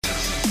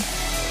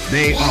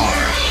They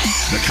are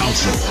the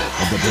Council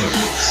of the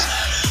Blurs.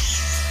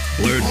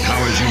 Blurred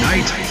powers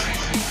unite.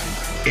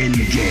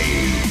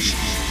 Engage.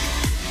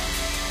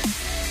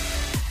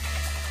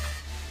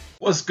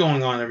 What's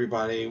going on,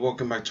 everybody?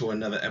 Welcome back to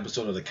another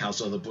episode of the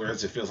Council of the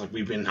Blurs. It feels like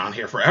we've been on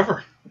here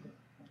forever.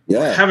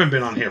 Yeah. Haven't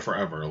been on here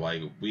forever.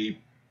 Like, we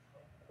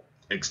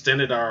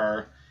extended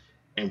our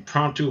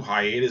impromptu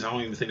hiatus. I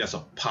don't even think that's a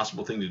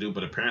possible thing to do,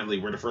 but apparently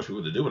we're the first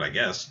people to do it, I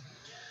guess.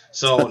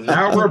 So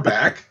now we're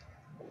back.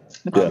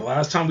 Yeah.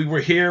 Last time we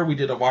were here, we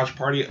did a watch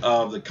party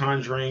of The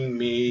Conjuring.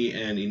 Me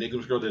and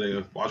Enigma's Girl did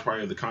a watch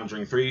party of The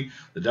Conjuring 3.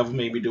 The Devil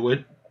Made Me Do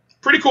It.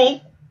 Pretty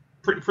cool.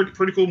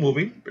 Pretty cool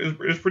movie.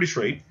 It's pretty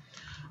straight.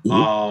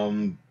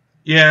 Mm-hmm.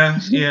 Yeah,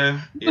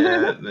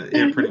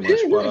 pretty much.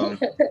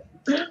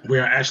 But we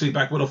are actually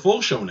back with a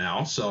full show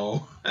now,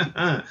 so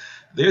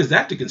there's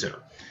that to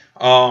consider.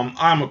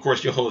 I'm, of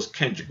course, your host,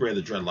 Kendrick Gray,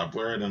 the Dreadlock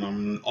Blurred,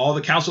 and all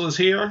the council is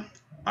here.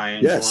 I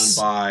am joined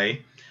by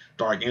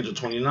Dark Angel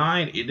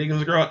 29,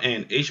 Enigma's Girl,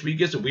 and HB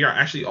Gibson. We are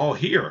actually all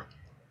here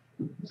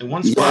in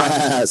one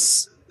spot,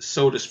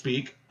 so to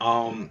speak.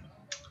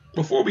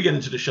 Before we get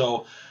into the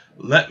show,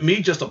 let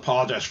me just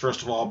apologize,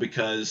 first of all,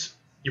 because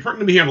you're probably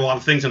going to be hearing a lot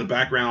of things in the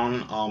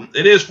background.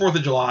 It is 4th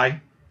of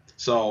July,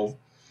 so,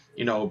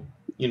 you know,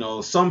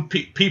 some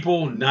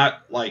people,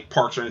 not like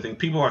parks or anything,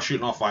 people are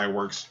shooting off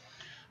fireworks.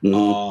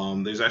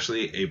 Mm-hmm. There's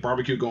actually a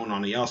barbecue going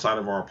on the outside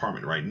of our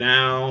apartment right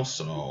now,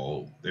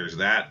 so there's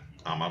that.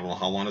 I don't know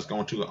how long it's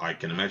going to. I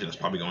can imagine it's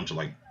probably going to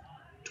like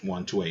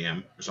 2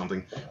 a.m. or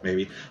something,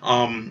 maybe.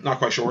 Not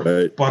quite sure.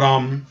 Right. But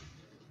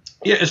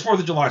yeah, it's 4th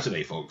of July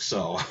today, folks.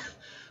 So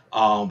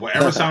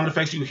whatever sound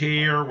effects you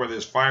hear, whether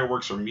it's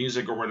fireworks or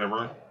music or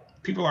whatever,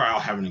 people are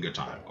out having a good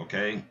time,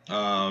 okay?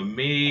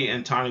 Me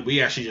and Tony,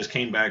 we actually just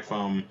came back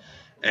from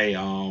a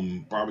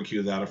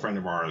barbecue that a friend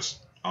of ours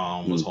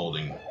was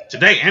holding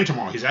today and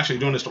tomorrow. He's actually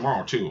doing this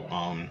tomorrow too.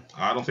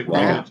 I don't think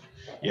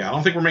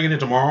we're making it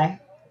tomorrow.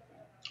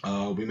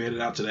 We made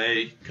it out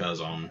today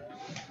because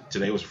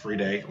today was a free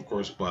day, of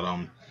course, but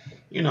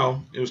you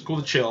know, it was cool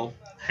to chill,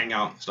 hang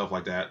out, stuff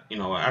like that. You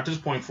know, at this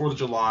point, 4th of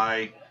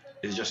July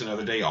is just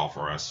another day off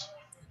for us.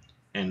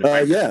 And the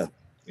fact you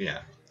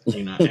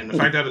know, and the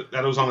fact that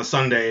it was on a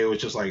Sunday, it was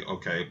just like,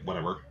 okay,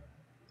 whatever.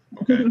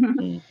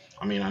 Okay.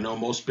 I mean, I know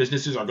most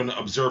businesses are going to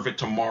observe it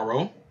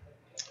tomorrow.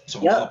 So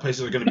a lot of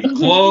places are going to be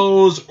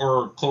closed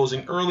or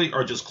closing early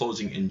or just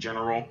closing in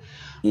general.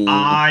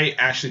 I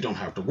actually don't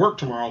have to work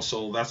tomorrow,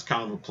 so that's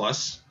kind of a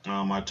plus.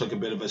 I took a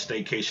bit of a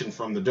staycation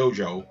from the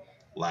dojo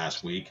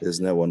last week.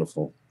 Isn't that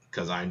wonderful?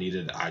 Because I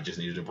just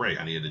needed a break.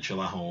 I needed to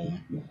chill at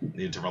home,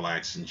 needed to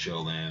relax and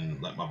chill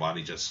and let my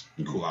body just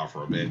cool out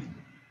for a bit.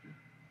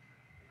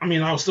 I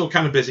mean, I was still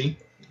kind of busy,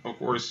 of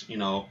course, you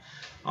know.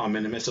 I'm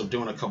in the midst of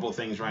doing a couple of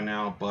things right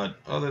now, but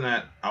other than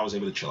that, I was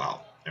able to chill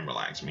out and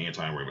relax. Me and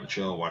Tony were able to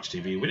chill, watch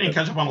TV. We didn't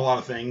catch up on a lot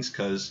of things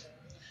because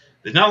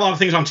there's not a lot of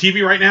things on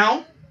TV right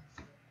now.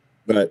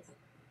 Right.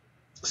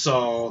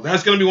 So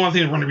that's going to be one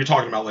thing we're going to be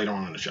talking about later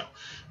on in the show.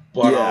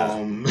 But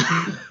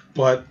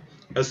but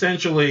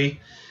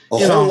essentially, a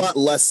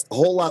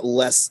whole lot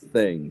less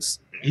things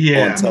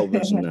on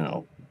television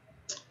now.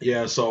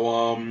 Yeah.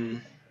 So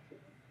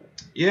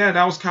yeah,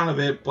 that was kind of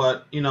it.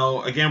 But you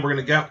know, again, we're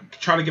going to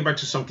try to get back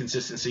to some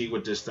consistency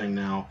with this thing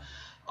now.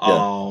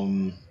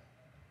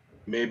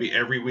 Maybe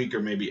every week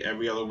or maybe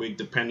every other week,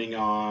 depending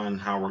on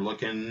how we're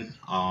looking.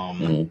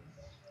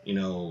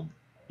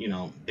 You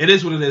know, it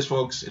is what it is,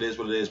 folks. It is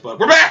what it is. But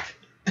we're back.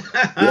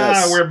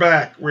 Yes. We're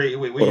back. We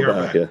are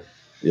back.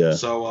 Yeah.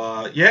 So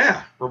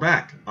we're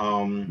back.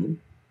 How's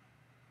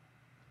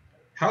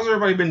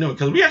everybody been doing?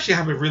 Because we actually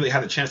haven't really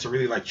had a chance to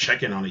really like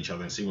check in on each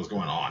other and see what's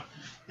going on.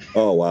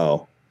 Oh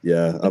wow.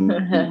 Yeah.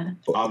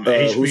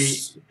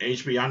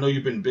 HB, I know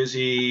you've been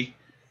busy,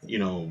 you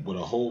know, with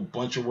a whole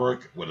bunch of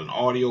work, with an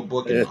audio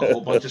book and a whole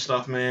bunch of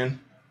stuff, man.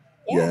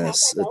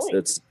 Yes,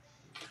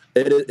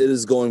 it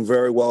is going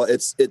very well.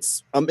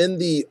 I'm in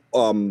the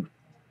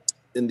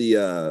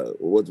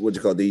what do you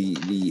call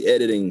the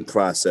editing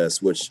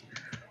process, which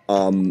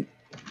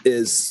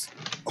is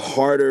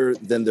harder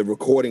than the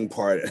recording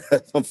part.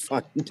 I'm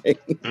finding,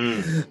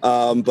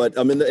 but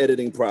I'm in the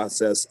editing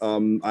process.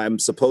 I'm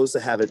supposed to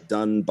have it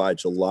done by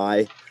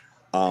July,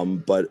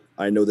 but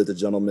I know that the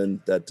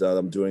gentleman that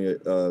I'm doing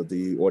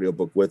the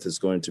audiobook with is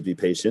going to be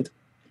patient.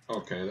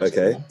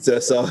 Okay.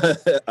 Cool. So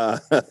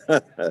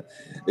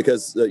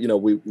because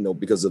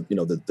because of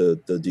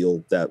the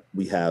deal that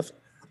we have.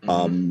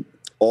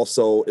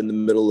 Also in the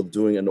middle of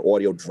doing an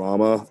audio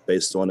drama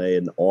based on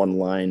an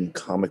online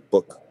comic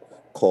book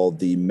called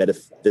the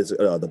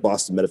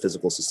Boston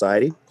Metaphysical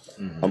Society.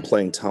 I'm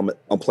playing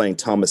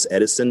Thomas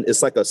Edison.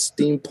 It's like a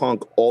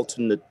steampunk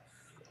alternate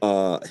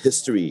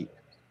history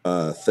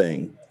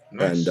thing.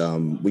 Nice.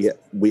 And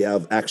we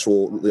have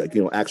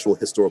actual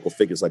historical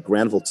figures like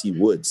Granville T.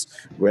 Woods.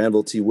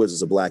 Granville T. Woods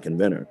is a black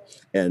inventor,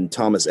 and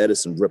Thomas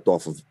Edison ripped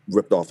off of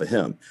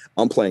him.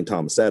 I'm playing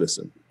Thomas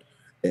Edison,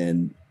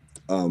 and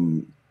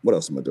what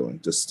else am I doing?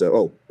 Just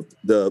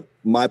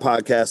my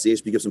podcast, the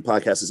HB Gibson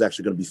podcast, is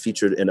actually going to be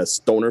featured in a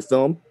stoner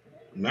film.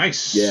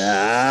 Nice.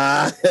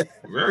 Yeah.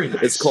 Very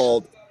nice.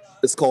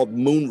 It's called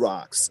Moon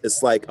Rocks.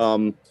 It's like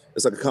a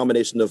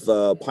combination of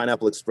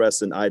Pineapple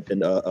Express and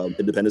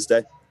Independence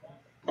Day.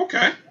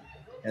 Okay.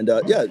 And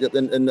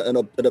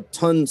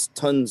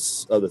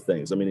tons other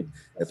things. I mean,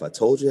 if I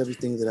told you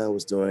everything that I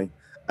was doing,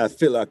 I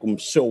feel like I'm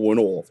showing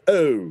off.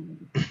 Oh.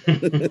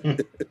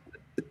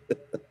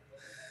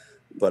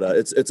 But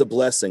it's a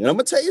blessing. And I'm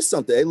gonna tell you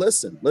something. Hey,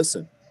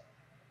 listen.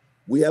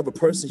 We have a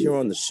person here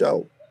on the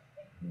show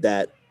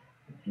that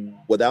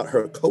without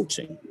her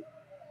coaching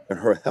and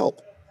her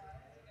help,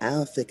 I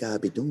don't think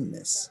I'd be doing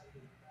this.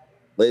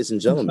 Ladies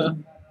and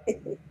gentlemen,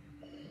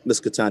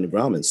 Miss Katani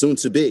Brahman, soon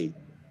to be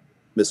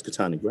Miss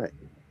Katani Gray.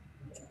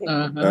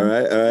 All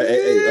right.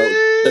 Hey,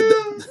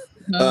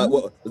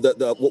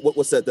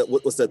 what's that?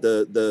 What's that?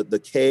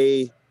 The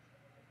K.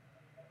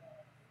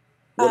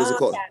 What is it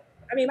called? Yeah.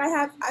 I mean,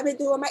 I've been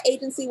doing my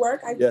agency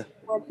work.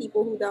 For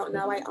people who don't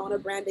know, I own a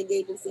branding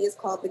agency. It's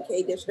called the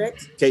K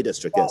District. K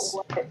District, yes.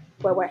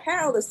 But what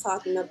Harold is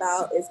talking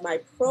about is my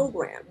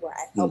program where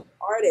I help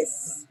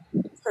artists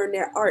turn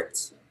their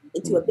art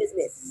into a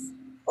business,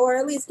 or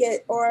at least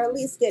get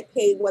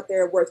paid what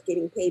they're worth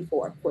getting paid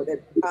for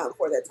their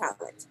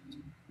talent.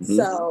 Mm-hmm.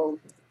 So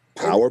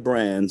Power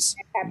Brands,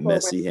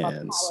 Messy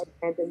Hands.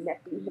 Power Brands and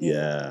Messy Hands.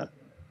 Yeah.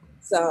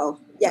 So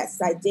yes,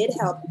 I did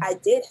help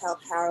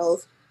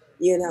Harold,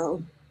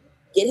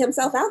 get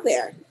himself out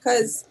there,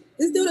 because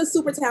this dude is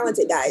super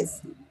talented,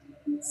 guys.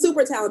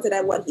 Super talented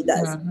at what he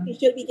does. He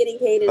should be getting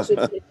paid and should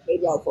be getting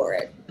paid well for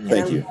it.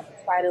 Thank you.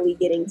 Finally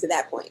getting to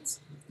that point.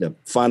 Yeah,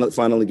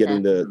 finally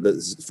getting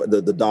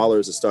the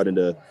dollars are starting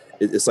to.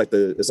 It's like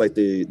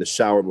the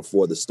shower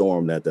before the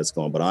storm that's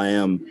going. But I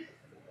am,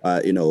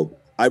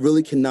 I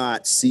really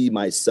cannot see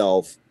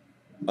myself.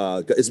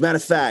 As a matter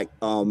of fact,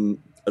 an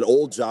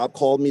old job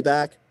called me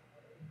back,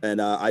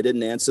 and I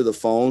didn't answer the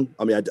phone.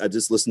 I mean, I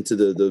just listened to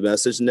the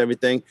message and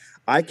everything.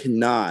 I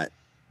cannot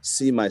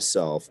see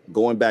myself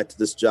going back to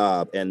this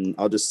job, and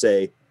I'll just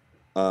say,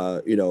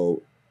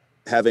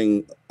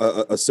 having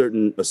a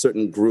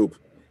certain group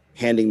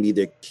handing me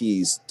their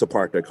keys to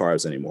park their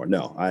cars anymore.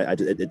 No,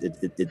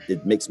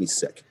 it makes me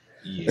sick.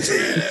 Yeah.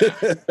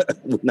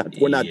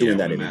 we're not doing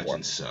that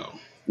anymore. So.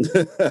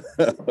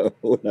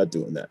 We're not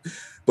doing that.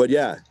 But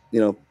yeah,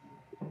 there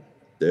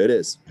it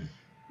is.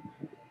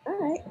 All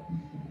right.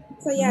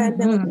 So yeah, and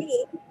then with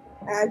me,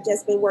 I've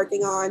just been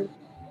working on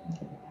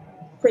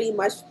pretty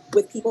much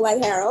with people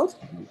like Harold,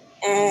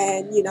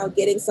 and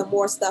getting some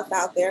more stuff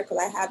out there, because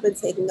I have been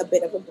taking a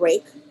bit of a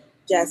break,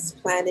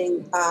 just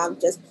planning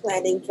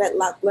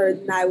Dreadlock Blurred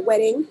and I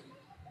wedding,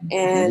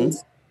 and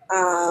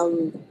I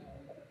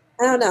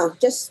don't know,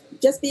 just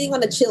being on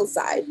the chill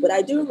side. But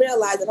I do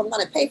realize if I'm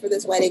going to pay for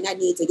this wedding, I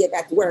need to get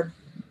back to work.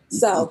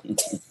 So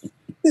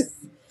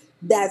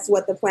that's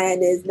what the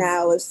plan is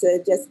now, is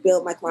to just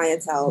build my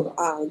clientele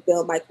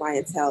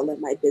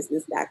and my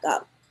business back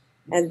up.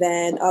 And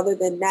then other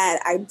than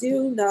that, I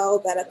do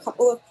know that a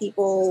couple of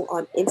people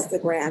on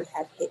Instagram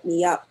have hit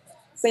me up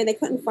saying they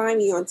couldn't find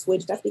me on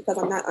Twitch. That's because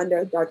I'm not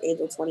under Dark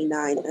Angel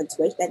 29 on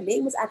Twitch. That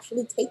name was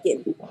actually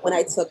taken when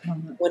I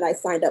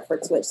signed up for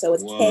Twitch. So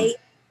it's K.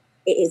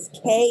 It is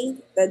K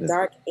the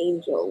Dark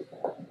Angel.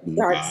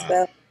 Dark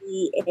spelled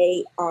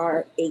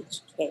DARHK.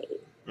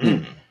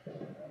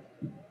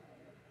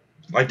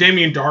 Like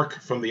Damien Dark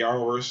from the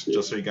Hours,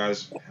 just so you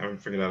guys haven't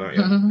figured that out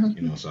yet.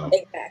 So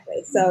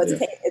exactly. So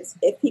it's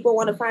if people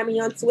want to find me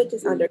on Twitch,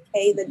 it's under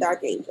K the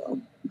Dark Angel.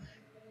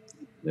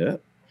 Yeah.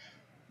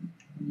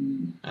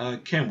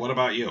 Kim, what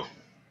about you?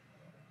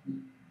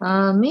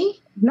 Me?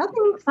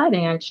 Nothing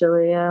exciting,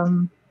 actually.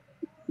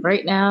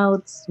 Right now,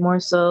 it's more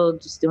so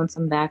just doing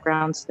some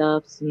background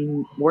stuff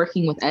and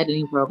working with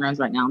editing programs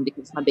right now,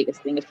 because my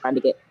biggest thing is trying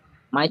to get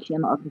my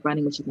channel up and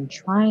running, which I've been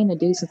trying to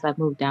do since I've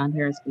moved down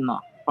here. It's been the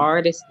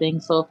hardest thing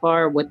so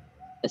far,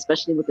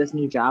 especially with this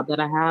new job that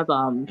I have.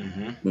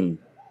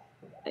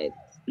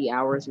 The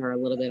hours are a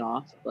little bit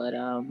off, but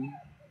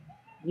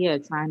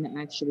trying to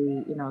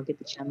actually, get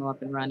the channel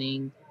up and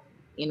running.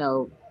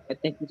 I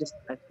think we just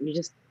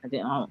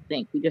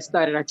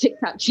started our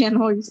TikTok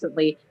channel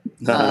recently.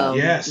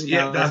 Yes,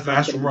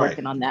 that's right.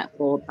 Working on that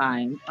full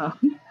time.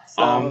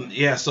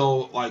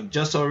 So like,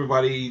 just so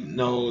everybody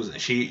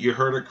knows, you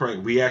heard it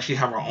correct. We actually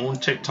have our own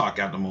TikTok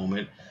at the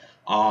moment.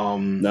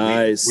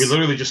 Nice. We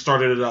literally just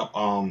started it up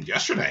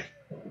yesterday.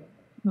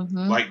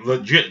 Like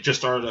legit, just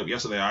started up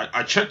yesterday.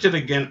 I checked it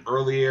again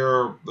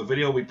earlier. The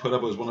video we put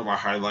up was one of our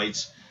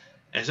highlights.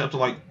 It's up to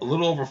like a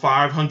little over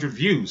 500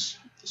 views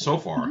so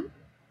far.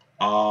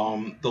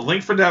 The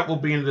link for that will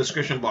be in the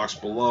description box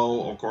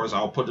below. Of course,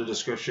 I'll put the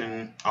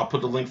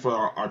link for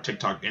our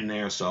TikTok in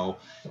there, so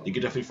you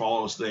can definitely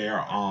follow us there.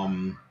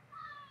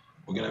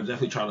 We're gonna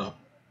definitely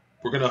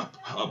we're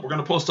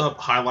gonna post up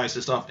highlights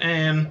and stuff,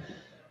 and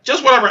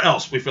just whatever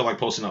else we feel like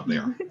posting up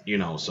there.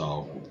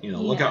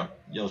 Look out,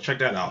 check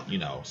that out.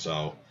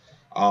 So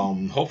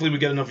hopefully we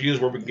get enough views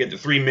where we can get the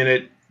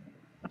 3-minute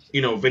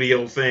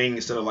video thing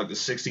instead of like the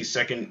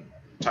 60-second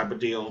type of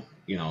deal.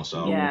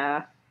 So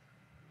yeah.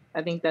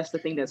 I think that's the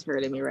thing that's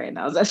hurting me right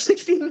now, is that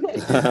 60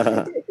 minutes.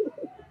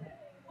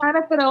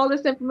 trying to fit all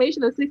this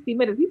information in 60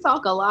 minutes. We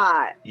talk a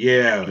lot.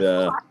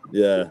 Yeah.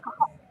 Yeah.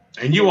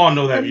 And you all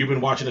know that if you've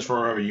been watching this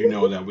forever, you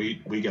know that we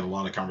get a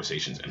lot of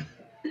conversations in.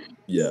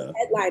 Yeah.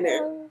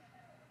 Headliner.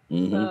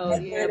 So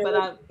yeah, but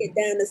I get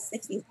down to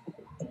 60.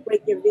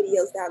 Break your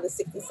videos down to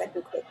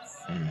 60-second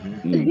clips.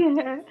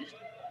 Yeah.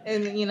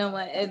 And you know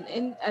what?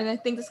 And I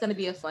think it's going to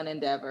be a fun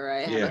endeavor.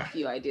 I have a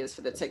few ideas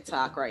for the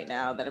TikTok right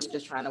now that I'm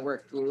just trying to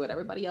work through with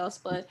everybody else.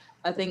 But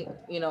I think,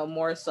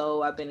 more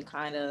so I've been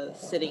kind of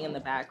sitting in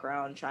the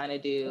background trying to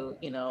do,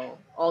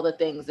 all the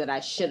things that I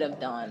should have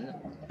done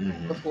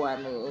before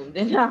I moved.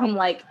 And now I'm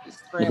like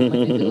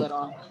scrambling to do it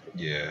all.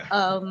 Yeah.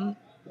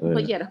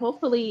 But yeah,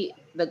 hopefully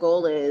the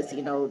goal is,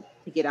 to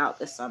get out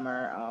this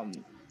summer,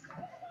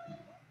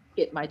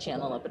 get my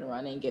channel up and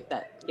running, get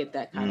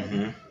that kind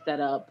of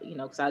set up,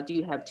 because I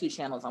do have 2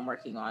 channels I'm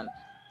working on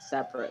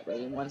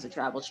separately. One's a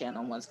travel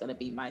channel, one's going to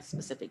be my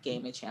specific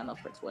gaming channel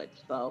for Twitch.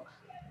 So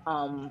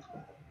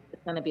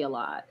it's going to be a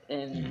lot,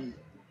 and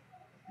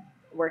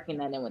working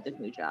that in with this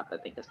new job, I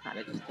think is kind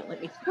of just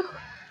killing me.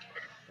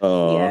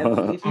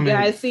 Yeah, if you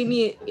guys see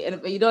me, and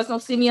if you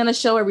don't see me on the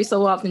show every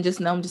so often, just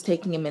know I'm just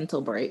taking a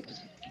mental break.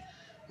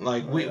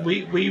 Like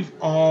we've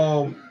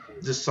all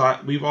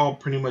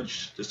pretty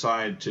much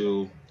decided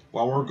to.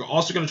 Well, we're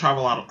also going to have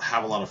a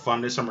lot of fun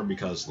this summer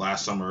because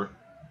last summer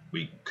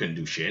we couldn't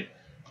do shit.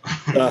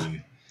 I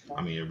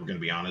mean, if we're going to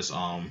be honest.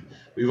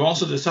 We've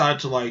also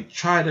decided to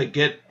try to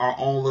get our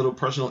own little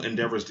personal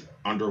endeavors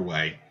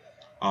underway.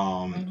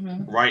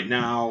 Right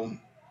now,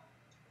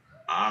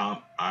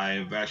 I'm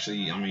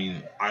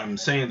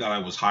saying that I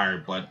was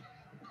hired, but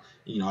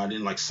I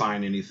didn't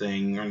sign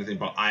anything or anything.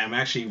 But I am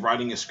actually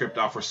writing a script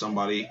out for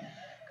somebody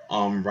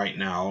right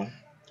now.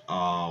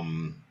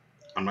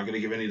 I'm not going to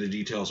give any of the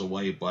details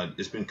away, but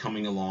it's been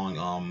coming along.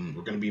 I'm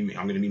going to be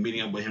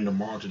meeting up with him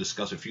tomorrow to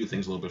discuss a few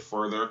things a little bit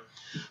further.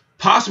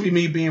 Possibly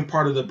me being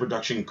part of the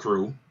production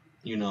crew.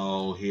 He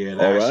had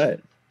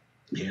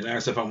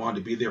asked if I wanted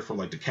to be there for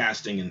the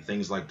casting and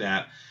things like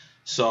that.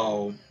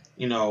 So,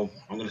 I'm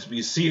going to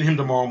be seeing him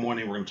tomorrow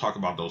morning. We're going to talk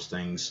about those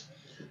things.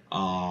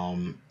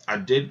 I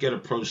did get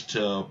approached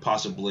to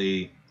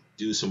possibly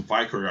do some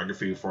fight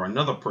choreography for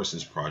another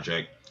person's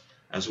project,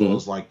 as well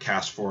as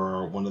cast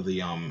for one of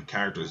the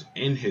characters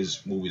in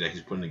his movie that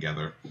he's putting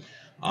together.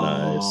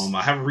 Nice.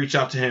 I haven't reached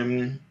out to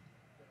him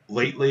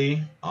lately.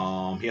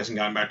 He hasn't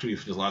gotten back to me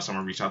since the last time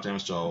I reached out to him,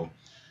 so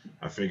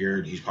I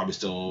figured he's probably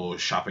still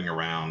shopping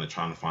around and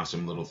trying to find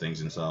some little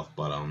things and stuff.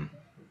 But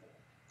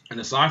and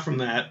aside from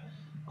that,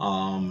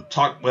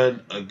 talked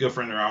with a good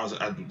friend of ours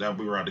that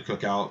we were at the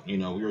cookout.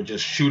 We were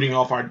just shooting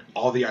off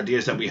all the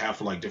ideas that we have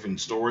for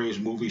different stories,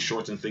 movies,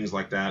 shorts, and things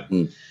like that.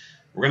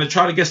 We're gonna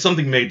try to get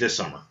something made this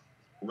summer.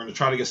 We're gonna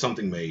try to get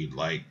something made.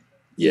 A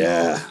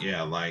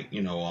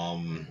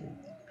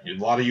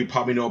lot of you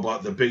probably know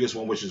about the biggest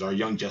one, which is our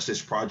Young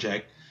Justice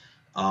project.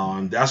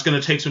 That's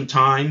gonna take some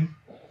time,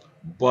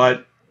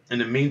 but in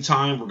the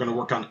meantime, we're gonna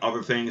work on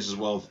other things as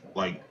well,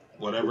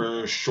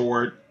 whatever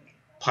short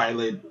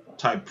pilot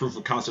type proof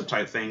of concept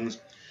type things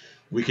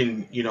we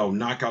can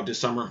knock out this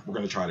summer. We're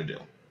gonna try to do.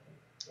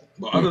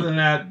 But other than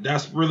that,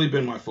 that's really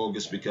been my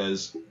focus,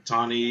 because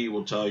Tani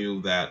will tell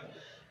you that.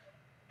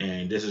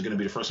 And this is going to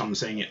be the first time I'm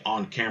saying it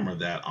on camera,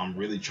 that I'm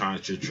really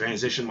trying to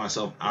transition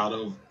myself out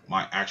of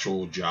my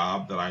actual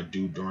job that I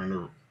do during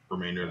the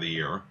remainder of the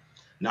year.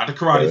 Not the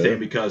karate thing,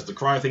 because the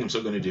karate thing I'm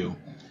still going to do.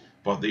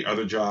 But the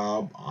other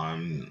job,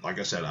 like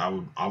I said,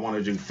 I want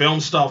to do film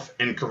stuff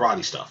and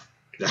karate stuff.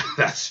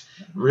 That's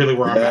really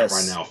where I'm at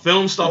right now.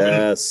 Film stuff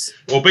and,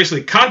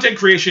 basically content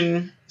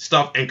creation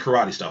stuff and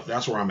karate stuff.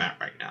 That's where I'm at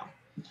right now.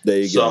 There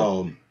you go.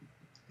 So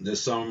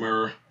this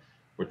summer,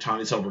 with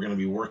Tony's help, we're going to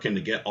be working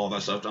to get all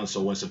that stuff done.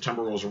 So when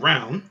September rolls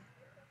around,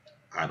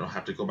 I don't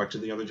have to go back to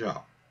the other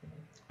job.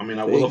 I mean,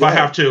 I will if I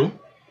have to.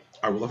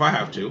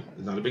 It's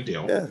not a big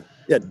deal.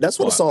 Yeah, that's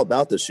what it's all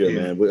about this year,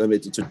 man. I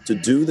mean, to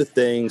do the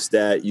things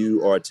that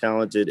you are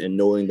talented and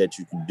knowing that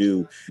you can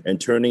do,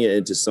 and turning it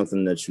into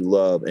something that you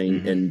love,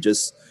 and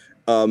just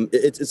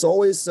it's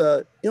always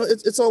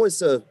it's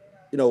always a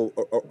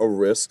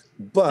risk,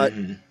 but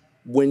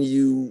when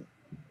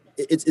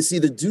it's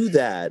either do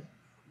that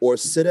or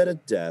sit at a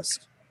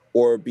desk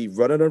or be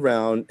running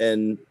around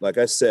and, like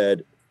I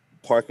said,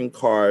 parking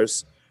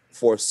cars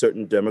for a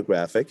certain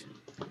demographic,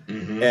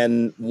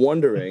 and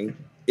wondering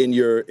in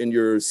your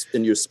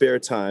spare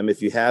time,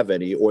 if you have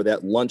any, or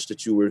that lunch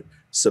that you were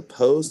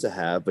supposed to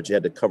have but you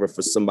had to cover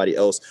for somebody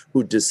else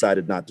who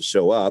decided not to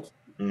show up.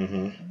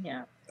 And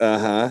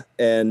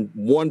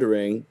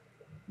wondering,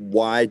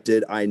 why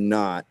did I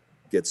not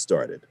get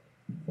started?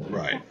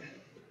 Right.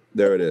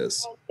 There it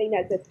is. One thing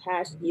that this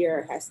past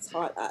year has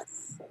taught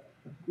us,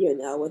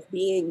 with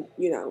being,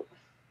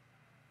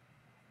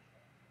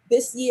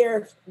 this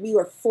year we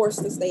were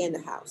forced to stay in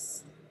the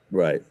house.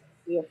 Right.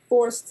 We were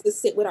forced to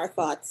sit with our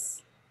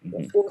thoughts. We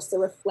were forced to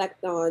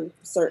reflect on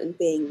certain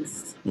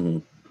things.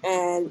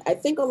 And I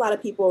think a lot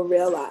of people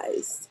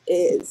realize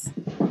is,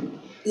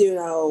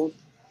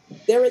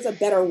 there is a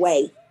better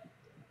way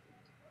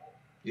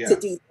to do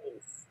things.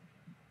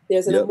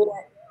 There's a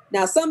more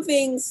Now, some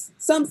things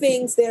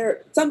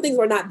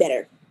were not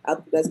better.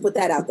 Let's put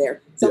that out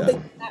there. Some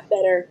things are not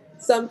better.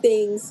 Some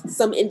things,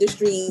 some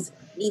industries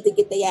need to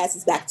get their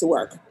asses back to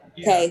work.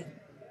 Okay,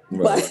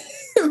 right.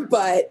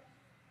 but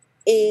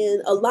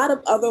in a lot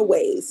of other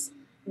ways,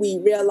 we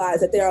realize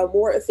that there are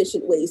more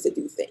efficient ways to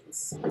do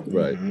things.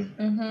 Right.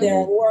 Mm-hmm. There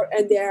are more,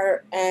 and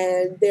there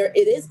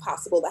it is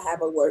possible to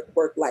have a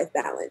work-life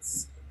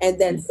balance. And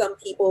then some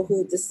people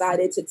who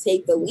decided to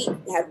take the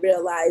leap have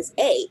realized,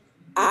 hey,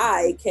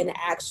 I can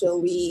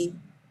actually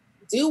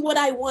do what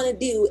I want to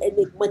do and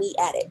make money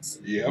at it.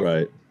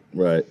 Yeah.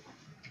 Right.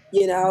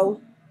 You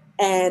know,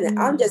 and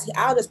I'll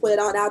just put it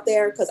on out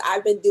there because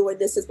I've been doing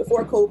this since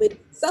before COVID.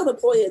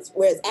 Self-employed is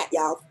where it's at,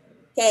 y'all.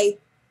 Okay.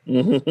 I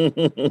take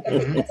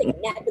a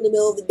nap in the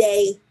middle of the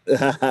day.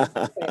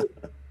 Okay.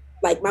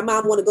 Like my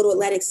mom want to go to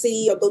Atlantic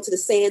City or go to the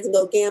Sands and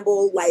go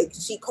gamble. Like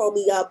she called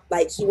me up,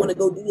 like she want to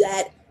go do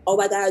that. All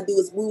I gotta do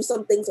is move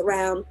some things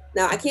around.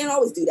 Now I can't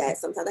always do that.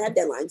 Sometimes I have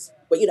deadlines,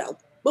 but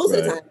most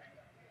of the time,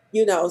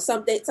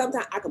 sometimes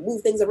I can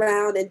move things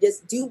around and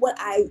just do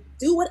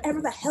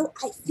whatever the hell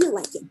I feel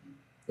like it.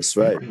 That's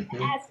right.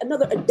 Ask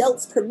another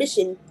adult's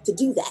permission to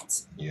do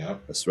that. Yeah,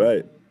 that's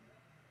right.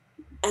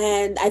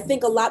 And I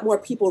think a lot more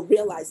people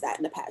realize that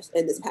in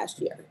this past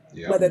year.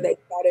 Yeah. Whether they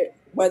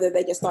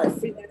just started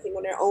freelancing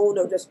on their own,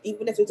 or just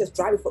even if they're just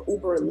driving for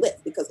Uber and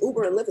Lyft, because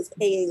Uber and Lyft is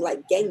paying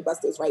like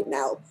gangbusters right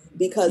now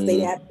because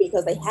they have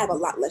a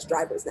lot less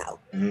drivers now.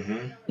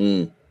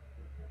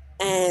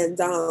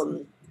 And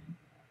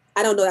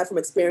I don't know that from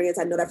experience.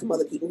 I know that from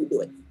other people who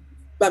do it.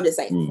 But I'm just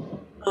saying.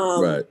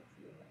 Right.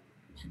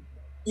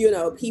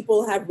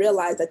 People have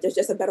realized that there's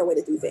just a better way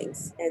to do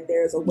things, and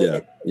there's a way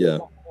on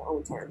their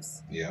own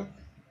terms. Yeah.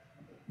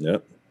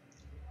 Yep.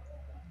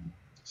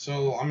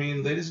 So, I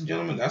mean, ladies and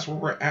gentlemen, that's where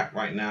we're at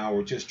right now.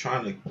 We're just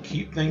trying to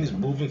keep things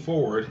moving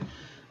forward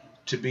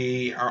to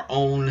be our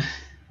own,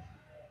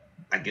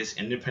 I guess,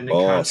 independent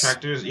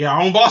contractors. Yeah,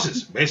 our own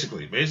bosses,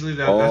 basically. Basically,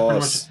 that's pretty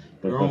much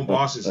your own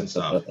bosses and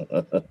stuff.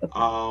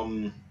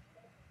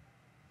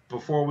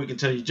 Before we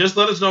continue, just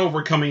let us know if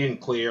we're coming in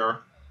clear.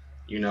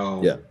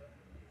 Let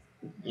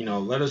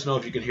us know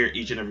if you can hear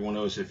each and every one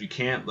of us. If you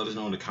can't, let us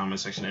know in the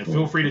comment section. And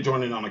feel free to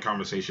join in on the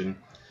conversation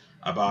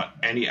about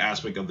any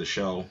aspect of the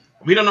show.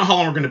 We don't know how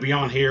long we're going to be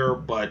on here,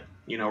 but,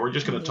 we're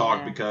just going to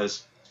talk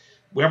because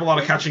we have a lot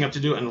of catching up to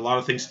do and a lot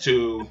of things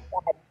to...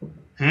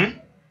 Just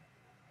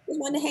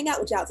wanted to hang out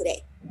with y'all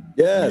today.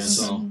 Yes.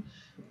 Yeah, so,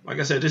 like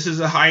I said, this is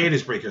a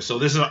hiatus breaker. So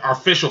this is our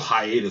official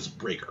hiatus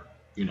breaker,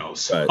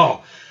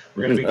 So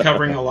we're going to be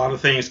covering a lot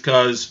of things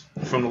because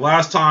from the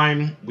last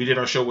time we did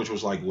our show, which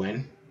was like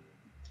when?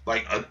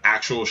 Like an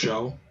actual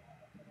show?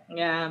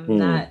 Yeah, I'm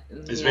not.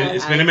 It's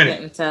been a minute. I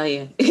couldn't tell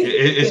you.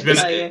 It's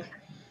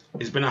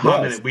been a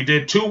hot minute. We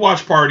did 2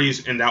 watch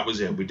parties, and that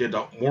was it. We did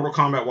the Mortal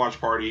Kombat watch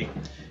party,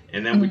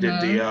 and then we did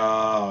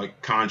the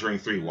Conjuring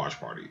 3 watch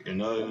party.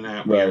 And other than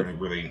that, we haven't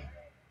really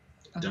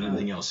done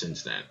anything else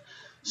since then.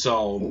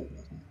 So,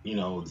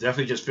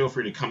 definitely just feel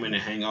free to come in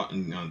and hang out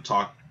and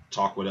talk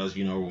with us.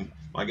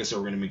 Like I said,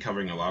 we're going to be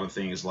covering a lot of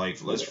things.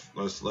 Like let's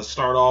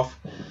start off.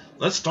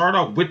 Let's start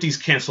off with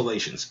these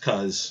cancellations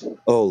because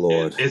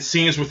Lord, it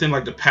seems within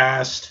like the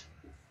past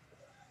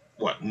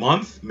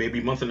month, maybe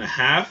month and a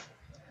half,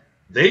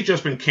 they've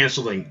just been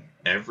canceling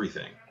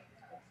everything.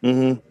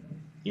 The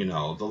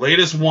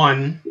latest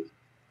one,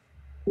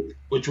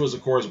 which was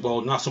of course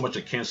not so much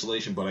a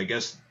cancellation, but I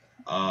guess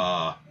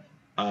a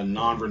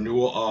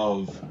non-renewal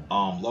of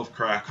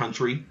Lovecraft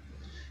Country.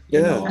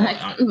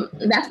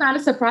 That's not a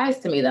surprise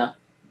to me though.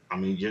 I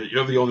mean,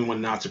 you're the only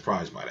one not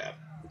surprised by that.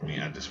 I mean,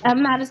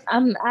 I'm not.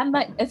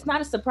 It's not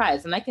a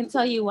surprise, and I can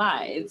tell you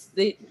why.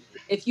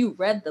 If you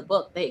read the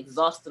book, they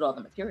exhausted all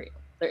the material.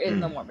 There is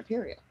no more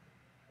material,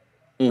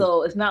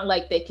 so it's not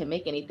like they can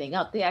make anything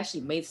up. They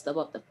actually made stuff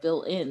up to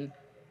fill in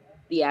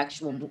the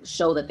actual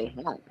show that they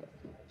had.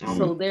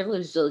 So there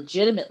was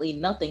legitimately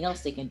nothing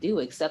else they can do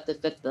except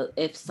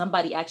if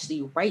somebody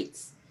actually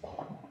writes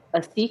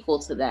a sequel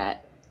to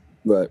that.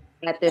 Right.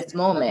 At this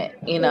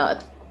moment,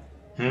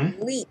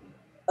 Leak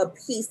a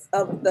piece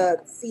of the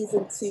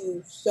season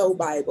 2 show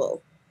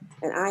Bible,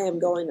 and I am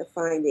going to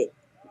find it.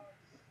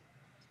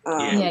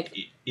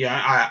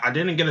 I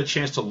didn't get a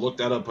chance to look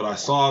that up, but I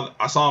saw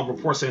a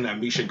report saying that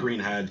Misha Green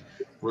had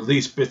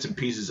released bits and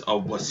pieces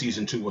of what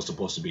season 2 was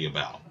supposed to be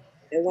about.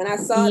 And when I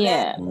saw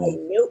that, I'm like,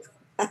 nope.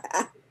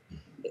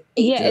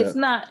 It's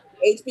not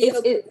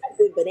HBO,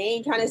 but they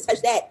ain't trying to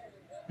touch that.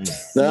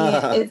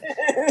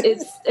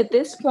 It's at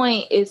this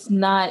point, it's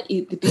not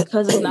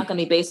because it's not going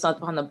to be based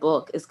on the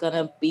book. It's going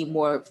to be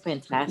more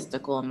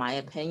fantastical, in my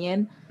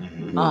opinion.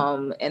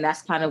 And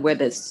that's kind of where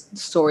the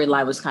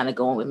storyline was kind of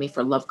going with me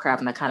for Lovecraft,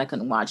 and I kind of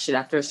couldn't watch it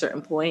after a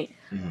certain point.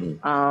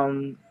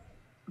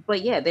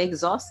 But yeah, they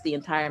exhaust the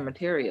entire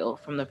material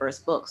from the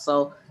first book.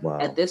 So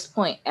at this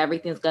point,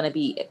 everything's going to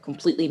be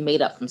completely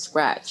made up from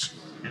scratch,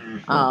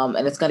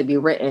 and it's going to be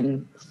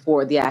written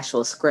for the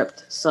actual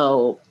script.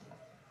 So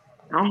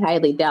I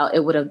highly doubt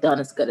it would have done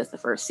as good as the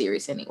first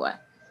series anyway.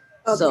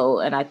 Okay. So,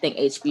 and I think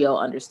HBO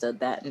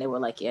understood that, and they were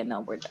like, yeah, no,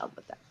 we're done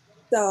with that.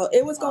 So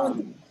it was going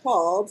to be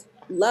called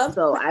Love.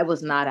 So I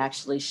was not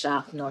actually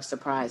shocked nor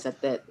surprised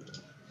that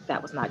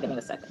was not getting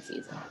a second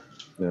season.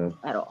 Yeah.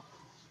 At all.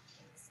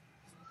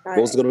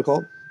 What was it going to be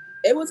called?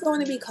 It was going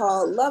to be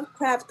called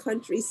Lovecraft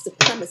Country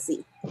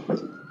Supremacy.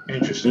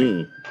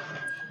 Interesting.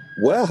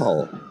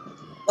 Well,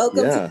 Welcome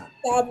to the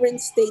sovereign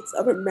states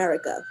of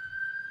America.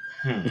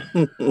 And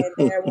it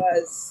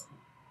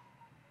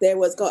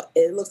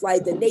looks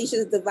like the nation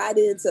is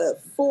divided into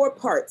 4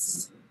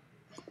 parts.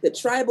 The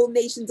tribal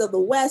nations of the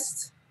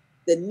West,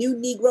 the New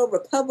Negro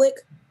Republic,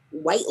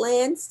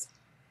 Whitelands.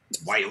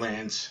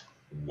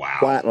 Wow.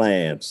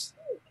 Flatlands.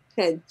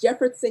 And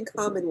Jefferson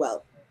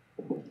Commonwealth.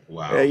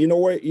 Wow. Hey, you know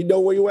where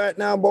you at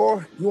now,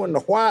 boy? You in the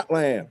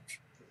Whitelands.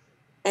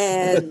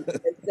 And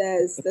it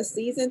says the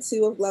season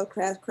 2 of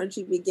Lovecraft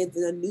Country begins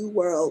in a new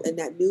world, and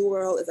that new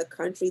world is a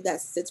country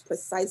that sits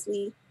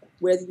precisely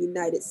where the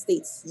United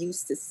States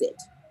used to sit.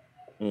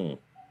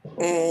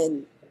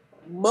 And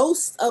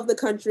most of the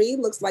country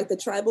looks like the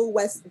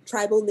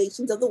tribal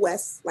nations of the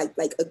West, like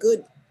a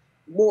good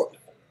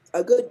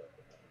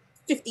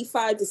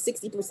 55 to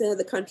 60% of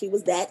the country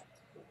was that.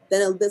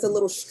 Then there's a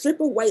little strip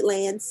of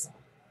Whitelands,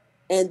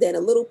 and then a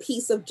little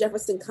piece of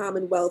Jefferson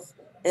Commonwealth,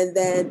 and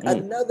then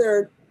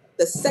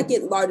the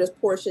second largest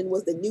portion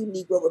was the New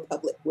Negro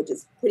Republic, which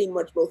is pretty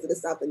much most of the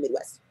South and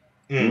Midwest.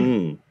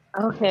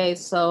 Okay,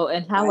 so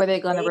and how are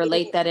they going to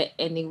relate that in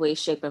any way,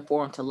 shape, and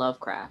form to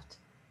Lovecraft?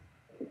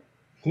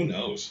 Who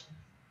knows?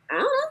 I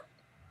don't know.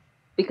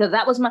 Because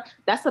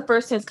that's the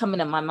first thing that's coming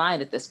to my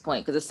mind at this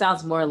point, because it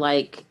sounds more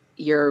like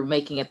you're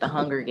making it the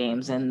Hunger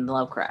Games and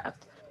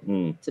Lovecraft,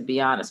 to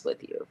be honest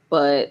with you.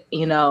 But,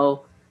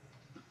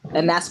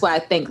 and that's why I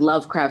think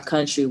Lovecraft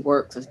Country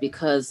works, is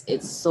because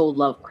it's so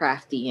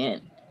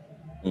Lovecraftian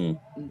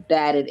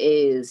that it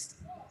is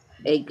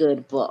a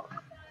good book.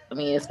 I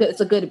mean,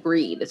 it's a good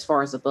breed as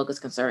far as the book is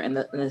concerned,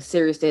 and the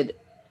series did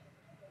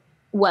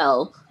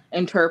well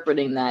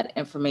interpreting that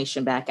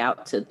information back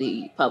out to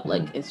the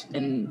public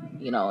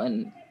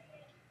in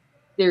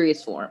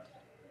serious form.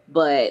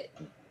 But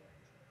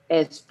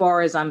as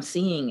far as I'm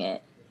seeing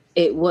it,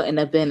 it wouldn't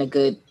have been a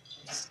good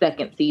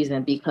second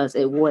season, because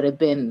it would have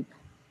been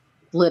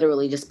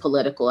literally just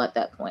political at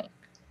that point.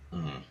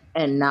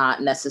 And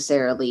not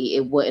necessarily,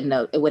 it would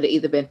have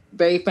either been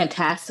very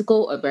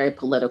fantastical or very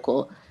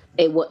political.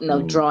 It wouldn't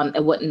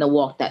have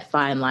walked that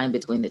fine line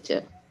between the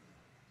two.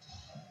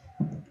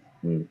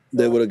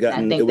 They would have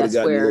gotten a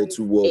little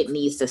too woke. It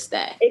needs to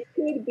stay. It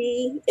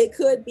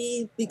could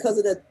be because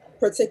of the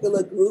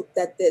particular group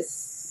that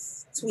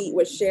this tweet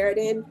was shared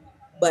in,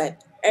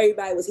 but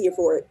everybody was here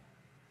for it.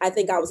 I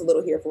think I was a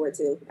little here for it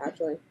too,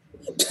 actually.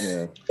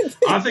 Yeah.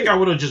 I think I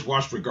would have just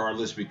watched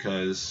regardless,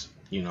 because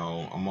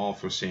I'm all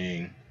for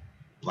seeing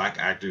Black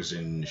actors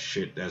in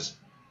shit that's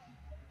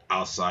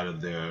outside of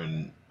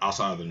the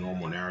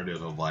normal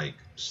narrative of like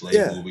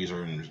slave movies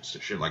or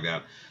shit like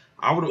that.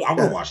 I would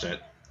have watched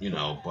that.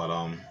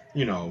 But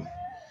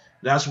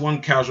that's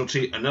one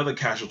casualty. Another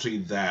casualty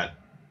that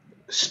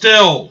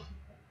still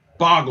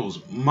boggles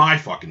my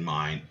fucking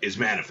mind is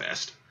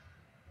Manifest.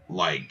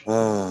 Like, it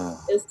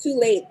was too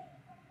late.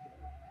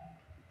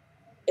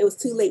 It was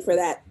too late for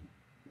that.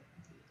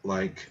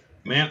 Like,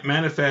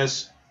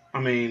 Manifest.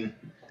 I mean,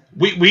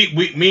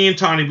 me and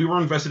Tony, we were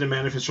invested in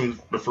Manifest from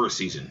the first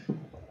season.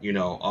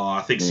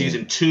 I think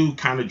season 2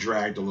 kind of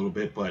dragged a little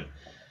bit, but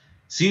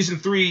season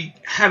 3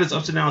 had its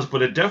ups and downs,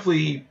 but it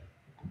definitely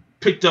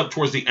picked up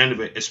towards the end of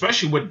it,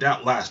 especially with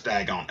that last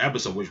daggone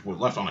episode, which was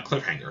left on a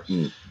cliffhanger.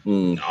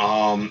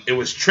 It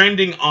was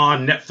trending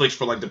on Netflix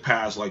for like the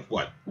past, like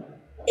what?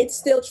 It's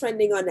still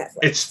trending on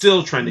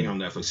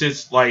Netflix.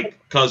 It's like,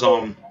 because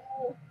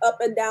up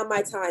and down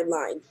my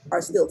timeline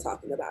are still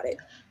talking about it.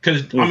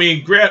 Because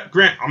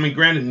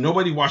granted,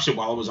 nobody watched it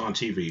while it was on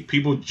TV.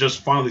 People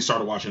just finally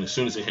started watching as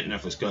soon as it hit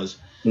Netflix. Because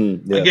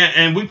again,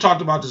 and we've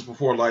talked about this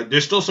before. Like,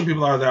 there's still some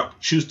people out there that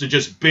choose to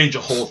just binge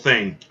a whole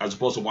thing as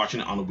opposed to watching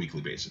it on a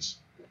weekly basis.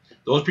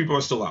 Those people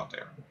are still out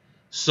there.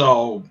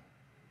 So,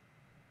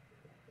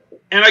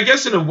 and I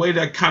guess in a way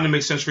that kind of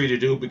makes sense for you to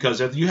do,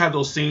 because if you have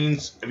those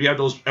scenes, if you have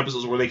those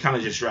episodes where they kind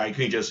of just drag, you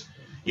can just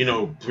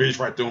breeze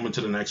right through them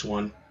into the next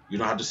one. You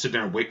don't have to sit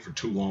there and wait for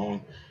too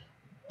long.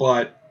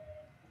 But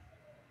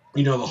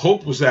the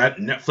hope was that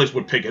Netflix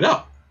would pick it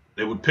up.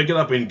 They would pick it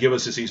up and give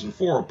us a season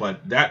 4,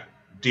 but that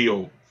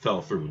deal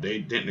fell through. They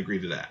didn't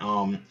agree to that.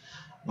 I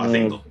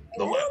think I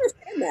don't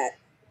understand that,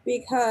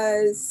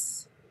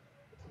 because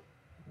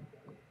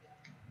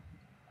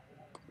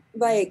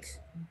like,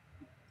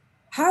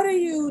 how do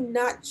you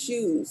not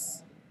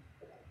choose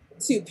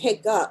to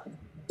pick up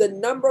the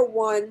number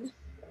 1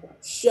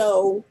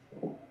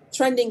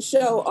 trending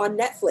show on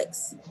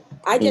Netflix?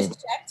 I just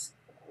checked,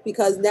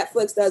 because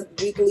Netflix does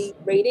weekly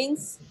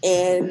ratings,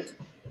 and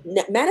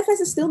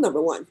Manifest is still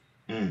number 1.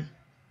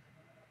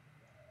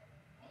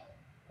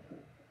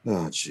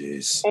 Oh,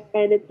 jeez.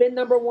 And it's been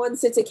number 1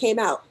 since it came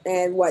out.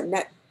 And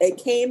it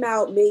came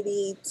out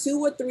maybe 2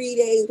 or 3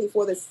 days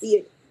before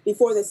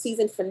the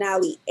season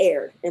finale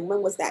aired. And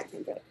when was that,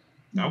 Kendrick?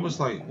 That was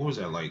like, what was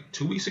that, like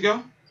 2 weeks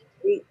ago?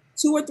 2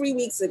 or 3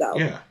 weeks ago.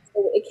 Yeah.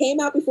 It came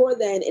out before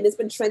then, and it's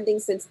been trending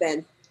since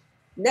then.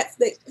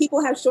 Netflix.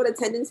 People have short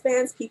attention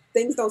spans.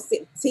 Things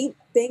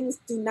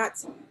do not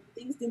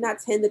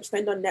tend to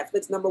trend on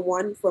Netflix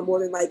 #1 for more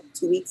than like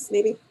 2 weeks,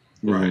 maybe.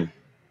 Right.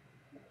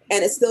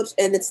 And it's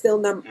still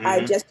number.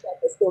 I just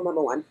checked. It's still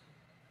 #1.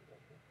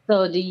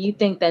 So do you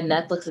think that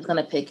Netflix is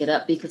going to pick it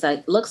up? Because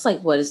it looks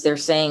like they're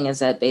saying is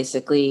that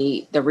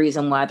basically the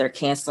reason why they're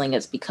canceling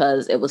is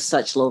because it was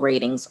such low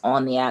ratings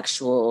on the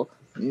actual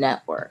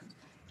network.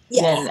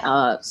 Yeah.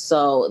 And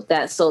so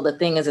the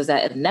thing is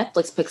that if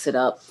Netflix picks it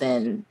up,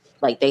 then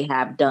like they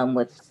have done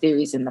with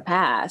series in the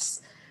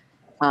past,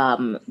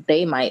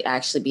 they might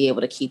actually be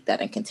able to keep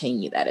that and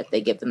continue that if they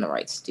give them the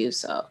rights to do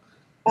so.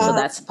 So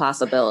that's a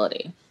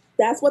possibility.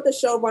 That's what the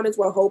showrunners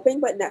were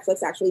hoping, but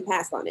Netflix actually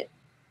passed on it.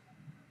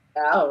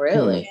 Oh,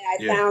 really?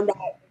 And I found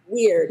that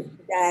weird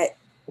that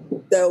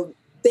the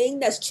thing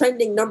that's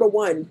trending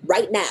 #1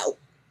 right now,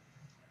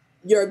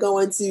 you're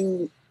going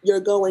to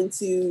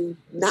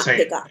not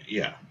pick up.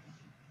 Yeah.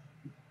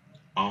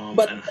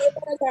 But the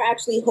showrunners are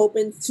actually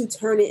hoping to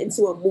turn it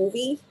into a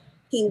movie.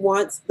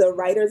 The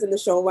writers and the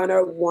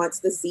showrunner wants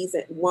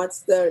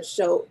the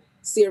show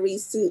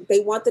series they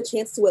want the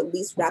chance to at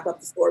least wrap up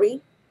the story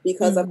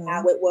because of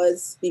how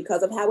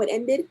it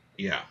ended.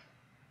 Yeah.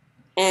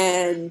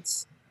 And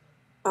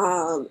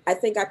I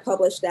think I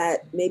published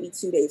that maybe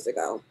 2 days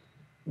ago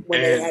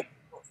when they had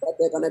said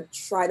they're going to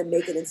try to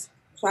make it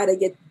try to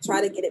get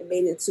it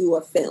made into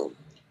a film.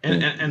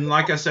 And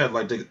like I said,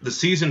 like the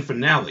season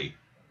finale.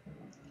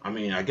 I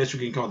mean, I guess you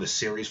can call it the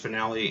series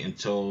finale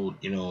until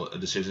a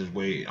decision is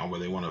made on where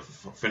they want to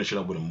finish it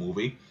up with a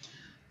movie.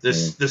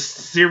 This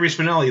series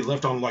finale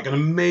left on like a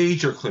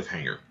major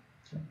cliffhanger.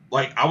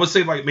 Like I would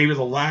say, like maybe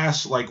the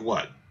last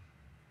what.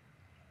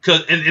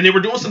 And they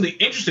were doing something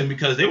interesting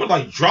because they would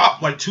like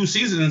drop like 2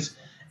 seasons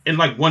in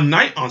like one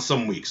night on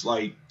some weeks.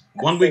 Like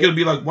one week it'll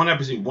be like one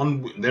episode,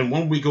 then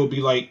 1 week it'll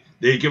be like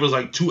they give us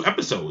like 2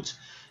 episodes,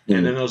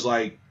 and then it was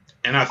like,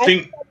 and I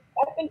think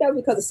that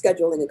was because of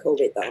scheduling and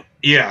COVID though.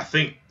 Yeah, I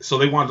think so.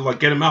 They wanted to like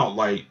get them out.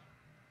 Like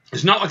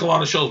it's not like a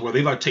lot of shows where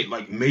they like take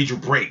like major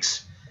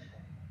breaks,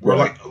 where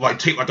like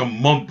take like a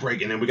month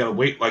break and then we gotta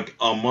wait like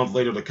a month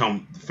later to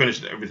come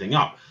finish everything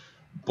up.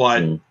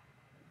 But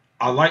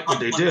I like what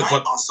they did,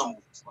 but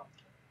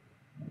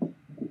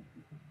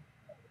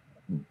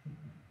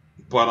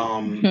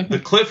the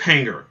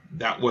cliffhanger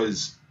that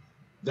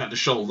the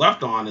show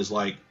left on is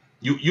like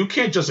you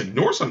can't just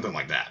ignore something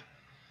like that.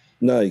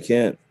 No, you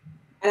can't.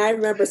 And I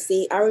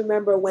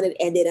remember when it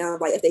ended, and I'm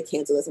like, if they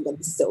cancel this, I'm gonna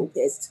be so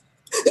pissed.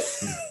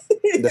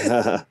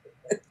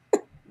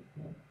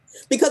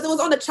 Because it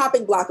was on the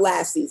chopping block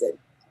last season.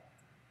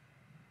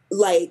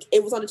 Like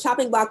it was on the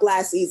chopping block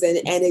last season,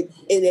 and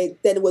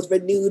it was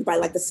renewed by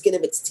like the skin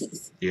of its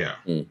teeth. Yeah.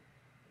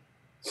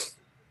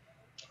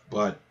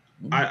 But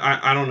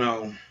I don't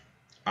know.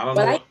 I don't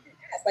know.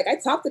 I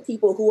talk to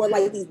people who are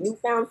like these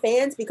newfound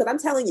fans because I'm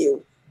telling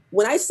you,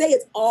 when I say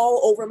it's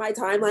all over my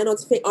timeline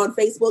on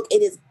Facebook,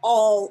 it is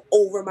all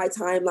over my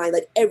timeline.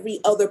 Like every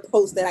other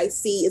post that I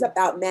see is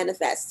about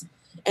Manifest.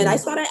 And I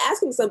started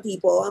asking some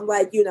people, I'm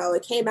like,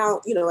 it came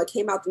out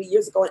 3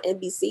 years ago on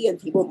NBC,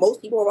 and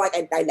most people were like,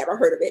 I never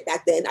heard of it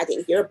back then. I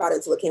didn't hear about it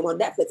until it came on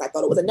Netflix. I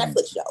thought it was a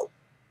Netflix show.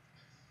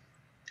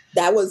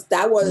 That was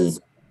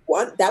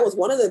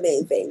one of the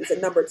main things.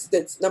 And number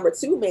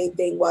 2 main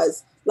thing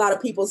was a lot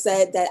of people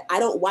said that I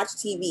don't watch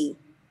TV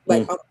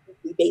like on a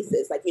weekly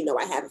basis. Like,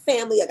 I have a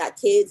family, I got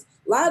kids.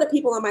 A lot of the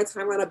people on my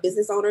timeline are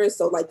business owners.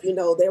 So like,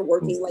 they're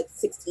working like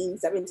 16,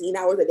 17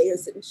 hours a day or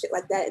shit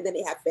like that. And then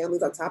they have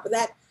families on top of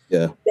that.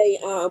 Yeah. They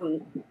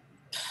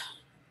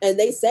and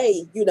they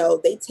say,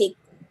 they take,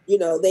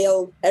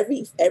 they'll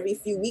every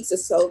few weeks or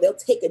so, they'll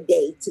take a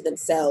day to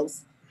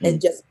themselves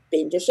and just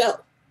binge a show.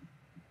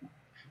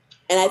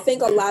 And I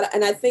think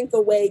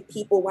the way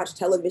people watch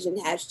television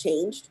has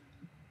changed.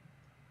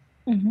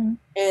 And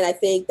I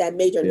think that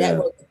major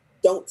networks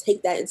don't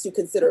take that into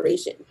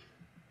consideration.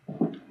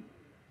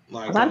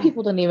 Like, a lot of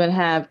people don't even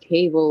have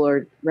cable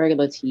or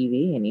regular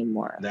TV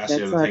anymore. That's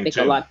the other thing, I think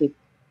too. A lot of people.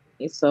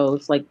 So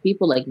it's like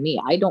people like me,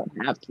 I don't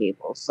have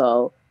cable.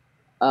 So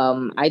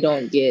I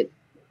don't get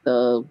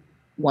the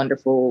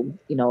wonderful,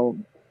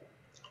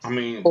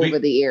 over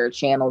the air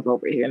channels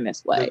over here in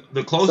this way.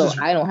 The closest,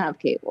 so I don't have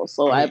cable.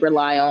 So I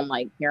rely on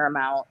like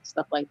Paramount,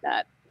 stuff like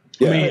that.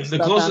 I mean, the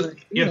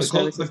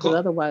closest,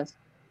 otherwise.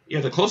 Yeah,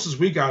 the closest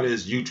we got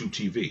is YouTube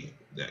TV.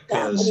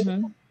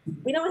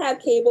 We don't have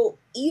cable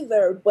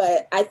either,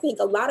 but I think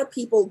a lot of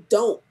people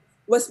don't.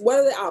 What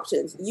are the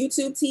options?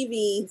 YouTube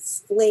TV,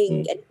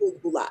 Sling, and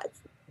Hulu Live.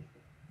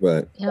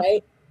 Right.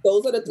 Right?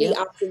 Those are the 3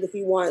 options if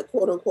you want,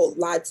 quote unquote,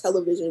 live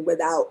television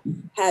without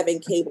having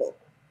cable.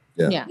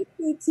 Yeah.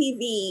 YouTube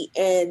TV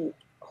and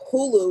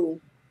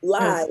Hulu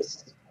Live,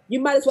 you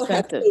might as well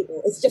have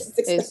cable. It's just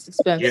expensive. It's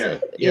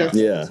expensive.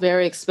 It's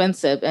very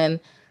expensive.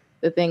 And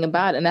the thing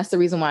about it, and that's the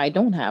reason why I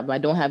don't have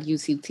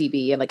YouTube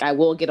TV. And like I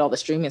will get all the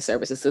streaming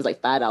services. It's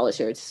like $5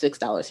 here,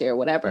 $6 here,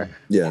 whatever.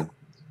 Yeah.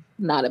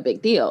 Not a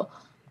big deal.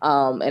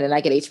 And then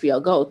I get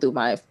HBO Go through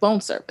my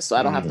phone service, so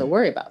I don't have to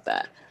worry about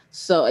that.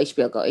 So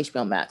HBO Go,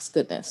 HBO Max,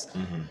 goodness.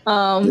 Hey,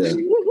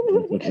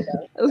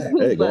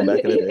 going back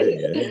in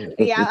the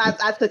day. Yeah,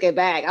 I took it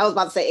back. I was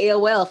about to say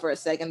AOL for a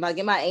second, but I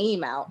get my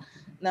AIM out.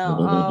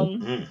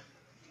 No,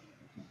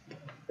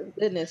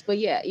 goodness. But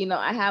yeah,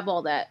 I have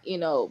all that,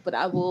 but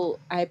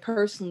I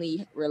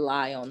personally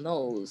rely on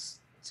those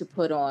to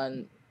put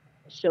on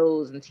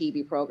shows and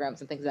TV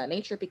programs and things of that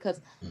nature because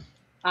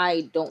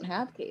I don't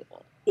have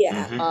cable.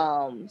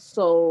 Yeah.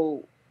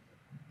 So,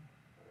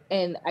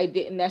 and I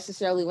didn't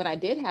necessarily, when I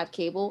did have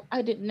cable,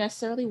 I didn't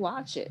necessarily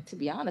watch it, to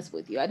be honest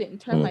with you. I didn't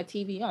turn my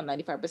TV on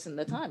 95% of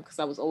the time because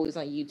I was always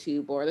on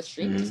YouTube or the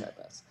streaming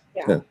service.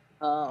 Yeah.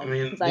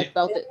 Because I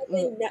felt it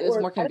was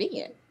more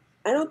convenient.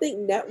 I don't think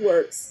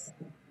networks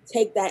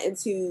take that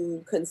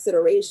into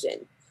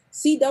consideration.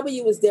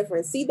 CW is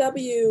different.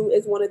 CW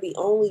is one of the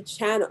only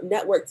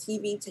network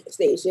TV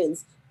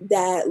stations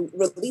that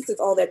releases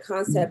all their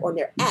content on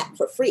their app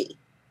for free.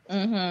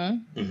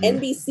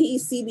 NBC,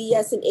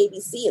 CBS, and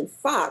ABC and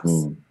Fox,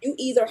 you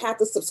either have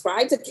to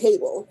subscribe to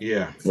cable,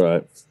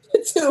 right,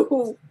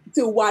 to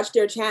watch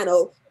their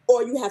channel,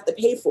 or you have to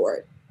pay for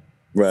it.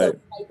 Right. So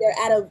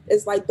they're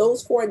it's like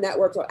those four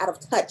networks are out of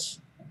touch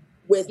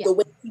with the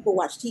way people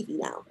watch TV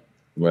now.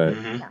 Right.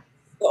 The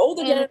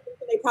older generation,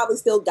 they probably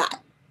still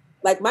got.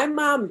 Like my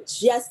mom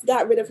just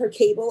got rid of her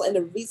cable, and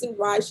the reason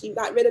why she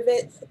got rid of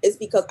it is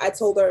because I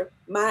told her,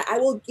 I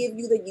will give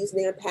you the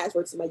username and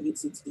password to my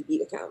YouTube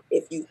TV account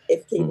if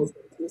cable is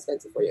too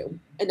expensive for you,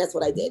 and that's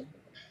what I did.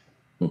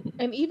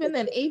 And even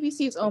then,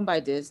 ABC is owned by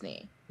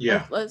Disney.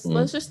 Yeah, let's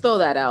just throw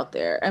that out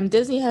there.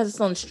 Disney has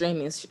its own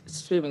streaming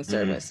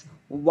service.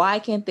 Why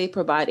can't they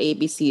provide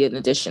ABC in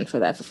addition for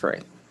that for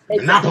free?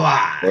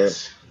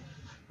 Monopolize.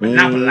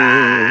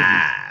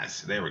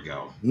 Monopolize. There we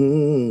go.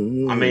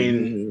 I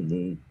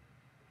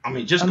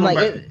mean, just going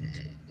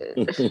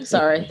back.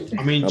 Sorry.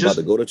 I'm about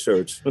to go to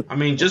church.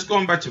 Just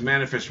going back to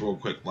Manifest real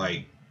quick.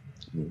 Like,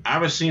 I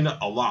haven't seen it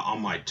a lot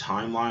on my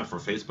timeline for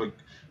Facebook,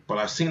 but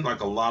I've seen like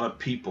a lot of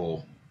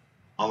people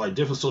on like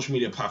different social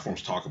media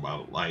platforms talk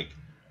about it. Like,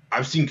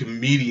 I've seen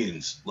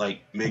comedians like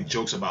make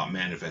jokes about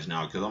Manifest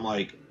now because I'm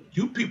like,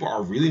 you people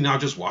are really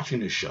not just watching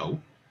this show.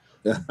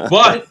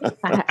 But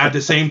at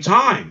the same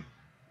time,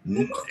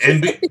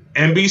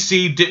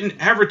 NBC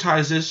didn't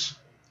advertise this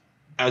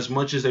as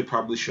much as they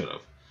probably should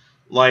have.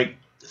 Like,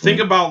 think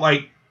about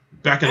like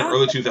back in the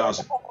early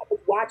 2000s.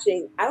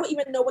 I don't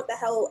even know what the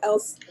hell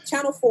else.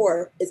 Channel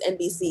 4 is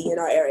NBC in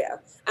our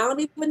area. I don't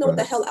even know what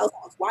the hell else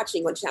I was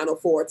watching on Channel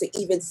 4 to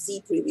even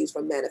see previews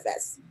from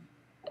Manifest.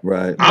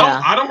 Right.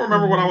 I don't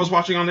remember what I was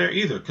watching on there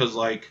either, because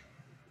I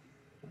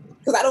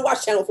don't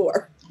watch Channel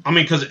 4.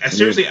 Because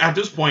seriously, at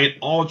this point,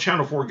 all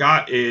Channel 4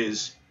 got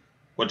is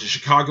the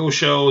Chicago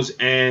shows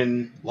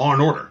and Law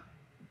and Order.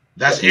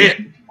 That's it.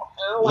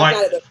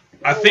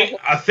 I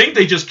think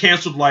they just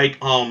canceled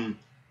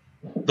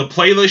the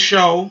playlist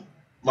show,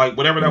 like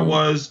whatever that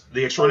was,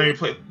 the extraordinary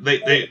play.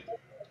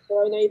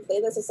 Extraordinary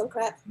Playlist or some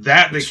crap.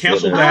 That they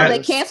canceled that. They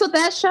canceled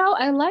that show.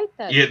 I like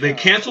that. Yeah, they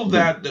canceled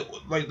that.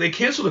 Like they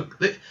canceled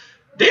it.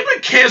 They've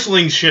been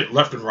canceling shit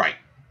left and right.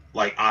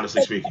 Like,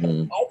 honestly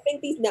speaking, I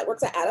think these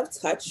networks are out of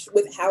touch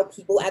with how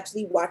people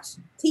actually watch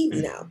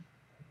TV now.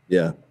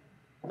 Yeah.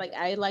 Like,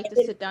 I like to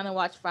sit down and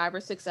watch 5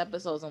 or 6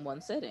 episodes in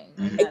one sitting.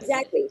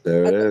 Exactly.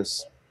 There it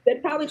is. They're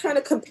probably trying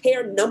to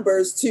compare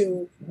numbers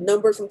to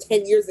numbers from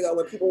 10 years ago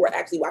when people were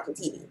actually watching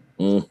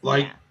TV.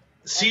 Like,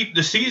 the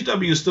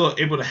CW is still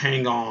able to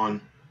hang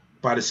on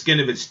by the skin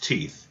of its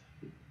teeth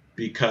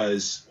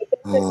because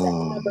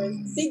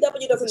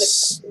CW doesn't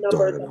accept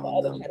numbers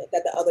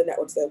that the other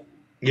networks do.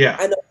 Yeah.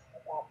 I know.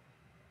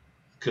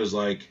 Because,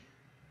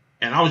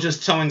 and I was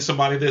just telling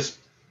somebody this,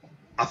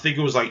 I think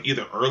it was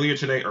either earlier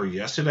today or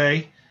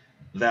yesterday,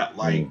 that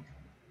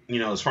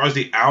as far as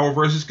the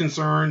Hourverse is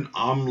concerned,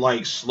 I'm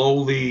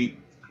slowly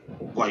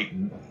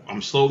backing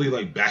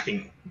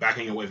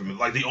away from it.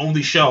 Like, the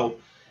only show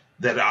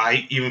that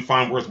I even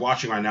find worth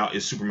watching right now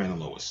is Superman and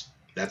Lois.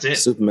 That's it.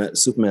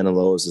 Superman and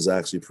Lois is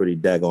actually pretty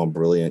daggone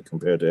brilliant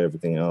compared to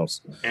everything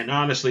else. And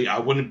honestly, I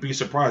wouldn't be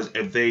surprised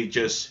if they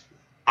just,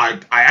 I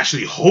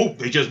actually hope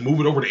they just move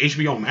it over to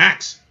HBO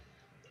Max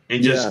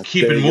and just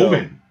keep it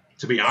moving,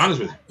 to be honest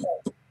with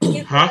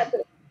you. Huh?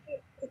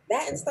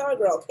 That and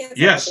Stargirl.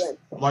 Yes.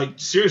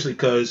 Seriously,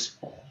 because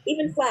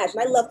even Flash,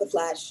 and I love the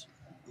Flash.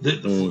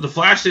 The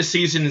Flash this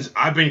season is,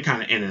 I've been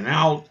kind of in and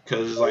out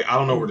because I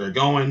don't know where they're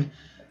going.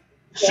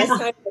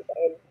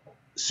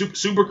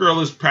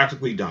 Supergirl is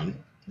practically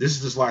done. This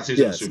is this last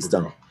season of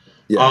Supergirl.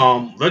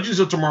 Yeah. Legends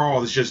of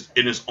Tomorrow is just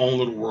in its own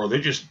little world.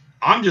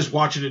 I'm just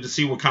watching it to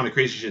see what kind of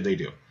crazy shit they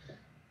do.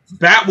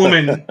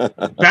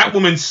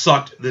 Batwoman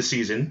sucked this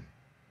season.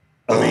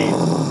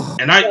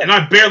 And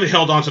I barely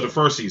held on to the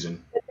first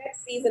season. The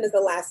next season is the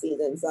last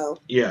season, so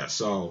yeah.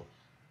 So,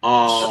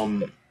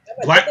 good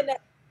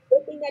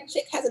thing that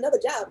chick has another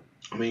job.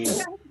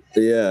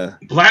 Yeah.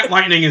 Black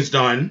Lightning is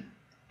done,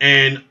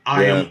 and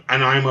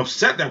I'm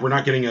upset that we're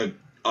not getting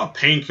a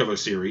Painkiller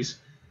series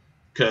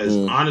because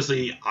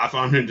honestly, I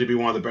found him to be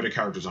one of the better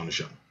characters on the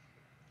show.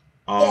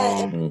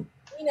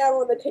 We Green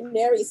Arrow and the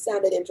Canary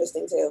sounded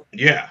interesting too.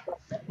 Yeah.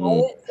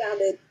 It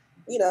sounded,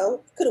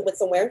 could have went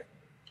somewhere.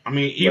 I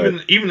mean,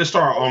 even the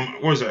star,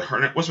 what's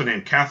her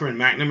name? Catherine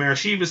McNamara.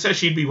 She even said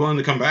she'd be willing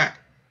to come back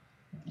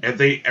if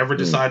they ever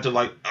decide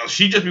to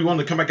she'd just be willing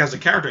to come back as a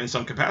character in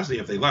some capacity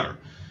if they let her.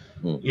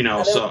 So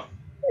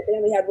they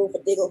only had room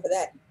for Diggle for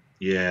that.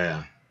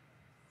 Yeah,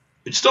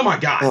 it's still my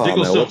guy.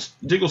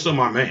 Diggle's still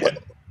my man.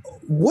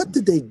 What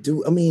did they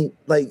do? I mean,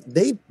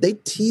 they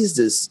teased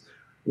us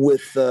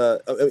with. I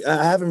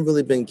haven't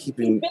really been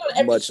keeping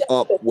much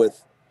up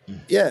with.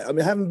 Yeah, I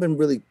mean, I haven't been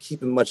really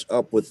keeping much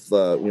up with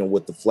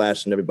with the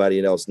Flash and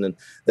everybody else, and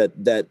then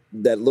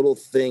that little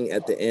thing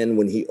at the end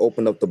when he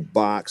opened up the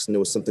box and there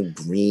was something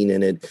green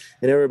in it,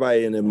 and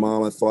everybody and their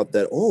mama thought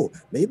that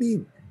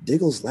maybe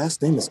Diggle's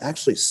last name is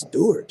actually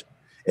Stewart,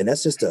 and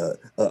that's just a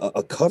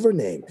cover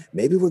name.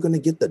 Maybe we're gonna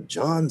get the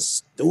John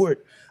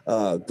Stewart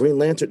Green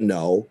Lantern.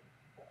 No.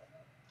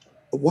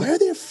 Why are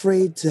they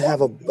afraid to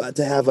have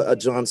a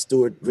John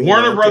Stewart Green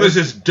Warner Lantern? Brothers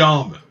is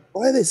dumb.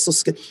 Why are they so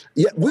scared?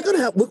 Yeah, we're gonna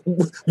have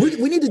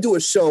we need to do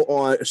a show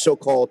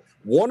called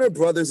Warner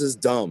Brothers is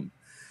Dumb,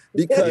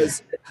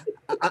 because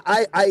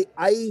I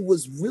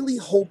was really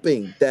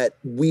hoping that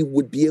we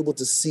would be able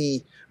to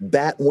see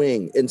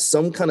Batwing in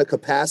some kind of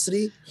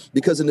capacity,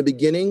 because in the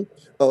beginning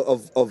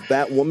of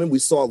Batwoman we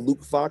saw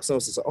Luke Fox and I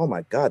was just like, oh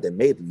my god, they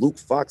made Luke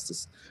Fox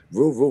this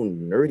real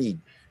nerdy,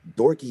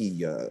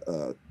 dorky,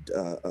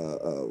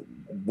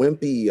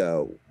 wimpy,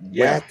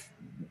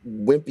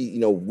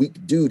 wimpy,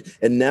 weak dude,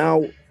 and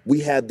now we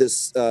had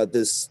this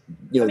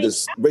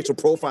racial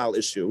profile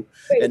issue,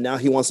 and now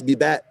he wants to be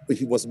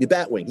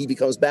Batwing. He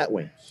becomes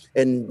Batwing,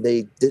 and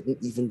they didn't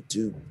even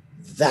do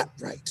that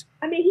right.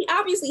 I mean, he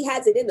obviously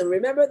has it in him.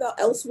 Remember the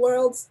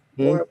Elseworlds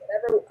or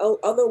whatever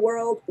other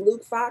world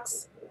Luke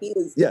Fox? He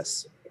was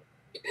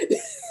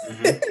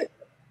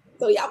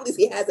So he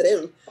obviously has it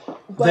in him.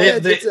 But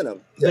it's in him.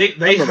 Yeah,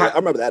 I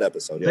remember that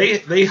episode. Yeah.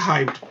 They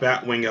hyped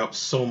Batwing up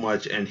so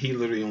much, and he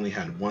literally only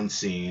had one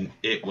scene.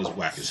 It was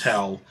whack as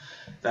hell.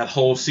 That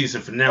whole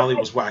season finale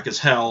was whack as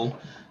hell.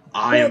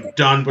 I am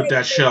done with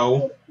that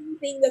show.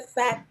 The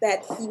fact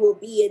that he will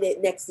be in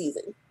it next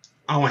season.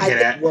 I want to hear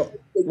that. Well,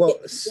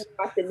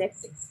 the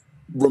next season.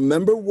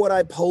 Remember what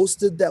I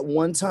posted that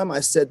one time? I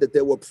said that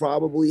they will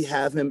probably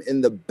have him in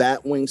the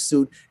Batwing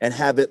suit and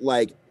have it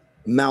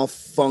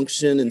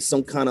malfunction in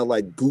some kind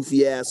of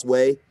goofy ass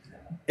way,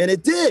 and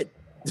it did.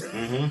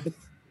 Mm-hmm.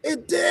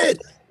 It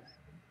did.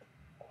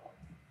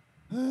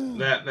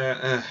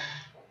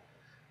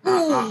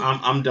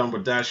 I'm done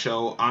with that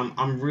show.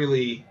 I'm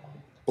really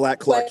Black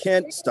Clark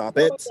Kent. Stop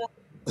it.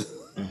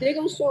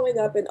 Diggle showing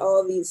up in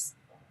all these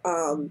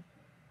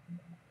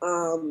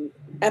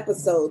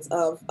episodes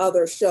of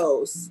other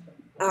shows.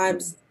 I'm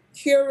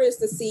curious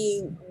to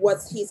see what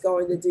he's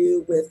going to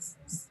do with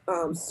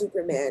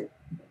Superman,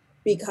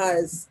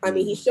 because I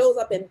mean he shows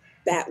up in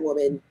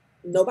Batwoman.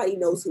 Nobody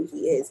knows who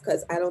he is,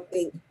 because I don't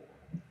think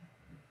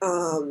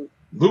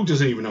Luke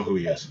doesn't even know who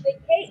he is.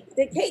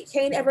 Did Kate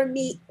Kane ever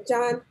meet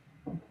John?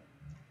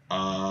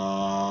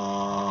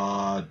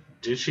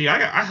 Did she?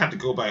 I had to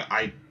go back.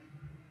 I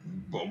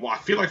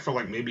feel like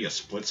for maybe a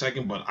split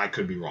second, but I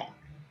could be wrong.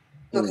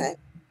 Okay.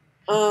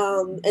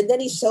 And then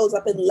he shows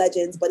up in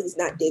Legends, but he's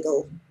not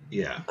Diggle.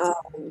 Yeah.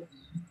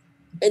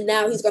 And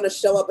now he's going to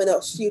show up in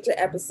a future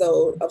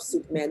episode of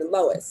Superman and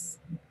Lois.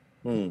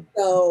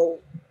 So,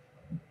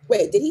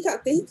 wait, did he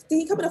come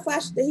in a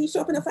Flash? Did he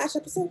show up in a Flash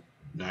episode?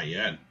 Not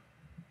yet.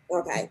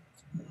 Okay.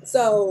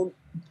 So,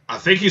 I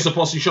think he's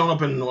supposed to be showing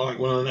up in one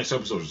of the next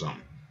episodes or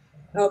something.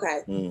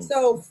 Okay.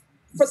 So,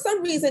 for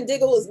some reason,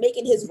 Diggle is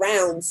making his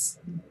rounds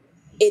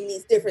in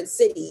these different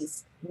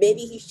cities.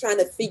 Maybe he's trying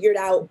to figure it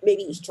out.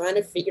 Maybe he's trying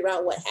to figure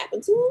out what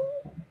happened to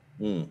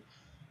him.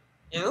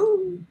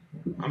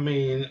 I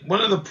mean,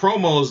 one of the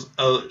promos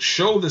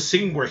showed the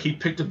scene where he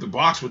picked up the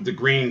box with the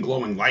green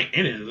glowing light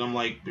in it, and I'm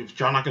like, if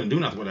y'all not going to do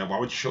nothing with that, why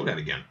would you show that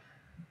again?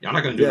 Y'all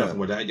not going to do nothing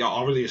with that. Y'all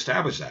already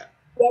established that.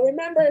 Well,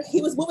 remember,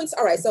 he was moving.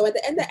 All right, so at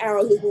the end of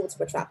Arrow, he was moving to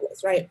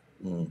Metropolis, right?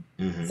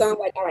 Mm-hmm. So I'm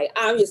like, all right,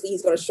 obviously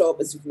he's going to show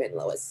up as Superman and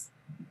Lois.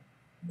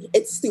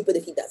 It's stupid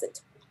if he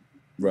doesn't.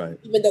 Right.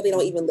 Even though they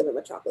don't even live in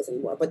Metropolis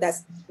anymore, but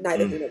that's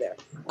neither here nor there.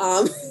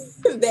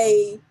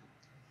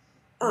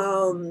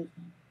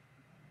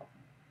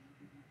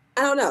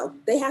 I don't know.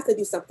 They have to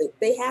do something.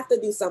 They have to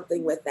do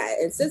something with that.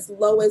 And since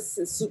Lois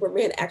and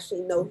Superman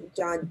actually know who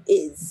John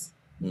is,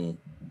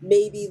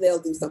 maybe they'll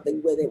do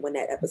something with it when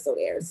that episode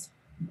airs.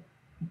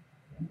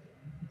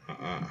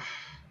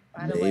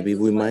 Maybe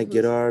we might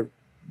get our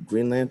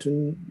Green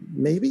Lantern.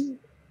 Maybe.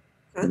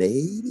 Huh?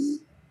 Maybe.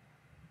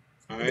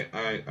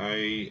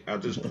 I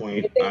at this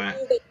point, they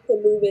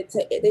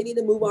need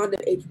to move on to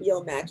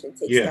HBO Max and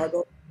take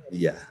Stargirl.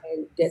 Yeah.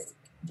 And just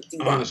do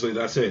that. Honestly,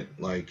 that's it.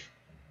 Let's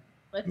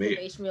see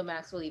if HBO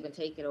Max will even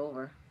take it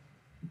over.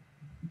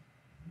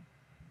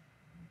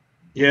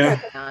 Yeah.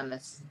 To be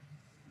honest.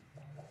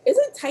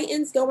 Isn't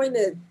Titans going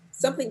to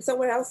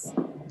somewhere else?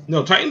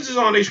 No, Titans is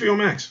on HBO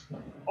Max.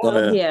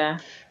 Yeah.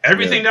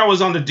 Everything that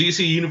was on the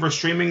DC Universe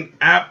streaming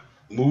app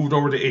moved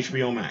over to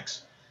HBO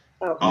Max.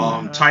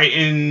 Okay.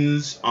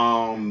 Titans,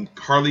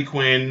 Harley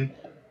Quinn,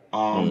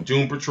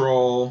 Doom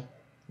Patrol,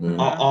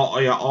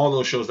 all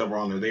those shows that were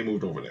on there, they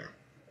moved over there.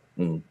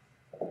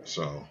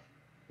 So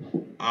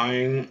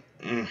I'm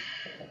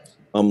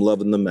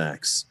loving the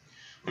Max.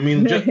 I mean,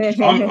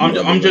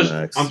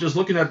 I'm just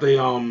looking at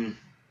the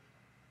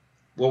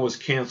what was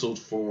canceled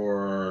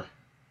for.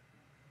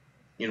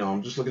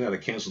 I'm just looking at a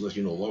canceled list.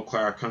 Low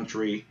Class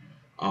Country,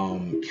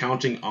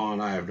 Counting On.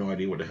 I have no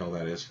idea what the hell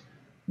that is.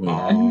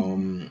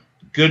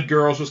 Good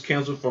Girls was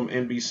canceled from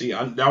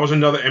NBC. That was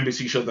another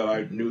NBC show that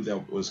I knew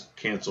that was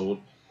canceled.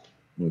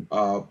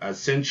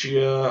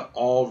 Essentia,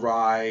 All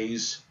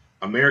Rise,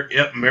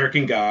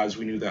 American Gods.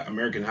 We knew that.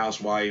 American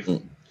Housewife,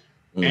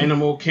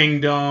 Animal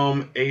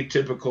Kingdom,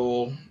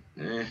 Atypical.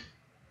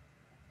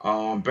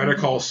 Better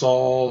Call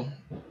Saul.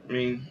 I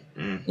mean,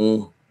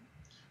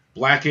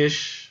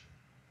 Blackish.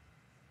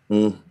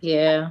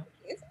 Yeah.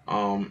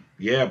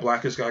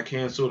 Blackish got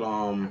canceled.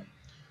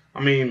 I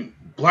mean,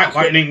 Black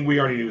Lightning. We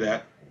already knew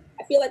that.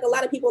 I feel like a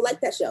lot of people like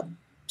that show.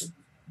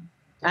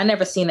 I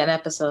never seen an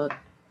episode.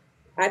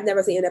 I've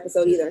never seen an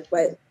episode either,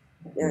 but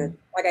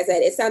like I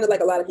said, it sounded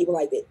like a lot of people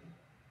liked it.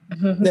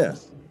 Yeah.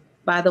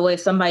 By the way,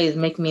 somebody is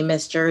making me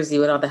miss Jersey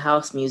with all the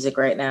house music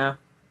right now.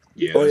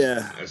 Yeah. Oh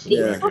yeah.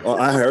 Oh,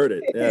 I heard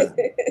it. Yeah.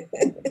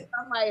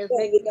 Somebody is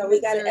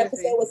we got an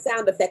episode with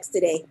sound effects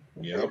today.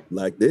 Yep.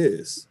 Like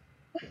this.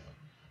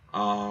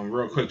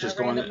 Real quick, just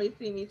going. Randomly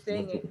see me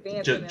singing,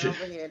 dancing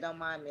over here. Don't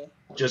mind me.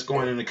 Just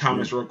going in the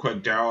comments real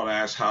quick. Daryl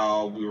asked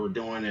how we were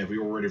doing and if we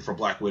were ready for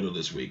Black Widow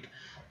this week.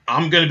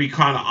 I'm gonna be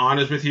kind of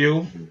honest with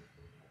you.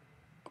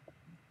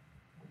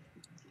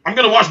 I'm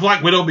gonna watch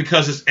Black Widow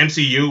because it's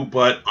MCU,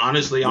 but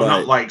honestly, I'm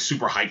not like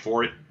super hyped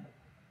for it.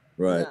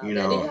 Right. They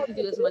didn't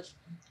do as much.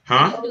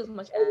 Huh? They didn't do as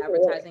much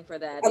advertising for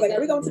that. Are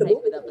we going to the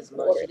movie? It up as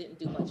much. They didn't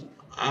do much.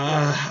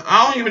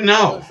 I don't even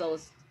know.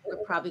 Those we're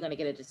probably gonna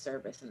get a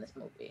disservice in this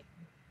movie.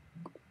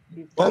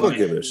 I'm gonna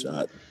give it a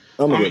shot.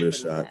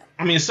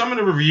 I mean, some of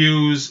the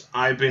reviews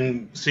I've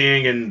been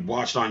seeing and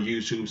watched on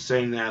YouTube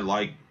saying that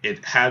like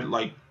it had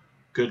like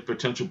good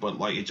potential, but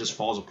like it just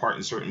falls apart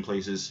in certain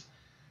places.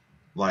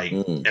 Like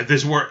if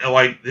this were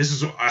like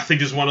I think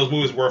this is one of those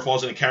movies where it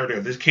falls into character.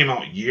 If this came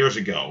out years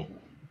ago,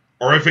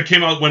 or if it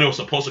came out when it was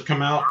supposed to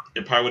come out,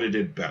 it probably would have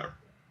did better.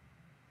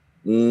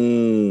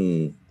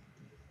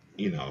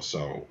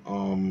 So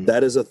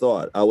that is a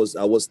thought. I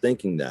was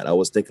thinking that. I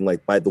was thinking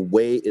like by the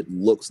way it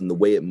looks and the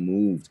way it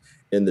moved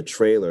in the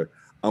trailer,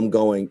 I'm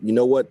going, you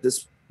know what,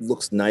 this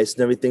looks nice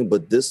and everything,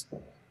 but this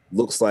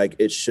looks like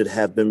it should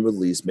have been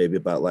released maybe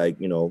about like,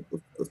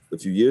 a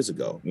few years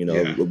ago.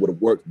 It would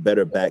have worked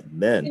better back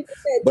then.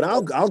 But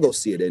I'll go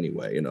see it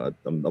anyway.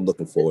 I'm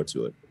looking forward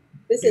to it.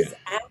 This is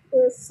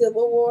after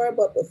Civil War,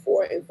 but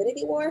before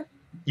Infinity War?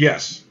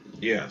 Yes.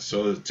 Yeah,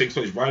 so it takes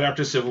place right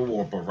after Civil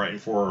War, but right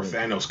before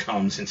Thanos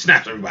comes and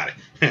snaps everybody.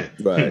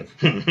 Right.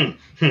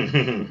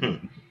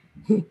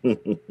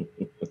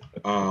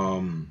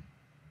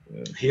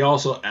 He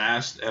also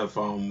asked if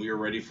we were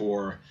ready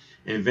for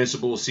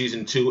Invincible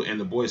Season 2 and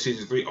The Boys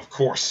Season 3. Of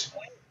course.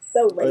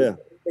 So ready for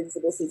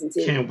Invincible Season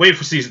 2. Can't wait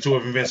for Season 2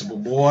 of Invincible,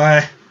 boy.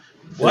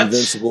 What?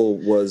 Invincible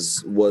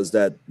was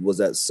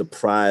that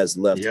surprise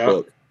left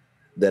hook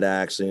that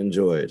I actually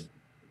enjoyed.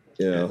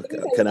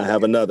 Can I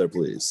have another,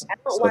 please? I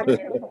don't watch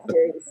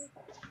series.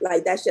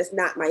 Like, that's just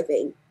not my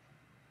thing.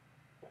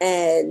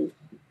 And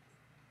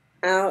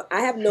I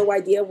have no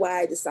idea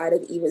why I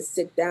decided to even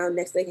sit down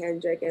next to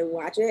Hendrik and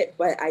watch it,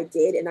 but I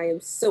did, and I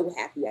am so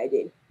happy I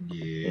did.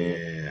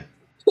 Yeah.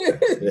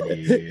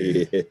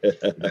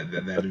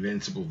 That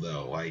Invincible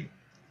though, like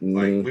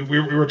we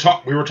were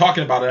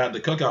talking about it at the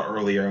cookout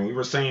earlier, and we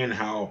were saying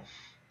how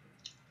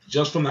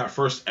just from that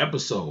first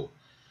episode,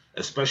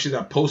 especially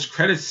that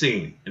post-credit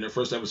scene in the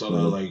first episode,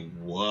 I was like,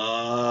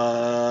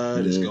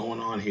 what is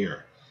going on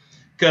here?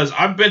 Because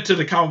I've been to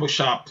the comic book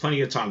shop plenty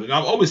of times, and I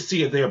always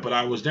see it there, but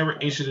I was never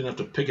interested enough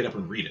to pick it up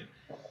and read it.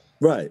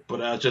 Right.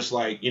 But I was just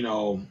like,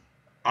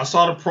 I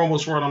saw the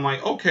promos for it. I'm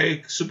like, okay,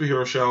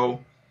 superhero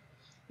show.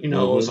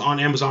 It's on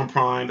Amazon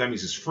Prime. That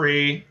means it's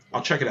free.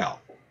 I'll check it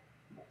out.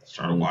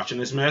 Started watching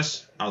this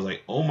mess. I was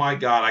like, oh my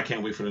God, I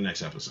can't wait for the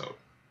next episode.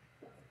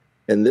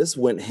 And this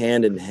went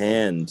hand in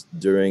hand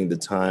during the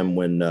time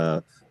when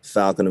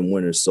Falcon and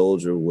Winter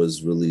Soldier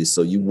was released.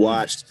 So you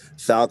watched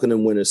Falcon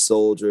and Winter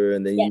Soldier,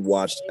 and then you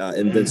watched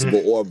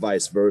Invincible, or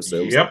vice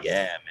versa. It was like,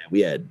 yeah, man,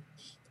 we had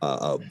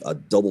a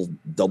double,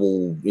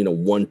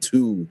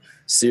 1-2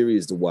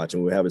 series to watch,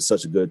 and we were having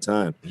such a good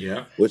time.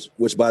 Yeah. Which,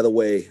 by the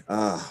way,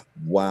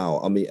 wow.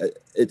 I mean,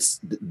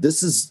 this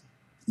is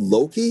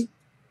Loki.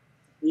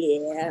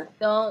 Yeah.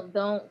 Don't,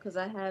 because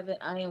I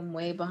am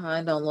way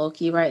behind on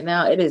Loki right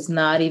now. It is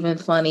not even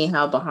funny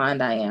how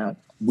behind I am.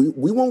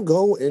 We won't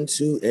go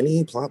into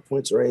any plot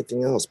points or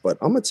anything else, but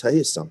I'm gonna tell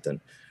you something.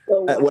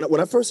 When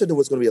I first said there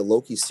was going to be a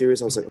Loki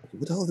series, I was like, okay,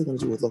 what the hell are they going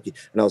to do with Loki?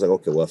 And I was like,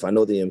 okay, well, if I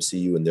know the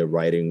MCU and their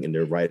writing and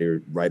their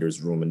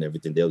writer's room and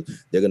everything, they're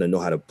going to know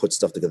how to put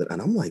stuff together.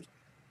 And I'm like,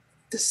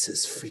 this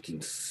is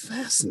freaking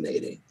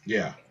fascinating.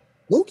 Yeah.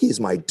 Loki is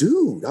my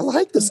dude. I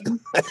like this guy.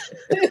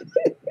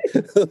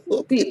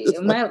 See,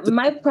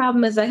 my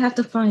problem is I have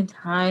to find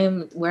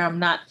time where I'm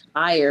not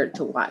tired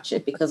to watch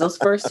it because those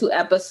first 2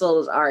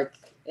 episodes are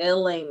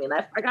killing me. And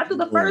I got through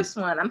the first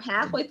one. I'm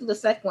halfway through the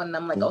second one, and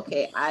I'm like,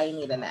 okay, I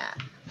need a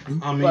nap.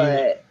 I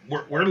mean,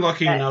 we're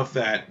lucky enough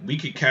that we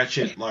could catch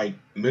it like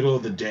middle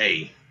of the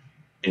day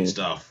and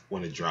stuff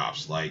when it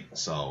drops. Like,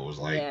 so it was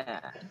like,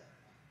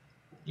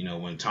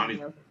 when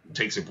Tony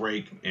takes a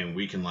break and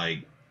we can like,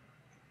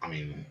 I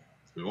mean,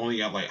 we've only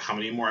got like how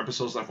many more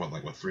episodes left?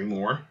 What 3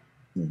 more?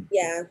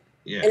 Yeah.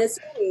 And it's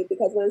funny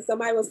because when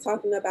somebody was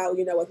talking about,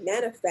 with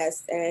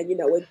Manifest and,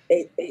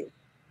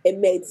 it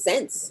made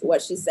sense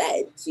what she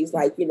said. She's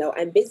like,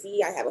 I'm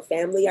busy. I have a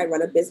family. I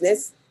run a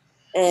business.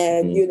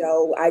 And,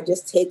 I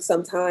just take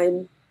some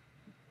time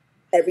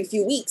every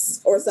few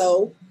weeks or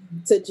so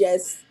to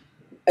just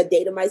a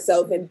day to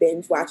myself and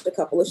binge watch a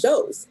couple of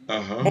shows.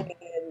 And,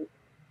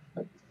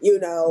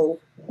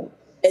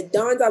 it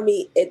dawned on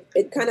me,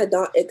 it kind of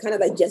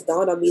like just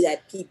dawned on me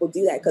that people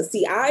do that. Cause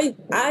see, I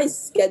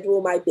schedule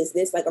my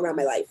business like around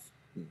my life.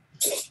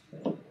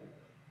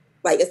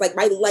 Like, it's like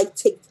my life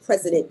takes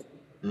precedent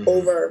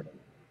over,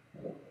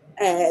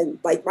 and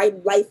like my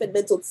life and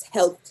mental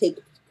health take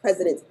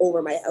precedence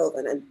over my health.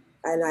 And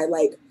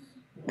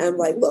I'm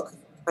like, look,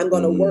 I'm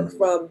going to work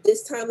from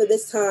this time to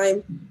this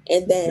time.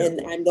 And then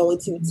I'm going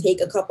to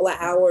take a couple of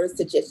hours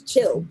to just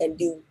chill and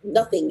do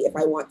nothing if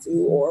I want to,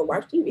 or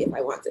watch TV if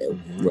I want to.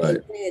 Right.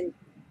 And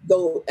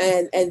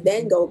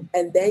then go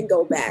and then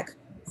go back.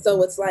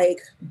 So it's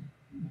like,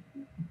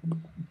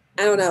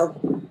 I don't know.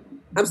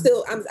 I'm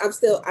still,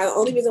 the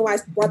only reason why I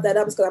brought that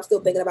up is because I'm still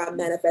thinking about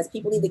Manifest.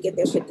 People need to get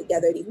their shit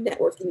together. These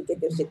networks need to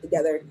get their shit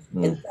together.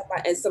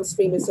 And some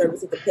streaming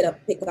services to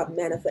pick up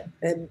Manifest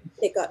and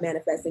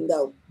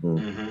go.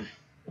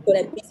 So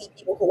that busy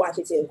people can watch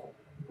it too.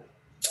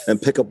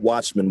 And pick up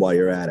Watchmen while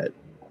you're at it.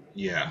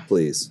 Yeah.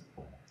 Please.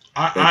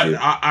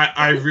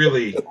 I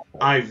really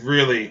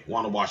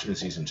want to Watchmen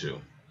season 2.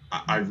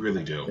 I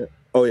really do.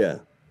 Oh yeah.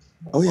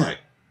 Like,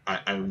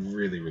 I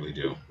really, really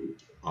do.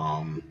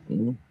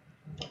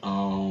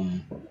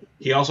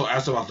 He also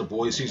asked about The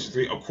Boys season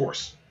 3. Of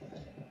course.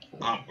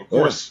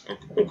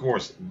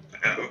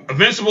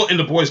 Invincible and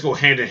The Boys go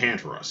hand in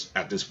hand for us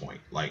at this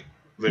point. Like,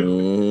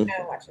 literally.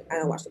 I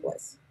don't watch The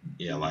Boys.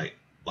 Yeah, like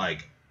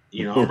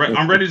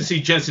I'm ready to see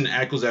Jensen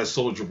Ackles as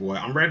Soldier Boy.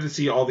 I'm ready to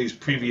see all these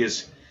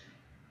previous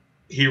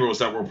heroes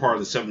that were part of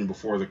the 7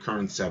 before the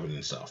current 7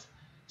 and stuff.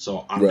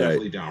 So I'm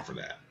definitely down for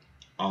that.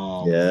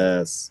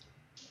 Yes.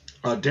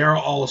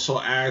 Daryl also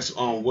asked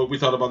what we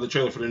thought about the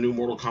trailer for the new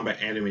Mortal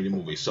Kombat animated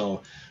movie.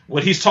 So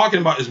what he's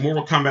talking about is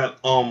Mortal Kombat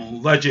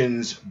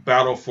Legends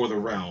Battle for the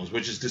Realms,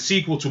 which is the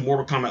sequel to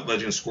Mortal Kombat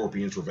Legends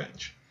Scorpion's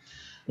Revenge.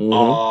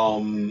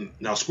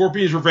 Now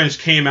Scorpion's Revenge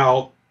came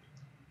out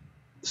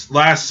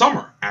last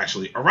summer,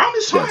 actually. Around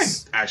this time,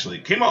 actually.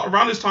 Came out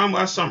around this time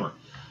last summer.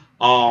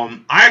 I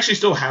actually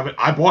still have it.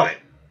 I bought it.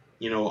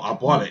 I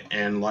bought it,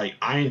 and like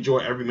I enjoy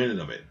every minute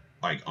of it.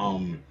 Like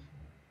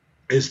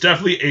it's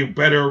definitely a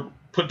better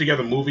put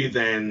together movie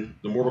than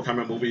the Mortal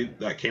Kombat movie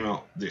that came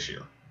out this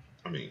year.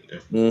 I mean,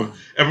 if I'm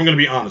going to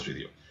be honest with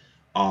you,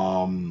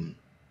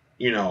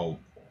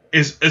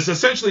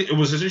 it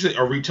was essentially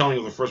a retelling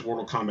of the first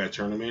Mortal Kombat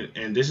tournament,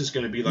 and this is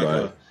going to be like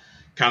a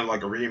kind of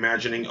like a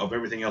reimagining of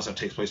everything else that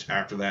takes place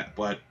after that.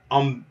 But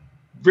I'm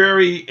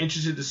very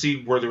interested to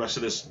see where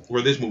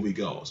this movie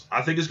goes.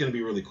 I think it's going to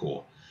be really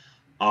cool.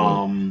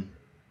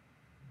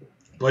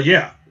 But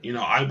yeah,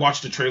 I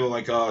watched the trailer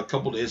like a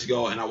couple days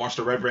ago, and I watched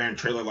the Red Band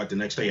trailer like the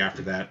next day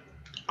after that.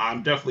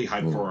 I'm definitely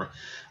hyped for.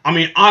 I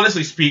mean,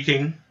 honestly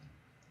speaking,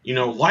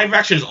 live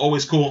action is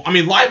always cool. I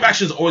mean, live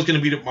action is always going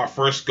to be my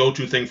first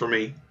go-to thing for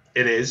me.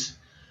 It is,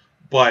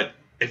 but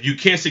if you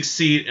can't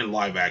succeed in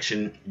live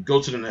action, go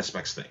to the next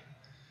best thing.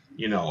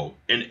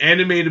 An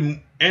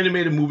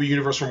animated movie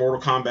universe for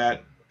Mortal Kombat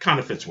kind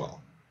of fits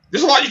well.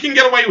 There's a lot you can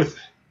get away with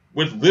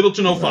little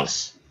to no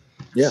fuss.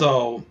 Yeah.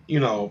 So,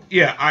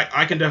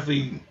 I can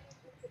definitely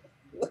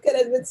look at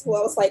Invincible. I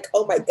was like,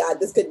 oh my God,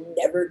 this could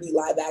never be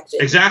live action.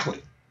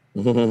 Exactly.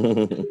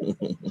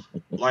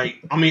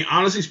 Like, I mean,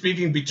 honestly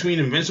speaking, between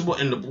Invincible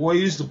and The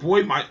Boys, the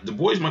boys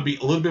might be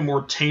a little bit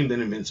more tame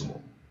than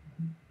Invincible.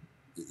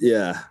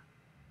 Yeah.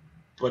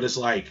 But it's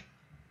like,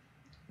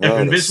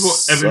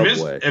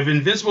 if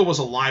Invincible was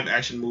a live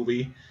action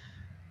movie,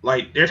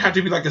 like there'd have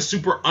to be like a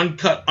super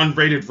uncut,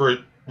 unrated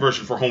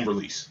version for home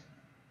release.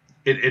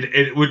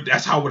 It would.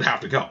 That's how it would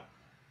have to go.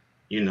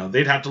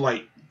 They'd have to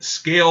like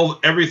scale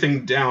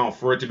everything down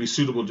for it to be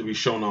suitable to be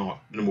shown on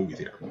in the movie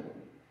theater.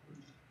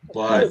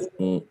 But I was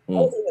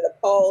even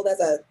appalled as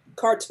a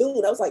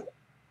cartoon. I was like,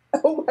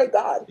 oh my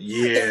God.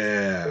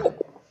 Yeah.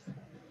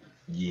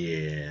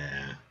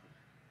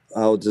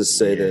 I'll just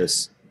say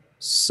this: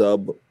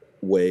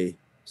 subway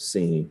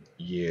scene.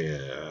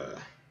 Yeah.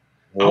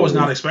 I was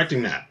not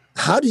expecting that.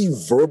 How do you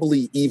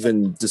verbally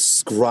even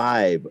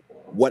describe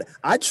what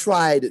I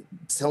tried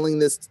telling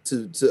this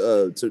to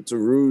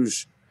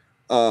Rouge,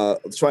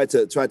 tried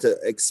to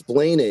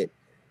explain it,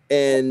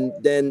 And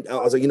then I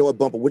was like, you know what,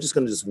 Bumper, we're just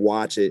gonna just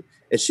watch it.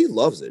 And she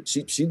loves it.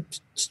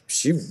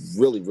 She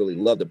really, really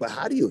loved it. But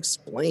how do you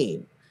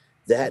explain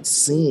that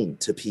scene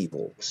to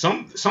people?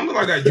 Something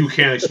like that you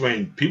can't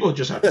explain. People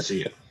just have to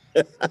see it.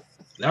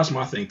 That's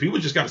my thing. People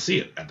just got to see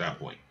it at that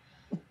point.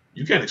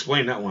 You can't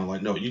explain that one.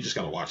 Like, no, you just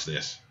got to watch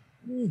this.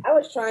 I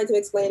was trying to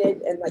explain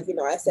it, and like, you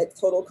know, I said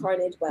total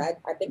carnage, but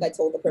I think I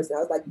told the person, I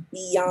was like,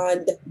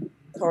 beyond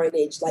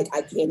carnage, like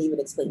I can't even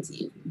explain to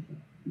you.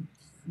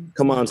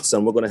 Come on,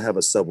 son, we're gonna have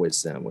a Subway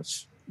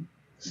sandwich.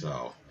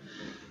 So,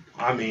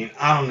 I mean,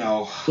 I don't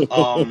know.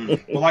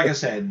 Well, like I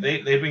said,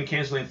 they've been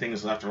canceling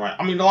things left and right.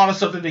 I mean, a lot of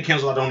stuff that they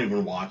cancel I don't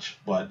even watch,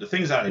 but the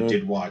things that I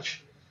did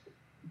watch,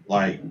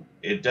 like,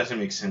 it doesn't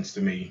make sense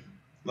to me.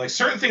 Like,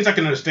 certain things I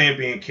can understand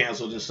being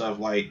canceled and stuff.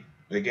 Like,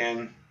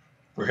 again,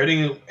 we're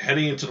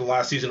heading into the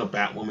last season of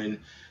Batwoman.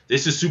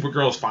 This is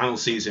Supergirl's final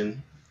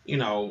season. You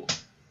know,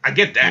 I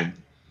get that.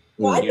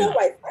 Well, I know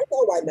why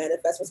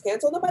Manifest was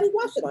canceled. Nobody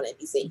watched it on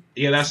NBC.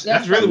 Yeah,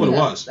 that's really what it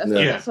was. That's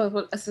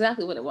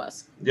exactly what it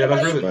was. Yeah,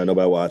 that's really. Right,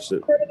 nobody watched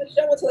it. Heard of the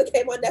show until it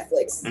came on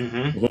Netflix.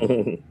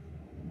 Mm-hmm.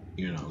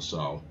 You know,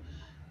 so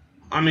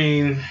I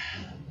mean,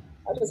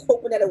 I was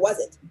hoping that it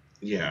wasn't.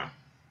 Yeah,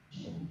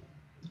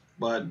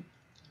 but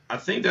I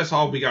think that's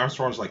all we got as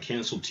far as like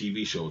canceled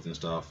TV shows and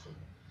stuff.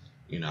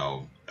 You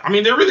know, I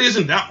mean, there really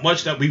isn't that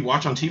much that we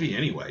watch on TV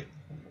anyway.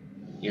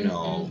 You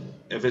know,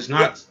 if it's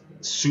not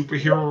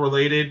superhero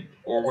related,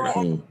 or I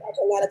watch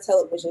a lot of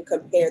television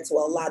compared to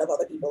a lot of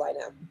other people I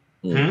know.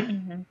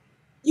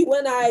 You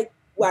and I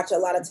watch a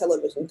lot of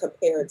television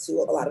compared to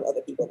a lot of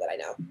other people that I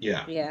know.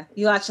 Yeah,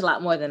 you watch a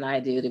lot more than I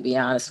do, to be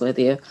honest with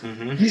you.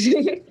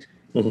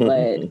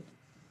 But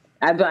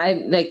I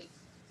like,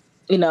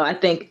 you know, I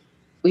think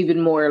we've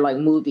been more like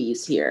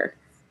movies here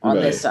on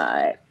this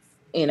side.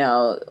 You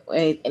know,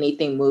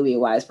 anything movie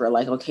wise, we're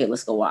like, okay,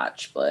 let's go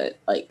watch. But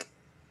like,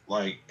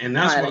 and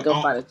that's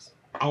what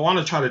I want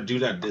to try to do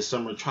that this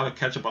summer. Try to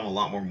catch up on a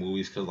lot more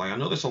movies because, like, I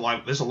know there's a lot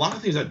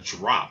of things that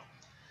drop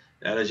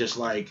that are just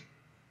like,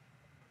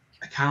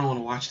 I kind of want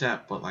to watch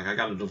that, but like I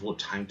got to devote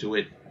time to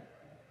it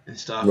and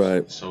stuff.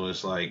 Right. So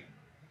it's like,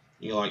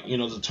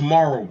 the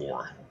Tomorrow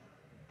War.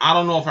 I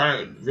don't know if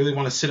I really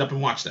want to sit up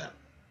and watch that.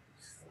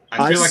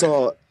 I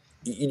saw.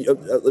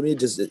 Let me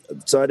just.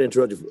 Sorry to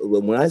interrupt you.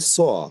 When I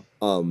saw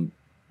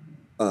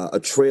a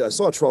trailer, I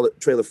saw a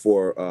trailer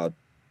for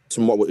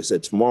Tomorrow. What you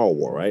said, Tomorrow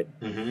War, right?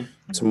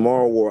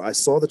 Tomorrow War. I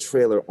saw the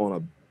trailer on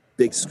a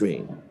big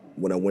screen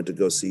when I went to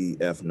go see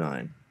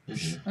F9.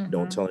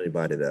 Don't tell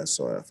anybody that I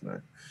saw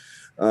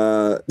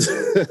F9.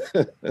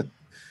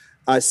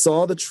 I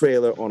saw the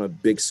trailer on a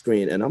big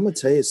screen, and I'm gonna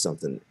tell you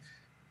something.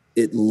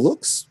 It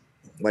looks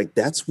like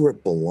that's where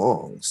it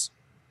belongs.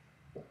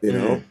 You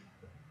know?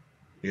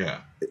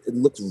 Yeah. It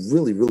looks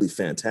really, really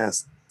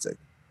fantastic.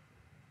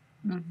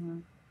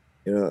 You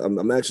know,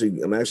 I'm actually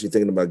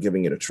thinking about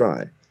giving it a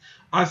try.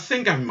 I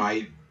think I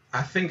might.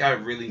 I think I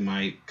really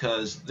might,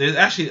 because there's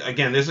actually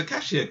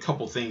a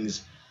couple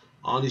things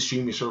on these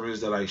streaming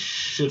services that I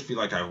should feel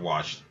like I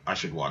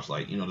should watch.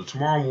 Like, the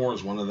Tomorrow War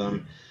is one of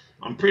them.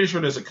 I'm pretty sure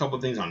there's a couple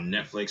things on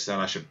Netflix that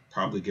I should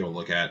probably give a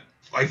look at.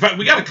 Like, in fact,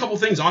 we got a couple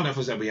things on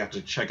Netflix that we have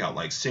to check out,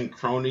 like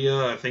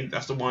Synchronia. I think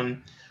that's the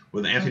one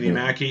with Anthony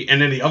Mackie,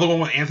 and then the other one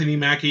with Anthony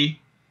Mackie.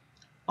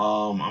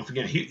 I'm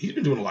forgetting. He's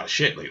been doing a lot of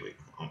shit lately.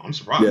 I'm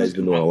surprised. Yeah, he's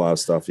been doing a lot of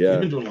stuff. Yeah,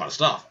 he's been doing a lot of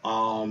stuff.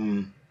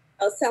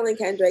 I was telling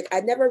Kendrick,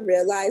 I never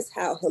realized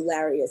how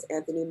hilarious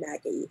Anthony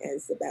Mackie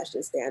and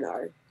Sebastian Stan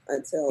are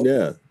until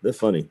they're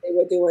funny. They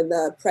were doing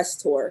the press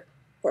tour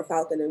for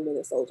Falcon and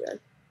Winter Soldier.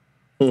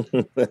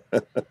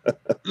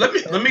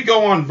 Let me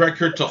go on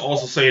record to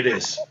also say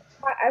this.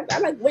 I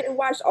like went and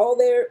watched all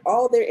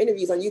their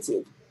interviews on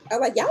YouTube. I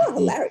was like, y'all are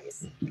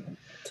hilarious.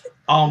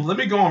 Let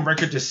me go on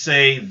record to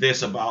say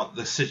this about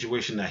the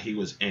situation that he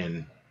was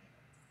in,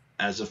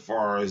 as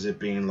far as it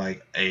being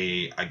like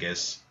a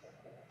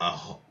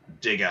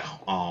dig at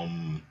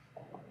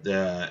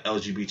the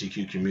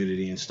LGBTQ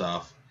community and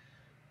stuff.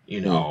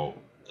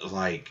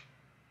 Like,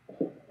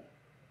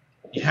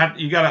 you got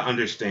to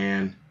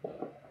understand,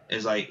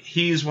 is like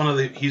he's one of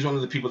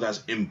the people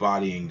that's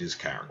embodying this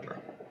character.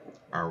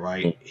 All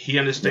right, he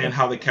understands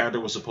how the character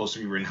was supposed to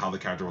be written, how the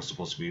character was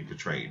supposed to be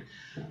portrayed,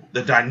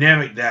 the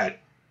dynamic that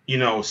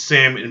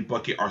Sam and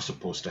Bucky are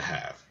supposed to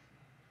have.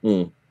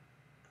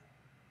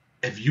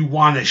 If you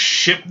want to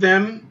ship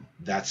them,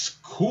 that's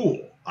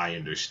cool. I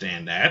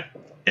understand that.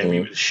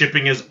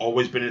 Shipping has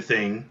always been a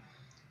thing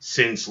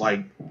since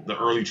like the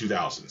early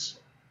 2000s,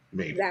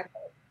 maybe.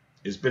 Exactly.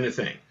 It's been a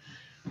thing.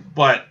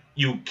 But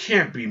you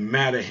can't be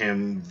mad at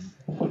him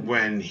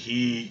when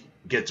he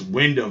gets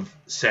wind of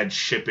said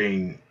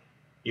shipping,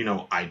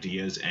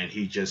 ideas, and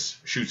he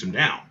just shoots him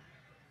down.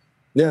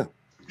 Yeah.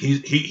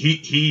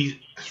 He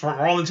for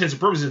all intents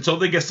and purposes, until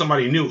they get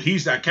somebody new,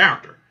 he's that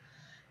character.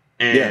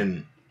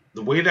 And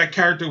the way that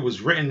character was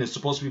written and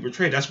supposed to be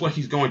portrayed, that's what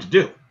he's going to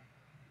do.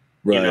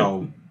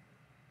 Right.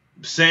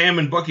 Sam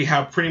and Bucky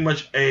have pretty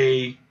much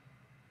a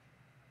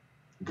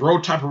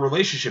bro type of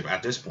relationship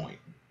at this point.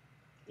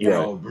 You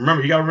got to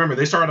remember,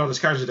 they started out as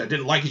characters that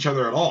didn't like each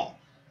other at all.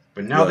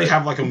 But now they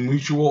have like a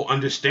mutual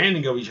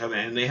understanding of each other,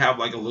 and they have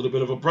like a little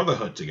bit of a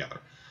brotherhood together.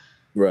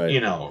 Right.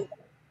 You know.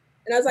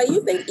 And I was like,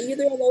 you think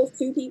either of those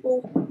two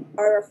people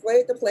are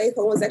afraid to play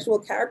homosexual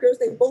characters?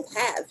 They both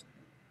have.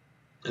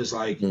 It's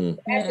like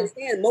Sebastian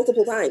Stan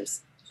multiple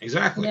times.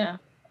 Exactly. Yeah.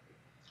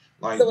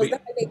 Like, so it's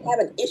not like they have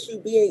an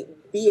issue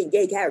being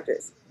gay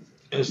characters.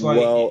 It's like,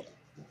 well,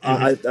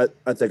 I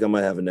think I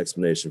might have an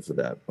explanation for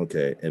that.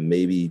 Okay, and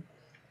maybe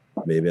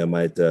I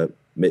might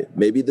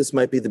maybe this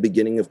might be the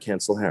beginning of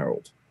Cancel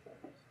Harold,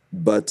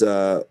 but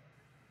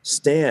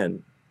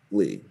Stan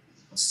Lee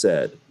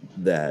said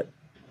that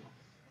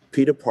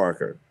Peter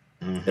Parker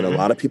and a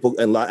lot of people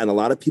and a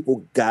lot of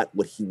people got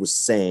what he was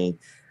saying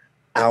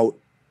out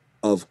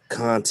of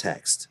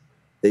context.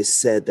 They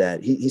said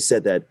that he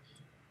said that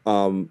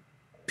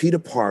Peter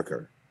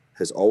Parker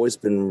has always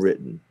been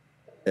written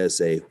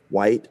as a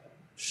white,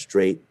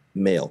 straight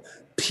male.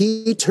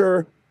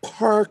 Peter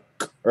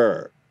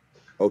Parker,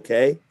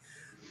 okay?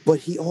 But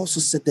he also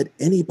said that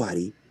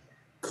anybody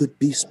could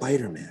be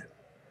Spider-Man.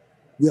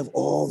 We have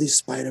all these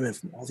Spider-Men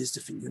from all these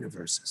different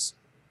universes,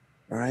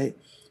 all right?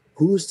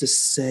 Who's to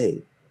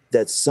say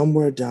that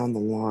somewhere down the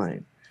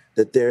line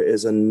that there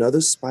is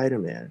another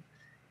Spider-Man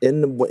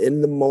in the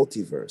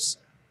multiverse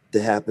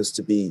that happens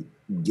to be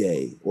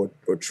gay or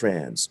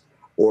trans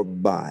or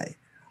bi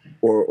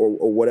or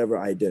whatever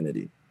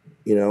identity,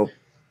 you know?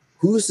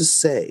 Who's to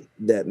say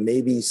that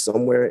maybe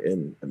somewhere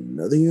in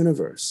another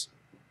universe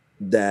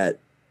that,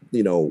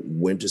 you know,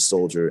 Winter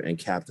Soldier and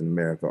Captain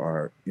America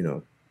are, you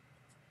know,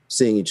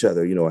 seeing each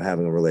other, you know,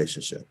 having a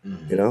relationship,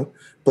 you know?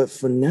 But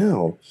for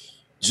now,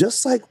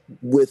 just like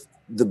with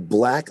the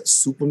Black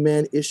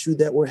Superman issue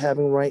that we're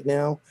having right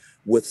now,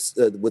 with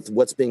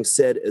what's being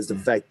said is the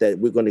fact that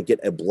we're going to get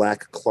a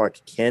Black Clark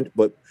Kent,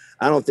 but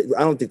I don't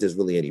think there's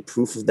really any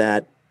proof of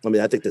that. I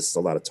mean, I think this is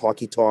a lot of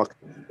talky talk.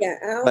 Yeah,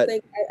 I don't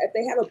think if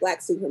they have a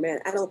Black Superman,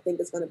 I don't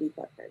think it's going to be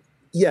Clark Kent.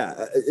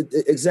 Yeah,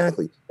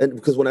 exactly. And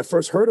because when I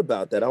first heard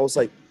about that, I was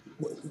like,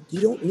 you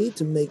don't need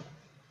to make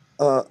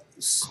Clark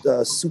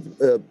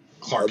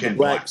Kent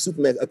Black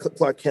Superman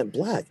Clark Kent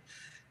Black.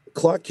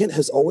 Clark Kent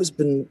has always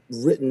been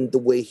written the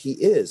way he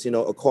is. You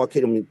know, a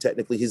Caucasian. I mean,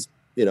 technically, he's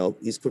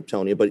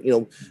Kryptonian, but you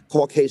know,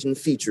 Caucasian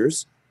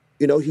features.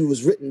 You know, he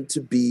was written to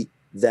be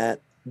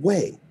that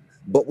way.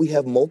 But we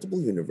have multiple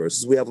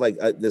universes. We have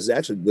there's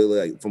actually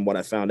really, from what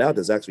I found out,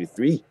 there's actually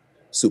 3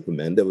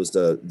 Supermen. There was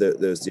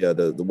there's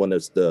the one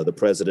that's the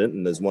president,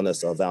 and there's one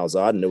that's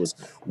Val-Zod, and there was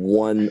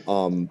one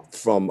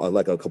from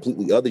like a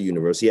completely other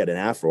universe. He had an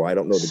afro. I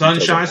don't know the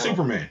Sunshine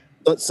Superman.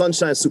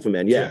 Sunshine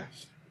Superman. Yeah.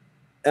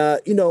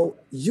 You know,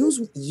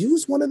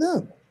 use one of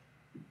them.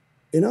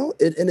 You know,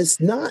 and it's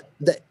not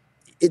that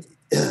it.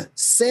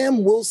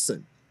 Sam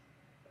Wilson,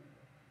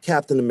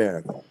 Captain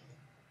America.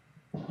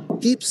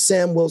 Keep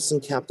Sam Wilson,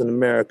 Captain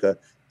America,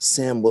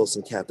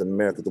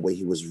 the way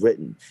he was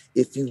written.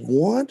 If you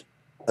want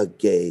a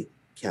gay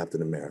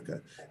Captain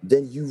America,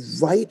 then you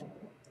write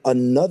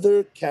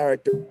another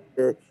character,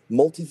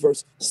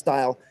 multiverse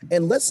style,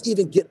 and let's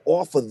even get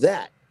off of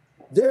that.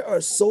 There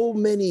are so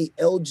many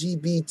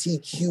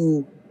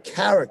LGBTQ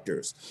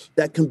characters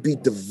that can be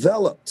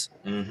developed.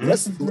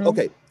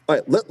 Okay. All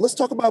right, let's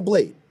talk about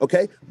Blade,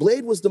 okay?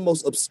 Blade was the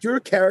most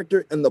obscure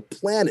character on the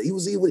planet. He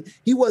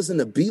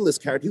wasn't a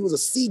B-list character. He was a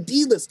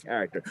C-D-list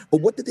character. But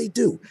what did they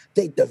do?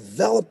 They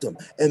developed him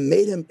and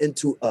made him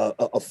into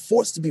a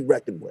force to be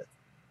reckoned with,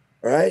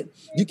 all right?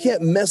 You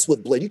can't mess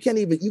with Blade. You can't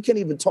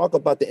even talk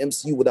about the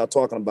MCU without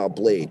talking about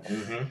Blade.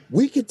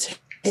 We could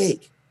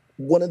take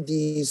one of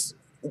these,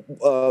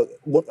 a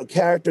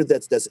character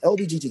that's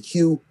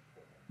LGBTQ,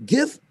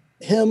 give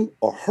him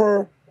or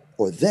her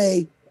or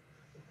they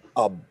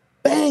a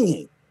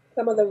banging.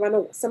 Some of the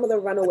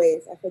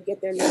runaways. I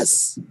forget their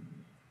names.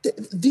 Yes,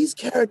 these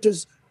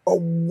characters are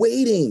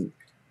waiting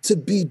to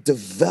be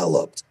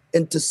developed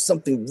into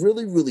something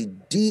really, really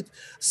deep,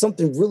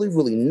 something really,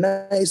 really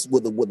nice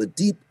with a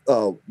deep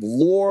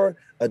lore,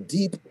 a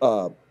deep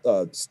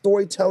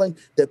storytelling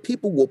that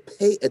people will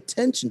pay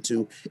attention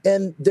to,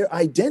 and their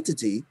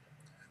identity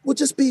will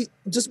just be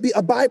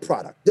a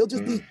byproduct.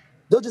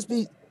 They'll just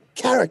be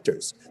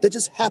characters that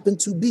just happen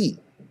to be.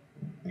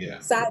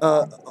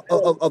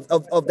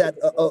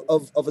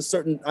 Of a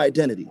certain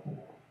identity,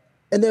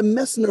 and they're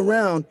messing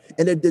around,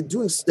 and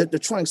they're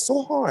trying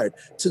so hard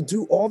to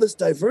do all this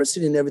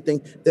diversity and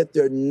everything that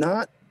they're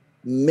not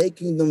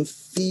making them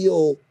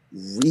feel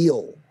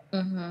real.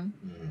 You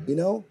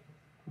know,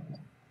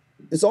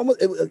 it's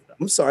almost.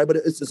 I'm sorry, but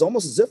it's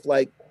almost as if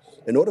like,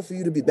 in order for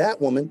you to be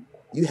Batwoman,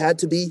 you had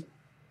to be,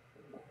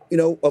 you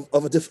know,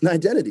 of a different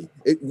identity.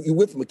 You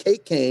went from a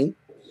Kate Kane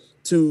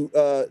to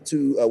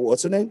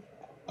what's her name?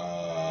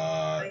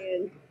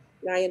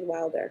 Ryan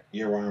Wilder.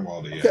 Yeah, Ryan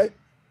Wilder. Yeah.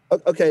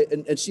 Okay,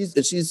 and she's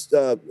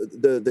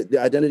the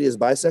identity is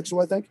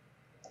bisexual, I think.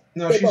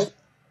 No,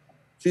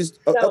 she's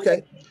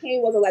okay.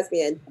 Kane was a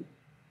lesbian.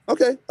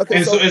 Okay.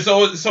 And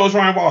so is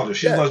Ryan Wilder.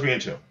 She's lesbian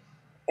too.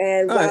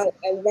 And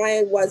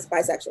Ryan was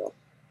bisexual.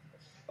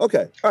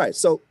 Okay. All right.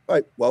 So all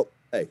right. Well,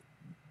 hey,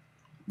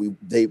 we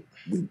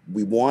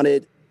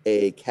wanted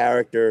a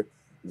character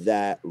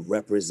that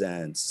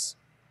represents,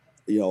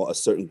 you know, a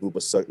certain group,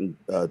 a certain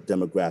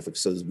demographic,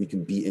 so that we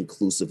can be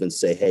inclusive and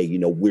say, hey, you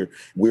know,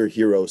 we're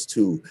heroes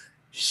too.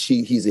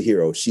 He's a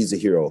hero, she's a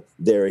hero,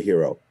 they're a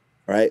hero,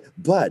 right?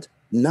 But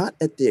not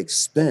at the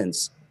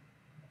expense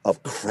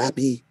of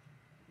crappy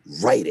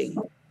writing.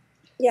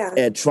 Yeah.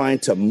 And trying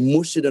to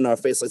mush it in our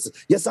face. Like,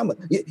 yes,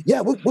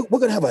 we're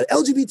gonna have an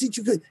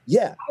LGBTQ.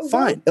 Yeah,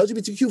 fine,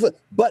 LGBTQ,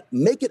 but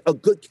make it a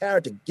good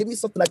character. Give me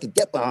something I can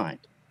get behind.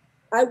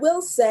 I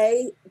will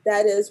say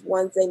that is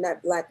one thing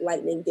that Black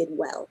Lightning did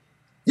well.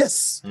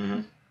 Yes.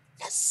 Mm-hmm.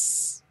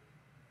 Yes.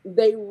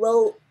 They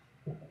wrote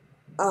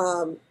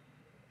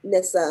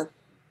Nissa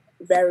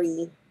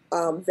very,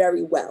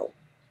 very well.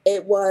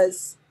 It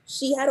was,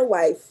 she had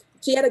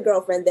a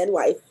girlfriend, then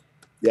wife.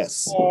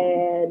 Yes.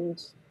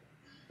 And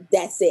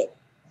that's it.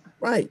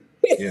 Right.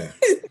 Yeah.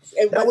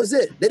 That was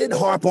it. They didn't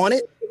harp on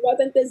it. It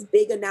wasn't this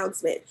big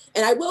announcement.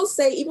 And I will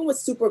say, even with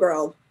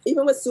Supergirl,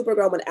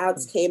 when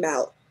Alex came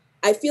out,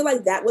 I feel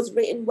like that was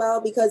written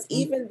well, because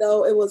even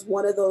though it was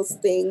one of those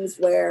things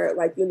where,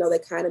 like, you know, they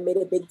kind of made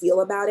a big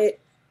deal about it,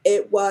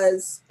 it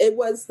was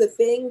the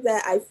thing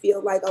that I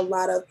feel like a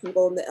lot of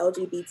people in the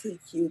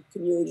LGBTQ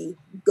community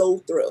go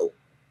through.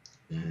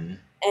 Mm-hmm.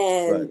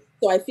 And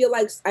so I feel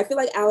like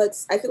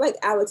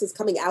Alex's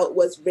coming out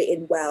was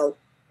written well,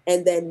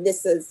 and then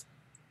Nissa's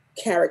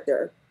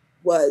character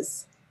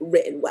was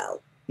written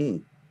well.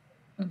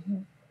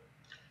 Mm-hmm.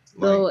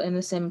 So, in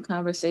the same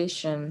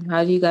conversation,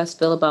 how do you guys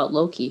feel about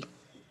Loki?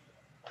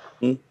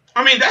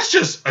 I mean, that's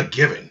just a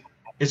given.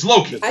 It's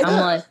Loki.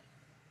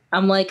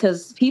 I'm like,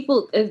 because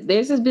people,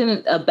 there's just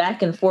been a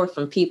back and forth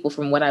from people,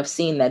 from what I've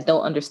seen, that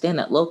don't understand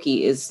that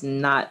Loki is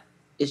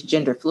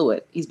gender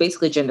fluid. He's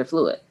basically gender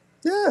fluid.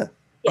 Yeah.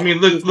 I mean,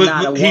 he's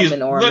not a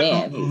woman or a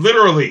man.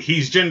 Literally,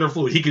 he's gender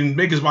fluid. He can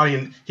make his body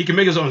and he can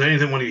make his own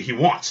anything when he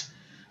wants.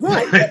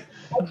 Right.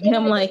 And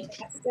I'm like,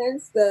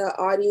 since the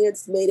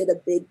audience made it a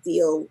big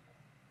deal,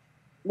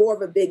 more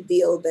of a big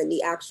deal than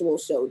the actual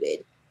show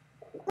did.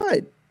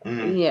 Right.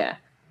 Mm-hmm. Yeah.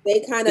 They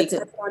kind of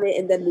touched on it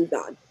and then moved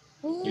on.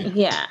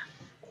 Yeah.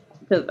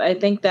 Because I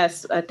think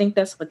that's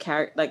the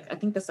character. Like, I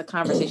think that's the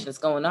conversation that's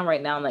going on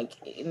right now. Like,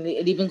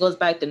 it even goes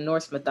back to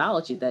Norse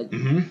mythology that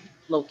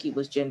Loki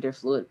was gender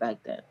fluid back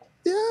then.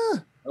 Yeah.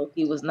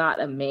 Loki was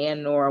not a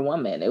man nor a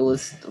woman. It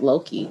was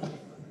Loki.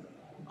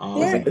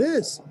 It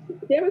is.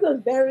 There was a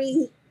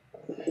very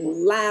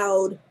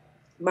loud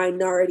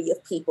minority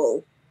of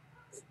people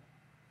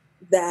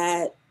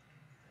that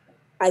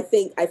I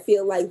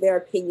feel like their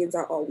opinions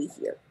are all we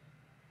hear.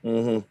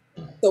 Mm-hmm.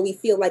 So we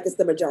feel like it's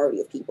the majority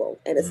of people,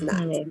 and it's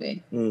not.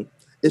 Maybe.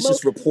 It's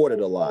just reported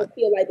a lot.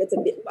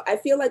 I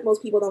feel like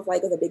most people don't feel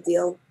like it's a big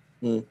deal.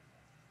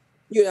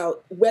 You know,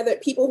 whether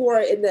people who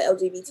are in the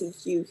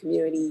LGBTQ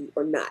community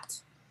or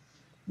not,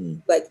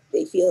 like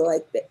they feel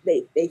like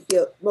they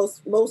feel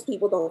most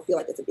people don't feel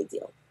like it's a big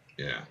deal.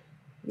 Yeah.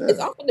 It's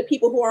often the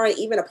people who aren't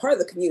even a part of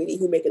the community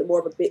who make it more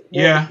of a big.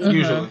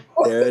 Usually.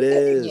 There it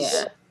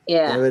is.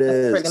 Yeah. There it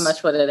is. Pretty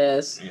much what it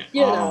is.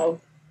 You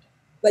know,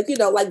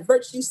 like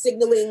virtue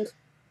signaling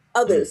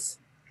others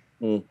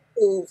who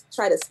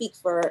try to speak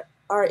for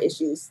our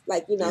issues.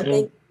 Like, you know,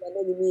 thank you, I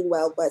know you mean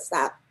well, but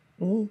stop.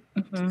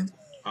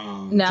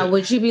 Now,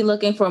 would you be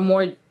looking for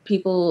more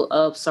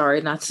people?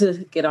 Sorry, not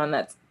to get on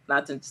that,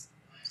 not to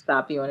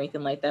stop you or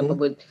anything like that, but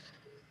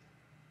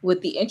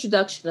with the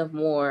introduction of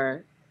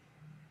more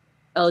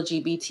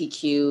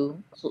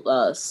LGBTQ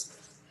plus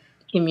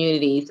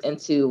communities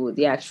into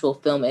the actual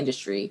film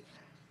industry,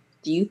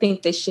 do you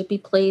think they should be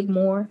played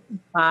more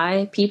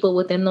by people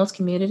within those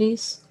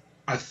communities?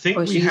 I think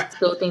or do you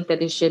still think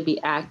that it should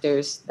be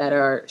actors that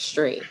are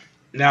straight?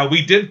 Now,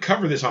 we did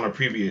cover this on a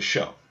previous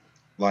show,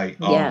 like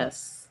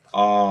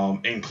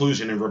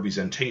inclusion and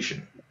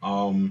representation.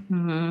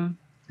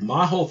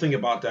 My whole thing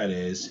about that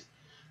is,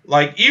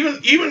 like,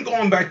 even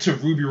going back to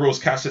Ruby Rose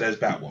casted as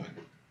Batwoman,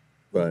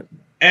 right?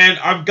 And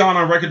I've gone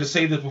on record to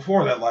say this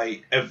before, that,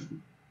 like,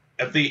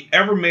 if they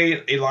ever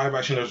made a live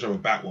action version of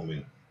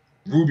Batwoman,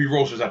 Ruby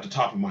Rose was at the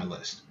top of my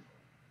list.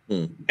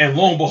 And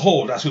lo and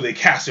behold, that's who they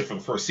casted for the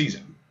first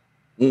season.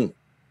 You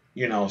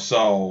know,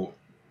 so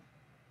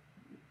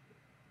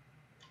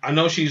I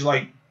know she's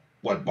like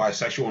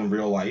bisexual in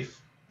real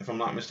life, if I'm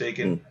not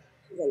mistaken.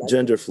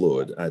 Gender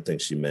fluid. I think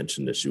she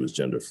mentioned that she was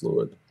gender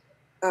fluid.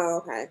 Oh,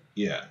 okay.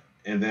 Yeah.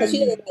 And then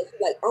she doesn't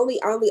like only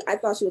I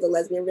thought she was a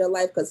lesbian in real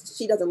life, because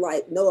she doesn't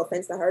like, no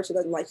offense to her, she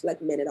doesn't like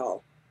men at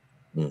all.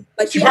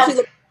 Like she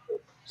actually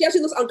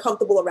looks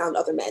uncomfortable around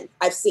other men.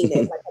 I've seen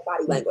it, like her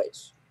body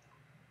language.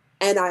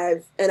 And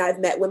I've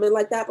met women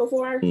like that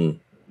before.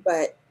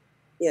 But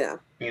you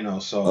know,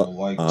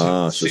 so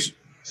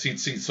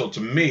so to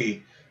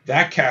me,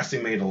 that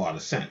casting made a lot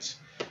of sense.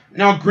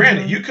 Now,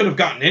 granted, you could have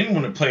gotten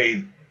anyone to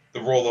play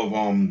the role of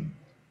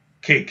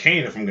Kate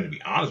Kane, if I'm going to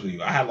be honest with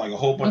you. I had like a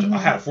whole bunch I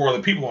had 4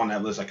 other people on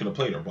that list I could have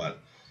played her, but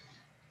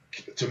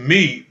to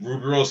me,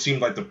 Ruby Rose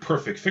seemed like the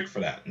perfect fit for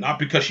that. Not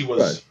because she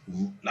was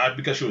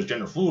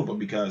gender fluid, but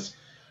because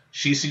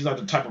she seems like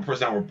the type of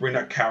person that will bring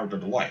that character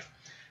to life.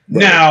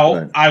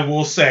 I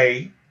will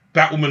say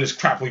Batwoman is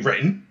crappily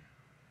written.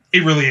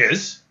 It really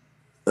is.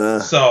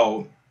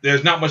 So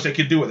there's not much they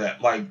could do with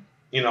that. Like,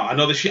 you know, I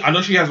know she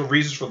has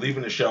reasons for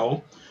leaving the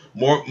show. A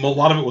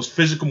lot of it was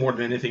physical more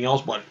than anything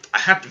else, but I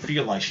have to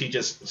feel like she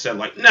just said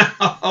like, no,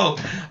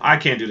 I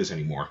can't do this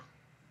anymore.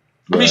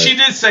 Right. I mean, she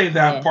did say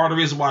that part of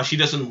the reason why she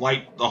doesn't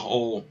like the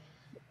whole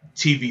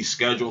TV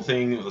schedule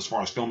thing as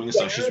far as filming and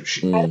stuff.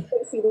 I don't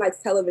think she likes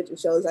television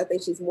shows. I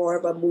think she's more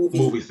of a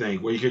movie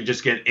thing where you can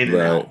just get in and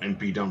out and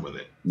be done with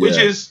it, which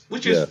is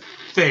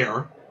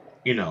fair,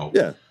 you know.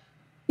 Yeah.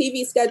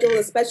 TV schedule,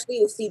 especially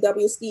the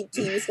CW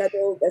TV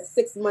schedule, that's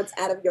 6 months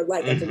out of your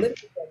life. That's a living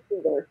in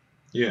Vancouver.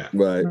 Yeah.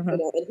 Right. You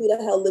know, and who the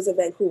hell lives in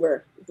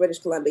Vancouver, British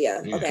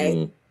Columbia? Yeah.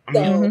 Okay.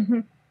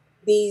 So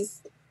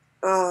these,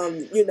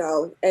 you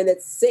know, and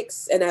it's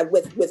 6, and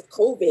with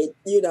COVID,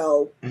 you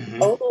know,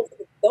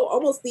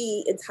 almost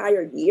the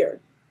entire year.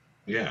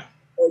 Yeah.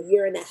 Or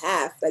year and a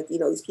half, like, you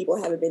know, these people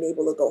haven't been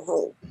able to go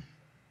home.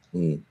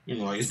 You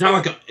know, it's not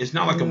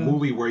like a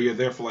movie where you're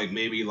there for like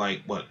maybe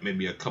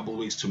a couple of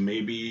weeks to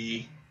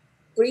maybe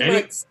 3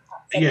 months.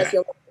 Yeah. Like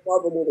a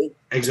Marvel movie.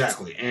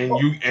 Exactly, and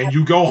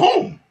you go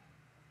home.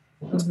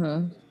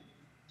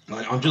 Mm-hmm.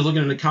 Like, I'm just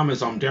looking in the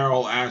comments.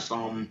 Daryl asked,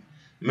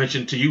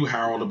 mentioned to you,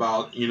 Harold,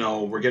 about, you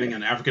know, we're getting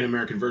an African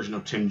American version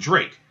of Tim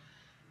Drake.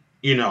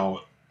 You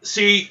know,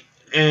 see,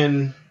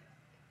 and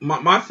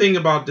my thing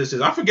about this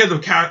is I forget the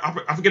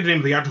name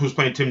of the actor who's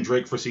playing Tim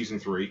Drake for season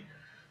 3,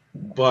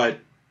 but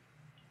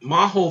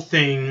my whole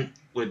thing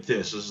with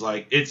this is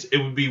like it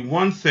would be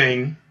one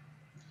thing,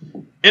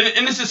 and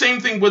it's the same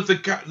thing with the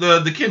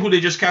kid who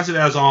they just casted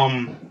as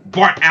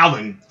Bart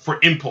Allen for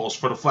Impulse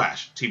for the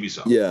Flash TV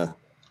show. Yeah.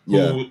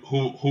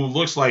 Who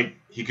looks like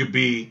he could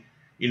be,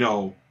 you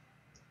know,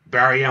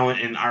 Barry Allen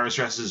and Iris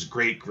West's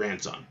great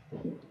grandson.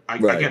 I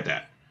get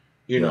that,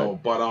 you know,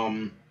 but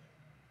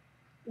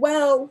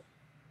well,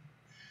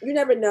 you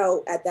never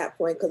know at that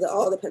point because it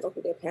all depends on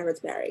who their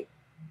parents marry.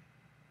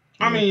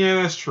 I mean,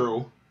 yeah, that's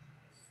true.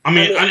 I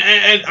mean,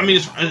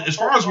 as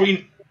far as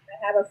we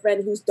have a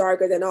friend who's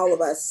darker than all of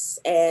us,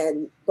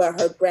 but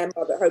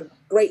her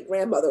great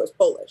grandmother was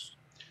Polish.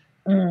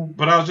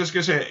 But I was just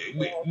gonna say,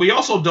 we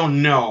also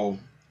don't know.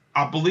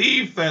 I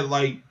believe that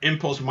like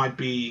Impulse might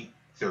be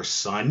their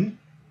son.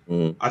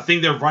 I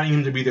think they're writing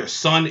him to be their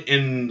son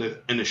in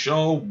the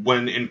show.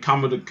 When in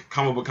comic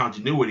book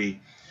continuity,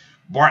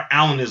 Bart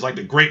Allen is like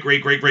the great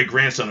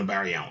grandson of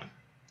Barry Allen.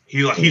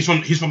 He's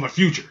from the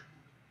future.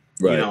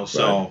 Right. You know,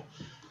 so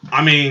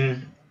I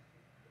mean.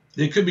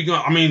 They could be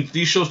going. I mean,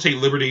 these shows take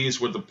liberties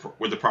with the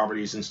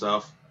properties and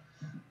stuff.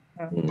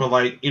 But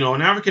like, you know,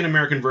 an African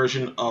American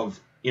version of,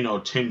 you know,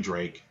 Tim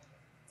Drake.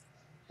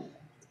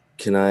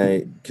 Can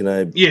I?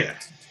 Yeah.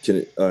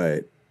 All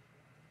right.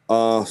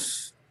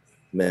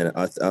 Man,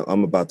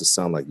 I'm about to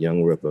sound like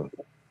Young Ripper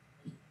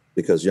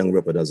because Young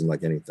Ripper doesn't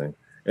like anything.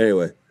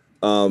 Anyway,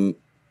 you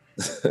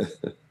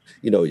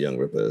know who Young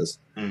Ripper is.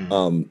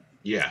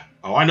 Yeah.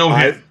 Oh, I know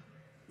him.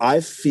 I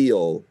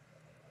feel.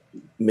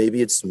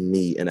 Maybe it's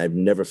me, and I've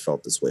never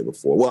felt this way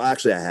before. Well,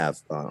 actually, I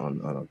have on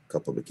a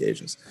couple of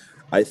occasions.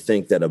 I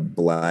think that a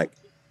black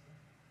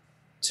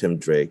Tim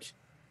Drake.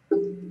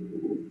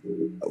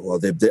 Well,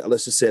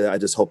 let's just say that I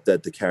just hope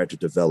that the character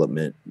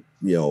development,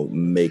 you know,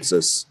 makes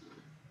us,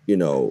 you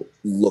know,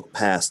 look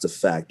past the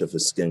fact of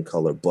his skin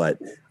color. But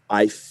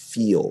I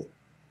feel,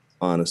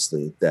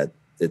 honestly, that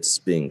it's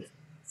being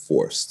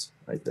forced.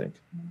 I think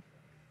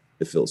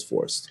it feels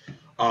forced.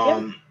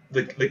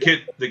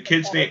 The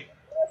kid's name.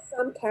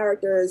 Some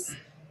characters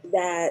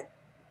that,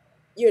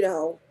 you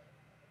know,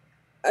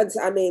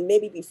 I mean,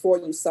 maybe before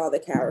you saw the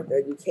character,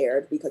 you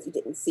cared because you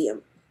didn't see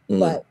him.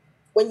 But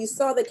when you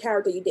saw the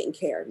character, you didn't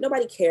care.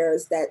 Nobody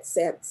cares that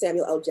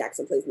Samuel L.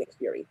 Jackson plays Nick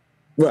Fury.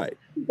 Right.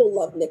 People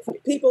love Nick.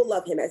 People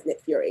love him as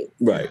Nick Fury.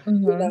 Right.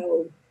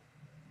 You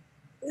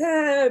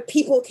know,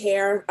 people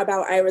care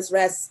about Iris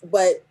West,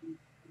 but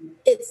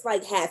it's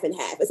like half and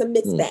half. It's a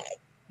mixed bag.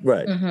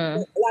 Right.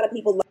 A lot of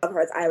people love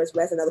her as Iris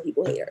West, and other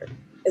people hate her.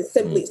 It's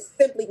simply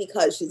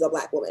because she's a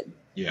black woman.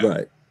 Yeah.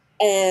 Right.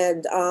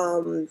 And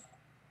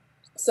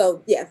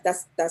so yeah,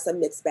 that's a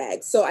mixed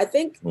bag. So I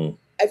think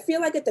I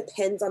feel like it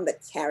depends on the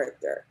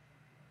character.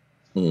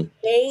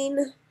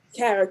 Main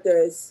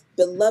characters,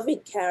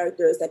 beloved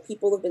characters that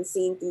people have been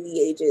seeing through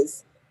the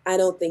ages, I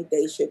don't think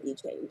they should be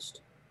changed.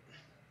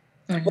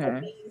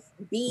 But these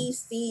B,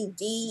 C,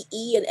 D,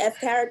 E, and F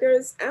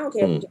characters, I don't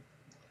care.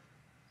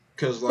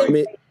 Because like, I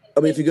mean,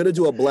 if you're gonna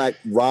do a black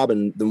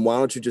Robin, then why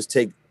don't you just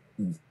take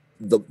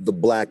the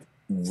black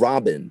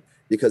Robin?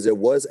 Because there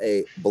was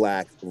a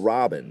black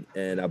Robin,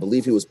 and I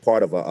believe he was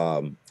part of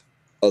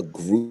a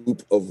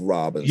group of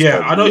Robins. Yeah,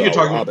 I know you're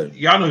talking about.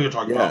 Yeah, I know you're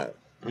talking about.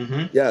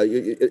 Yeah,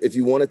 if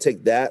you want to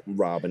take that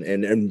Robin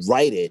and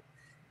write it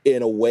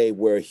in a way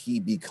where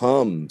he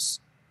becomes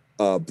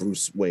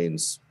Bruce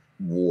Wayne's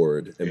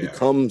ward and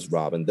becomes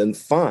Robin, then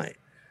fine.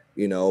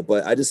 You know,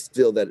 but I just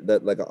feel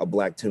that like a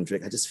black Tim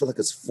Drake, I just feel like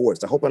it's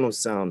forced. I hope I don't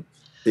sound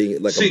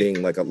being like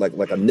a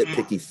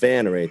nitpicky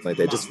fan or anything like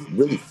that. It just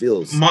really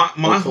feels my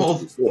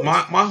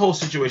whole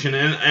situation,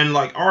 and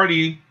like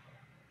already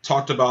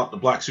talked about the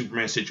Black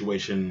Superman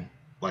situation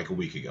like a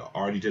week ago. I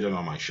already did it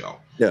on my show.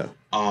 Yeah.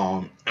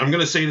 I'm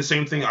gonna say the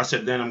same thing I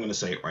said then. I'm gonna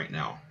say it right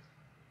now.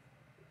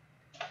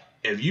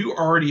 If you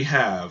already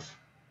have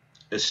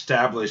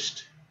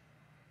established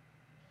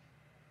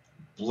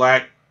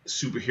black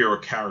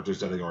superhero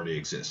characters that already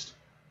exist,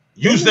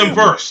 use them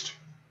first.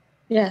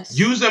 Yes.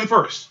 Use them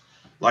first.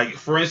 Like,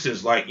 for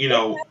instance, like, Where's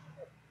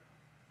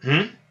he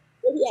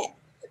at?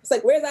 It's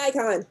like, where's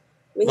Icon?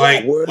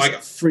 Where's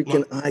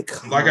freaking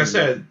Icon?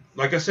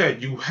 Like I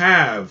said, you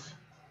have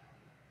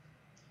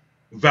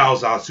Val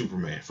Zod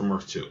Superman from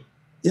Earth 2.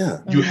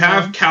 Yeah. You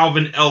have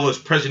Calvin Ellis,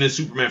 President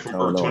Superman from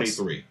Earth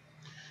 23.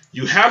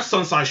 You have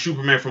Sunshine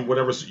Superman from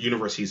whatever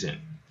universe he's in.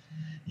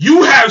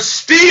 You have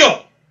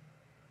Steel,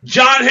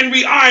 John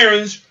Henry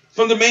Irons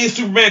from the main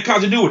Superman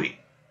continuity.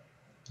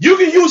 You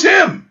can use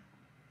him.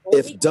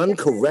 If done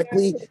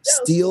correctly,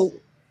 Steel.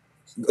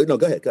 No,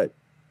 go ahead.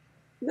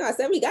 No, I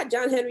said we got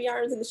John Henry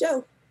Irons in the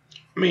show.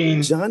 I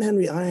mean, John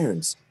Henry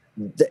Irons.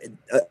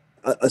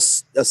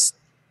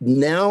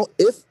 Now,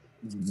 if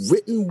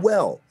written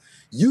well,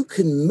 you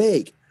can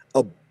make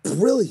a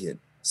brilliant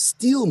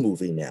Steel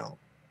movie now.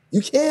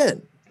 You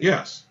can.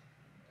 Yes.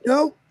 You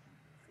know,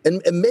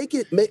 and make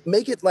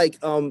it like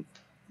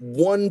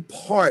one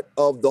part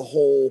of the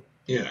whole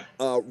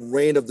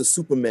reign of the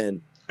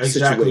Superman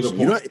situation.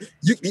 You know,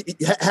 you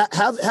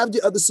have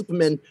the other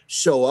Supermen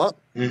show up,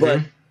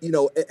 but you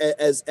know,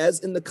 as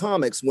in the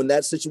comics, when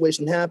that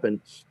situation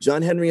happened,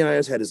 John Henry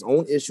Irons had his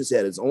own issues, he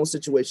had his own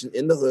situation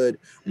in the hood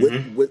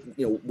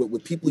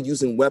with people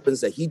using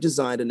weapons that he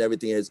designed and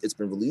everything. It's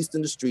been released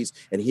in the streets,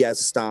 and he has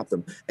to stop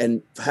them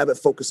and have it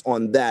focus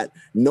on that,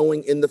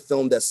 knowing in the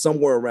film that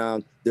somewhere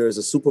around there is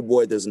a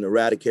Superboy, there's an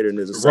Eradicator, and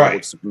there's a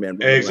Cyborg Superman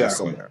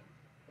somewhere.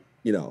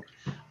 You know,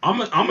 I'm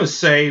gonna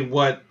say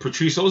what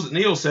Patrice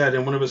O'Neal said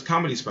in one of his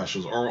comedy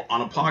specials or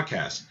on a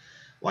podcast.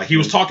 Like, he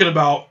was talking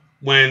about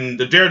when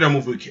the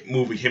Daredevil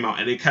movie came out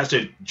and they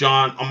casted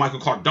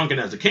Michael Clark Duncan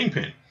as the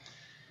Kingpin.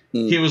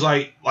 He was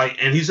like,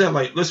 and he said,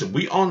 like, listen,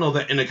 we all know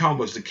that in the comic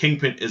books the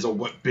Kingpin is a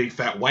big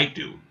fat white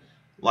dude.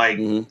 Like,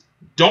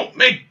 don't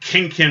make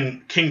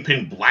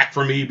Kingpin black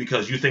for me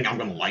because you think I'm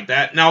gonna like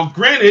that. Now,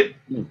 granted,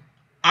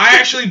 I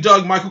actually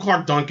dug Michael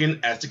Clark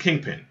Duncan as the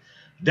Kingpin.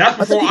 That's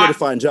before I think he did a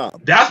fine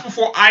job. That's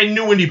before I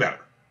knew any better.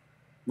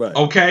 Right.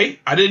 Okay?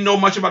 I didn't know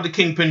much about the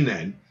Kingpin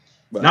then.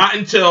 Right. Not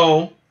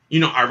until,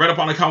 I read up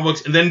on the comic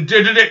books, and then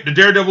the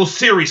Daredevil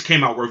series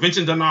came out where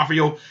Vincent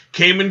D'Onofrio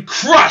came and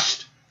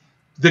crushed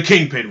the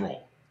Kingpin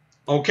role.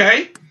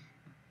 Okay?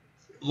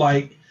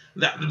 Like,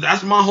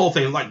 that's my whole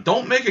thing. Like,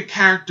 don't make a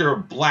character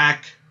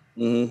black.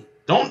 Don't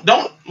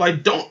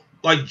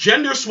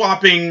gender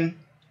swapping,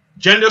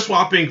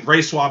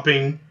 race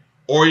swapping,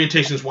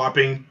 orientation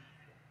swapping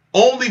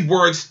only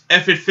works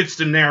if it fits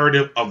the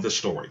narrative of the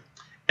story.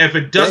 If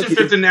it doesn't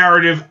fit the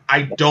narrative,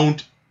 I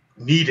don't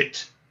need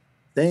it.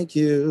 Thank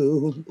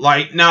you.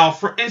 Like, now,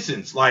 for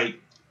instance, like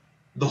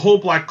the whole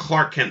Black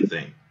Clark Kent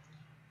thing,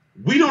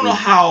 we don't know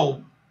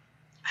how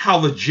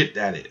legit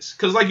that is.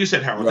 Because like you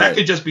said, Harold, that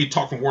could just be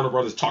talk from Warner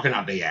Brothers talking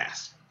out their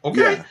ass.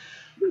 Okay?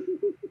 Yeah.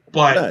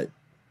 But,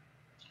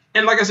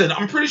 and like I said,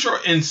 I'm pretty sure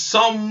in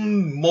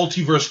some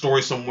multiverse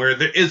story somewhere,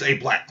 there is a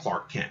Black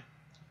Clark Kent.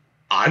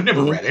 I've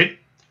never read it.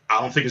 I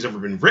don't think it's ever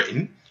been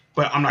written,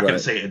 but I'm not going to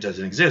say it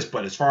doesn't exist.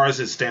 But as far as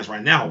it stands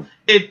right now,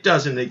 it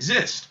doesn't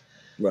exist.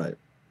 Right.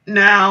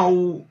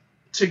 Now,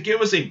 to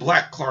give us a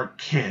Black Clark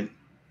Kent,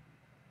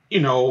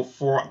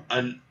 for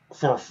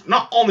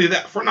not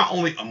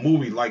only a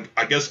movie, like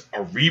I guess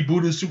a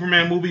rebooted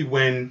Superman movie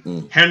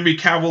when Henry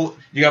Cavill,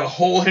 you got a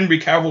whole Henry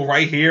Cavill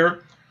right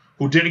here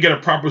who didn't get a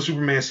proper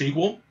Superman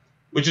sequel,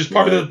 which is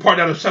probably the part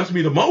that upsets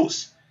me the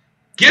most.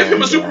 Give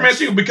him a Superman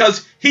sequel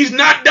because he's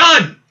not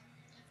done.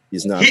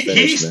 He's not.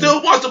 He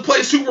still wants to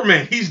play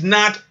Superman. He's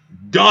not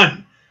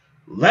done.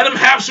 Let him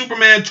have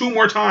Superman 2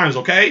 more times,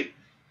 okay?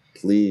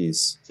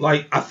 Please.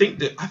 Like, I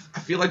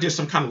feel like there's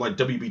some kind of like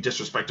WB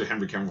disrespect to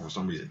Henry Cavill for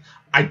some reason.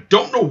 I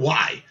don't know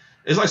why.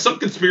 It's like some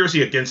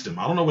conspiracy against him.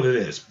 I don't know what it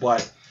is,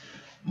 but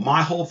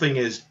my whole thing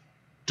is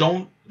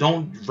don't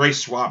race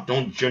swap,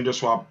 don't gender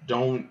swap,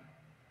 don't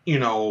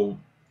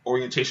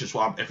orientation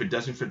swap if it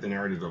doesn't fit the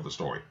narrative of the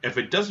story. If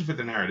it doesn't fit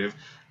the narrative,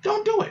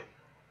 don't do it.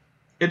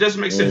 It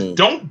doesn't make sense.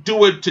 Don't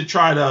do it to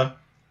try to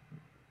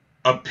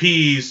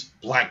appease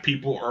black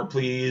people or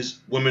please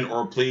women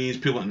or please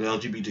people in the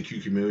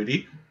LGBTQ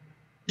community.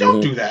 Don't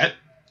do that.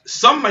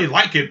 Some may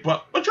like it,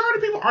 but majority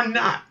of people are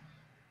not.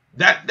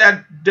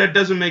 That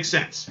doesn't make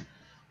sense.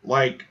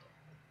 Like,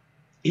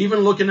 even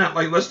looking at,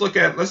 like, let's look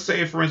at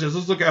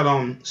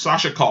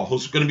Sasha Cole,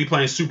 who's going to be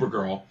playing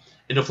Supergirl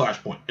in the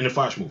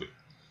Flash movie.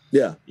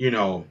 Yeah.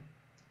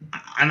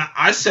 And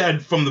I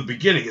said from the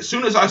beginning, as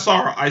soon as I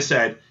saw her, I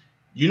said,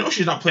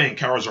 she's not playing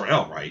Kara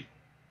Zor-El, right?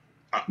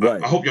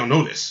 I hope y'all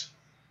know this.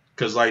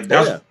 Because, like,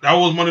 that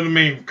was one of the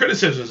main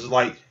criticisms. Is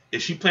like,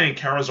 is she playing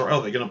Kara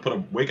Zor-El? They're going to put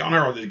a wig on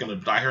her or they're going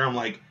to dye her? I'm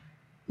like,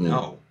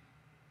 no.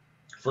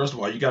 First of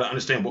all, you got to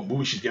understand what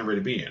movie she's getting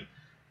ready to be in.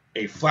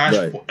 A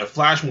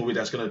Flash movie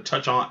that's going to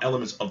touch on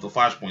elements of the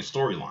Flashpoint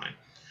storyline.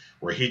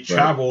 Where he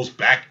travels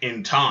back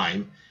in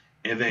time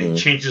and then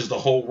changes the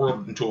whole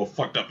world into a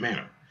fucked up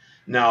manner.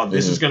 Now,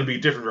 this is going to be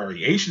different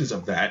variations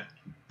of that,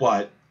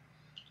 but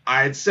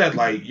I had said,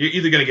 like, you're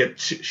either going to get,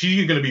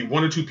 she's going to be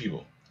one or two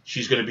people.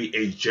 She's going to be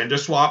a gender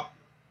swap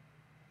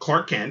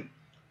Clark Kent,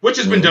 which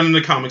has been done in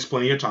the comics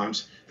plenty of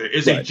times. There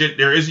is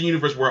there is a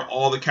universe where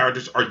all the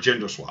characters are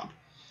gender swapped.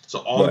 So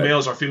all the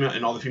males are female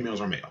and all the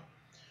females are male.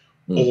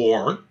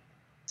 Or,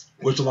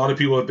 which a lot of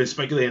people have been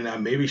speculating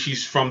that maybe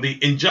she's from the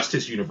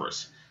Injustice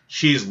universe.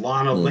 She's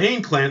Lana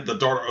Lane Clint, the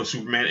daughter of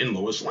Superman and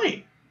Lois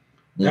Lane.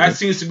 That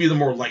seems to be the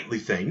more likely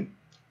thing.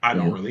 I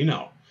don't really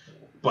know.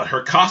 But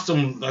her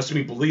costume lets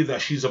me believe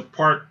that she's a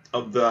part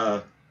of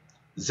the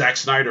Zack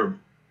Snyder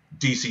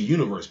DC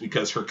universe,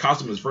 because her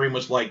costume is very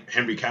much like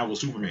Henry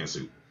Cavill's Superman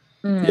suit.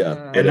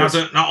 Yeah, and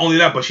not only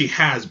that, but she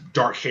has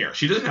dark hair.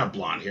 She doesn't have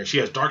blonde hair. She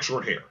has dark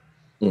short hair.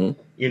 You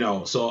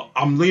know, so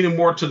I'm leaning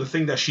more to the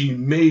thing that she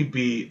may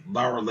be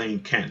Laura Lane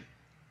Kent.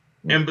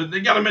 But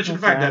they got to mention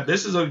the fact that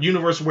this is a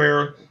universe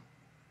where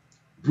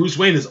Bruce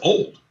Wayne is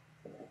old.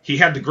 He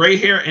had the gray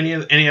hair, and he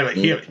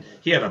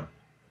had a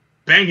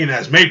banging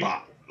ass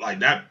Maybach. Like,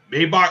 that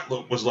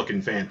Maybach was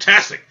looking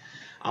fantastic.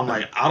 I'm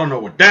like, I don't know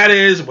what that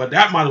is, but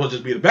that might as well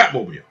just be the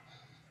Batmobile.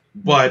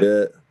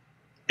 But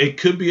it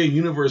could be a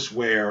universe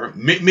where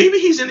maybe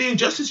he's in the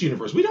Injustice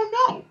universe. We don't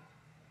know.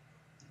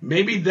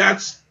 Maybe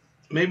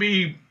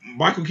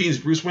Michael Keaton's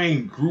Bruce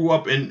Wayne grew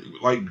up and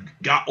like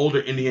got older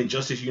in the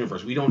Injustice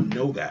universe. We don't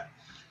know that.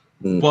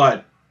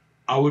 But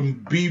I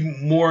would be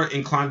more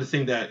inclined to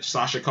think that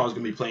Sasha Calle is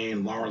going to be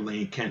playing Laura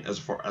Lane Kent as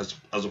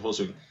opposed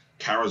to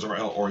Kara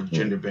Zor-El or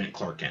gender bent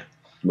Clark Kent.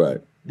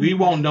 Right. We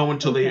won't know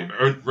until they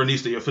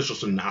release the official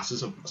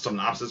synopsis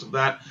of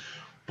that.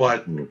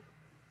 But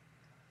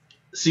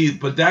see,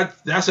 but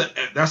that's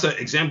an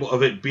example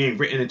of it being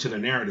written into the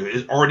narrative.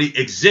 It already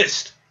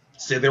exists,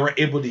 so they were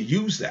able to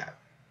use that.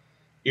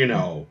 You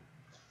know,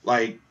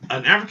 like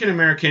an African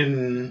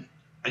American.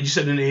 You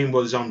said the name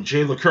was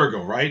Jay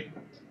Lacurgo, right?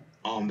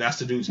 That's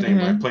the dude's name,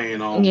 like playing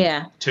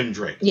Tim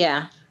Drake.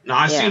 Yeah. Now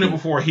I've seen it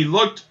before. He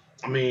looked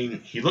kind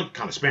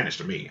of Spanish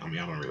to me. I mean,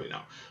 I don't really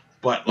know.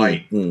 But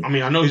like, I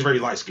mean, I know he's very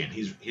light skinned.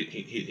 He's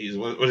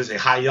what do they say,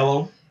 high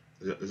yellow?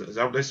 Is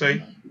that what they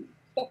say?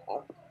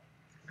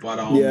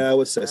 But yeah, I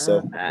would say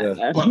so.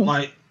 Yeah. But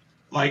like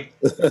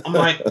I'm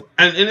like,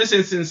 and in this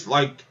instance,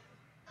 like,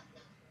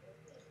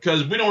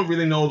 because we don't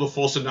really know the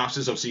full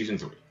synopsis of season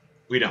 3,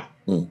 we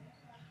don't.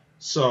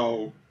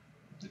 So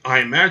I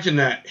imagine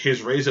that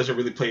his race doesn't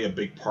really play a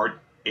big part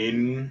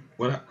in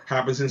what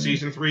happens in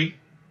season 3.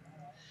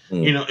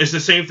 You know, it's the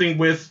same thing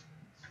with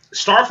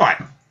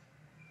Starfire.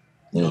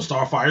 You know,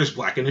 Starfire is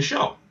black in the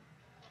show.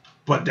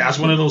 But that's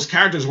one of those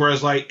characters where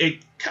it's like, it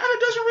kind of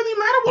doesn't really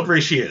matter what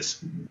race she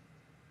is.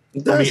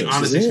 I mean,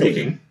 honestly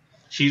speaking,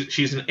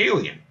 she's an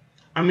alien.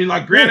 I mean,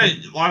 like,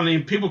 granted, a lot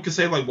of people could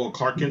say, like, well,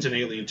 Clark Kent's an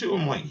alien too.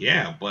 I'm like,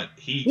 yeah, but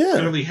he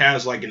clearly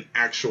has, like, an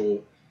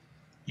actual,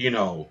 you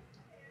know,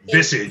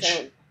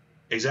 visage.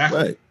 Exactly.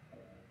 Right.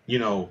 You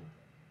know,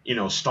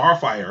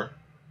 Starfire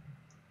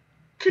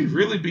could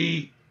really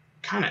be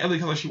kind of any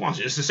color she wants.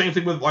 It's the same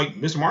thing with, like,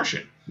 Miss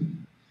Martian.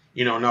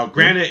 You know, now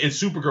granted, in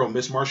Supergirl,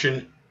 Miss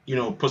Martian, you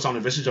know, puts on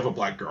the visage of a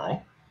black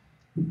girl,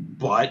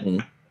 but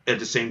at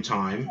the same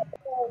time,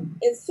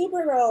 in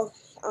Supergirl,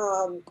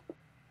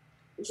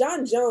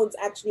 John Jones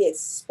actually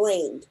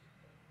explained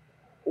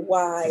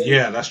why.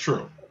 Yeah, that's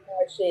true.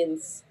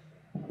 Martians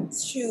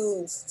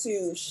choose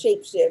to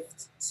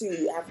shapeshift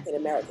to African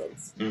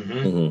Americans.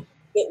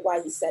 Get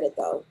why he said it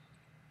though.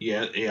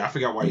 Yeah, I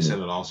forgot why he said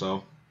it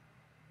also.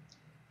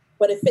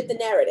 But it fit the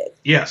narrative.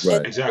 Yes,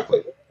 exactly.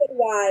 The reason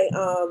why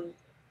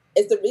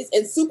it's the reason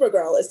in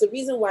Supergirl. It's the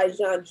reason why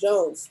John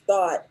Jones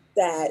thought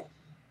that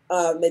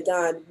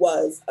Megan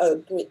was a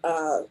green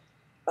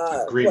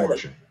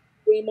Martian.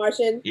 Green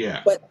Martian.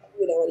 Yeah. But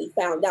you know, when he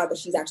found out that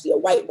she's actually a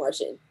white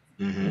Martian,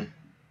 and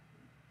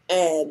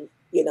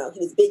you know,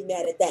 he was big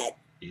mad at that.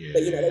 Yeah.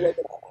 But you know, they worked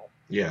it out.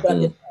 Yeah.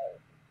 But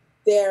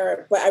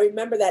but I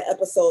remember that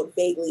episode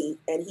vaguely,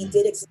 and he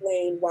did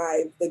explain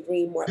why the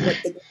Green Martian.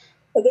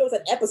 Because there was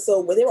an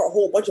episode where there were a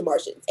whole bunch of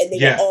Martians, and they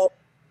were all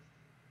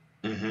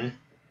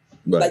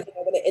like, you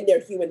know, in their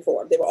human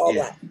form, they were all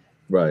black.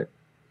 Right.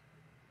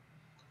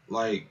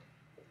 Like,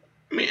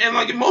 I mean, and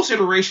like in most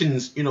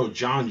iterations, you know,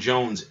 John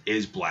Jones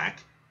is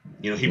black.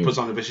 You know, he puts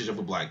on the visage of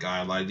a black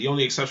guy. Like, the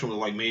only exception was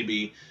like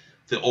maybe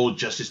the old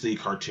Justice League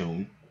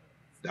cartoon.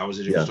 That was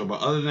a different story.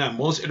 But other than that,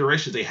 most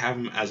iterations they have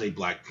him as a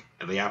black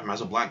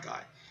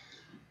guy.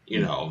 You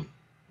know,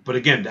 but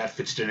again, that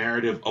fits the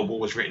narrative of what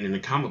was written in the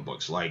comic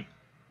books. Like,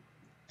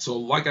 so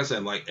like I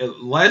said, like,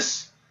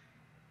 unless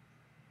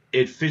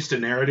it fits the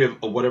narrative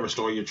of whatever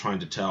story you're trying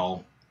to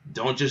tell,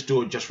 don't just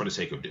do it just for the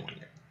sake of doing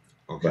it.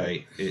 Okay,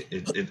 right.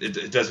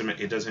 It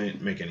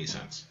doesn't make any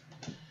sense.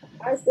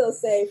 I still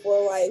say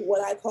for like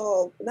what I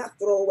call not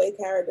throwaway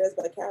characters,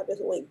 but characters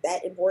who ain't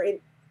that important.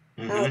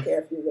 I don't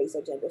care if you race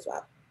or gender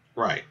swap.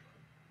 Right.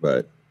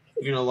 Right.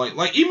 You know,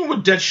 like even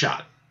with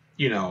Deadshot,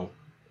 you know,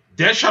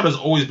 Deadshot has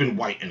always been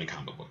white in the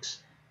comic books.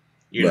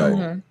 You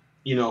know,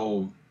 you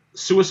know,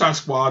 Suicide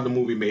Squad, the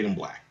movie, made him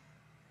black.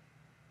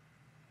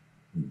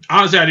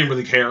 Honestly, I didn't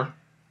really care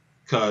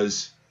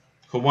because,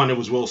 for one, it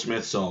was Will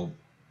Smith, so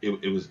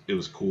it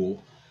was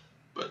cool.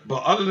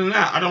 But other than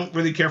that, I don't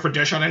really care for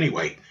Deadshot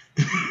anyway.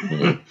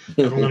 If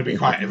I'm gonna be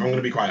quite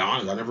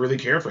honest, I never really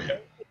cared for him.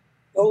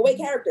 Go away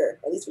character,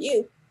 at least for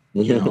you.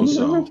 You know,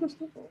 so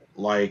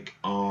like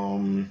I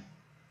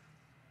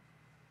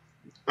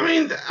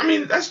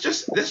mean that's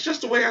just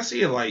the way I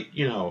see it. Like,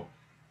 you know,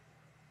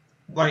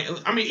 like,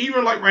 I mean,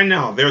 even like right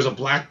now, there's a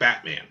black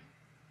Batman,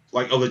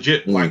 like a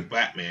legit black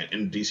Batman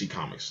in DC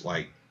Comics.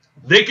 Like,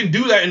 they can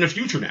do that in the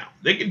future now.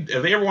 They can,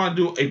 if they ever want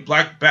to do a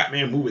black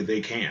Batman movie,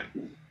 they can.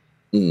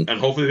 And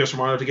hopefully they're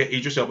smart enough to get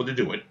Idris Elba to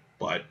do it.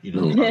 But, you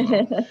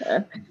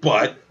know,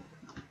 but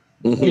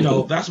you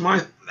know, that's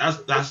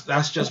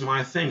just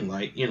my thing.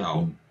 Like, you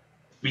know,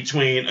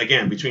 between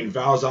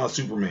Val Zod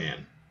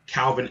Superman,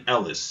 Calvin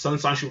Ellis,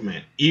 Sunshine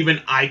Superman,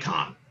 even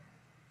Icon.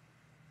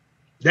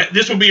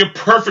 This would be a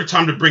perfect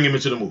time to bring him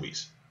into the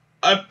movies.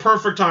 A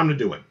perfect time to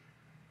do it.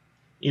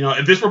 You know,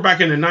 if this were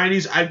back in the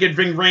 90s, I'd get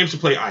Ving Rhames to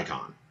play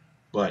Icon.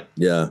 But,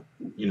 yeah,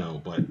 you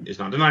know, but it's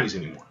not the 90s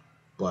anymore.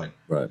 But,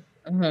 right.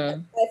 I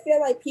feel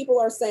like people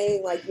are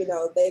saying, like, you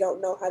know, they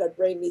don't know how to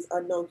bring these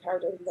unknown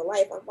characters into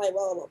life. I'm like,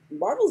 well,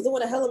 Marvel's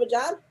doing a hell of a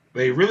job.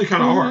 They really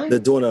kind of are. They're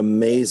doing an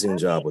amazing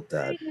job with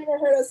that. I've never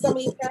heard of some of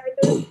these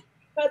characters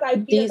because I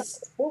feel like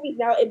movies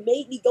now, it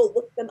made me go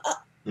look them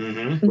up.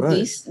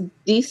 Right.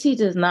 DC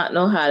does not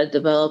know how to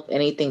develop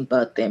anything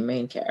but their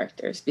main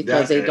characters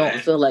because they don't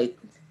feel like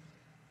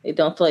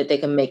they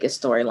can make a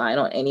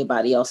storyline on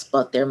anybody else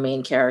but their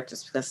main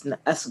characters because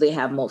that's what they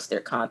have most of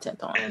their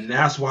content on. And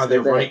that's why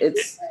they're right.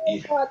 I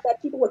thought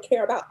that people would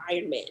care about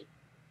Iron Man.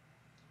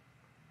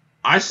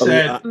 I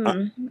said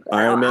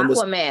Iron Man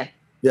was Aquaman.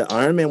 Yeah,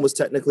 Iron Man was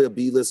technically a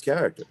B-list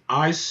character.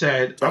 I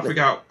said I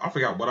forgot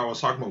what I was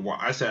talking about.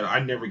 I said I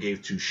never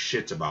gave two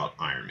shits about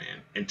Iron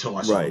Man until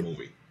I saw the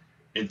movie.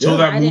 Until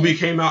that movie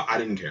came out, I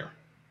didn't care.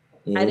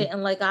 I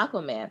didn't like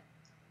Aquaman.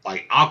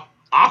 Like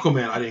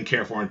Aquaman, I didn't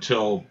care for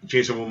until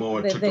Jason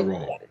Momoa took the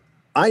role.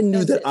 I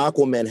knew that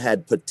Aquaman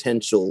had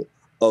potential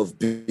of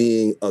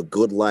being a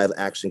good live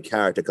action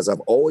character because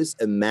I've always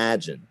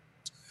imagined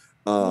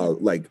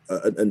like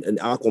an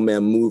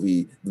Aquaman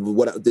movie.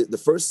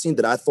 The first scene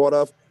that I thought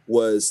of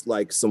was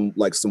like some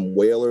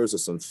whalers or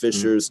some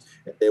fishers.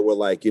 And they were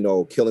like, you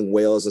know, killing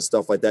whales and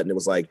stuff like that. And it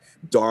was like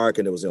dark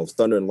and it was, you know,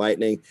 thunder and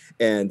lightning.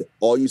 And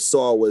all you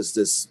saw was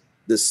this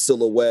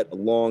silhouette,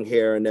 long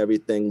hair and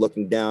everything,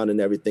 looking down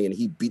and everything. And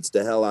he beats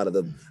the hell out of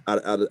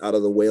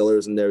the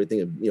whalers and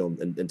everything, and, you know,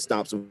 and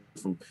stops them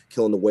from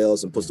killing the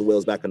whales and puts the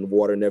whales back in the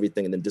water and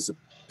everything, and then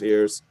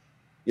disappears.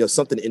 You know,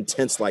 something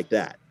intense like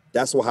that.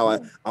 That's how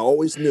I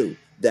always knew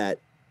that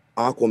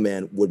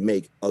Aquaman would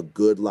make a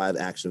good live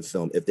action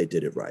film if they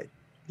did it right.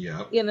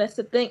 Yeah. Yeah, that's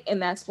the thing,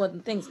 and that's one of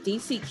the things.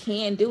 DC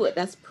can do it.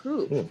 That's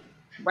proof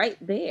right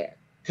there.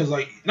 Because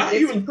like not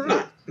even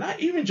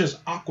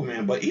just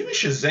Aquaman, but even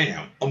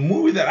Shazam, a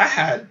movie that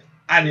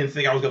I didn't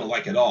think I was gonna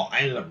like at all. I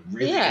ended up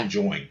really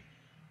enjoying.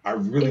 I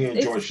really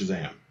enjoyed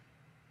Shazam.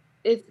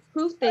 It's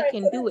proof they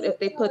can do it if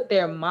they put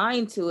their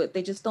mind to it.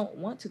 They just don't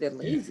want to. They're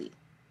lazy.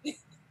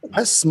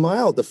 I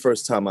smiled the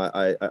first time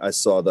I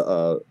saw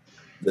the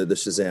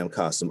Shazam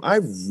costume. I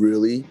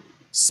really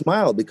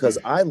smiled because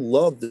I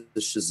love the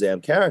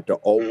Shazam character,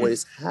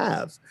 always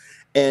have.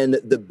 And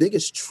the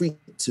biggest treat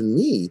to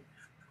me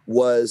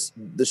was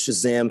the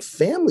Shazam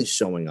family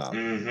showing up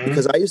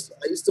because I used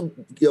to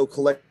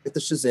collect the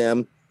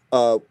Shazam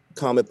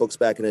comic books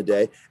back in the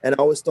day, and I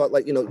always thought,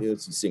 like,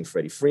 seeing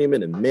Freddie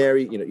Freeman and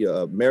Mary,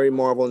 Mary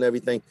Marvel and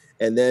everything,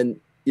 and then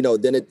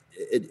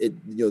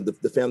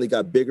the family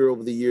got bigger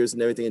over the years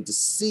and everything, and to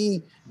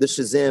see the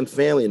Shazam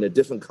family in the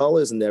different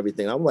colors and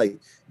everything, I'm like,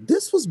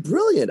 this was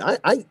brilliant.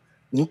 I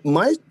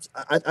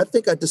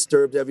think I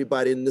disturbed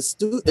everybody in the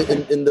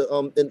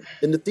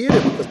in the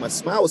theater because my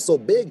smile was so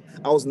big.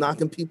 I was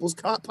knocking people's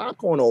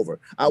popcorn over.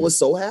 I was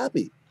so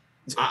happy.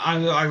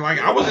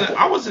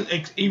 I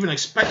wasn't even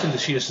expecting to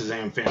see a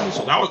Shazam family,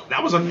 so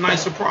that was a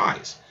nice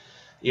surprise.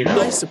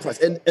 Nice surprise,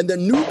 and the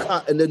new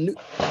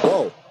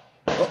whoa.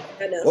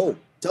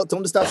 Tell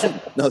them to stop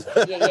shooting. No.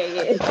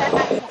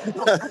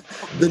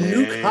 The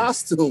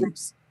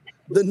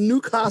new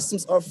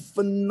costumes are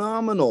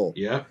phenomenal.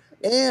 Yeah.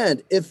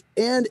 And if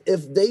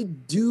they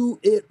do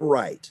it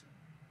right,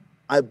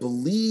 I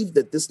believe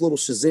that this little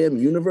Shazam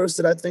universe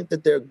that I think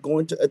that they're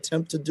going to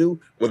attempt to do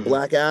with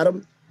Black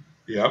Adam,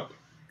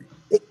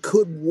 it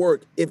could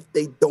work if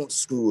they don't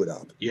screw it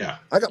up. Yeah.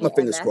 I got my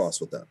fingers crossed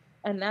with that.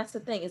 And that's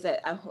the thing, is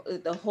that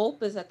the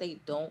hope is that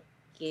they don't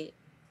get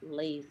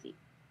lazy.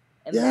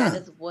 And that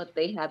is what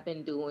they have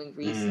been doing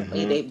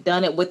recently. They've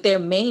done it with their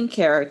main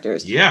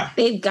characters. Yeah.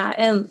 They've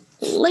gotten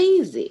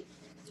lazy.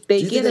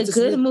 They get a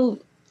good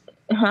move.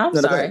 I'm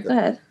sorry. Go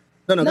ahead.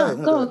 No,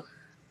 go.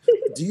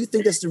 Do you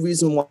think that's the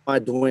reason why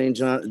Dwayne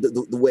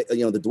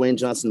the Dwayne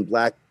Johnson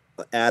Black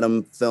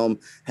Adam film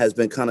has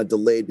been kind of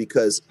delayed?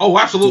 Because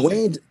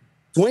absolutely,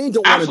 Dwayne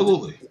don't want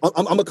to.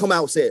 I'm gonna come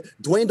out and say it.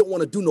 Dwayne don't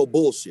want to do no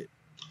bullshit.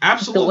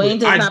 Absolutely. Dwayne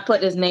does not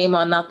put his name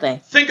on nothing.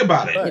 Think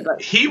about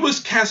it. He was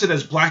casted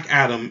as Black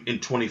Adam in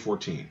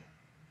 2014.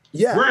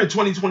 Yeah. We're in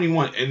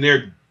 2021, and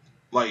they're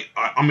like,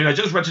 I mean, I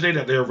just read today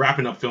that they're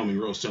wrapping up filming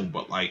real soon,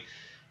 but like,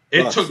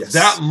 it took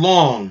that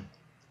long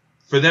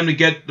for them to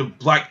get the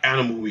Black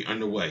Adam movie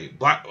underway.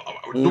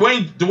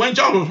 Dwayne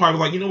Johnson was probably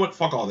like, you know what,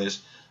 fuck all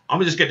this. I'm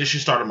gonna just get this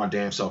shit started my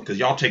damn self because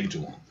y'all taking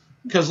too long.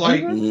 Because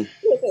like, it's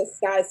a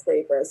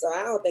skyscraper, so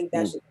I don't think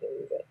that should do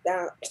it.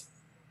 That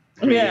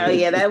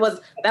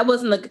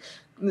wasn't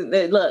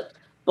the look.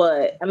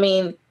 But I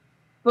mean,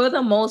 for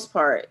the most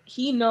part,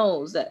 he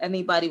knows that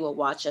anybody will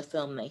watch a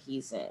film that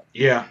he's in.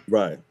 Yeah,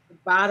 right.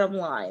 Bottom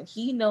line,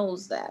 he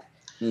knows that.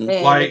 And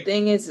like, the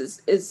thing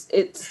is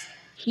it's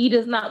he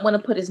does not want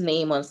to put his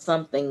name on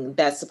something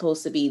that's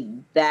supposed to be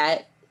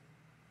that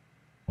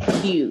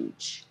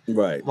huge.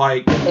 Right.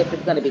 Like, if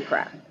it's gonna be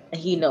crap,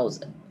 and he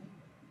knows it.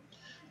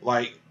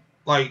 Like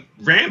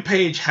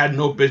Rampage had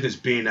no business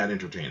being that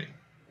entertaining.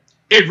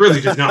 It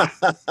really did not.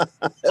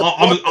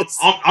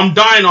 I'm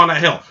dying on that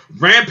hill.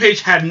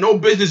 Rampage had no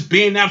business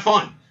being that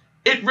fun.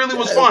 It really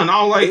was fun.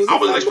 I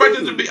wasn't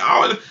expecting to be.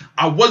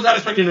 I was not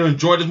expecting to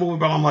enjoy this movie,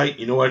 but I'm like,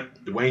 you know what?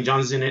 Dwayne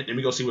Johnson's in it. Let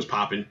me go see what's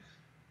popping.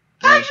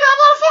 I actually had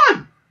a lot of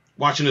fun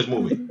watching this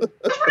movie.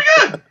 It's pretty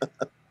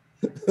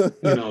good.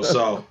 You know,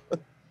 so.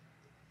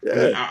 Yeah. I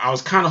mean, I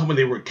was kind of hoping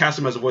they would cast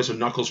him as a voice of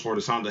Knuckles for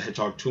the Sonic the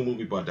Hedgehog 2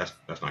 movie, but that's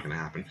not going to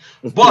happen.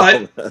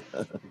 But,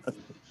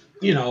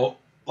 you know,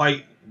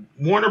 like,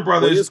 Warner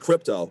Brothers... Well, he is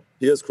crypto.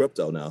 He is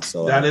crypto now,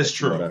 so... That is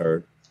true. What I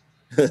heard.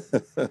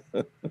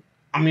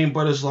 I mean,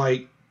 but it's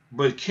like...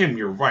 But, Kim,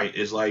 you're right.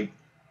 It's like...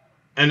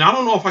 And I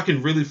don't know if I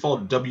can really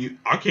fault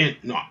I can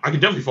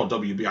definitely fault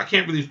WB. I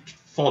can't really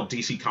fault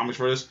DC Comics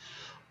for this.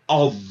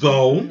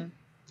 Although,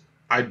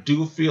 I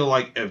do feel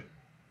like if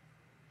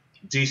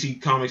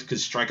DC Comics could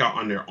strike out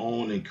on their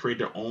own and create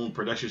their own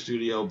production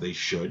studio, they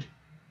should.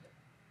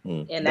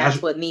 And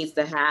that's what needs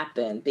to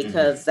happen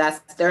because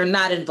they're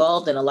not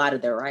involved in a lot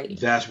of their writing.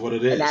 That's what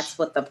it is. And that's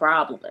what the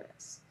problem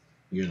is.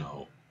 You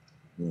know.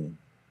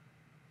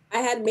 I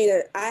had made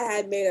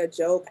a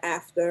joke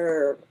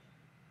after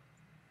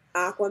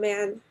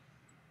Aquaman.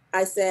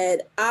 I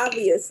said,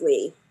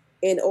 obviously,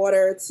 in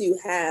order to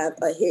have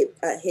a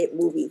hit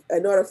movie,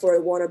 in order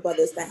for Warner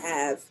Brothers to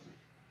have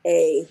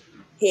a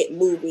hit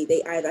movie,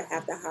 they either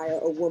have to hire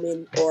a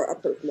woman or a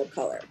person of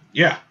color.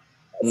 Yeah.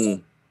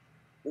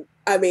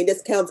 I mean,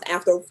 this comes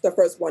after the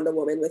first Wonder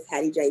Woman with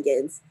Patty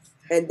Jenkins,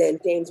 and then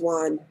James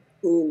Wan,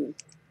 who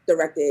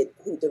directed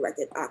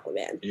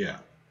Aquaman. Yeah.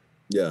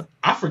 Yeah.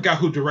 I forgot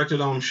who directed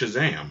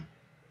Shazam,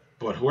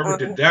 but whoever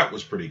did that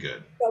was pretty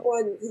good.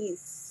 Someone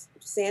he's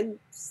Sandberg.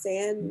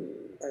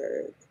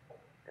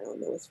 I don't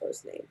know his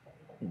first name.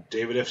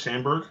 David F.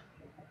 Sandberg.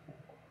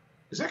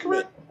 Is that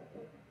correct?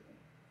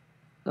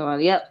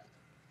 Yep.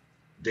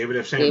 David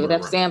F. Sandberg. David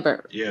F.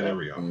 Sandberg. Yeah, there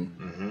we go.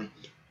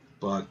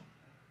 But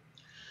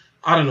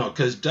I don't know,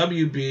 because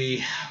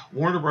WB,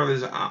 Warner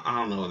Brothers, I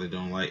don't know what they're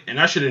doing. Like, and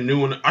I should have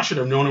known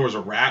it was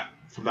a rap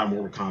from that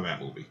Mortal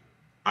Kombat movie.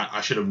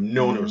 I should have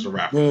known it was a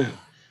rap from that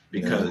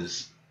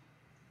because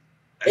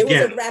it was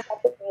a rap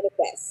at the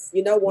manifest.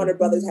 You know, Warner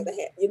Brothers have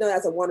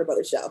that's a Warner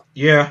Brothers show.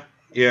 Yeah.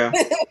 And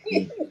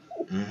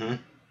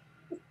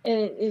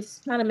it's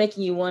kind of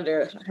making you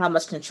wonder how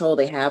much control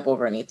they have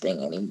over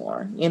anything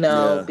anymore, you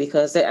know,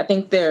 because I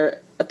think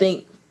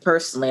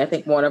personally, I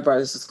think Warner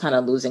Brothers is kind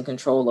of losing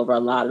control over a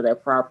lot of their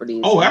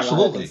properties. Oh, and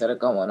absolutely. A lot of things that are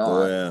going on.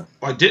 Oh, yeah.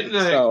 Like,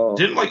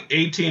 didn't like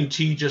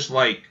AT&T just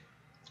like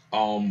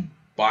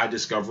buy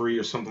Discovery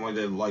or something like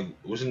that? Like,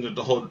 wasn't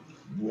the whole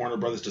Warner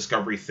Brothers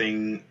Discovery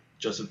thing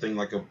just a thing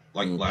like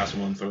last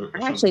month or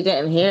I actually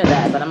didn't hear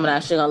that, but I'm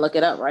actually gonna look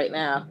it up right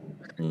now.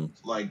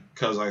 Like,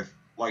 cause I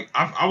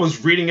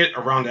was reading it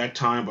around that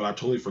time, but I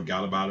totally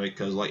forgot about it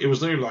because like it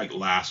was literally like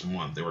last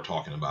month they were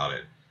talking about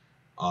it.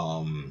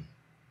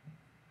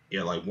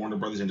 Like Warner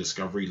Brothers and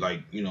Discovery,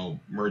 like, you know,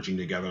 merging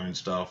together and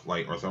stuff.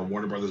 Like, or so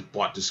Warner Brothers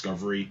bought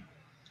Discovery,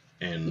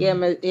 and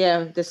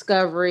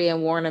Discovery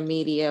and Warner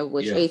Media,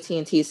 which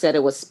AT&T said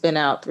it would spin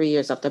out 3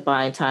 years after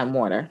buying Time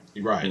Warner.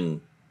 Right.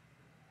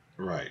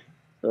 Right.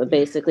 So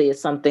basically,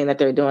 it's something that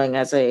they're doing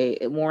as a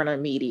Warner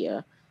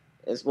Media,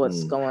 is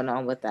what's going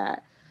on with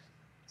that.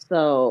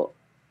 So,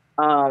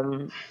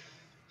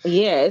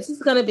 it's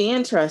just going to be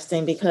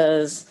interesting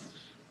because,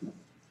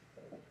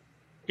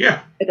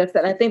 like I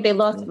said, I think they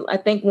lost. I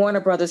think Warner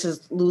Brothers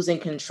is losing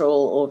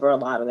control over a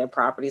lot of their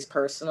properties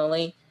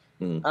personally.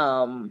 They're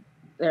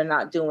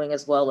not doing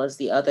as well as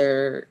the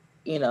other,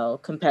 you know,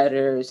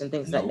 competitors and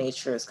things of that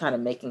nature is kind of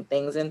making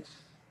things. And,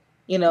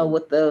 you know,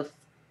 with the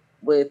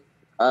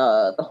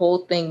whole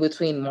thing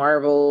between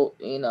Marvel,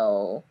 you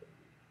know,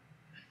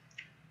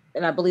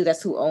 and I believe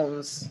that's who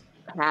owns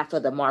half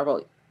of the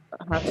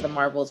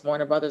Marvel's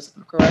Warner Brothers,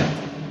 correct?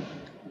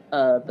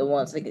 The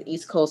ones like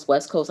East Coast,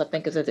 West Coast, I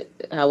think is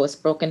how it's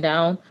broken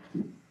down.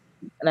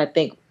 And I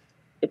think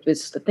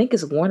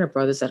it's Warner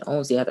Brothers that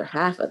owns the other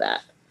half of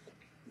that,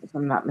 if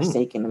I'm not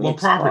mistaken. What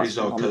properties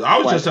though? Because I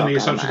was just under the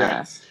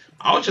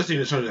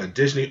assumption that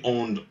Disney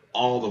owned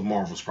all of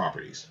Marvel's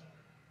properties.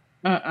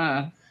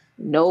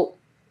 Nope.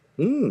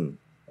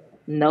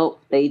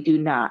 Nope, they do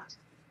not.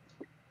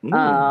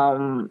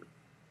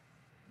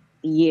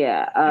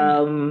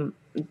 Yeah.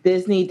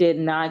 Disney did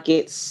not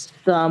get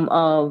some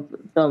of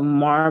the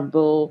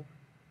Marvel.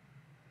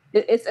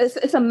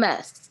 It's a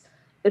mess.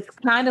 It's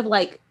kind of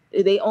like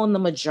they own the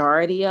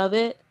majority of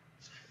it.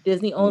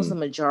 Disney owns the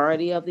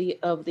majority of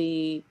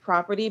the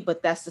property,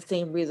 but that's the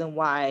same reason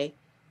why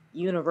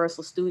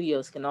Universal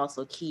Studios can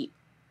also keep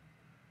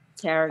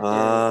characters.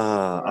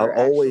 I've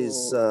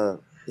always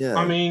yeah.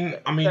 I mean,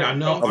 I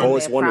know. I've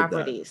always wondered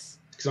properties.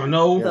 Because I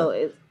know.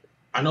 So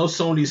I know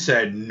Sony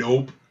said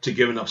nope to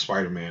giving up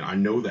Spider-Man. I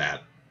know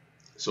that.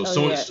 So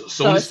Sony. I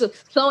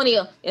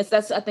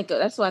think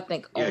that's what I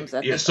think owns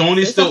that. Yeah,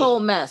 Sony it's still a whole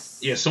mess.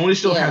 Yeah, Sony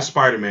still has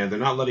Spider-Man. They're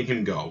not letting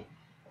him go.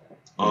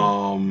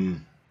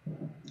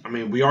 I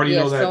mean, we already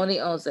know that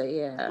Sony owns it.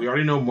 Yeah, we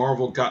already know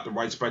Marvel got the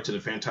rights back to the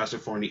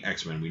Fantastic Four and the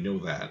X-Men. We know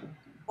that.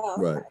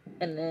 Right.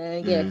 And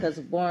then because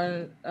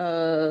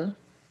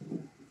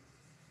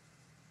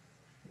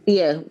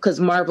because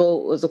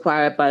Marvel was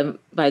acquired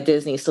by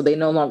Disney, so they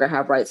no longer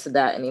have rights to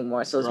that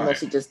anymore. So it's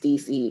mostly just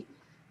DC,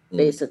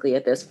 basically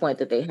at this point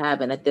that they have.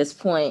 And at this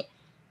point,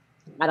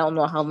 I don't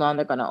know how long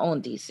they're going to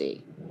own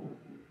DC.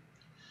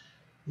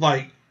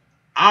 Like,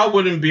 I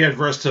wouldn't be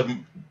adverse to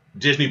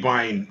Disney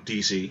buying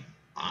DC.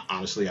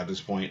 Honestly, at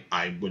this point,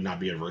 I would not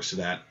be adverse to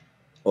that.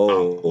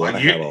 I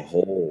have a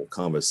whole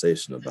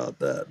conversation about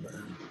that,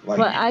 man. But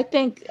I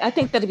think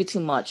that'd be too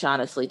much,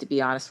 honestly. To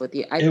be honest with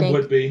you, I think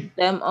would be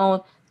them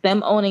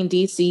owning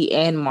DC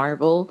and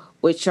Marvel,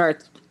 which are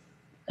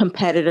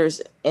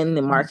competitors in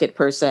the market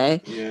per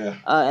se.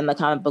 Yeah. In the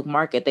comic book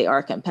market, they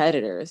are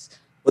competitors.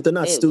 But they're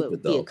not stupid,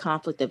 would though. Be a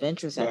conflict of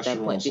interest at that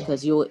point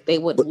because they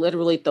would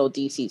literally throw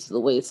DC to the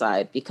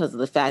wayside because of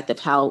the fact of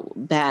how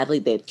badly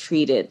they've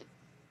treated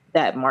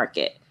that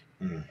market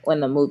in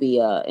the movie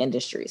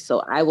industry.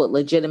 So I would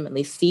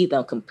legitimately see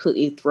them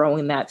completely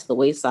throwing that to the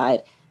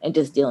wayside and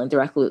just dealing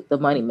directly with the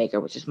moneymaker,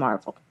 which is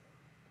Marvel.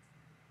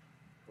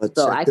 But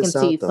so I can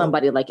see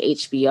somebody like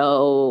HBO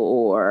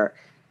or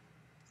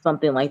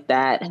something like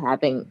that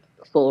having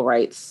full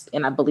rights.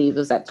 And I believe it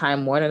was that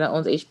Time Warner that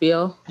owns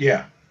HBO.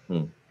 Yeah.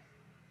 And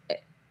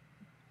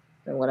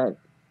when I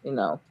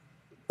double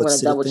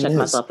check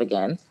myself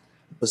again.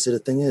 But see, the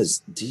thing is,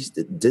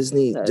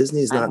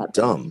 Disney's not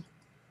dumb.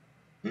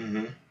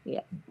 Mm-hmm.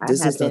 Yeah,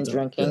 Disney's I have been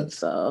drinking,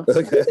 so.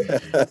 Okay.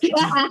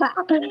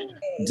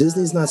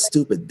 Disney's not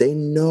stupid. They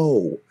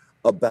know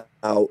about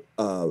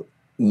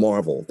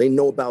Marvel. They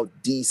know about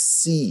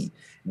DC.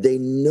 They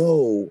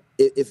know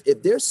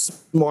if they're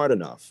smart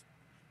enough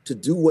to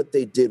do what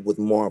they did with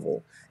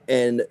Marvel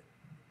and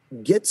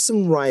get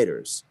some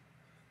writers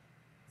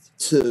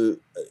to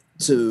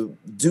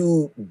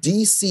do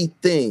DC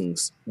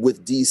things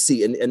with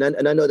DC, and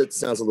I know that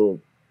sounds a little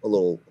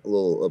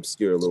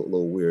obscure, a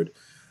little weird.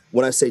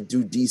 When I say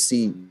do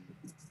DC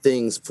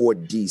things for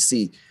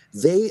DC,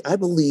 I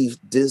believe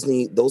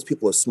Disney, those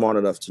people are smart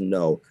enough to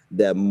know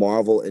that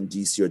Marvel and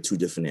DC are two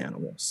different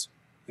animals.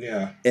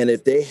 Yeah. And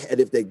if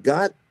they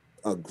got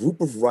a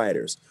group of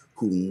writers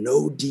who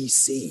know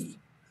DC,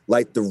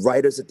 like the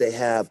writers that they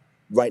have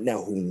right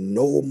now who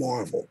know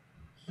Marvel,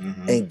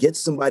 and get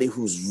somebody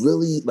who's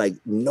really like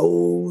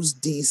knows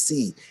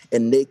DC,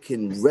 and they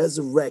can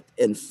resurrect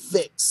and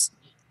fix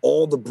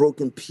all the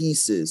broken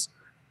pieces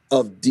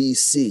of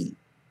DC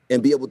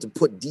and be able to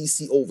put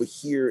DC over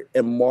here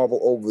and Marvel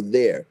over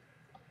there.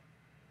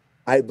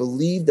 I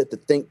believe that the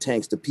think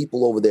tanks, the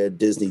people over there at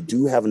Disney,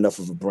 do have enough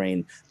of a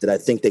brain that I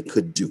think they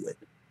could do it.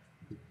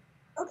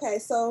 Okay,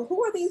 so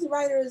who are these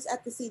writers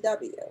at the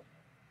CW?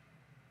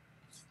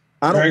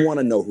 I don't want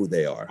to know who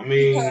they are. I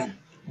mean,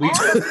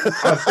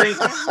 I think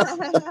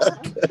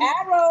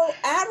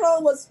Arrow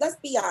was, let's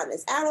be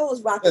honest, Arrow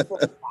was rocking for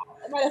a while.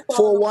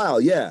 For a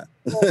while, yeah.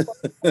 But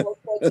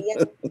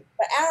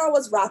Arrow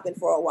was rocking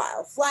for a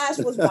while. Flash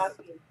was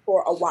rocking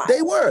for a while.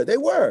 They were.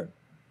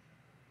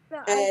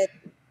 And,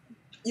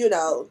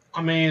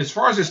 I mean, as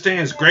far as it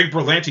stands, Greg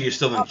Berlanti is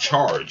still in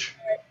charge.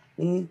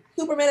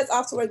 Superman is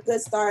off to a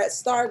good start.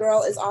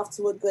 Stargirl is off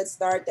to a good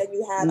start. Then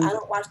you have, I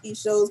don't watch these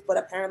shows, but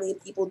apparently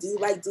people do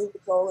like Doom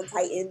Patrol and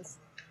Titans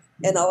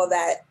and all of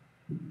that.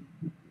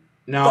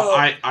 Now, so,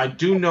 I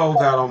do know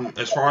that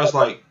as far as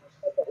like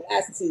the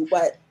last two,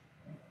 but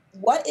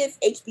what if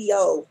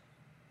HBO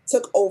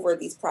took over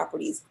these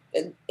properties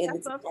in their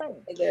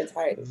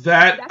entirety?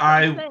 That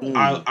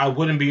I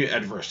wouldn't be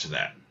adverse to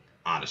that,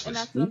 honestly. And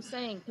that's what I'm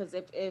saying, because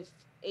if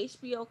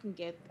HBO can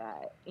get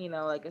that,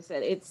 like I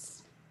said,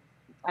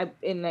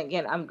 and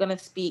again, I'm gonna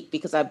speak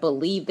because I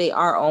believe they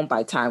are owned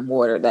by Time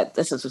Warner. That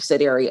this is a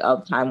subsidiary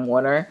of Time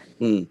Warner.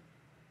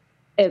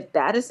 If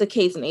that is the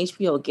case and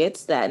HBO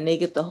gets that and they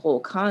get the whole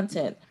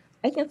content,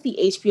 I can see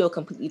HBO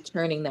completely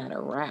turning that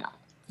around.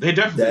 They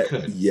definitely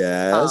could.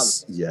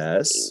 Yes.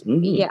 Yeah,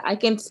 I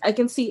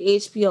can see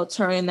HBO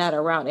turning that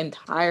around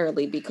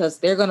entirely because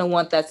they're going to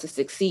want that to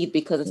succeed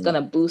because it's going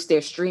to boost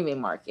their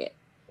streaming market.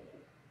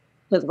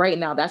 Because right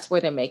now, that's where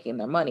they're making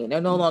their money.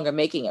 They're no longer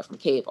making it from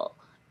cable.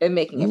 They're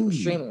making it from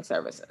streaming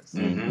services.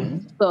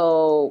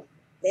 So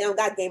they don't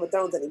got Game of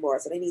Thrones anymore,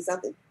 so they need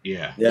something.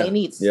 Yeah. They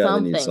need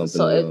something.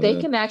 So if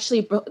they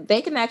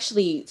can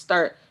actually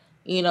start,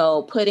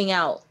 putting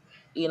out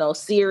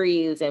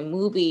series and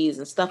movies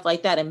and stuff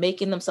like that, and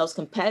making themselves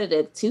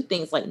competitive to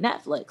things like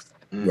Netflix.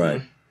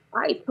 Right.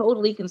 I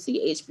totally can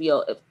see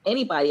HBO. If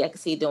anybody I can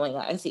see doing it,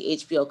 I see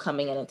HBO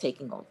coming in and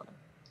taking over.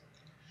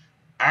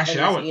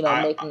 Actually, And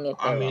just, making it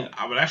I their mean, own.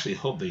 I would actually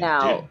hope they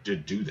Now,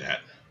 did do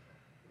that.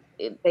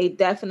 They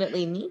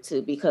definitely need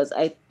to, because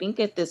I think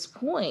at this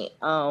point,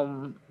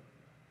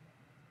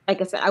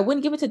 like I said, I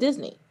wouldn't give it to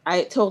Disney.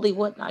 I totally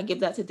would not give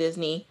that to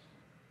Disney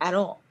at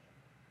all.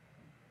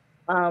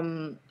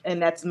 And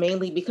that's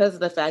mainly because of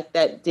the fact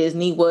that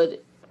Disney would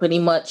pretty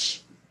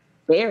much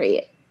bury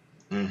it.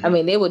 I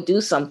mean, they would do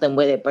something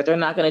with it, but they're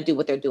not going to do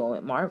what they're doing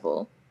with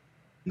Marvel,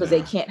 because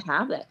they can't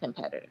have that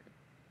competitor.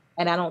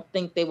 And I don't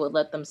think they would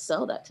let them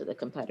sell that to the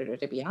competitor,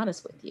 to be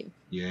honest with you.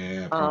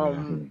 Yeah,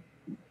 probably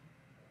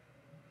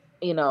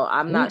not.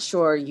 I'm not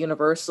sure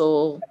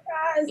Universal,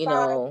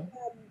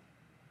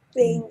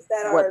 things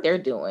that what they're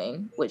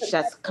doing, which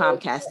that's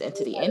Comcast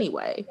entity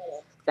anyway.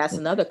 That's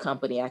another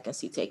company I can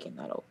see taking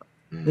that over.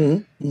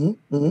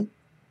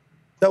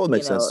 That would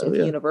make sense. If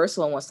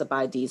Universal wants to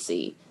buy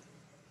DC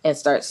and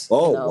starts,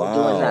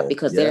 doing that,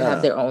 because they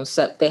have their own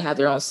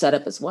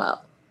setup as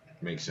well.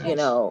 Makes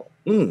sense.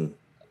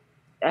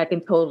 I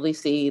can totally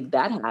see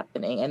that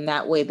happening, and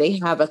that way they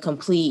have a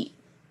complete,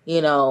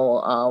 they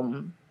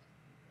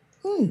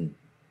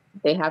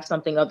have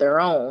something of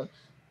their own,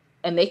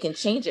 and they can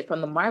change it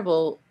from the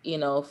Marvel,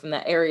 from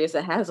the areas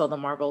that has all the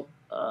Marvel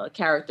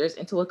characters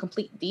into a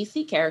complete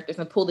DC characters,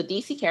 and pull the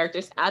DC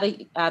characters out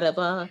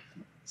of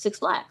Six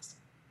Flags.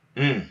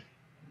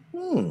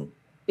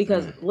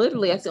 Because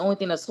literally that's the only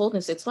thing that's holding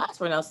Six Flags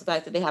right now is the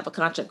fact that they have a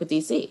contract with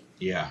DC.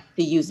 Yeah.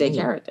 To use their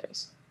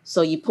characters.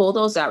 So you pull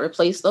those out,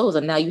 replace those,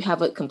 and now you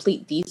have a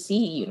complete DC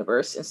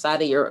universe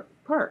inside of your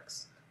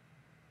parks.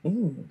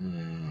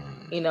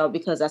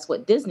 Because that's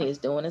what Disney is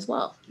doing as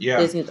well. Yeah.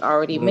 Disney's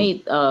already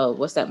made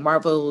what's that,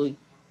 Marvel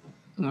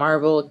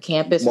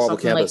Campus or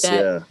something like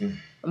that. Yeah.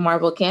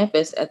 Marvel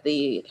Campus at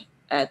the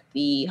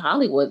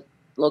Hollywood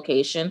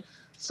location.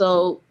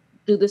 So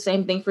do the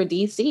same thing for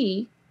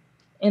DC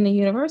in the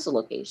Universal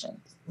locations.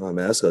 Oh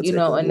man, that's gonna take a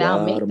lot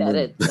now make of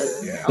that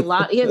a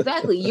lot.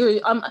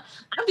 Exactly. I'm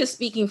just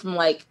speaking from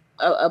like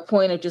a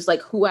point of just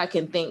like who I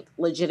can think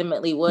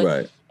legitimately would.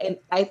 Right. And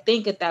I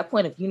think at that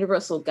point, if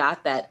Universal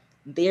got that,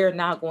 they're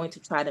now going to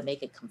try to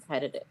make it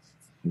competitive.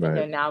 Right. And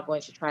they're now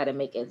going to try to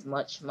make as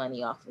much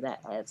money off of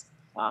that as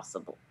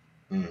possible.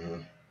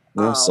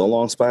 So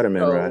long,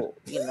 Spider-Man, right?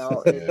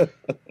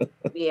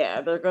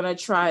 They're gonna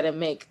try to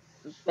make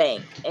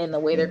bank, and the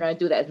way they're gonna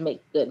do that is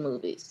make good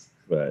movies.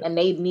 Right. And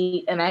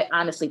I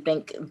honestly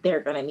think they're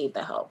gonna need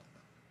the help.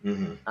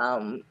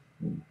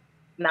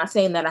 Not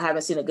saying that I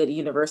haven't seen a good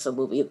Universal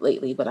movie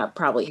lately, but I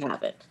probably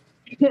haven't.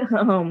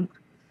 I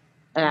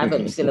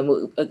haven't seen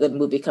a good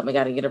movie coming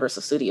out of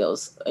Universal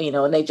Studios,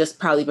 and they've just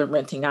probably been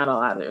renting out a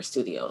lot of their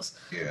studios,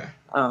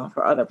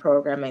 for other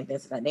programming,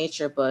 things of that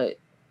nature. But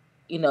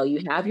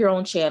you have your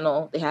own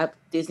channel.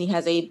 Disney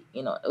has it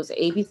was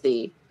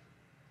ABC.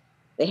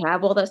 They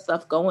have all that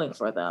stuff going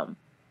for them.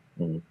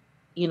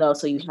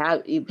 So you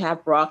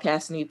have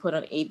broadcasting you put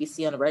on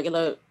ABC on a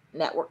regular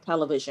network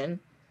television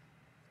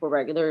for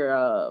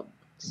regular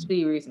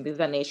series and things of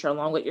that nature,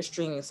 along with your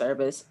streaming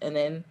service, and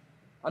then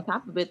on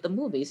top of it, the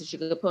movies that you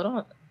could put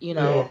on,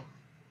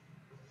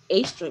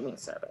 a streaming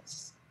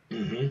service,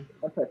 and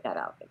put that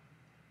out there.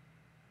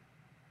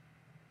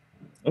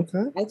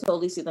 Okay. I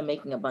totally see them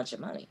making a bunch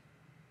of money.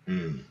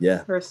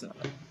 Yeah. Personally.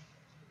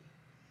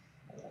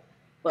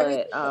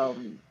 But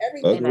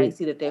and I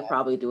see that they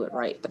probably do it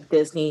right. But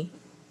Disney,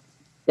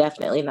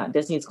 definitely not.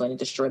 Disney's going to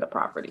destroy the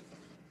property.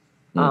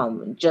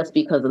 Just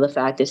because of the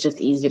fact it's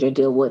just easier to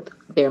deal with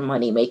their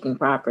money-making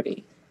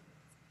property.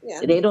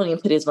 Yeah. They don't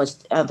even put as much.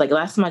 Like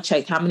last time I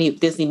checked, how many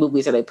Disney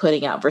movies are they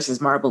putting out versus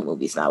Marvel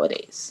movies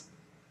nowadays?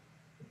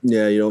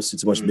 Yeah, you don't see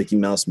too much Mickey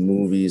Mouse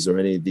movies or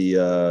any of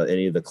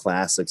the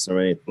classics or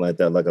anything like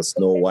that, like a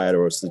Snow White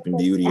or a Sleeping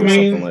Beauty or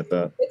something like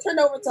that. They turned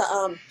over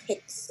to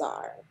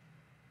Pixar.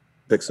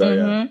 Pixar,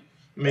 yeah. I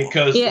mean,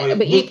 because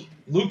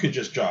Luke could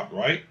just drop,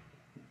 right?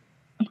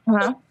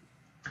 Huh?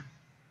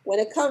 When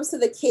it comes to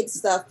the kids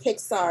stuff,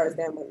 Pixar is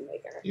their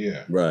moneymaker.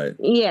 Yeah. Right.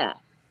 Yeah.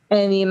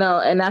 And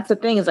and that's the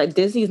thing, is like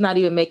Disney's not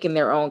even making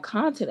their own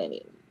content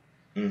anymore.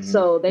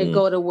 So they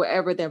go to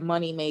wherever their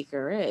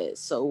moneymaker is.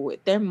 So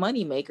if their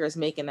moneymaker is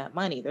making that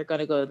money, they're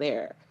gonna go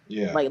there.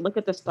 Yeah. Like look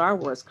at the Star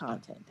Wars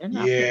content. They're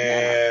not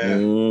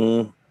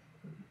putting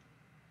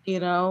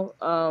that out.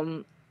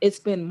 It's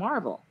been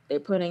Marvel.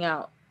 They're putting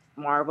out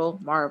Marvel,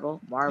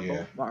 because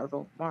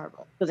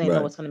they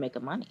know what's gonna make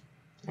them money.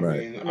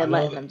 Right. And they're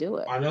letting them do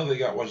it. I know they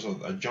got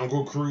a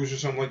Jungle Cruise or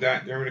something like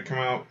that. They're going to come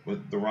out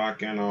with The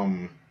Rock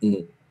and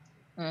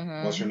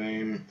what's her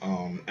name?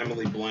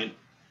 Emily Blunt.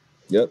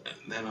 Yep.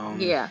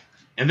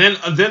 And then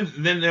and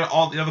then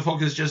all the other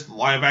focus is just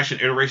live action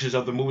iterations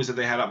of the movies that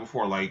they had out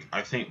before. Like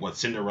I think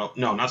Cinderella?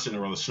 No, not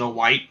Cinderella. Snow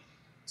White.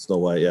 Snow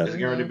White, yeah. Is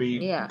going to be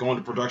going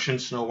to production.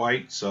 Snow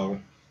White. So.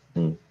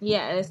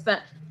 Yeah, and it's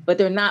not, but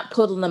they're not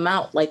putting them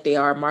out like they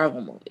are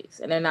Marvel movies,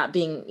 and they're not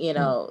being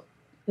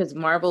because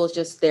Marvel is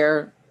just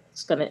their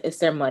it's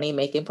their money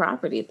making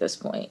property at this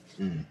point.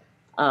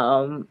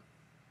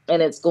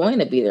 And it's going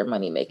to be their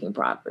money making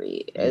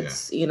property.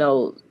 It's, you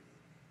know,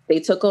 they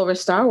took over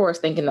Star Wars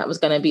thinking that was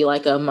going to be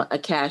like a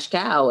cash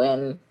cow,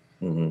 and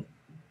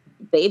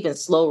they've been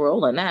slow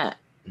rolling that.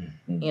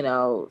 You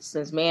know,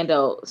 since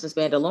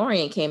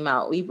Mandalorian came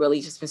out, we've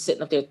really just been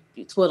sitting up there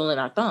twiddling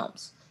our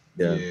thumbs.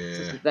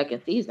 Since the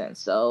second season.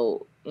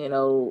 So, you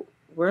know,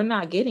 we're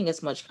not getting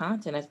as much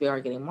content as we are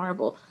getting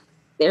Marvel.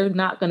 They're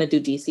not going to do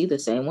DC the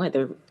same way.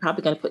 They're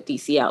probably going to put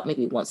DC out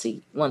maybe once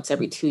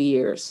every 2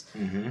 years,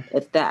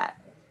 if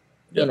that.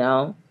 You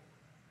know,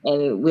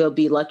 and we'll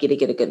be lucky to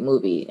get a good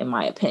movie, in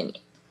my opinion.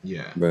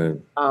 Yeah. Right.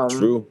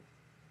 True.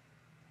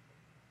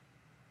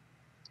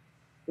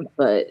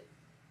 But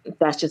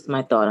that's just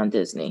my thought on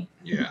Disney.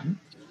 Yeah.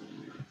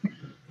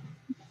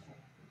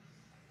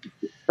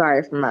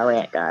 Sorry for my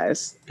rant,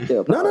 guys.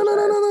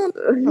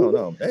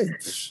 No. Hey,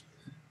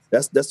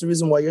 that's the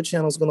reason why your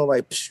channel's gonna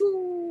like.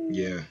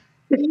 Yeah.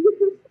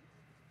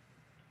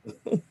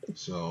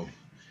 So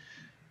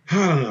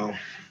I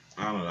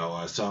don't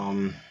know. It's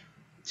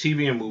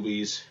TV and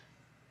movies.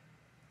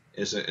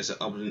 It's an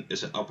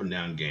up and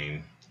down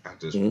game at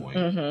this point.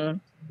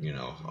 You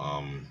know.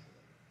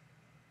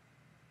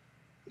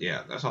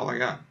 Yeah, that's all I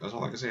got. That's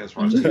all I can say as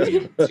far as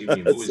TV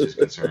and movies is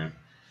concerned.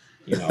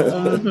 You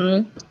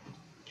know.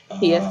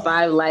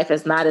 PS5 life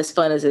is not as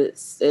fun as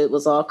it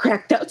was all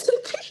cracked out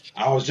to be.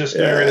 I was just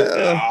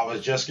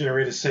getting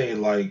ready to say,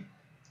 like,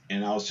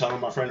 and I was telling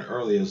my friend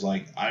earlier, is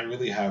like, I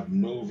really have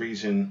no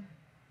reason,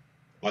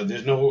 like,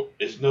 there's no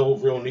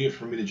real need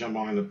for me to jump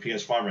on the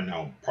PS5 right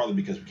now, partly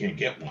because we can't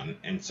get one,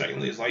 and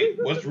secondly, it's like,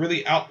 what's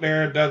really out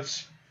there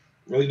that's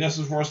really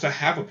necessary for us to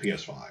have a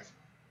PS5?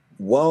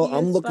 Well,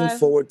 I'm looking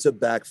forward to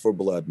Back 4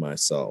 Blood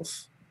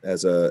myself,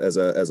 as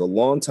a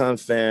longtime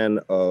fan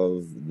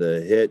of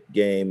the hit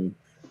game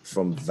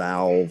from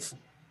Valve,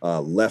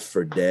 Left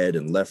 4 Dead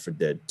and Left 4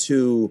 Dead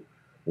 2,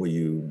 where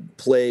you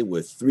play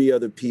with 3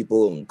 other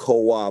people and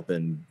co-op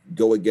and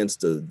go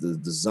against the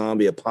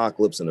zombie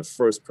apocalypse in a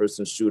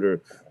first-person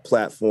shooter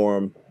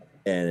platform.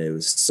 And it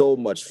was so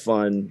much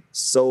fun,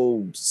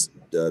 so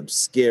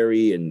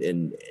scary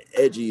and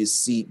edgy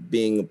seat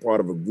being a part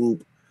of a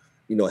group,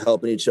 you know,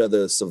 helping each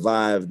other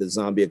survive the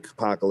zombie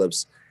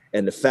apocalypse.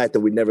 And the fact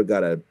that we never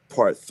got a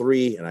part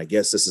 3, and I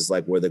guess this is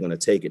like where they're going to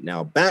take it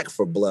now. Back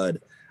 4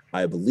 Blood,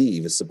 I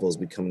believe, is supposed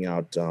to be coming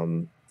out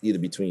either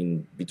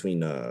between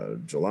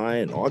July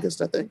and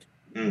August, I think.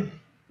 Okay.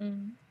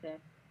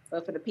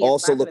 But for the PS5,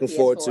 also looking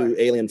forward to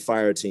Aliens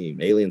Fire Team.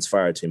 I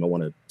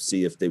want to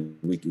see if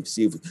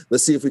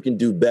let's see if we can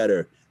do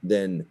better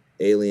than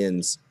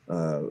Aliens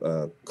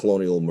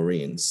Colonial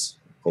Marines,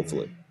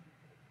 hopefully.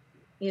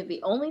 Yeah,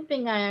 the only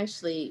thing I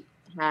actually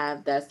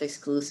have that's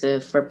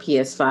exclusive for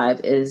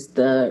PS5 is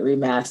the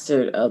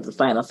remastered of the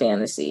Final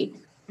Fantasy.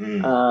 You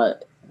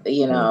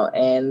know,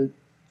 and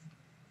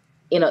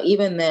you know,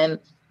 even then,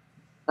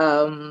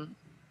 I'm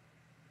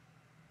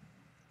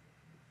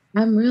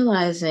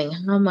realizing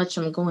how much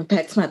I'm going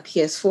back to my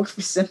PS4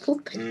 for simple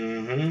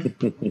things.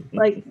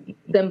 Like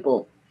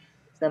simple.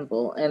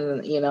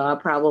 And, you know, I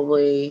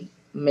probably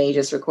may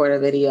just record a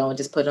video and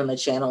just put it on the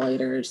channel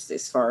later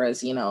as far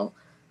as, you know,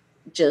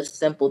 just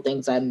simple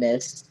things I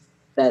missed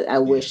that I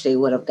wish they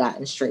would have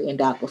gotten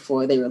straightened out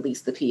before they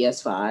released the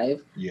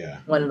PS5. Yeah.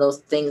 One of those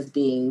things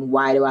being,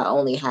 why do I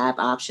only have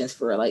options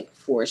for like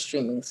 4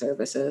 streaming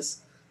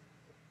services?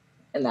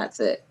 And that's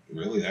it.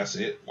 Really? That's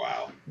it?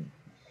 Wow.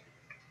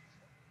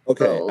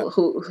 Okay.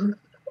 So,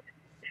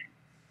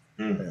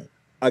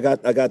 I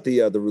got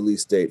the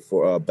release date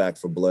for Back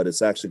 4 Blood.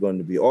 It's actually going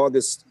to be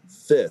August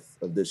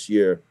 5th of this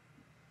year.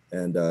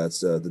 And it's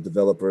the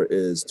developer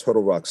is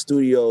Turtle Rock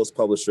Studios,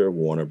 publisher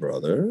Warner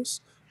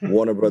Brothers.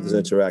 Warner Brothers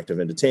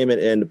Interactive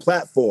Entertainment, and the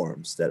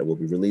platforms that it will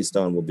be released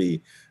on will be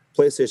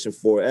PlayStation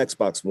 4,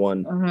 Xbox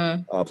One,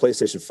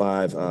 PlayStation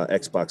 5,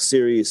 Xbox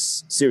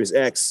Series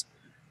X,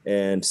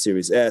 and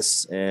Series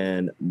S,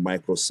 and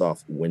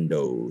Microsoft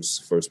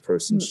Windows.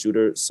 First-person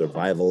shooter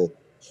survival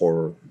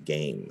horror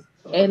game.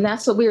 And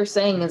that's what we were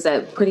saying, is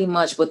that pretty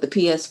much with the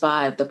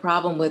PS5, the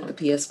problem with the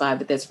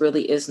PS5 is there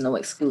really is no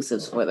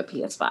exclusives for the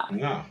PS5.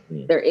 No.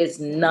 There is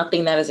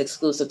nothing that is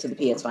exclusive to the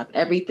PS5.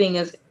 Everything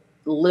is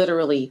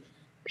literally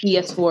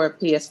PS4,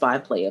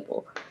 PS5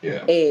 playable.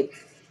 Yeah. It's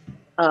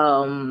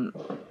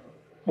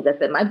like I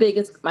said, my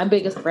biggest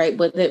gripe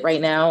with it right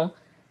now,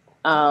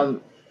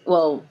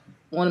 well,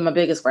 one of my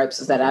biggest gripes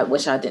is that I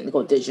wish I didn't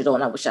go digital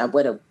and I wish I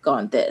would have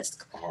gone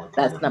disc.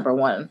 That's number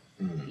one.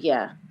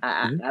 Yeah,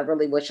 I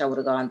really wish I would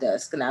have gone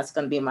disc, and that's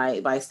going to be my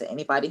advice to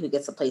anybody who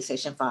gets a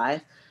PlayStation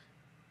 5.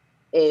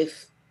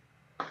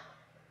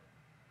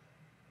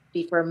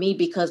 For me,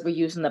 because we're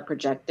using the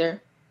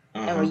projector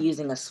and we're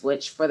using a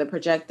switch for the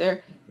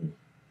projector,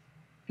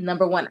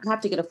 number one, I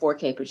have to get a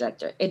 4K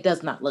projector. It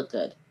does not look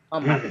good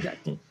on my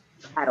projector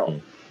at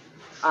all.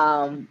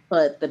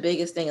 But the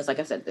biggest thing is, like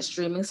I said, the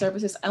streaming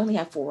services. I only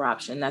have 4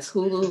 options. That's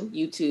Hulu,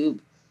 YouTube,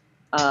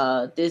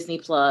 Disney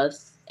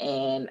Plus,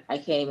 and I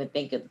can't even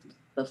think of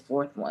the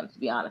 4th one, to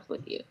be honest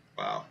with you.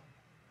 Wow.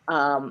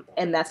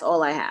 And that's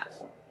all I have.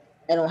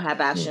 I don't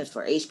have options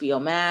for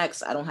HBO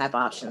Max. I don't have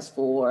options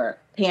for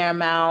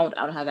Paramount.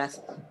 I don't have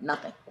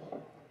nothing.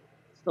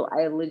 So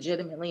I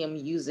legitimately am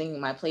using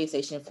my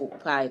PlayStation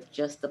 5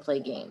 just to play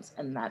games,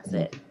 and that's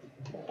it.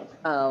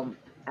 I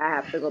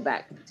have to go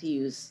back to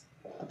use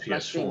my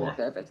streaming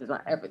services on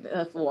everything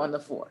on the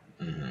 4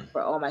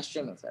 for all my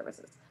streaming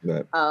services.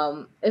 Right.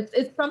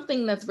 It's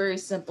something that's very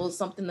simple,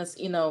 something that's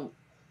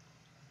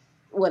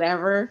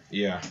whatever.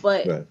 Yeah.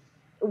 But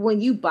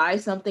when you buy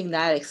something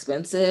that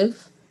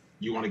expensive,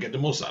 you want to get the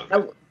most out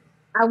of it.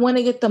 I want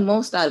to get the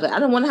most out of it. I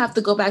don't want to have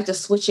to go back to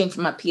switching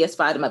from my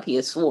PS5 to my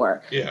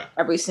PS4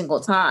 every single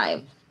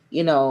time,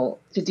 to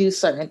do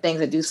certain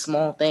things, to do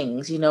small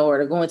things, or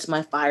to go into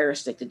my Fire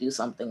Stick to do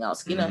something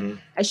else.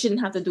 I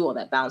shouldn't have to do all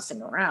that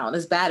bouncing around.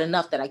 It's bad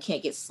enough that I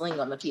can't get Sling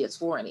on the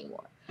PS4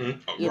 anymore.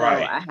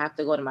 I have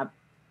to go to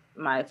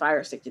my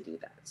Fire Stick to do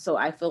that. So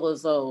I feel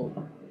as though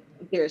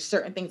there's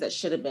certain things that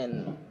should have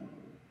been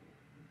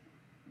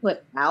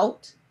put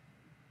out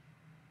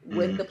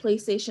with the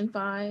PlayStation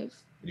 5.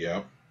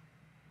 Yeah.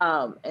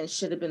 And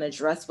should have been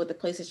addressed with the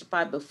PlayStation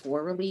 5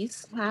 before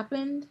release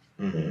happened.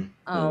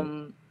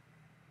 Now,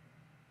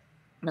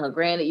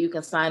 granted, you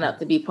can sign up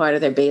to be part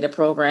of their beta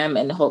program,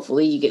 and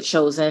hopefully you get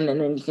chosen,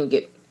 and then you can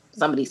get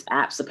some of these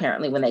apps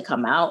apparently when they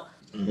come out,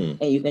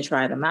 and you can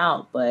try them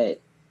out. But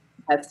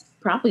that's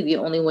probably the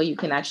only way you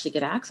can actually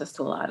get access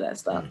to a lot of that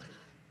stuff.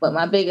 But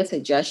my biggest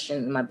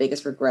suggestion, my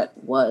biggest regret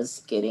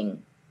was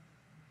getting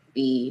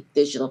the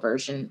digital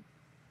version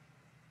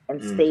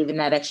and saving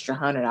that extra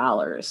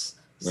 $100.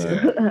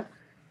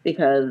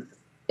 Because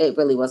it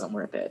really wasn't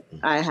worth it.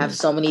 I have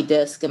so many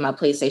discs in my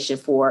PlayStation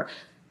 4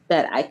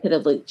 that I could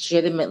have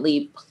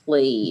legitimately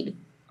played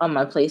on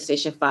my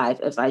PlayStation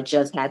 5 if I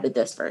just had the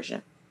disc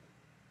version.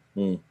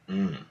 I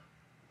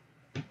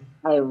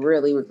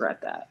really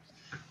regret that.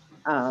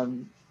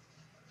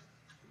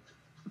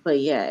 But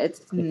yeah,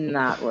 it's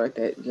not worth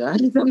it, guys.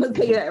 I'm gonna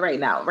tell you that right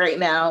now. Right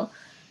now,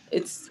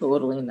 it's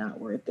totally not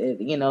worth it.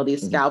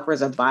 These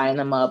scalpers are buying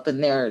them up,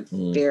 and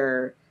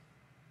they're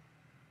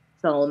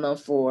selling them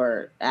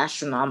for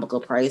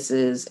astronomical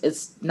prices.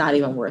 It's not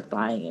even worth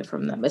buying it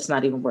from them. It's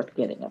not even worth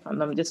getting it from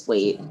them. Just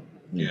wait.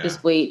 Yeah.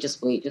 Just wait.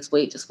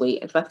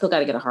 If I still got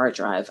to get a hard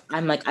drive,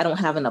 I'm like, I don't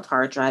have enough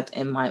hard drive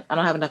I don't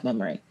have enough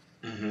memory.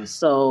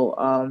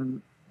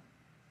 So,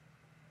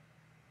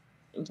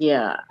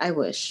 yeah, I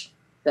wish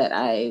that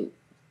I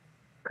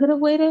could have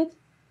waited,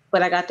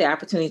 but I got the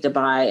opportunity to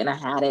buy and I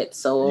had it.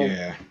 So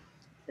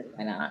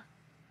why not?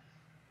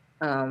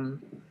 I'm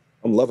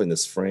loving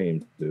this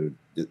frame, dude.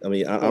 I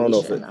mean, I don't know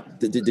if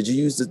did you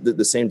use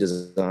the same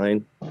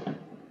design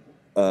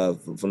from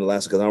the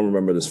last? Because I don't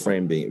remember this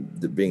frame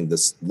being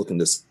this looking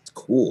this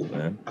cool,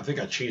 man. I think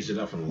I changed it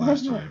up from the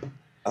last time.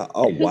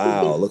 Oh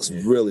wow, it looks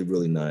really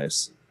really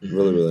nice.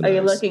 Really really nice. Are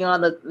you looking on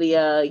the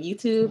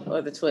YouTube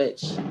or the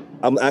Twitch?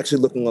 I'm actually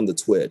looking on the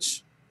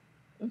Twitch.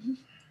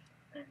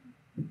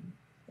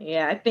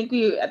 Yeah, I think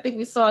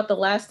we saw it the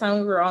last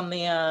time we were on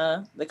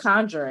the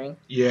Conjuring.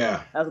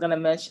 Yeah, I was gonna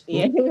mention.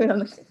 Yeah.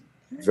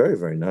 Very,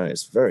 very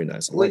nice. Very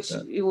nice. I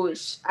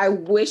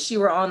wish you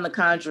were on the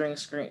Conjuring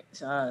stream,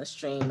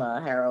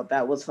 Harold.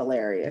 That was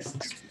hilarious.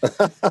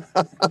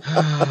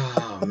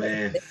 Oh,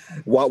 man.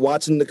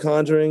 Watching the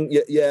Conjuring,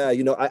 yeah.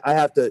 I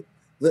have to.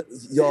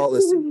 Y'all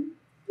listen.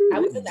 I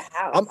was in the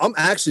house. I'm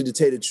actually, to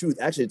tell you the truth.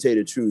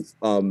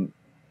 I'm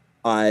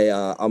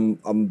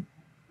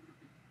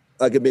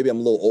like, maybe I'm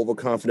a little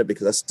overconfident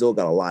because I still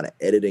got a lot of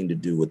editing to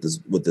do with this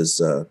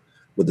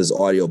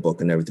audiobook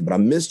and everything. But I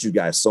missed you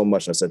guys so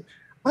much. And I said,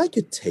 I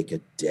could take a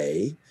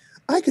day.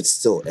 I could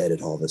still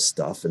edit all this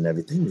stuff and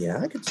everything.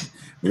 Yeah, I could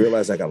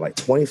realize I got like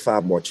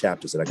 25 more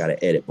chapters that I got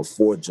to edit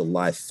before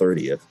July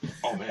 30th.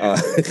 Oh, man.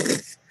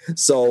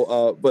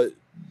 But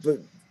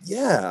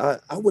yeah,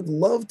 I would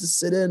love to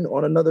sit in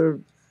on another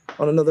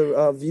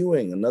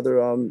viewing, another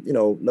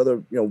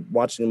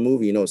watching a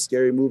movie, a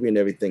scary movie and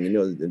everything,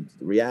 the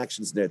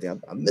reactions and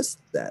everything. I missed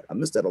that. I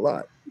missed that a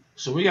lot.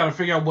 So we got to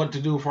figure out what to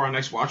do for our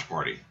next watch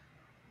party.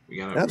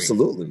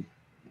 Absolutely.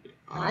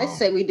 I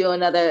say we do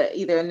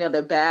either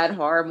another bad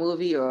horror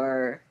movie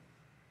or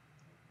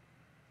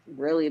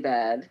really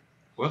bad.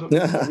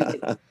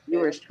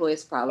 Viewer's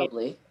choice,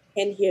 probably.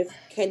 Ken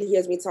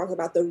hears me talk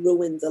about The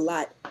Ruins a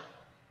lot.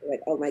 Like,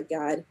 oh my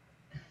God.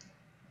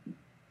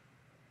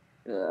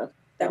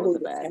 That was a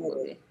bad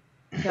movie.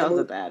 That was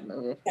a bad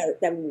movie.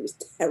 That movie was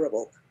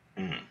terrible.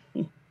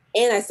 Mm-hmm.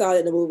 And I saw it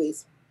in the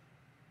movies.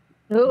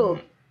 Ooh,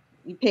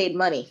 you paid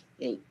money.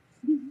 I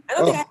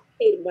don't think I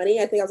paid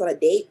money. I think I was on a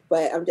date,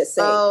 but I'm just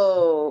saying.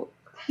 Oh.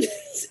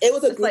 It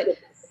was a group of us.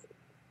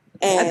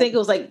 I think it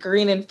was like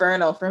Green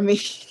Inferno for me.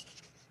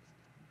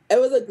 It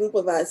was a group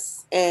of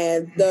us,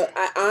 and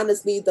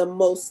honestly, the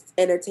most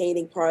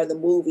entertaining part of the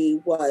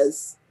movie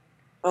was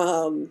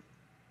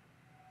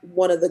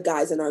one of the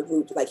guys in our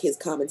group, like his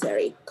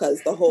commentary,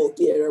 because the whole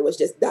theater was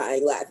just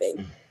dying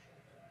laughing.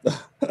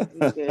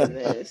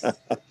 Goodness.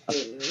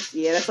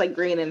 Yeah, that's like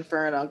Green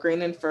Inferno.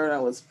 Green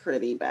Inferno was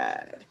pretty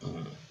bad,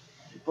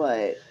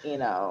 but it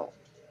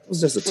was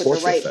just a torture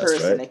with the right fest,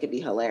 person, right? it could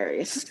be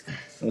hilarious.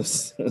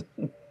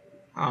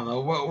 I don't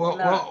know.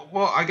 No.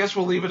 Well. I guess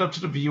we'll leave it up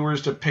to the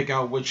viewers to pick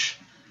out which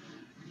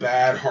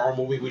bad horror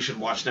movie we should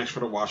watch next for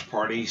the watch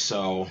party.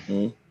 So,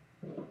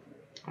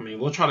 I mean,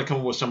 we'll try to come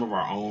up with some of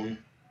our own,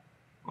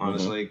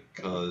 honestly,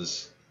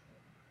 because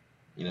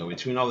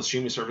between all the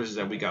streaming services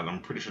that we got, I'm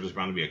pretty sure there's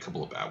bound to be a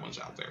couple of bad ones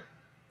out there.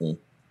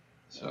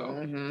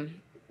 So,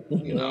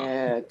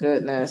 yeah,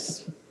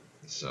 goodness.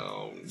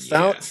 So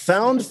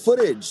found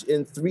footage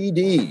in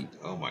 3D.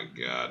 Oh my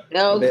god.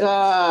 Oh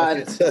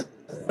god.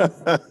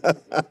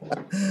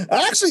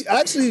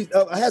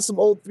 I had some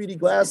old 3D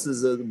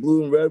glasses, the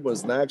blue and red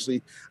ones, and I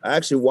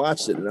actually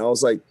watched it, and I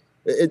was like,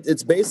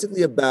 it's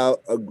basically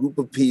about a group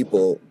of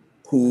people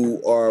who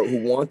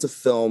want to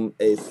film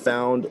a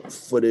found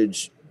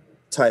footage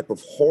type of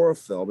horror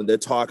film, and they're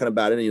talking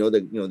about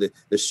it.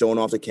 They're showing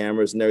off the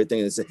cameras and everything,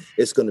 and they say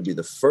it's going to be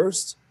the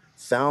first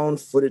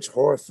found footage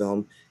horror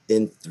film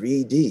in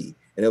 3D.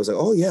 And it was like,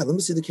 oh yeah, let me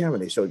see the camera.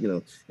 And they showed,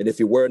 and if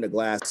you're wearing the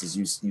glasses,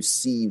 you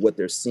see what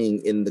they're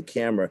seeing in the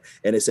camera.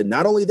 And they said,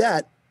 not only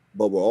that,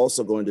 but we're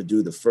also going to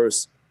do the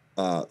first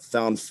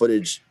found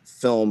footage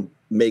film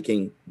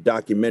making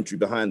documentary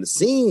behind the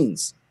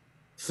scenes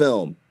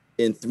film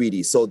in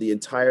 3D. So the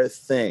entire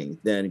thing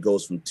then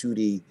goes from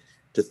 2D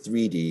to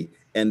 3D,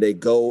 and they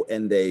go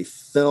and they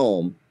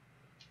film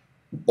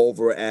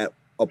over at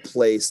a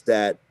place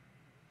that,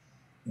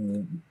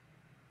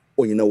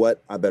 well, you know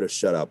what? I better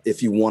shut up.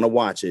 If you want to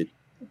watch it,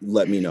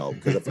 let me know,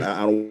 because I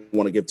don't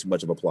want to give too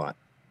much of a plot.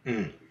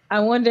 I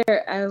wonder.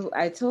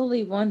 I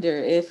totally wonder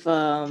if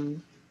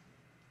because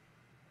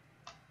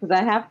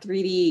I have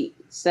 3D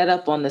set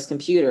up on this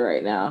computer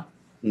right now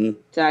to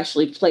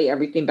actually play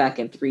everything back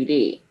in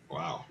 3D.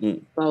 Wow. So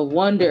I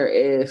wonder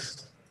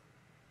if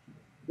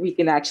we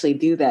can actually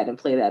do that and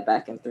play that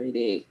back in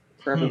 3D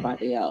for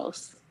everybody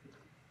else.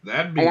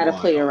 That'd be. I gotta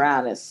play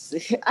around and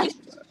see.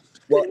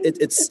 Well,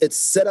 it's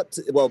set up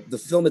to. Well, the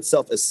film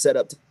itself is set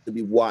up to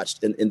be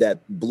watched in that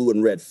blue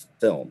and red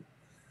film,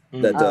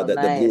 that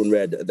nice. blue and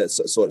red, that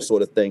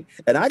sort of thing.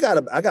 And I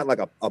got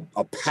like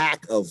a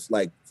pack of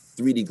like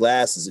 3D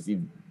glasses. If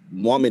you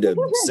want me to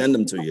send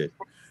them to you.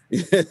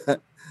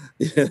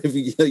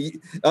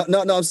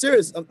 No, I'm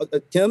serious.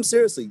 Kim,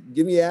 seriously,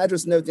 give me your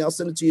address and everything. I'll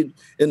send it to you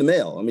in the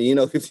mail. I mean,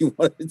 if you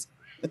want it.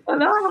 No,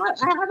 I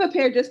have a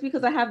pair just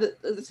because I have this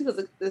because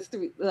of this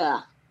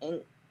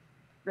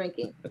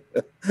drinking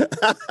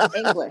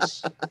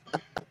English.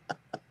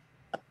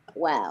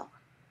 Wow.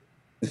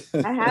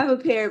 I have a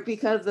pair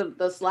because of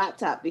this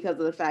laptop, because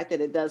of the fact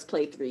that it does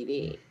play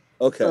 3D.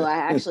 Okay. So I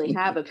actually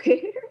have a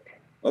pair.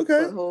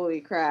 Okay. But holy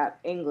crap.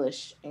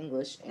 English. Oh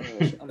my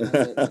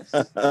goodness.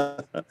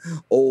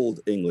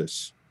 Old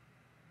English.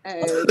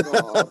 Oh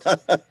God.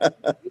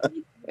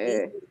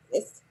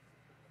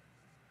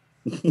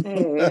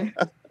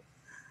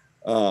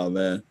 Oh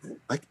man,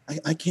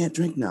 I can't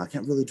drink now. I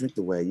can't really drink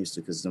the way I used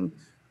to because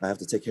I have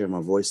to take care of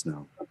my voice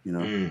now.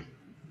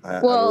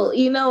 I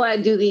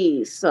do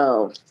these,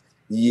 so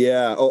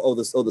yeah.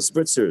 The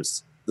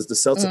spritzers, the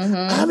seltzer.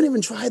 I haven't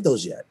even tried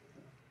those yet.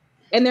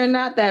 And they're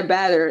not that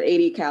bad. They're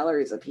 80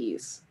 calories a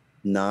piece.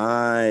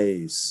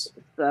 Nice.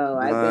 So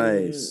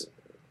I've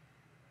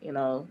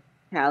been,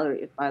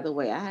 calories. By the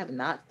way, I have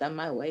not done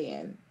my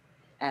weigh-in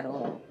at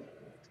all.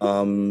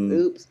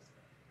 Oops.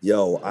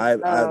 Yo, I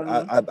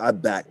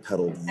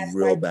backpedaled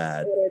real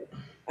bad.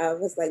 I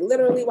was like,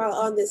 literally while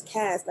on this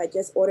cast, I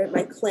just ordered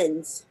my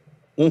cleanse.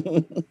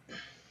 You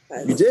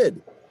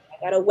did? I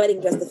got a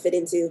wedding dress to fit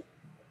into.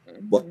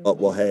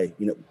 Well, hey,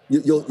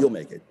 you'll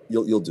make it.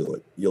 You'll do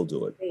it. You'll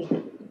do it.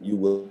 You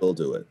will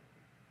do it.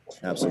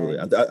 Absolutely.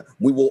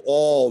 We will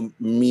all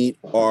meet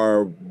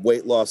our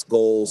weight loss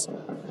goals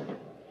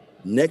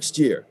next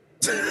year.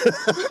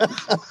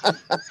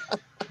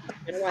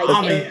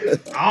 I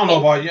don't know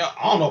about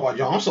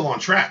y'all. I'm still on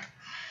track.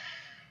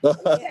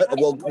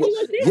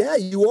 Yeah,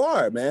 you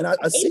are, man.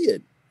 I see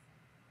it.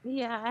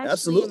 Yeah, I actually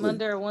Absolutely. am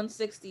under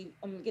 160.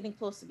 I'm getting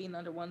close to being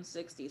under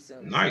 160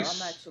 soon. Nice.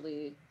 So I'm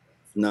actually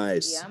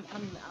nice. Yeah,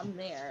 I'm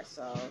there.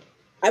 So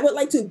I would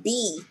like to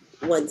be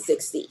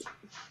 160.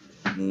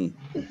 Everybody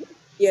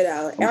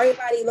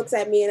looks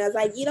at me and I was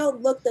like, you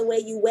don't look the way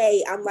you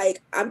weigh. I'm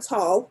like, I'm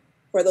tall.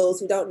 For those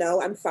who don't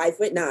know, I'm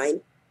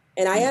 5'9",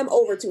 and I am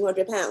over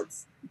 200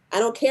 pounds. I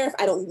don't care if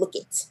I don't look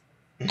it.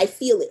 I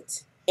feel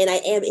it, and I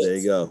am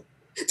it.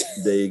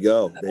 There you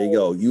go.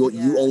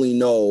 You only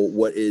know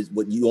what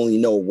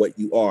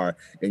you are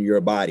in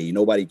your body.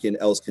 Nobody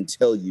else can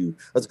tell you,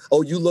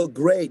 oh, you look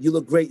great. You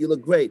look great.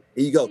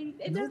 And you go,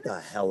 no, the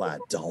hell I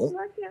don't.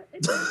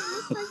 It doesn't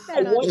look like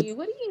that on you.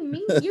 What do you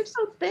mean? You're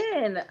so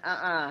thin.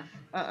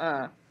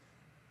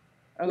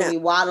 I'm gonna be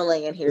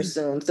waddling in here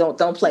soon. So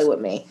don't play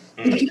with me.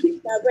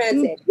 Now,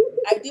 granted,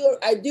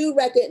 I do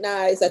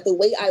recognize that the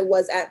weight I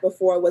was at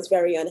before was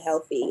very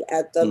unhealthy.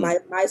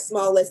 My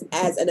smallest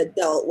as an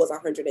adult was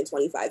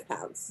 125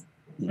 pounds.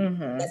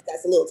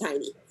 That's a little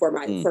tiny for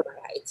my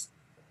height.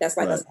 That's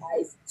like a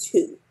size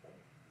 2,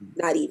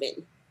 not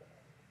even.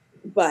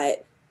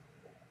 But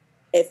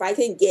if I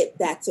can get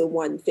back to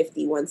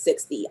 150,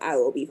 160, I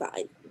will be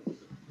fine.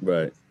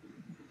 Right.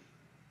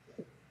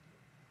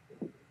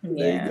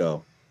 There you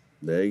go.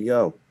 There you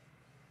go.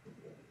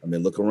 I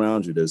mean, look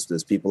around you.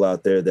 There's people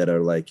out there that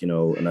are like,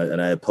 and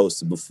I had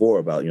posted before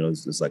about,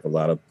 it's like a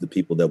lot of the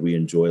people that we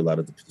enjoy, a lot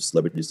of the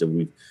celebrities that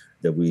we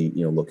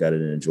look at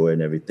it and enjoy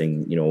and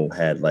everything,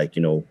 had like,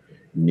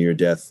 near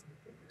death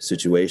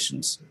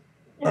situations,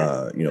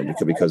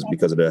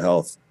 because of their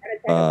health.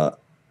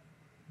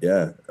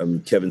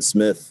 Kevin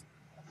Smith.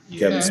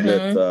 Kevin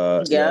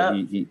Smith.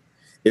 He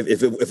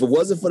if it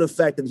wasn't for the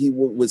fact that he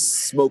was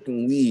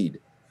smoking weed,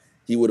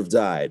 he would have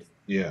died.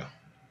 Yeah.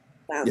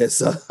 Wow.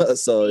 Yes.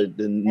 So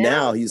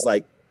now he's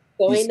like,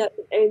 so ain't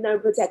nothing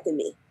protecting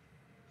me.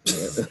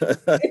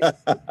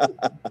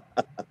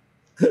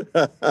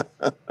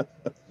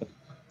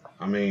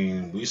 I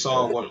mean, we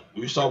saw what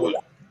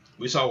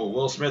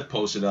Will Smith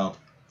posted up,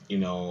 a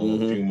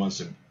few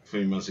months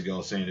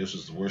ago, saying this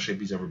was the worst shape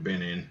he's ever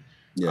been in.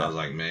 Yeah. I was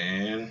like,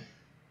 man,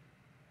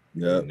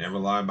 never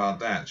lie about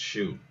that.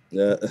 Shoot.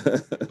 Yeah.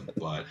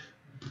 But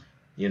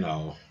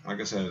like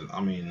I said, I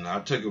mean, I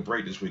took a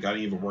break this week. I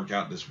didn't even work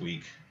out this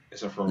week,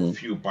 except for a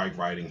few bike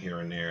riding here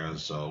and there.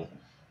 So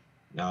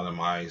now that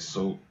my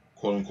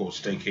quote unquote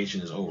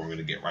staycation is over, I'm going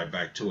to get right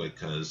back to it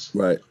because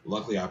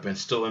luckily I've been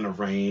still in a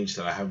range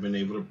that I haven't been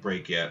able to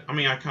break yet. I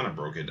mean, I kind of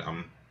broke it.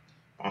 I'm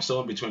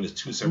still in between this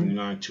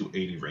 279,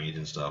 280 range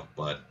and stuff,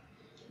 but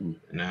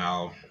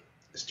now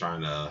it's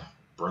trying to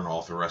burn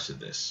off the rest of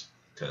this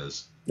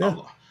because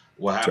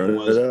what happened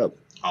was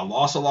I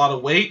lost a lot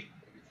of weight,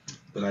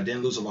 but I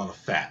didn't lose a lot of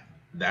fat.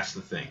 That's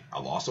the thing.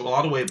 I lost a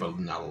lot of weight, but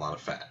not a lot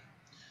of fat.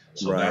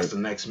 So that's the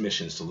next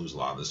mission, is to lose a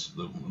lot of this,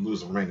 lose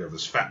the remainder of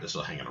this fat that's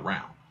still hanging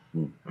around.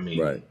 I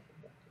mean,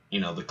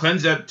 the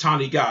cleanse that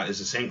Tani got is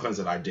the same cleanse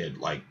that I did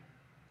like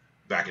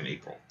back in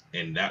April,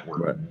 and that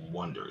worked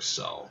wonders.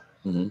 So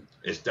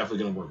it's definitely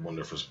going to work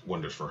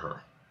wonders for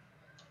her.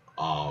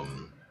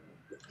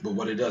 But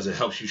what it does, it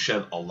helps you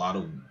shed a lot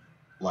of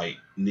like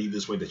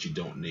needless weight that you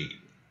don't need.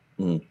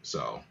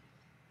 So,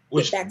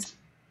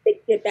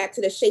 get back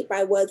to the shape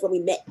I was when we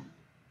met.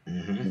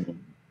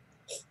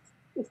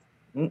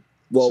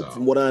 Well,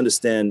 from what I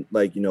understand,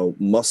 like,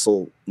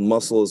 muscle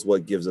is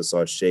what gives us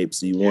our shape.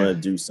 So you want to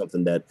do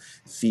something that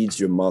feeds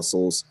your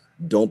muscles.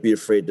 Don't be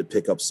afraid to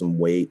pick up some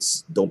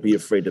weights. Don't be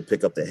afraid to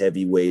pick up the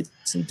heavy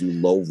weights and do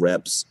low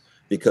reps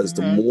because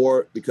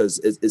because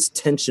it's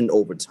tension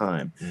over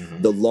time.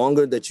 The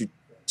longer that you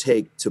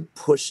take to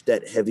push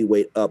that heavy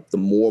weight up, the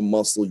more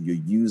muscle you're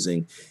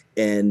using.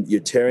 And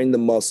you're tearing the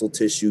muscle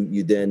tissue.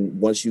 You then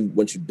once you're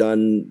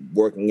done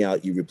working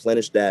out, you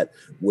replenish that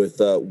with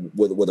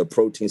a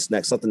protein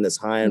snack, something that's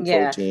high in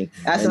protein.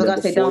 That's what I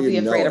was gonna say. Don't be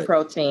afraid of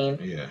protein.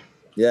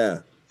 Yeah.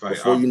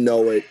 Before you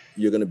know it,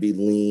 you're gonna be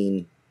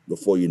lean.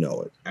 Before you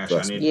know it.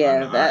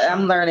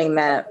 I'm learning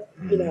that.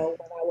 When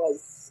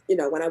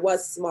I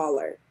was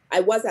smaller,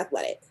 I was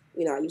athletic.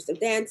 I used to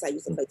dance. I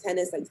used to play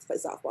tennis. I used to play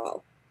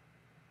softball.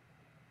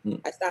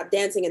 I stopped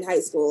dancing in high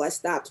school. I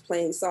stopped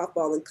playing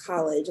softball in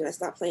college, and I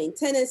stopped playing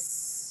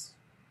tennis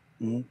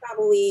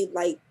probably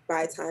like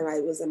by the time I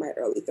was in my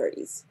early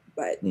 30s.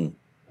 But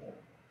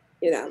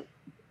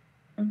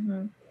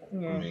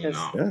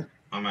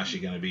I'm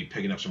actually going to be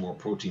picking up some more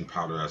protein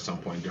powder at some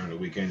point during the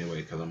week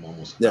anyway because I'm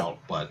almost out.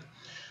 But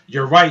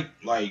you're right,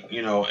 like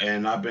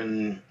and I've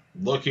been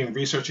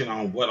researching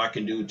on what I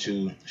can do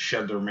to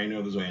shed the remainder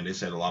of this weight, and they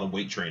said a lot of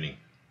weight training.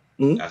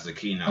 That's the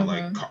key now.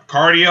 Like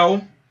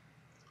cardio.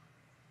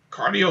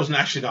 Cardio is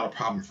actually not a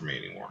problem for me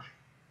anymore.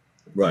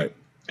 Right.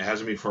 It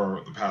hasn't been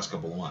for the past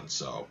couple of months.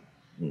 So.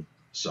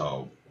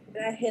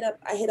 I hit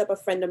up a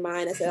friend of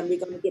mine. I said, "We're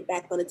going to get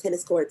back on the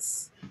tennis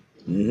courts."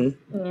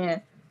 Yeah,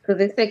 because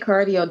they say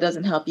cardio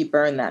doesn't help you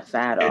burn that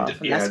fat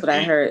off. And that's what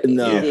I heard.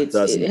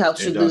 It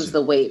helps you lose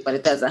the weight, but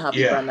it doesn't help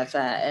you burn the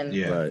fat.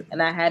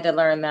 And I had to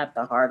learn that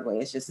the hard way.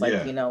 It's just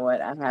like, you know what?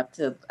 I have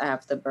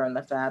to burn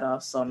the fat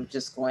off. So I'm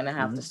just going to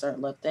have to start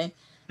lifting.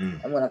 I'm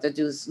going to have to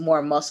do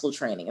more muscle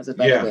training is a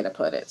better way to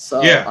put it.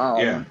 So,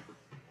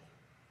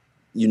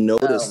 you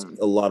notice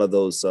a lot of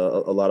those,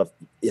 have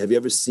you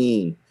ever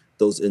seen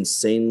those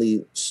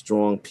insanely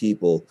strong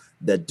people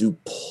that do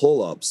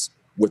pull-ups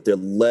with their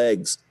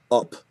legs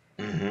up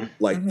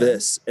like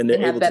this, and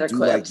they're able to do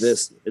clips. Like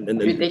this, and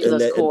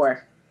ridiculous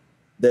core.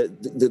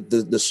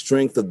 The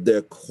strength of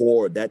their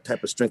core, that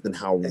type of strength, and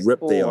how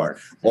ripped they are,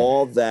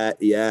 all that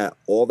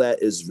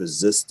is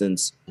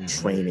resistance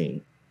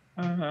training.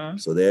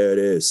 So there it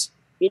is.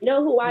 You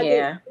know who I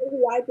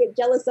get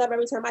jealous of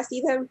every time I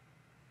see them?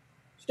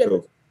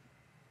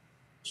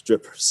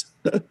 Strippers.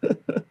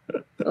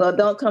 Well,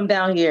 don't come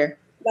down here.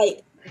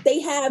 Like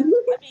they have. I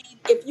mean,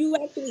 if you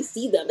actually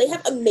see them, they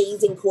have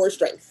amazing core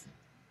strength.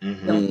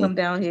 Don't come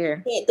down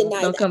here. Can't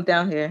deny don't come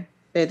down here.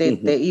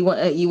 You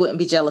wouldn't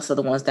be jealous of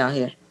the ones down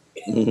here.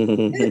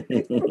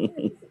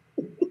 You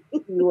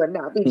would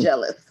not be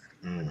jealous.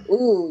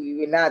 Ooh, you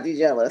would not be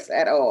jealous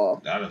at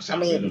all. That doesn't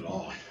sound good at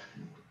all.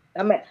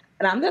 I mean,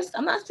 and I'm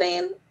not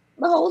saying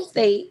the whole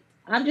state.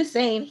 I'm just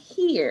saying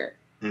here.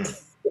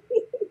 Is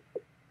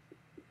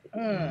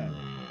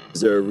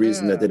there a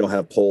reason that they don't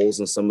have poles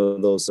in some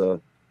of those?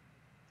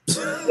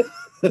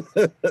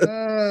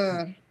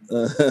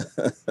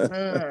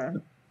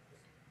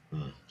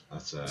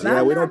 That's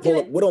Yeah, we don't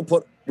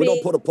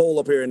put a pole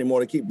up here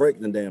anymore to keep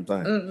breaking the damn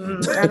time.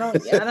 I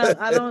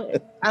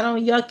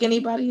don't yuck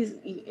anybody's,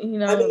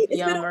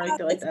 yum or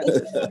anything like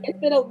that. It's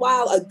been a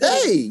while. It's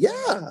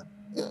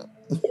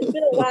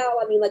been a while.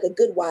 I mean, like a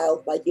good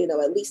while, like,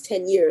 at least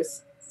 10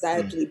 years since I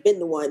actually been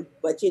the one.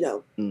 But,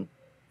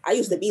 I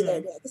used to be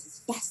there. This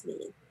is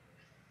fascinating.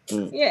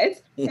 Yeah,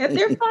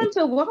 they're fun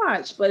to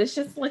watch, but it's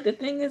just like the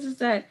thing is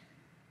that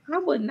I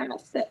would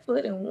not set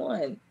foot in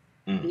one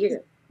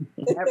here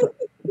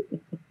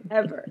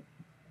ever.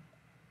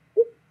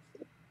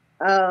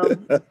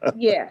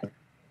 Yeah.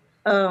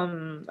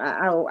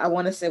 I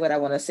want to say what I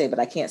want to say, but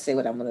I can't say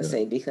what I'm going to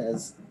say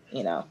because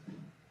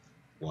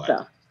what?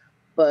 So,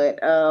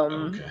 but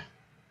okay.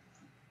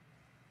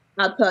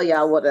 I'll tell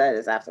y'all what that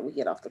is after we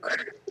get off the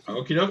court.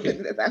 Okay.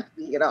 After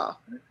we get off.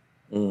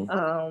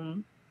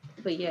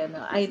 But yeah,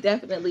 no, I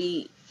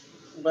definitely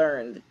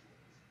learned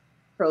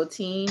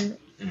protein,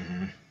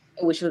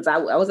 which was I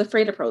was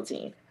afraid of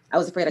protein. I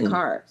was afraid of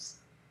carbs.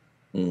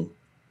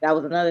 That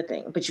was another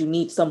thing. But you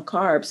need some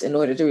carbs in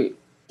order to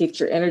get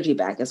your energy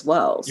back as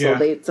well.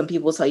 So some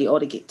people tell you,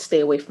 to stay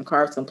away from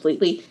carbs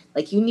completely.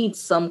 Like you need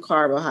some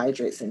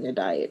carbohydrates in your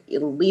diet,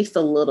 at least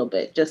a little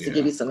bit, just to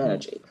give you some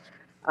energy.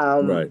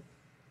 Right.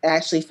 I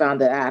actually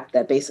found an app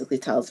that basically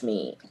tells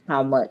me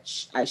how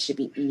much I should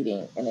be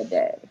eating in a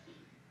day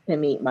to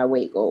meet my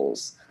weight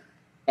goals.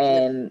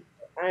 And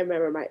I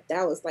remember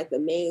that's like the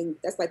main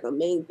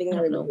thing. I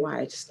don't know why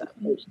I just stopped.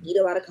 Eat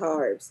a lot of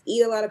carbs.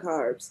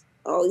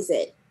 All he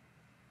said.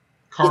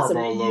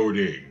 Carbo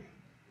loading.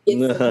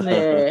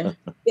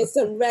 Get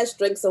some rest,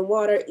 drink some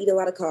water, eat a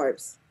lot of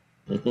carbs.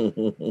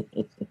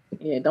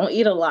 Yeah, don't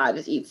eat a lot.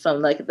 Just eat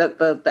some. Like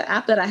the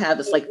app that I have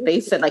is like they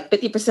said like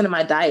 50% of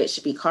my diet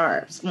should be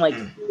carbs. I'm like,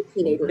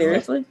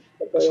 seriously?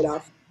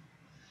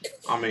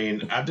 I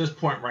mean, at this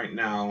point right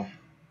now,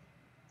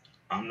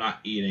 I'm not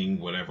eating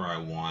whatever I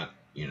want,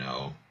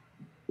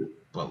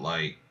 but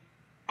like,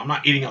 I'm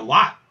not eating a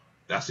lot.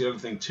 That's the other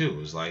thing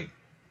too. Is like,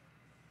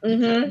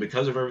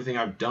 because of everything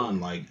I've done,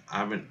 like I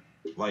haven't.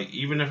 Like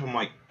even if I'm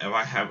like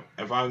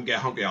if I get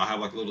hungry, I'll have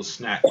like a little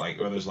snack, like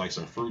whether it's like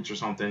some fruits or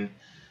something,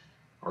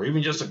 or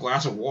even just a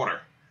glass of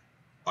water.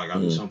 Like I'll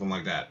do something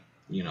like that,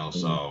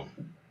 So,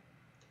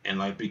 and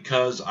like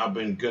because I've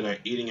been good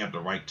at eating at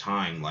the right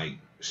time, like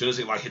as soon as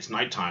it like hits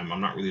nighttime,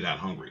 I'm not really that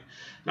hungry.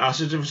 Now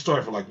it's a different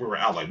story for like we were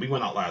out, like we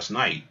went out last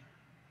night.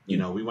 We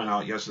went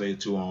out yesterday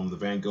to the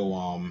Van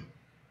Gogh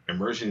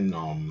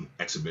immersion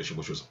exhibition,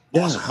 which was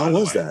awesome. How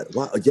was that?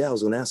 Wow. Yeah, I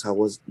was gonna ask how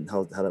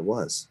that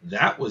was.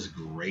 That was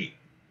great.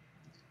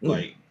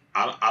 Like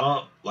I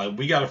don't like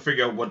we got to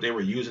figure out what they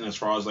were using as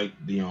far as like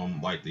the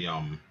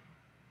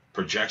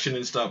projection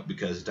and stuff,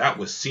 because that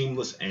was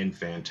seamless and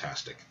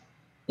fantastic.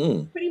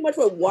 Pretty much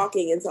we're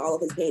walking into all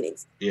of his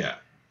paintings. Yeah.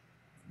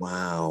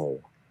 Wow.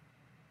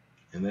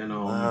 And then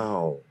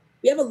wow.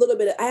 We have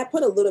I have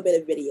put a little bit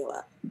of video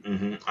up.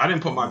 I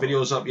didn't put my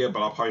videos up yet,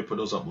 but I'll probably put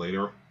those up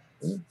later.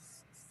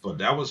 But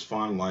that was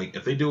fun. Like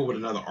if they do it with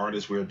another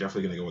artist, we're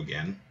definitely gonna go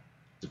again,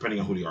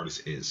 depending on who the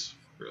artist is,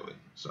 really.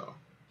 So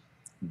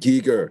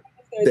Giger.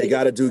 They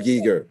gotta do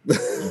Giger.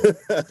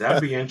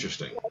 That'd be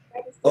interesting.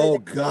 Oh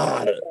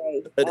God.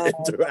 An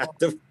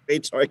interactive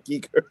HR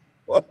Giger.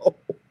 Whoa.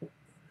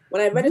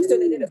 When I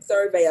registered, they did a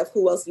survey of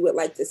who else you would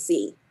like to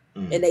see.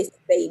 And they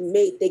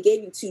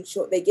gave you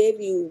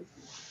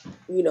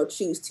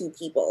choose two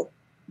people.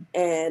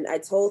 And I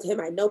told him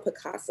I know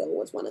Picasso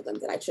was one of them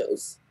that I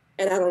chose.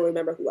 And I don't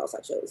remember who else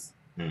I chose.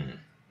 I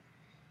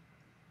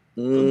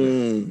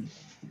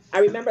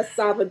remember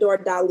Salvador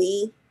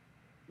Dali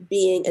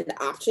being an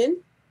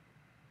option,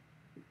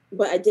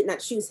 but I did not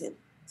choose him.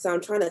 So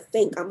I'm trying to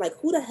think. I'm like,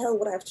 who the hell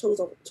would I have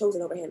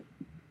chosen over him?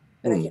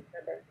 And I can't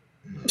remember.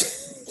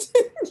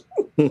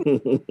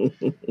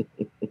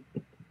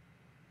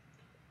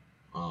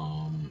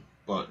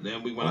 But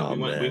then we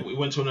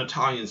went to an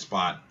Italian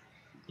spot,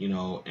 in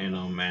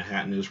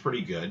Manhattan. It was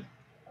pretty good.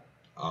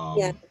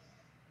 Yeah.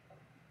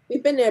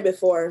 We've been there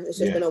before. It's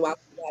just been a while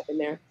since I've been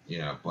there.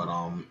 Yeah, but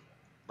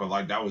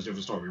like that was a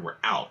different story. We were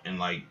out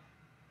and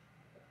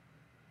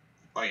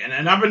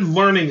and I've been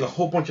learning a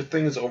whole bunch of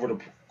things over the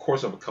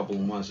course of a couple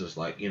of months. It's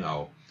like,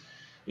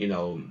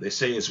 they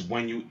say it's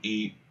when you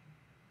eat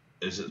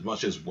is as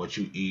much as what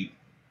you eat,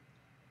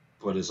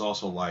 but it's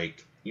also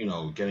like,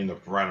 getting the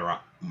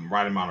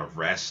right amount of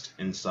rest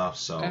and stuff.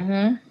 So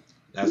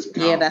that's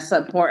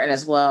important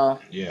as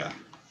well. Yeah.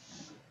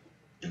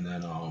 And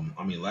then,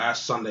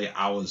 last Sunday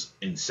I was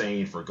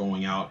insane for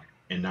going out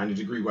in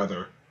 90-degree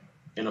weather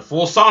in a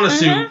full sauna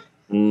suit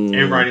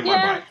and riding my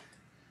bike.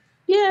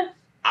 Yeah.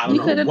 I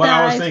don't know what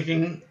I was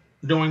thinking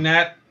doing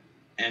that,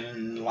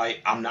 and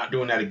I'm not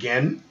doing that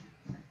again.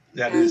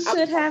 You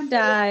could have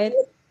died.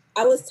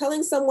 I was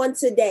telling someone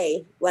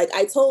today,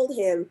 I told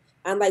him,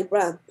 I'm like,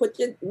 bruh,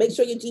 make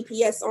sure your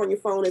GPS on your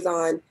phone is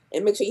on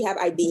and make sure you have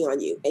ID on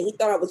you. And he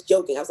thought I was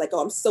joking. I was like,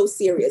 oh, I'm so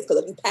serious, because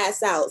if you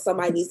pass out,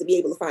 somebody needs to be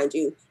able to find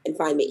you and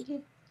find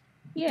me.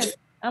 Yeah.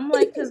 I'm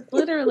like, because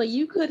literally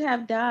you could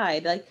have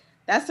died. Like,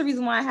 that's the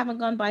reason why I haven't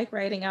gone bike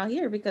riding out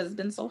here, because it's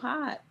been so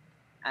hot.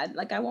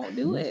 I won't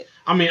do it.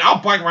 I mean,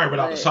 I'll bike ride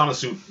without the But sauna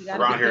suit you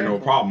gotta around be here, no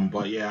careful. problem.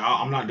 But yeah,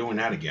 I'm not doing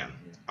that again.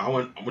 I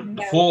went with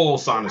the Yeah. full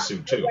sauna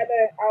suit too.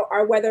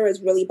 Our weather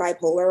is really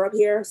bipolar up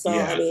here, so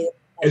Yeah. I mean,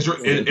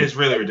 It's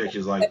really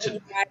ridiculous. Like,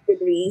 75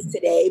 degrees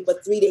today,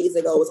 but 3 days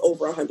ago it was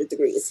over 100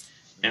 degrees.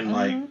 and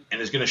like,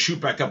 and it's gonna shoot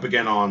back up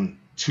again on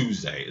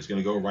Tuesday. It's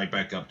gonna go right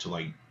back up to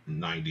like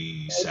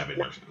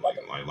 97 or something.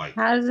 Like.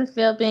 How does it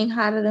feel being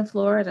hotter than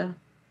Florida?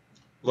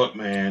 Look,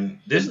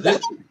 man, this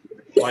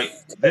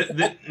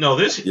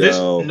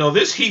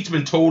heat's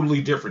been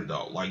totally different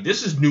though. Like,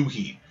 this is new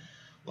heat.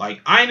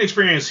 Like, I ain't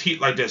experienced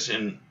heat like this,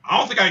 and I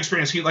don't think I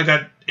experienced heat like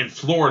that in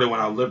Florida when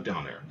I lived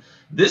down there.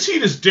 This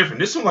heat is different.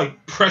 This is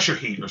like pressure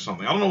heat or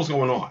something. I don't know what's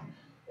going on.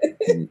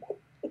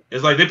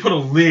 It's like they put a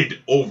lid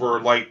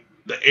over like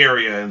the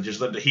area and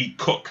just let the heat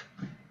cook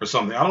or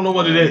something. I don't know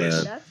what it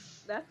is.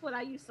 That's what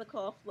I used to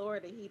call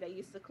Florida heat. I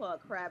used to call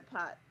crab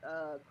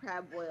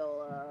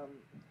boil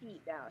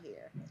heat down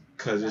here.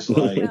 Because it's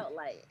like it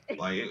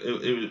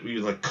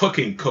was like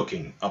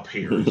cooking up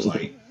here. It's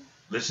like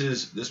this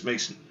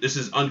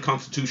is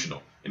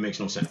unconstitutional. It makes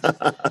no sense.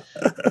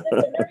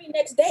 The very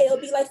next day it'll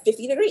be like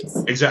 50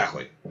 degrees.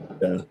 Exactly.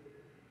 Yeah.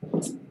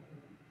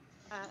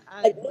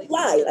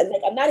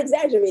 I'm not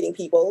exaggerating,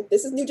 people.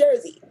 This is New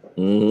Jersey.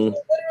 Mm-hmm. It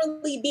will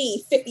literally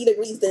be 50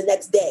 degrees the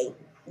next day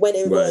when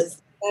it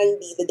was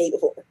 90 the day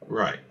before.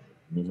 Right.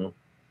 Mm-hmm.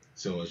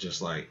 So it's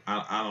just like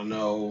I don't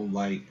know.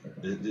 Like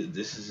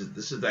this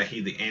is that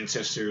heat the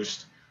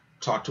ancestors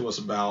talked to us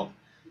about.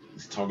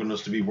 It's talking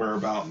us to beware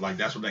about. Like,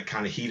 that's what that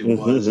kind of heat it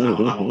was. I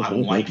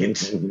don't like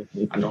it.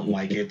 I don't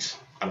like it.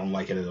 I don't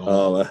like it at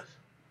all. Oh,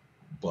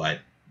 but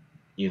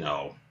you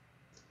know,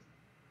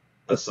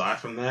 aside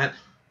from that,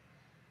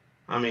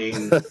 I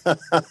mean,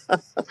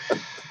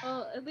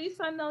 well, at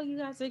least I know you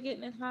guys are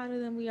getting it hotter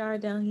than we are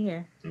down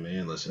here.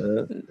 Man,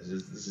 listen,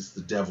 this is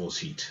the devil's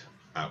heat.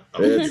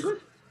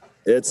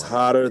 It's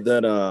hotter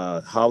than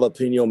a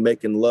jalapeno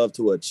making love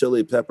to a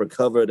chili pepper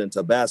covered in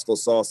Tabasco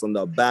sauce on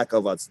the back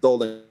of a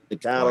stolen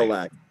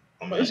Cadillac.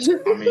 I mean,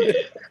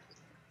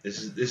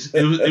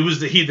 it was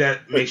the heat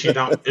that makes you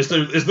don't. It's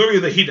literally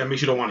the heat that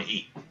makes you don't want to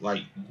eat.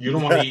 Like, you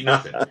don't want to eat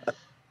nothing.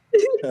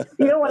 You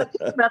don't want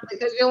to eat nothing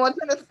because you don't want to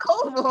turn this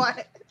cold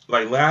boy.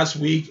 Like last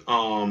week,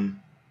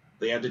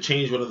 they had to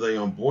change one of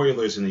the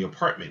boilers in the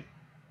apartment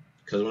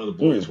because one of the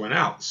boilers went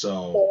out.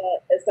 So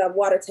it's a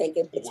water tank.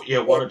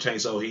 Water tank.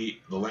 So the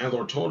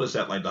landlord told us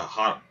that like the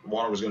hot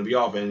water was going to be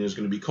off and it was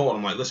going to be cold.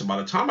 I'm like, listen, by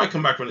the time I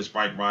come back from this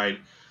bike ride,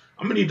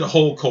 I'm gonna need the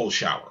whole cold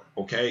shower,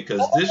 okay?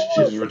 Because this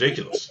is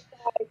ridiculous.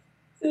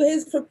 To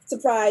his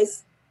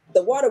surprise,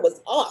 the water was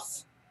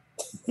off.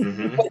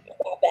 Mm-hmm.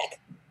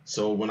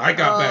 So when I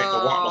got back, the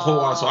whole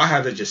water, so I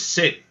had to just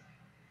sit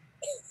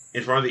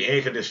in front of the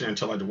air conditioner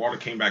until like the water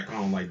came back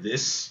on. Like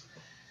this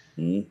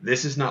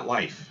is not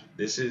life.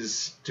 This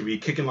is to be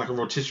kicking like a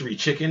rotisserie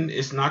chicken.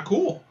 It's not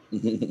cool.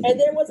 And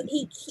there was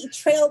he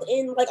trailed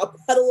in like a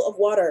puddle of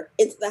water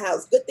into the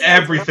house. Good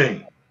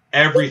thing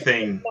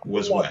everything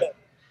was wet.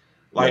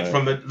 Like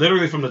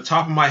literally from the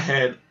top of my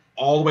head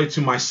all the way to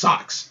my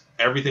socks,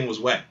 everything was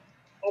wet.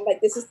 I'm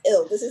like, this is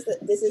ill. This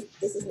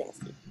is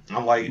nasty.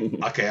 I'm like,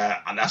 okay,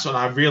 that's when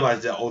I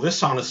realized that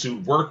this sauna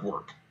suit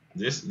work.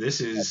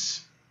 This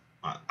is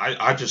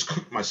I just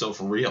cooked myself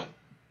for real.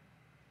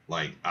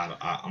 Like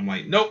I'm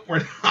like, nope,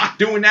 we're not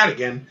doing that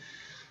again.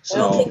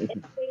 So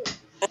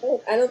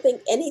I don't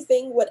think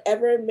anything would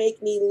ever make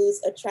me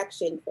lose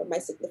attraction for my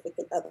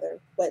significant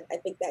other, but I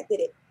think that did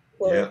it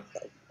for 30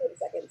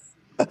 seconds.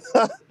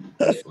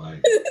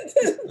 Like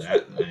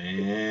that,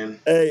 man.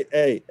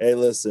 Hey,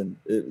 listen.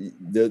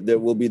 There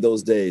will be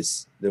those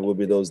days. There will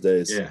be those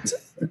days. Yeah.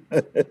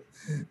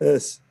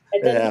 It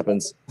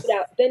happens.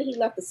 Then he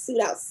left the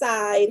suit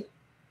outside,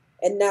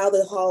 and now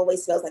the hallway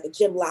smells like a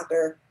gym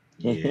locker.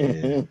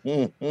 Yeah.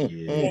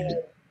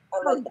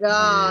 Oh my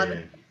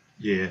God.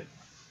 Yeah.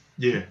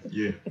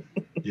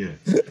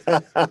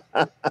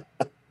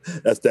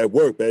 That's that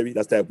work, baby.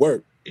 That's that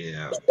work.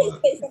 Yeah. He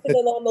did say something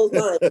along those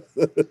lines.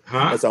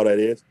 Huh? That's all that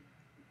is.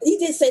 He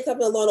did say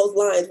something along those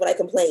lines when I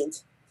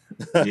complained.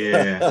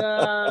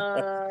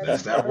 Yeah.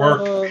 That's that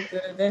work.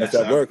 That's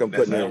that work I'm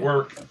putting in. That's that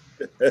work.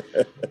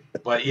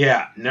 But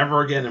yeah,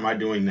 never again am I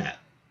doing that.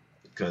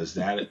 Because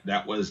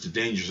that was the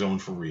danger zone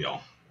for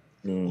real.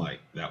 Like,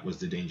 that was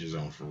the danger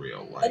zone for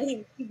real. Like, and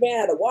he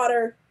ran out of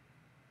water.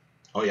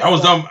 Oh yeah, I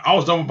was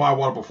done with buying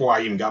water before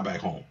I even got back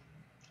home.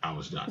 I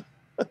was done.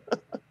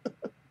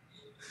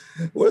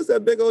 What's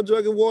that big old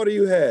jug of water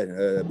you had?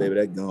 Baby,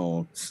 that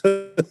gone.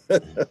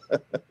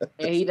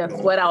 And he done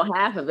sweat out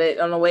half of it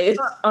on the way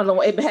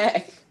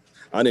back.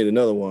 I need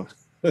another one.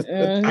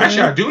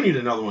 Actually, I do need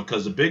another one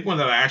because the big one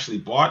that I actually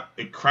bought,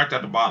 it cracked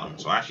at the bottom.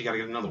 So I actually got to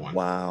get another one.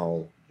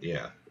 Wow.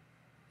 Yeah.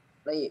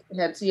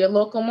 Head to your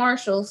local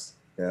Marshalls.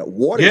 Yeah,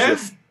 water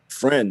is your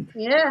friend.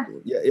 Yeah.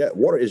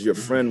 Water is your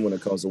friend when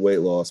it comes to weight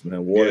loss,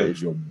 man. Water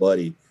is your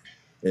buddy,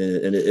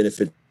 and if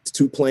it's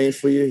too plain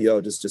for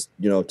you, just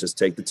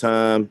take the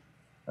time.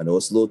 I know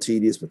it's a little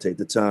tedious, but take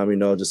the time,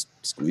 just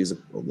squeeze a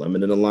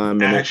lemon and a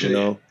lime in Actually,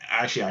 it,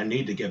 Actually, I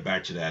need to get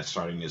back to that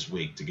starting this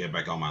week to get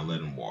back on my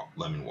lemon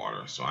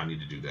water. So I need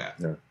to do that.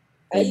 Yeah.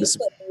 I used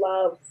to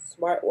love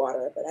Smart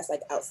Water, but that's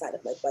like outside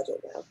of my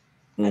budget now.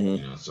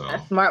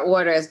 Mm-hmm. Smart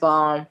Water is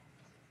bomb.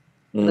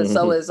 But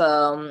so is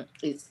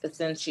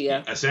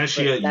Essentia.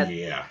 Essentia,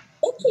 yeah.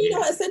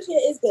 Essentia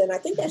is good, and I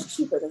think that's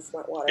cheaper than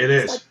Smart Water. It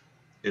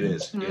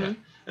is. Yeah.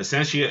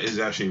 Essentia is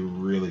actually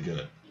really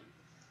good.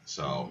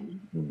 So,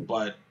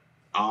 but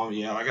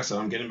like I said,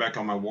 I'm getting back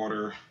on my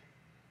water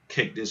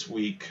kick this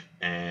week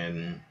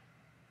and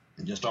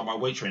just start my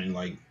weight training.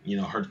 Like,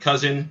 her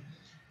cousin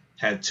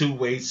had 2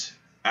 weights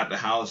at the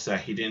house that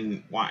he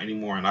didn't want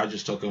anymore, and I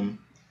just took him,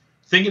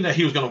 thinking that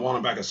he was going to want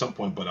them back at some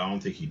point, but I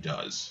don't think he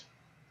does.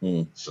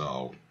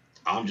 So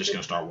I'm just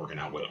going to start working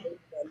out with him.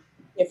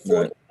 They're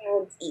 40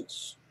 pounds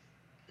each.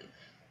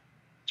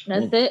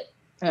 That's it?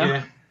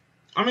 Yeah.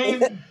 I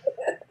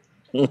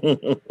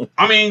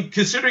mean,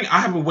 considering I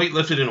haven't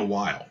weightlifted in a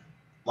while,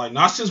 like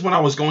not since when I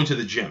was going to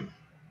the gym.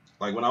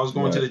 Like when I was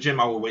going to the gym,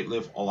 I would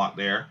weightlift a lot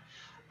there.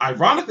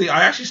 Ironically,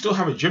 I actually still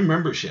have a gym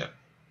membership.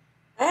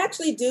 I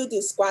actually do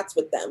squats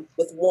with them,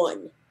 with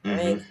one.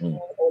 I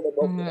hold it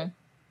both.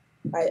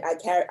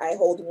 I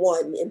hold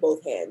one in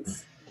both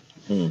hands.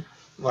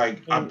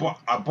 Like I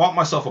bought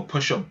myself a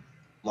push-up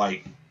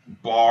like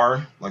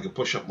bar, like a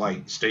push-up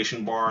like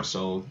station bar.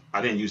 So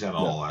I didn't use that at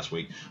all last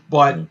week,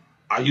 but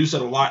I use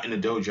it a lot in the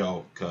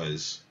dojo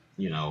because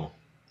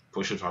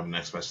push-ups are the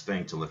next best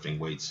thing to lifting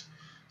weights.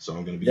 So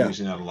I'm going to be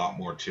using that a lot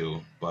more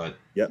too. But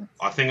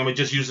I think I'm going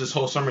to just use this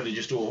whole summer to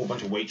just do a whole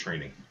bunch of weight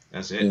training.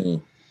 That's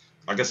it.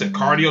 Like I said,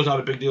 cardio is not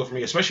a big deal for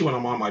me, especially when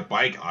I'm on my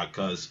bike,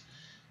 because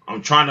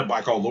I'm trying to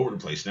bike all over the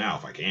place now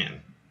if I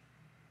can.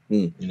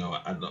 I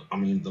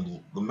mean, the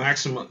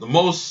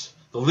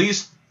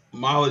least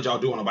mileage I'll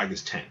do on a bike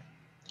is 10.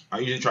 I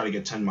usually try to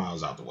get 10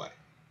 miles out the way.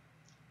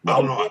 I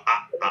don't know.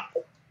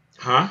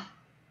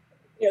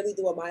 Barely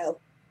do a mile.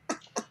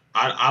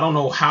 I don't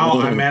know how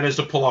I managed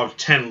to pull off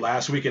 10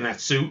 last week in that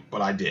suit,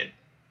 but I did.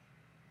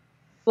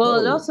 Well,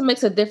 it also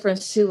makes a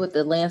difference too with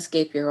the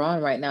landscape you're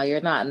on right now.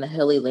 You're not in the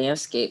hilly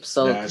landscape,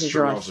 so because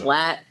you're on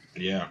flat.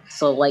 Yeah.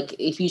 So, like,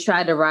 if you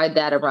tried to ride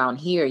that around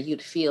here,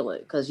 you'd feel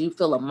it because you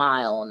feel a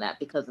mile on that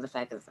because of the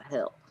fact it's a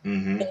hill.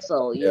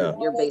 So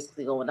you're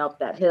basically going up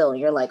that hill, and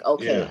you're like,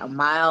 okay, a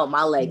mile,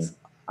 my legs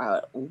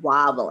are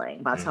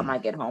wobbling by the time I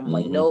get home. I'm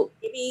like, nope.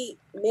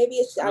 Maybe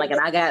it's I'm like, and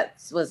I got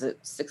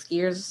 6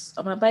 gears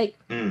on my bike.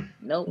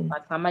 Nope. By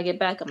the time I get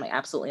back, I'm like,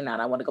 absolutely not.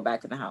 I want to go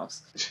back in the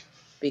house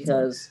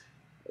because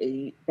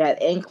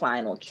that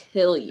incline will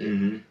kill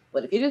you.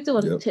 But if you're just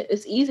doing,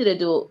 it's easy to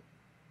do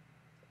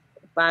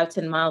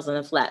 5-10 miles in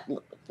a flat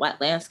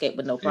landscape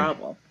with no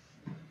problem.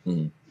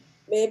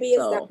 Maybe it's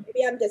not.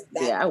 Maybe I'm just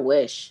that. Yeah, I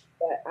wish.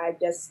 But I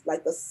just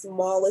like the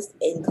smallest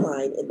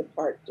incline in the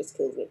park just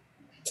kills me.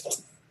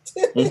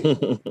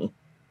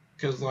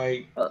 Because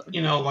like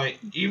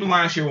even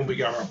last year when we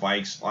got our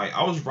bikes, like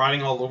I was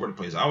riding all over the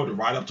place. I would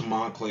ride up to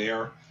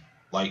Montclair,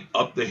 like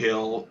up the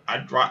hill. I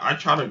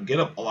try to get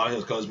up a lot of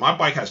hills because my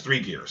bike has 3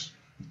 gears.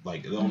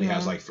 Like it only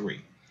has like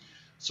 3.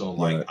 So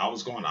like I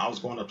was going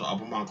up to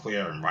Upper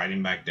Montclair and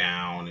riding back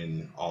down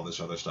and all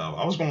this other stuff.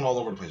 I was going all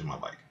over the place with my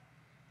bike.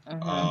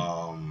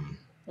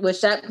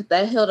 Which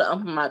that hill to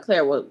Upper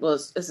Montclair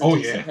was a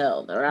decent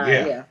hill,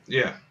 right?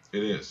 Yeah,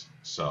 it is.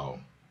 So,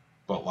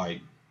 but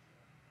like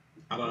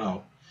I don't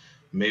know.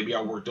 Maybe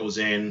I work those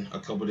in a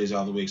couple of days out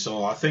of the week.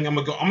 So I think I'm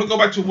gonna go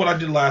back to what I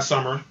did last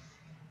summer.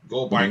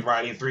 Go bike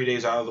riding 3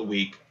 days out of the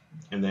week,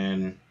 and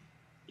then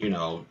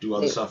do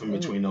other stuff in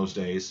between those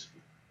days.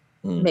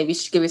 Maybe you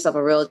should give yourself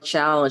a real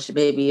challenge.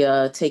 Maybe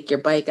take your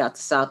bike out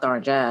to South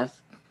Orange Ave.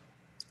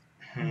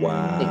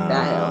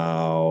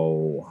 Wow.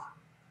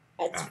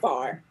 That's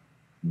far.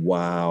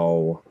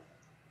 Wow.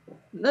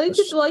 No, you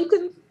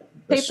can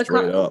take the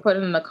car, put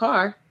it in the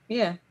car.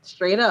 Yeah,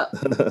 straight up.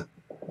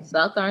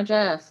 South Orange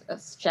Ave.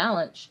 That's a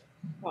challenge.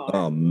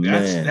 Oh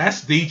man,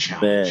 that's the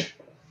challenge.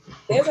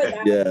 There's a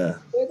guy.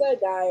 There's a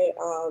guy.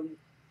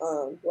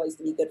 Who I used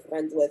to be good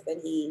friends with,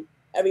 and he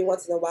every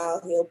once in a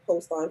while he'll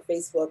post on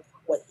Facebook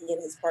what he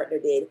and his partner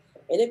did,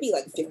 and it'd be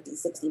like 50,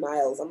 60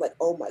 miles. I'm like,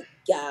 oh my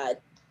God.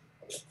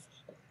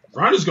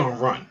 Runners gonna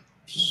run.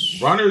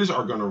 Runners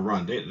are gonna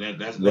run.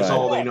 That's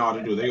all they know how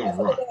to do. They're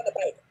gonna run.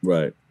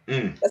 Right.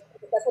 That's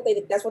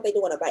what they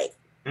do on a bike.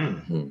 I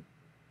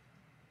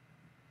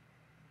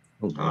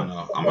don't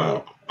know. I'm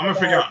gonna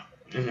figure out.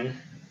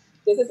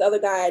 There's this other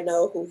guy I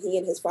know who he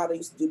and his father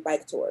used to do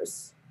bike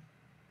tours.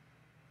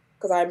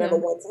 Because I remember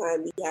one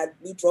time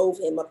we drove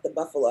him up to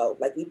Buffalo.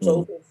 Like we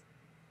drove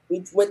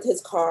we went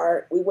his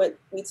car. We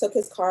took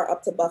his car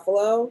up to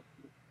Buffalo.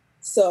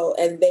 So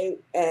they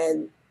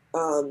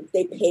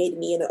paid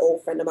me and an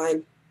old friend of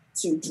mine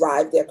to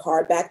drive their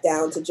car back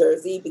down to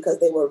Jersey because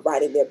they were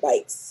riding their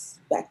bikes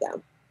back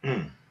down.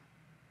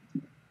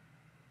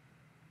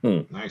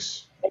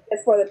 Nice. And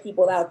just for the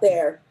people out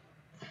there,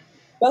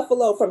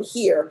 Buffalo from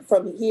here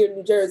in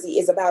New Jersey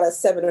is about a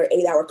 7 or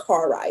 8 hour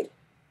car ride.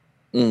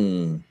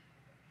 And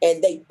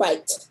they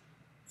biked.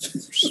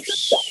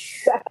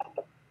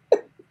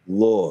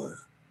 Lord.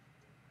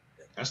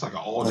 That's like an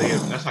all day.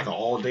 That's like an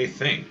all day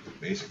thing,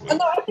 basically. Oh,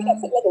 no, I think I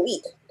took like a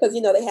week because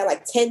they have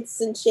like tents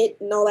and shit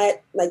and all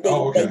that. Like they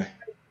carry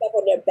stuff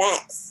on their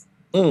backs.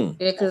 Yeah,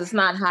 because it's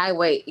not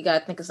highway. You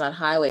gotta think it's not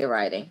highway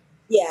riding.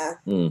 Yeah,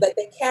 like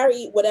they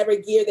carry whatever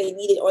gear they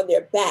needed on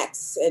their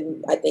backs,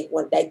 and I think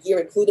that gear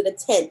included a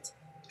tent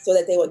so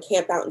that they would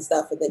camp out and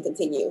stuff, and then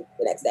continue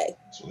the next day.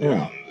 So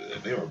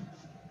they were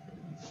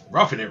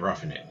roughing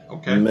it.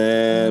 Okay.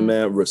 Man,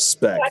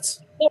 respect.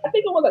 I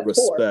think it was a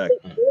tour.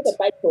 It was a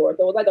bike tour,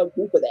 so it was like a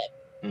group of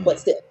them, but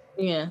still.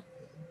 Yeah,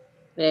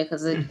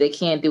 because they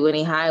can't do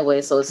any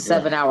highway, so it's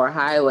 7-hour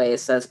highway,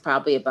 so it's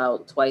probably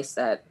about twice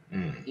that,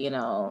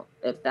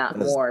 if not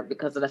more,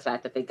 because of the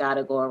fact that they got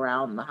to go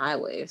around the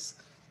highways.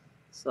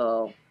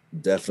 So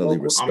definitely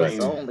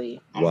respect. I'm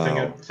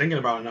thinking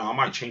about it now. I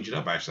might change it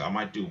up. Actually, I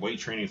might do weight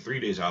training 3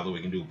 days out of the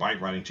week and do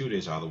bike riding 2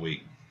 days out of the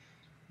week.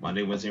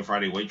 Monday, Wednesday, and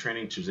Friday weight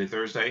training. Tuesday,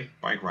 Thursday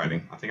bike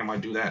riding. I think I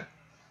might do that.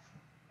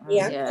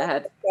 Yeah, I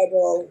had to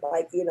schedule,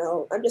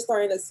 I'm just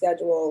starting to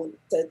schedule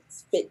to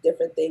fit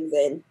different things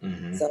in.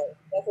 Mm-hmm. So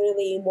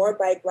definitely more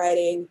bike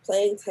riding,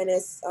 playing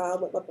tennis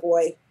with my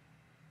boy.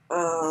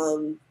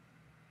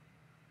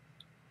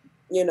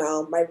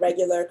 My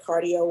regular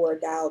cardio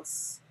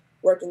workouts,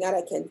 working out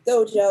at Ken's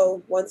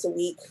Dojo once a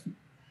week.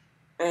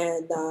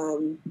 And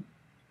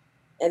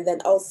then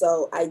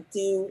also I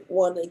do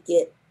want to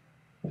get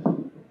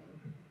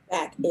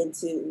back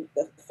into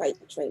the fight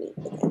training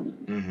again.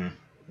 Mm-hmm.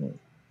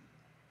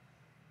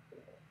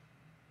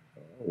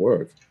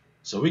 Work.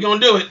 So we're gonna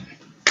do it.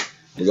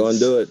 We're gonna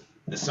do it.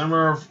 The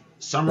summer of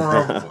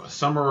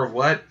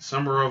what?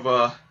 Summer of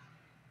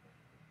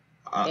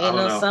I don't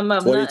know. Summer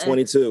of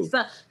 2022.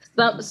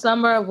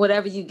 Summer of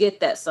whatever you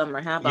get that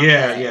summer. How about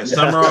that? Yeah.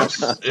 Summer of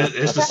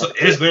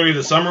it's literally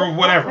the summer of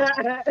whatever.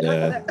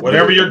 Yeah.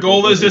 Whatever your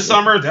goal is this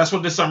summer, that's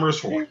what this summer is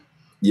for.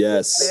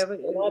 Yes.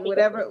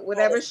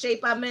 Whatever shape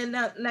I'm in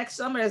next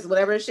summer is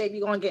whatever shape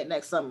you're gonna get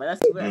next summer.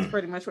 That's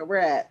pretty much where we're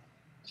at.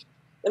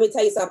 Let me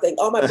tell you something.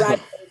 All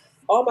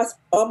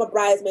my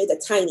bridesmaids are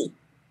tiny,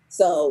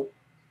 so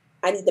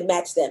I need to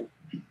match them.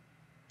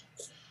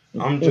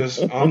 I'm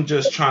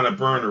just trying to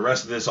burn the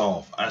rest of this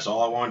off. That's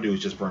all I want to do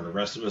is just burn the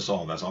rest of this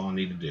off. That's all I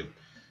need to do.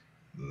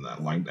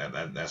 Like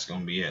that's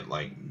gonna be it.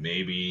 Like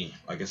maybe,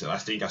 like I said, I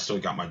think I still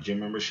got my gym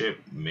membership.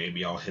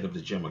 Maybe I'll hit up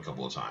the gym a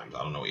couple of times.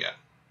 I don't know yet.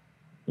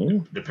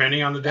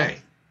 Depending on the day.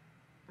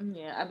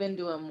 Yeah, I've been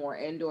doing more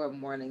indoor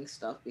morning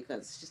stuff because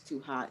it's just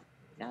too hot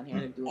down here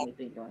to do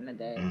anything during the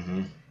day.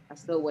 Mm-hmm. I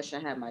still wish I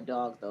had my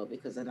dog though,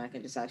 because then I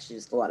can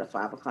just go out at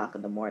 5 o'clock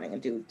in the morning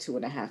and do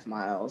 2.5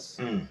 miles.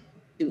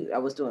 Dude, I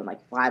was doing like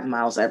 5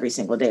 miles every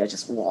single day of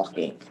just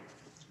walking.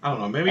 I don't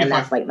know, maybe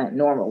that's like not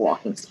normal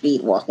walking,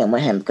 speed walking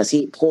with him because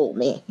he pulled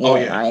me.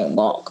 I ain't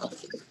walk.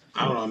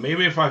 I don't know,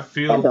 maybe if I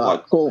feel my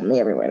dog pulled me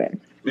everywhere. Then.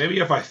 Maybe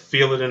if I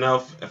feel it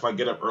enough, if I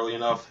get up early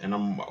enough and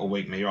I'm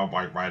awake, maybe I'll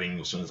bike riding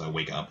as soon as I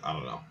wake up. I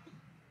don't know.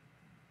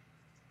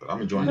 But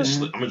I'm enjoying this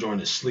sleep. I'm enjoying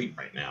this sleep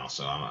right now,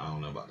 so I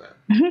don't know about that.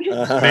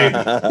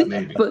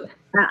 Maybe. But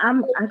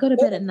I go to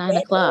bed at 9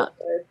 o'clock.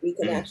 We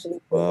can actually.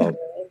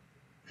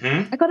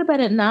 I go to bed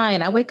at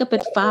 9. I wake up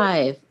at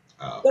 5.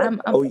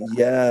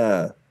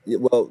 Yeah.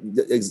 Well,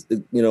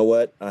 you know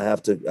what? I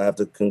have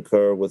to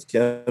concur with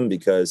Kim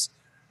because,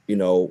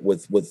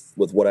 with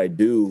what I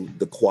do,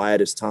 the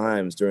quietest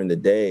times during the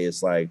day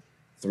is like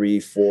 3,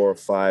 4,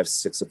 5,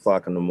 6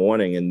 o'clock in the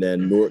morning, and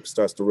then Newark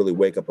starts to really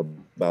wake up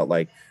about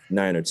like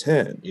 9 or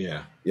 10.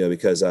 Yeah.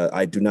 Because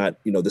I do not,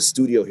 the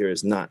studio here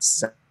is not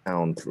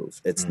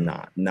soundproof. It's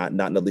not.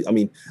 I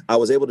mean, I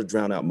was able to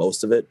drown out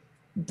most of it,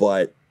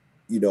 but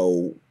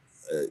the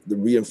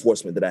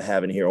reinforcement that I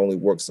have in here only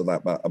works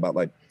about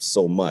like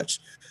so much.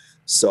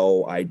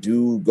 So I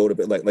do go to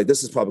bed like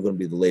this is probably going to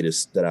be the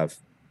latest that I've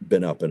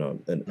been up in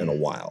a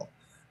while.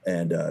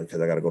 And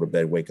because I got to go to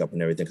bed, wake up,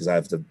 and everything, because I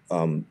have to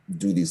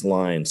do these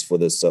lines for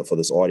this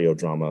audio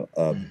drama.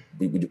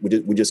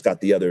 We just got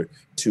the other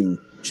 2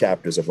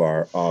 chapters of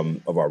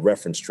our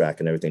reference track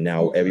and everything.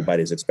 Now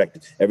everybody's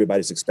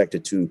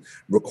expected to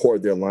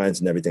record their lines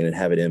and everything and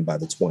have it in by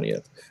the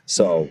 20th.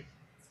 So,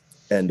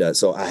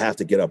 so I have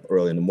to get up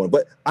early in the morning.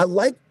 But I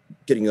like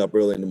getting up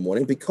early in the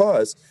morning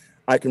because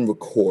I can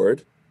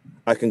record.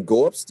 I can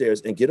go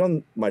upstairs and get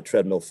on my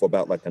treadmill for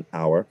about like an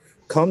hour,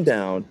 come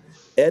down,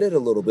 edit a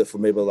little bit for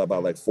maybe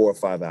about like 4 or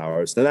 5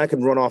 hours. Then I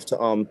can run off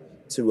to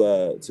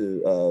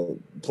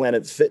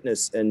Planet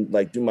Fitness and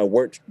like do my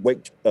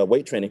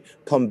weight training,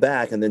 come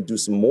back and then do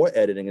some more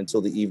editing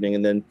until the evening.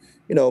 And then,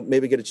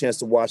 maybe get a chance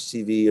to watch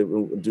TV,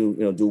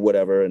 do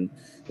whatever and,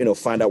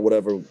 find out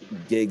whatever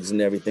gigs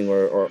and everything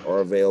are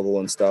available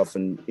and stuff.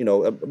 And,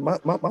 my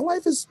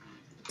life is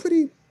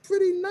pretty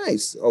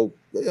nice.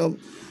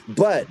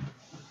 But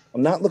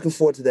I'm not looking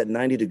forward to that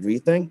 90-degree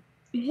thing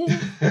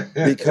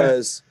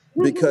because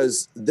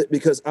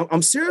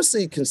I'm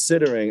seriously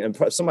considering, and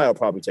somebody will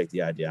probably take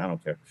the idea. I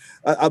don't care.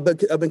 I've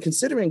been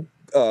considering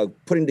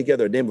putting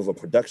together a name of a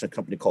production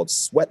company called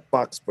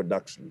Sweatbox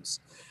Productions,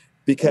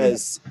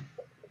 because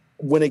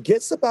when it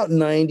gets about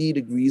 90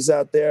 degrees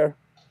out there,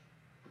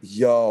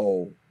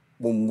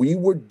 when we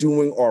were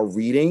doing our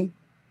reading,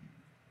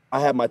 I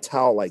had my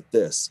towel like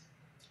this.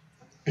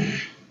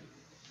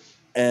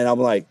 And I'm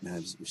like,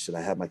 man, should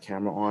I have my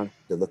camera on?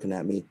 They're looking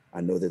at me.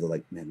 I know they're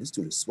like, man, this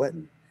dude is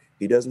sweating.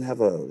 He doesn't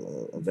have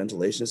a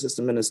ventilation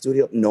system in the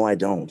studio. No, I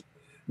don't.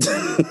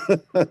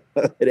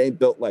 It ain't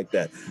built like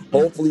that.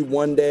 Hopefully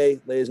one day,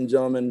 ladies and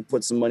gentlemen,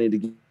 put some money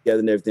together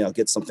and everything. I'll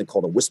get something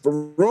called a whisper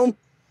room.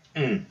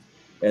 And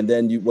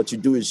then what you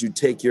do is you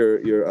take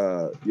your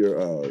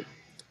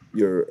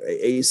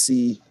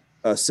AC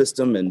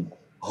system and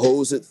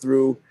hose it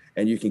through,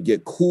 and you can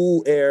get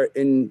cool air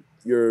in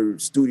your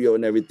studio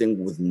and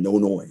everything with no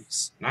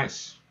noise.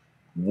 Nice.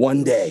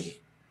 One day.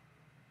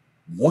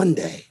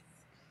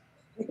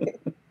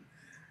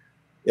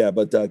 Yeah,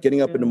 but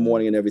getting up in the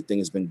morning and everything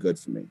has been good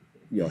for me,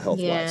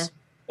 health-wise.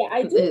 Yeah,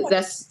 I do.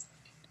 That's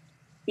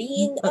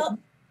being up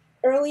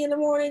early in the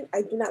morning.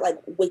 I do not like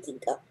waking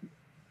up.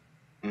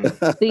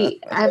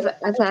 See, I've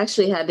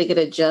actually had to get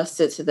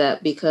adjusted to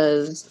that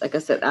because, like I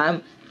said,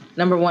 I'm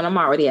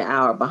already an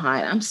hour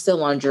behind. I'm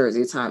still on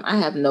Jersey time. I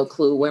have no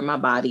clue where my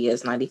body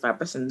is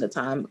 95% of the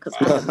time because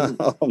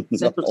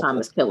Central time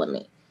is killing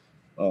me.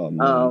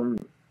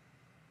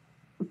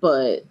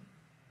 But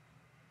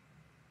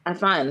I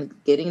find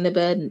getting to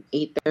bed at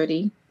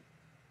 8:30,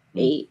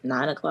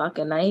 9 o'clock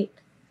at night,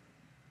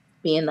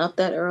 being up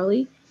that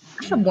early,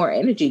 I have more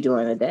energy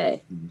during the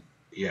day.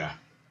 Yeah.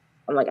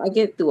 I'm like, I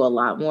get through a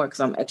lot more because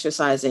I'm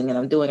exercising and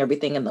I'm doing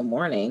everything in the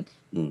morning.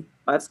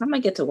 By the time I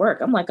get to work,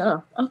 I'm like,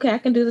 oh, okay, I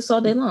can do this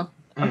all day long.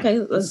 Okay,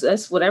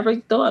 that's whatever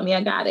you throw at me,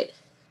 I got it.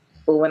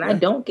 But when I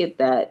don't get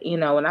that,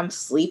 when I'm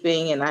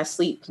sleeping and I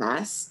sleep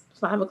past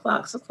 5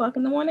 o'clock, 6 o'clock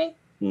in the morning,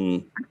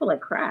 I feel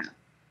like crap.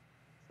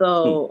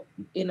 So,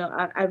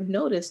 I've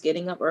noticed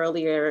getting up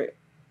earlier,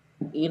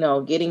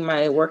 getting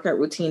my workout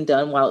routine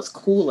done while it's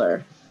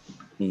cooler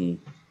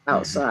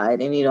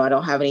outside. And, I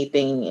don't have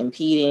anything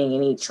impeding,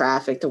 any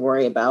traffic to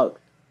worry about.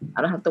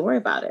 I don't have to worry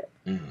about it.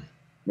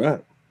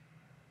 Right.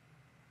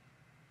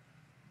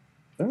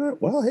 All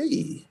right. Well,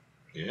 hey.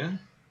 Yeah.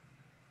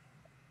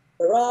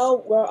 We're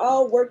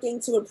all working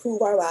to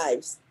improve our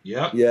lives.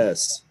 Yep.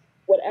 Yes.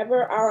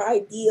 Whatever our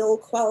ideal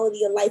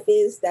quality of life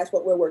is, that's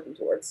what we're working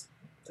towards.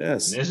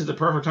 Yes. And this is the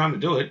perfect time to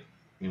do it,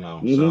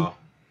 so.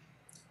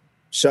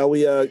 Shall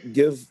we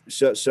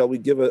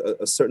give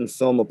a certain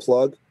film a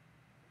plug?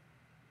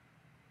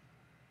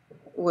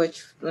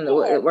 Which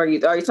are you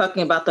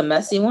talking about the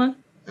messy one?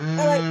 All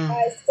right,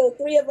 guys. So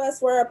 3 of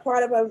us were a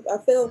part of a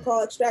film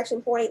called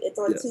Extraction Point. It's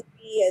on TV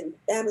and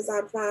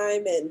Amazon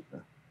Prime and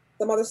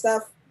some other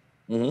stuff.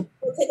 We'll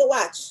take a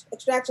watch.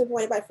 Extraction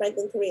Point by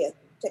Franklin Korea.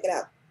 Check it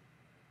out.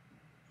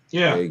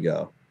 Yeah. There you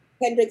go.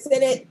 Kendrick's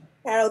in it.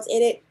 Harold's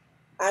in it.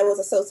 I was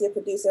associate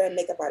producer and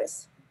makeup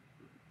artist.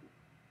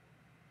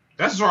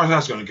 That's as far as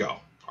that's going to go.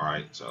 All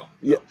right. So.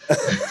 Yeah.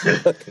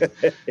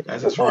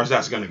 That's as far as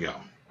that's going to go.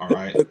 All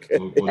right. Okay.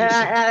 We'll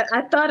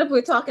I thought if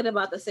we're talking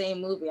about the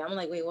same movie, I'm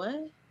like, wait,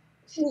 what?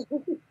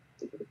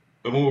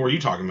 What movie were you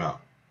talking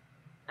about?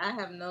 I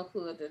have no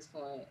clue at this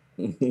point.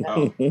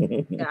 Oh.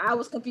 Yeah, I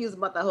was confused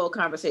about the whole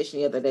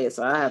conversation the other day,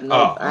 so I have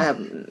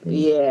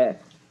Yeah,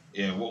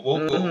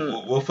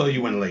 we'll fill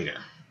you in later.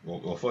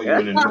 We'll fill you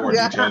in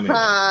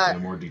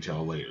more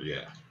detail later.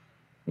 Yeah.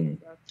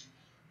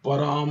 But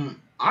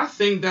I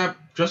think that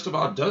just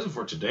about does it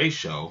for today's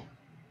show.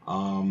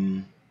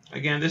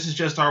 Again, this is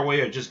just our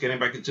way of just getting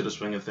back into the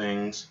swing of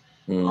things.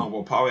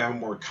 We'll probably have a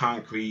more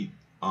concrete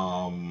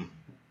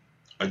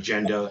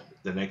agenda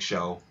the next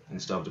show and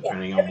stuff,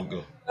 depending on what we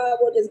go.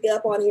 We'll just get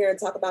up on here and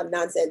talk about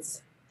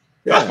nonsense.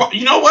 Yeah.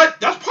 You know what?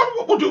 That's probably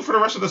what we'll do for the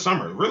rest of the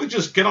summer. Really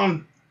just get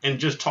on and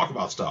just talk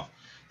about stuff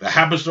that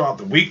happens throughout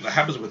the week, that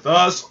happens with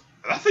us.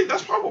 I think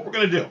that's probably what we're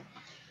going to do.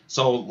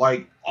 So,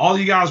 like, all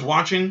you guys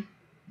watching,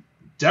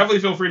 definitely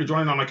feel free to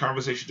join in on the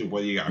conversation too,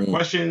 whether you got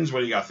questions,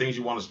 whether you got things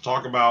you want us to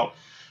talk about,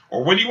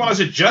 or whether you want to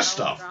suggest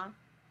stuff.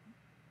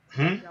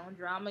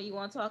 Drama you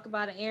want to talk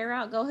about and air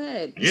out, go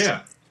ahead.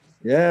 Yeah.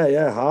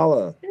 Yeah,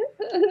 holla.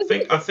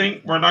 I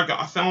think we're not.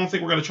 I don't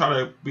think we're going to try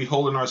to be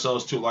holding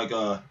ourselves to like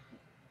a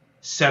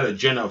set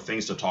agenda of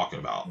things to talk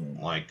about,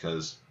 like,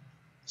 because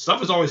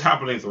stuff is always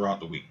happening throughout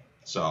the week.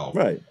 So,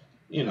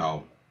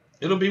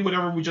 it'll be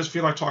whatever we just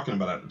feel like talking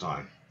about at the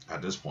time.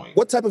 At this point,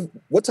 what type of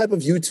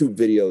YouTube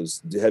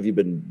videos have you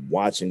been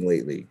watching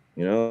lately?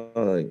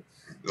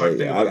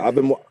 I've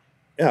been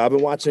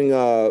watching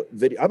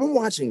video. I've been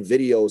watching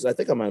videos. I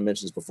think I might have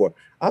mentioned this before.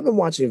 I've been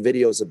watching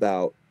videos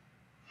about.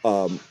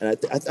 And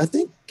I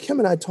think Kim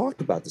and I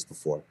talked about this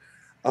before.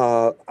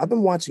 I've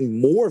been watching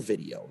more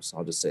videos.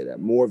 I'll just say that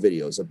more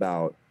videos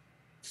about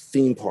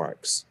theme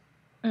parks,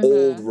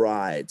 old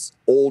rides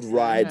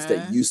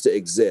that used to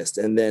exist,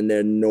 and then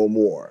they're no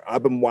more.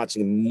 I've been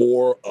watching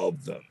more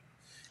of them,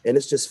 and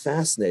it's just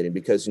fascinating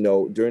because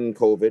during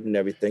COVID and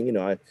everything,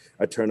 I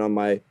turn on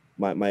my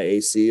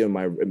AC and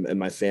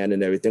my fan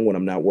and everything when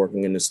I'm not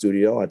working in the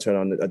studio. I turn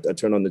on the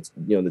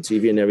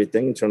TV and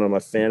everything, and turn on my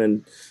fan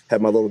and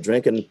have my little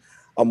drink and.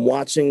 I'm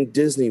watching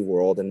Disney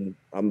World and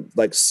I'm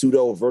like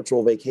pseudo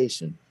virtual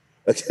vacation.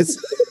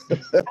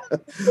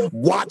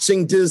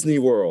 Watching Disney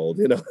World,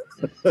 you know.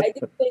 I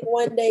do think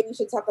one day we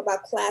should talk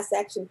about Class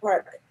Action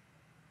Park.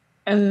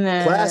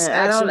 Class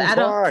Action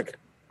Park.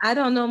 I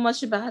don't know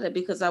much about it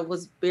because I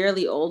was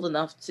barely old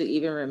enough to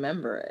even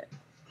remember it.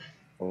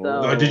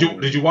 So,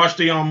 did you watch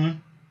the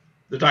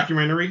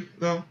documentary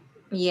though?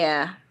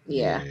 Yeah.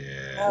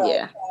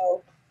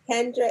 So,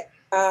 Kendrick,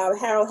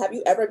 Harold, have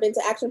you ever been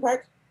to Action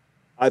Park?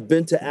 I've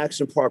been to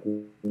Action Park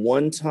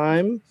one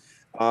time.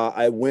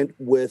 I went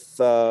with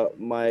I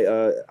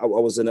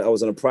was in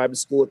a private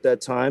school at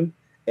that time,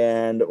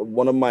 and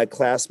one of my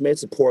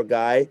classmates, a poor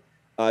guy,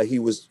 he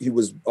was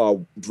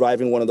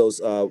driving one of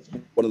those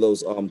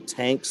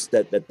tanks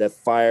that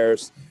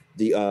fires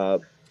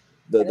the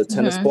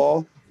tennis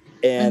ball,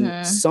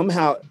 and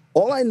somehow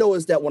all I know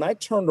is that when I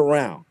turned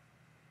around,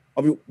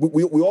 I mean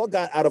we all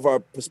got out of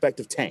our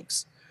respective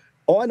tanks.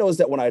 All I know is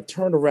that when I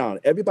turned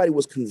around, everybody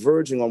was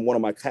converging on one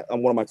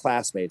of my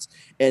classmates,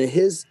 and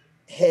his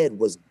head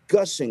was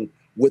gushing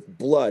with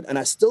blood. And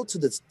I still to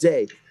this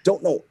day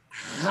don't know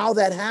how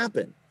that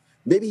happened.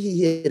 Maybe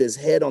he hit his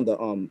head on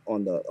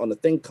the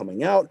thing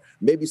coming out.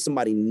 Maybe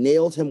somebody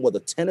nailed him with a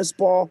tennis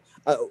ball.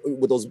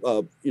 With those,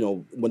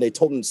 when they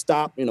told him to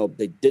stop,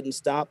 they didn't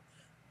stop.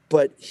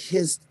 But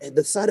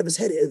the side of his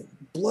head,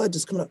 blood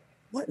just coming up.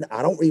 What?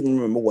 I don't even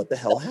remember what the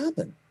hell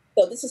happened.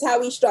 So this is how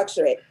we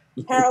structure it.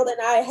 Harold and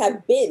I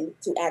have been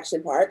to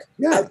Action Park.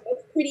 Yeah. I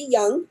was pretty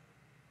young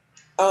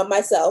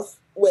myself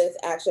with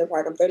Action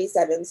Park. I'm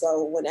 37,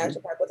 so when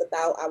Action Park was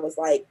about, I was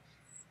like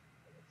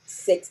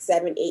 6,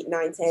 7, 8,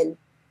 9, 10,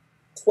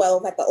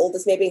 12 at the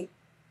oldest maybe,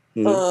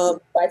 by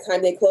the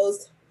time they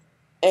closed.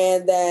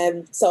 And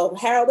then, so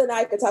Harold and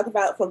I could talk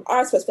about from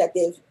our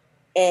perspective,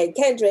 and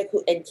Kendrick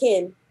and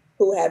Ken,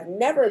 who have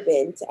never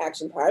been to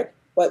Action Park,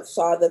 but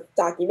saw the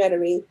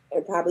documentary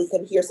and probably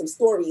could hear some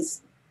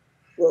stories.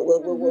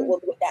 We'll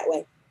do it that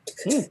way.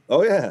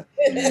 Oh yeah.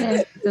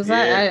 Because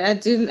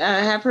I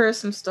have heard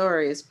some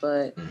stories,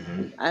 but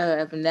I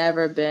have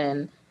never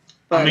been.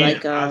 But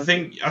I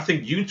think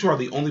you two are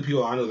the only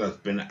people I know that's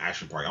been to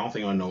Action Park. I don't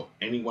think I know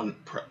anyone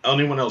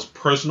else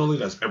personally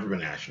that's ever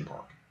been to Action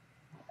Park.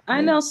 I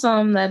know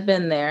some that've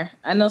been there.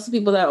 I know some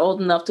people that are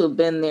old enough to have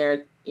been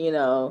there.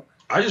 I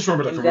just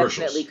remember the commercials.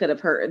 Definitely could have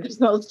heard this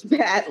most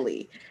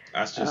badly.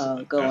 That's just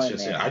it.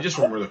 I just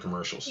remember the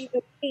commercials.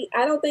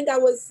 I don't think I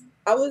was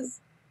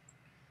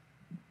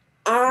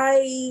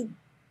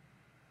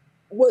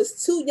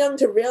too young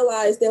to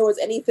realize there was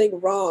anything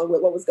wrong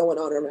with what was going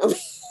on around me.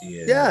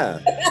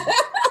 Yeah.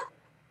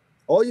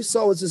 All you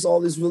saw was just all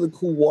these really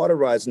cool water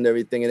rides and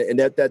everything. And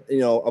that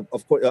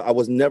of course, I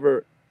was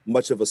never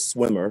much of a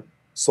swimmer,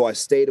 so I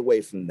stayed away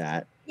from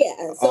that. Yeah.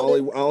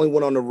 So I only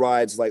went on the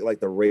rides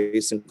like the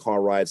racing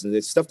car rides and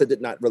the stuff that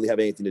did not really have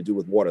anything to do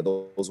with water.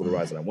 Those were the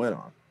rides that I went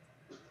on.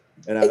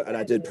 And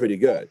I did pretty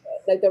good.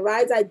 Like the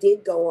rides I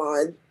did go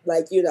on,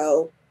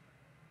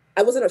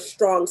 I wasn't a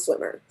strong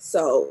swimmer,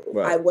 so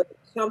I wasn't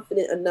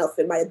confident enough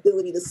in my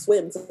ability to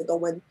swim to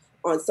go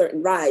on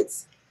certain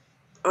rides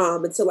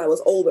until I was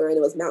older, and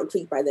it was Mountain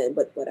Creek by then,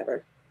 but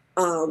whatever.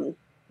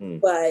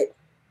 But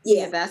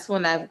yeah, that's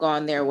when I've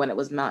gone there when it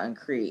was Mountain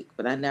Creek,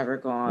 but I never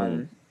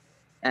gone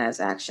as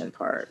Action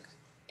Park.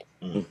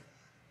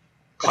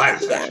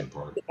 Class Action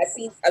Park.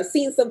 I've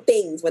seen some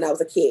things when I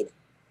was a kid,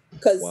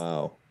 because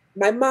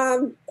my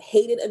mom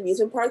hated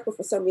amusement parks, but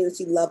for some reason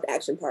she loved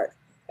Action Park.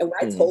 And when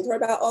I told her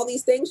about all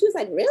these things, she was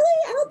like, "Really?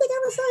 I don't think I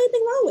ever saw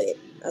anything wrong with it."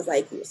 I was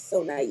like, "You're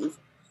so naive."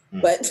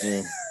 But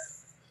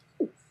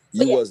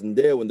you wasn't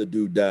there when the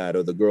dude died,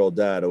 or the girl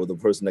died, or the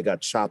person that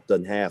got chopped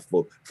in half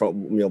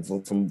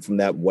from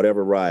that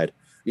whatever ride.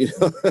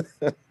 So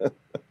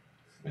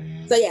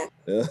yeah,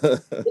 we'll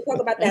talk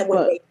about that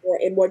one day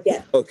in more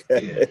depth.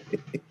 Okay,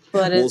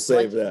 but we'll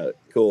save that.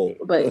 Cool.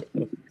 But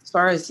as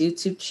far as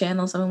YouTube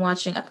channels I've been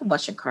watching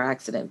car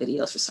accident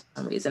videos for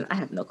some reason. I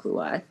have no clue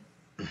why.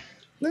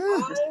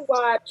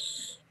 I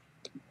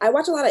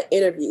watch a lot of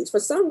interviews. For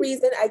some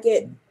reason, I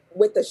get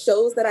with the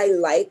shows that I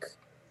like,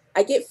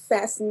 I get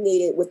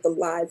fascinated with the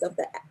lives of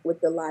the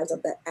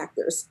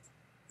actors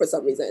for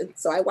some reason.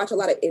 So I watch a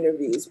lot of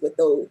interviews with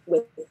those.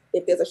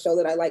 If there's a show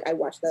that I like, I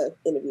watch the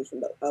interviews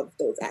of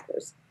those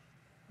actors.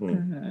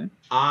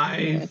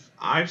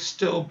 I've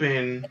still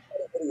been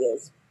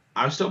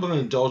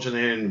indulging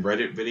in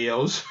Reddit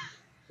videos.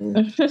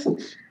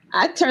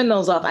 I turn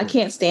those off. I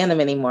can't stand them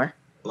anymore.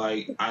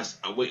 We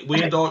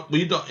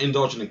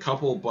indulge in a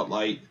couple, but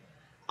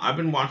I've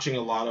been watching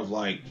a lot of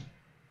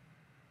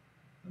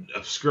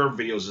obscure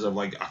videos of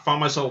I found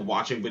myself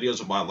watching videos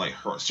about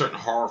certain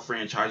horror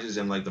franchises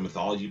and the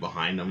mythology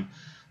behind them.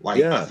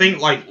 I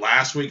think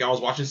last week I was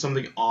watching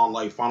something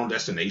on Final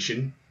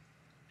Destination,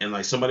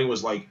 and somebody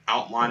was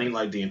outlining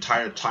the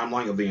entire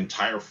timeline of the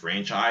entire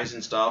franchise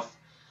and stuff.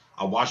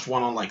 I watched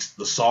one on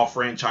the Saw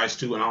franchise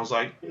too, and I was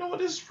like, you know what,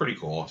 this is pretty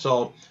cool.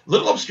 So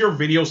little obscure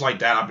videos like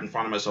that I've been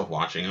finding myself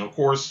watching, and of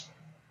course,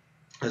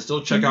 I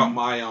still check out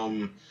my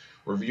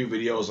review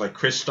videos like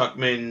Chris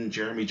Stuckman,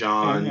 Jeremy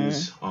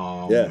Johns.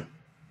 I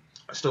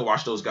still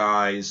watch those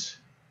guys.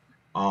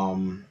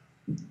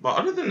 But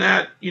other than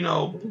that,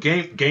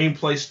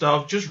 gameplay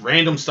stuff, just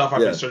random stuff I've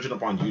been searching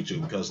up on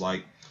YouTube because,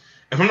 like,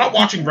 if I'm not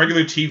watching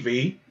regular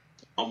TV,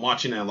 I'm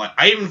watching that. Like,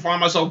 I even find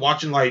myself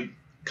watching like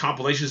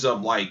compilations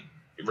of like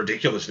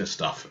ridiculousness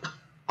stuff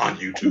on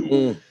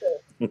YouTube.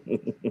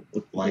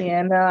 Like,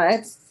 yeah, no,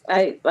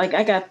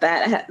 I got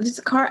that.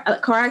 Just car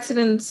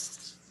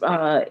accidents,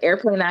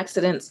 airplane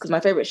accidents. Because my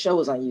favorite show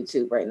is on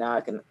YouTube right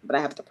now. But I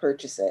have to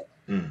purchase it.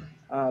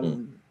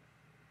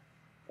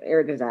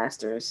 Air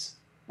disasters.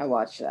 I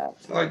watch that.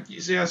 So. Like,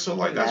 yeah, so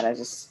like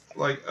that's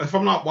like if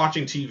I'm not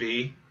watching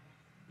TV,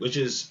 which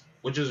is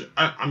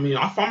I mean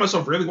I find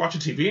myself rarely watching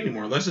TV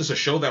anymore unless it's a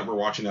show that we're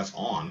watching that's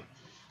on,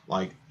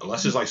 like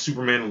unless it's like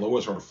Superman and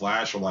Lois or The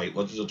Flash or like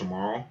Legends of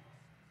Tomorrow.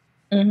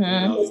 There's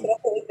the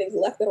only things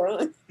left that are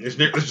on. There's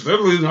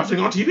literally nothing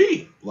on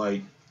TV.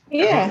 Like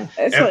if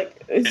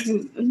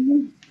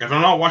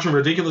I'm not watching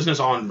ridiculousness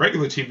on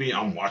regular TV,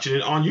 I'm watching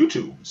it on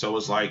YouTube. So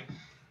it's like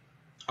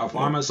I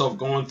find myself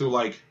going through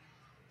like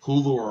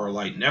Hulu or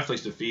like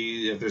Netflix to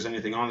feed if there's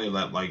anything on there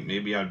that like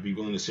maybe I'd be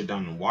willing to sit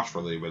down and watch for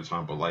a little bit of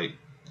time. But like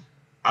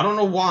I don't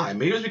know why.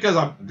 Maybe it's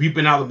because we've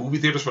been out of the movie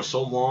theaters for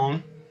so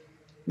long.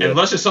 Yeah.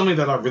 Unless it's something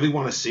that I really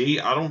want to see,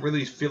 I don't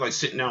really feel like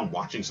sitting down and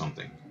watching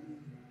something.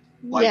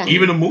 Like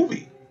even a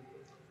movie.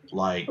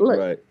 Like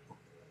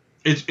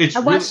it's I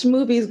watch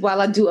movies while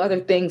I do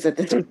other things at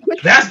the time.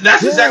 That's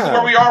exactly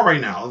where we are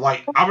right now.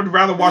 Like I would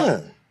rather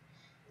watch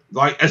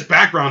like as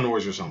background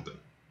noise or something.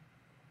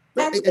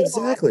 Actually,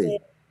 exactly.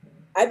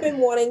 I've been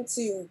wanting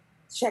to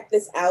check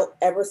this out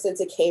ever since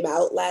it came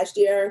out last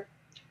year.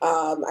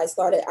 I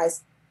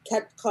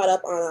kept caught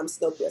up on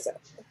Snowpiercer.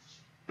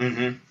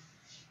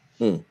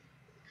 So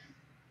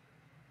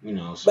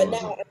but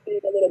now I'm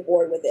getting a little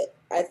bored with it.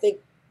 I think,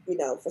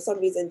 for some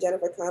reason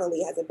Jennifer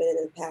Connelly hasn't been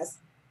in the past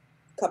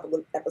couple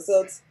of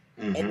episodes,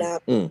 and now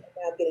I'm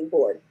getting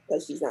bored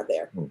because she's not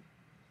there.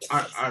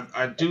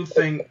 I do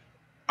think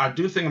I'm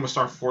gonna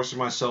start forcing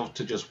myself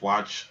to just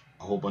watch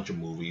a whole bunch of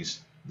movies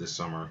this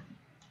summer.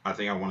 I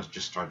think I want to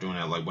just start doing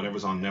that. Like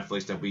whatever's on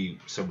Netflix that we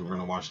said we were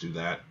gonna watch, do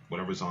that.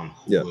 Whatever's on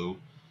Hulu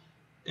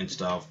and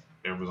stuff.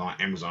 Whatever's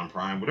on Amazon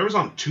Prime. Whatever's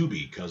on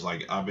Tubi, because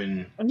like I've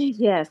been.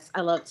 Yes,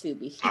 I love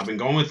Tubi. I've been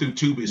going through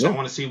Tubi, so I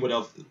want to see what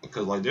else.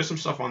 Because like there's some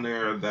stuff on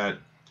there that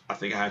I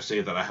think I have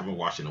saved that I haven't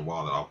watched in a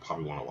while that I'll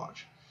probably want to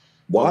watch.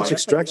 Watch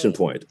Extraction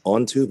Point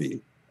on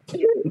Tubi.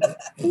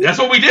 That's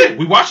what we did.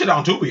 We watched it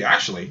on Tubi.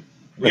 Actually,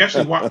 we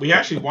actually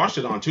watched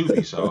it on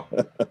Tubi. So.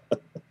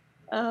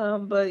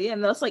 But yeah,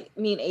 no, it's like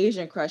me and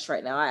Asian Crush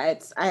right now.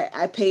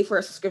 I pay for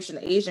a subscription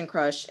to Asian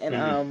Crush,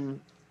 and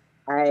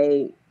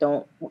I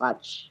don't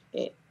watch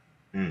it,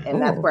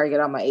 and that's where I get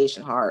all my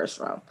Asian horrors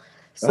from.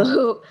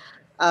 So,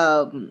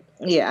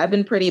 yeah, I've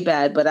been pretty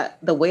bad, but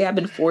the way I've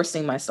been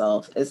forcing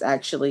myself is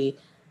actually,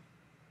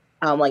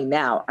 like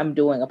now I'm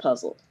doing a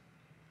puzzle.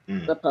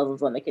 The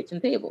puzzle's on the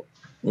kitchen table.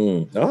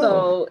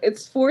 So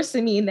it's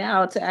forcing me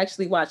now to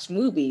actually watch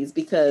movies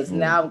because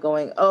now I'm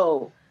going,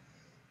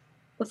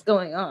 what's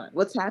going on?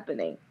 What's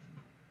happening?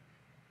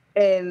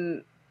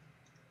 And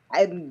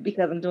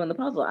because I'm doing the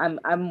puzzle,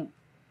 I'm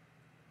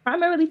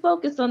primarily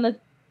focused on the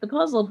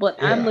puzzle,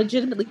 but I'm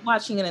legitimately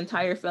watching an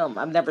entire film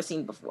I've never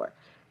seen before.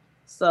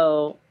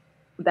 So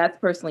that's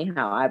personally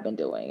how I've been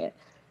doing it.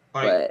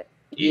 Like,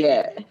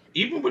 but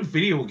even with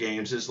video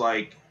games, it's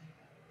like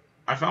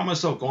I found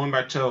myself going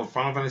back to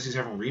Final Fantasy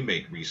VII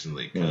Remake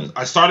recently because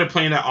I started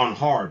playing that on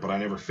hard, but I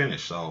never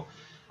finished. So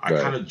I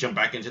kind of jumped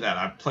back into that.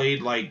 I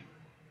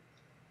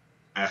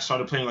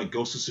started playing like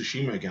Ghost of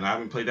Tsushima again. I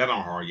haven't played that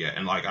on hard yet,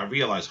 and like I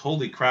realized,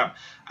 holy crap,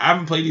 I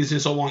haven't played these in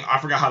so long. I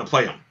forgot how to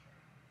play them.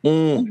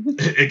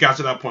 It got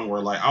to that point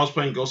where like I was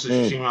playing Ghost of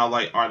Tsushima. I was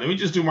like, all right, let me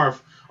just do my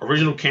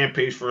original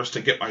campaign first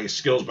to get my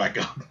skills back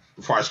up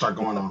before I start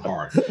going on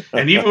hard.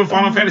 And even with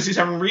Final Fantasy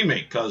VII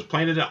Remake, because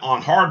playing it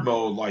on hard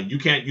mode, like you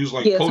can't use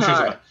like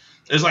potions.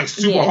 It's like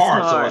super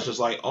hard. So it's just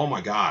like, oh my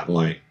god,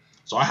 like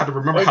so I had to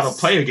remember how to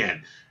play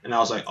again. And I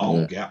was like,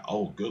 oh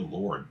good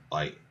lord,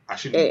 like. I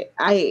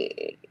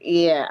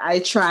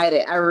tried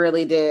it. I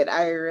really did.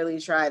 I really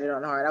tried it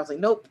on hard. I was like,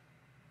 nope.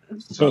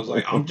 So I was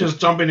like, I'm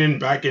just jumping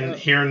in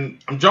here and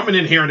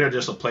there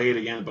just to play it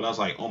again. But I was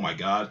like, oh my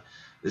god,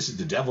 this is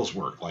the devil's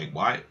work. Like,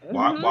 why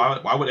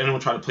would anyone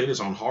try to play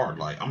this on hard?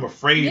 Like, I'm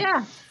afraid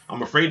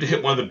to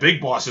hit one of the big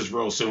bosses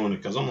real soon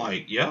because I'm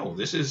like, yo,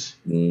 this is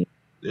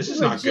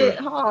not good.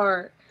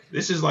 Hard.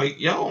 This is like,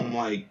 yo, I'm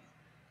like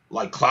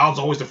Cloud's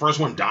always the first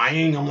one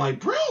dying. I'm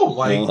like, bro,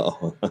 like.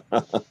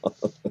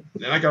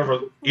 Then I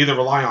gotta either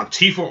rely on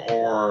Tifa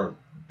or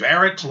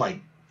Barrett to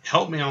like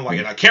help me. I'm like,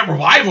 and I can't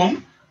revive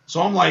them.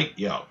 So I'm like,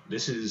 yo,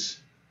 this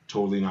is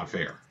totally not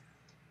fair.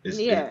 It's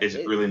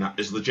really not.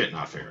 It's legit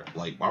not fair.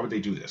 Like, why would they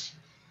do this?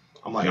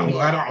 I'm like, I'm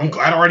glad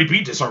I already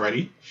beat this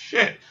already.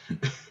 Shit,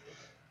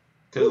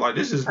 because like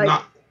this is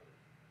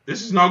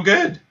no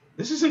good.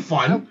 This isn't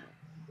fun.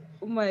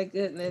 Oh my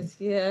goodness,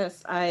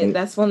 yes.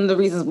 That's one of the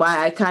reasons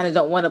why I kind of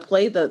don't want to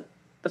play the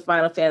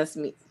Final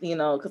Fantasy,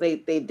 because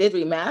they did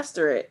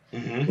remaster it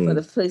for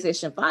the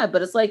PlayStation 5,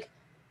 but it's like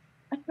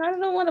I kind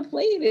of don't want to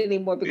play it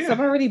anymore because I've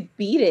already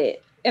beat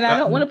it. And I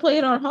don't want to play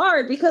it on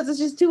hard because it's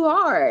just too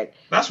hard.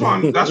 That's why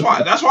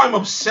I'm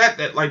upset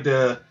that like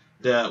the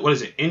what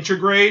is it,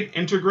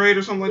 intergrade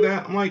or something like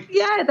that. I'm like,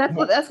 yeah,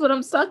 that's what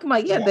I'm talking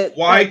about. Yeah,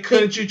 why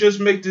couldn't you just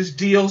make this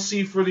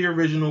DLC for the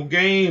original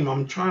game?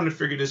 I'm trying to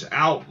figure this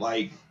out.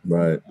 Like,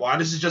 why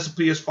this is just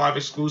a PS5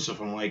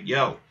 exclusive? I'm like,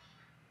 yo,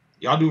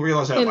 y'all do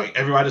realize that like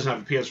everybody doesn't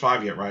have a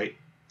PS5 yet, right?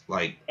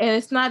 Like, and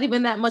it's not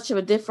even that much of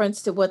a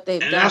difference to what they've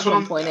done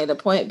from point A to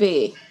point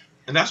B.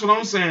 And that's what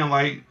I'm saying.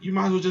 Like, you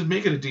might as well just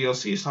make it a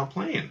DLC. Stop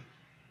playing.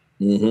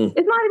 Mm-hmm.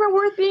 It's not even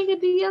worth being a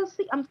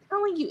DLC. I'm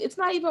telling you, it's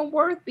not even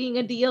worth being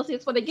a DLC.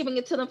 It's why they're giving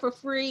it to them for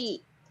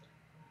free.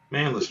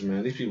 Man, listen,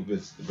 man. These people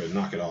better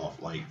knock it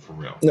off, like, for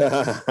real.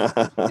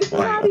 It's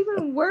not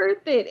even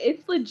worth it.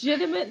 It's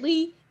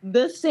legitimately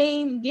the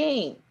same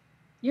game.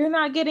 You're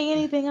not getting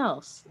anything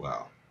else.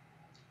 Wow.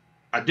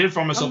 I did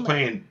find myself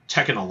playing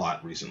Tekken a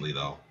lot recently,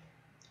 though.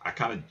 I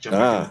kind of jumped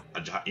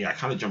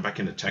back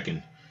into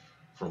Tekken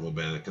for a little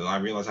bit because I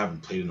realized I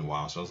haven't played in a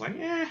while. So I was like,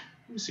 let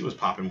me see what's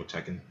popping with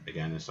Tekken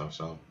again and stuff.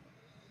 So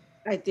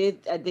I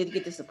did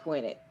get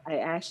disappointed. I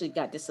actually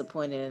got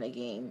disappointed in a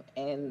game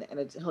and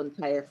a whole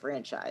entire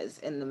franchise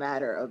in the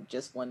matter of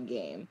just one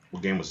game.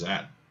 What game was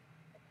that?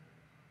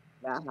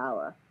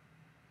 Valhalla.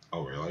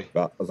 Oh, really?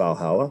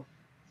 Valhalla?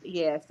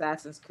 Yeah,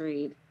 Assassin's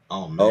Creed.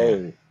 Oh,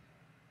 man.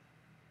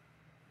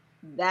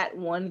 That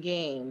one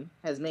game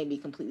has made me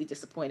completely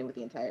disappointed with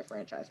the entire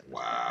franchise.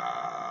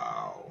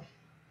 Wow.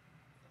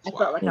 I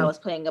felt like I was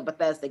playing a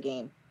Bethesda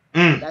game.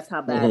 That's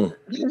how bad.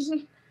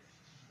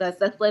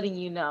 That's letting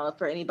you know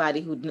for anybody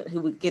who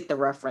would get the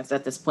reference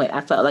at this point. I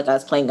felt like I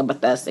was playing a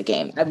Bethesda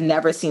game. I've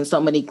never seen so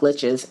many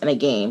glitches in a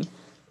game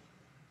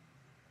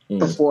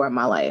before in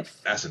my life.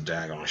 That's a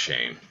daggone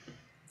shame.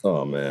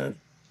 Oh man.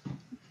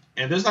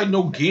 And there's like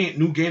no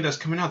new game that's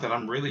coming out that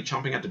I'm really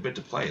chomping at the bit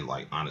to play,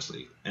 like,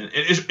 honestly. And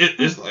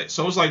it's like,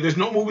 so it's like there's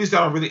no movies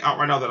that are really out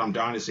right now that I'm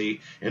dying to see,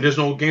 and there's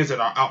no games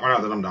that are out right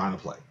now that I'm dying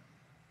to play.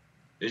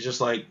 It's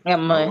just like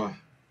Deathloop.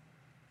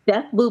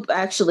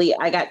 Actually,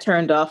 I got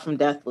turned off from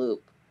Deathloop.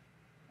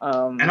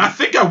 And I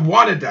think I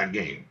wanted that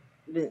game.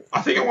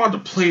 I think I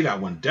wanted to play that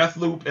one,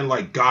 Deathloop and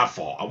like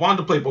Godfall. I wanted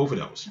to play both of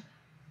those.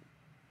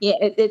 Yeah,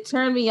 it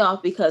turned me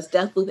off because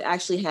Deathloop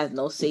actually has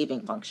no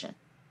saving function.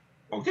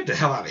 Oh, get the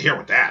hell out of here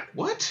with that!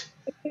 What?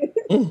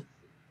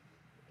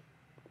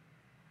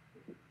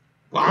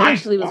 Why?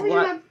 Actually,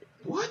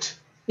 what?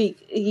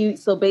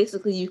 So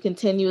basically, you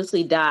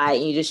continuously die,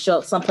 and you just show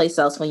up someplace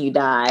else when you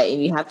die,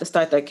 and you have to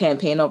start their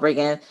campaign over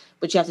again.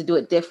 But you have to do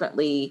it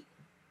differently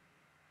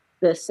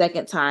the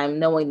second time,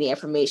 knowing the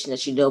information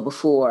that you know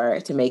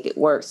before to make it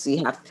work. So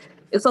you have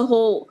it's a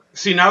whole.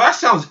 See, now that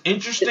sounds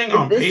interesting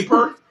on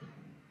paper.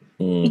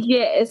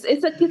 Yeah,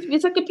 it's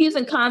a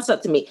confusing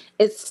concept to me.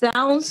 It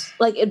sounds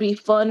like it'd be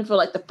fun for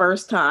like the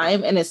first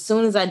time, and as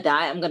soon as I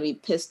die, I'm gonna be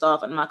pissed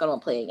off and I'm not gonna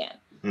want to play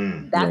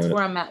again. That's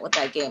where I'm at with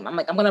that game. I'm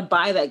like, I'm gonna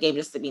buy that game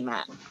just to be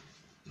mad,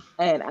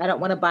 and I don't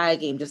want to buy a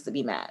game just to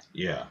be mad.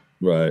 Yeah,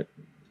 right.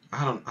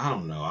 I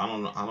don't know. I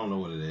don't know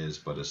what it is,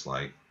 but it's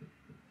like,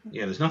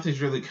 yeah, there's nothing's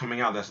really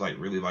coming out that's like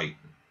really like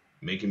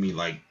making me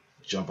like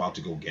jump out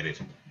to go get it.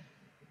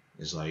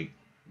 It's like,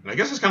 I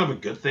guess it's kind of a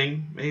good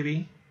thing,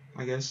 maybe.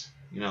 I guess,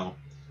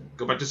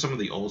 go back to some of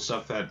the old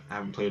stuff that I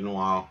haven't played in a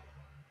while,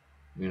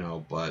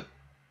 but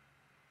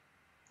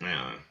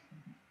yeah.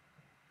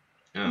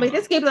 I mean,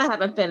 there's games I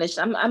haven't finished.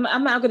 I'm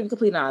not going to be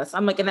completely honest.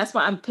 I'm like, and that's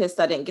why I'm pissed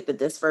I didn't get the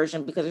disc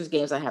version, because there's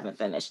games I haven't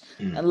finished.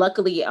 And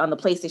luckily on the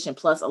PlayStation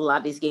Plus, a lot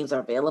of these games are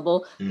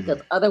available,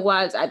 because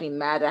otherwise I'd be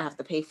mad I have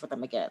to pay for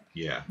them again.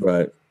 Yeah.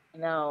 Right.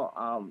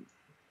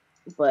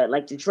 But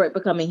like Detroit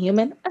Becoming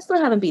Human, I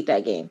still haven't beat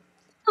that game.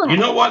 You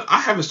know what? I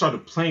haven't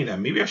started playing that.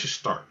 Maybe I should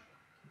start.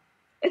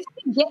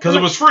 Because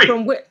it was free.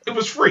 It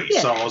was free.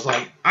 Yeah. So I was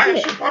like, I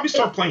should probably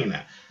start playing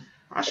that.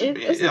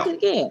 It's a good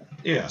game.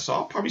 Yeah, so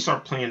I'll probably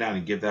start playing that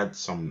and give that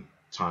some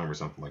time or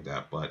something like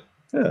that. But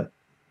other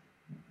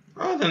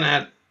than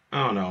that,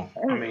 I don't know.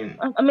 I mean,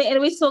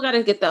 and we still got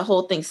to get that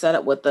whole thing set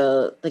up with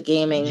the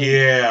gaming.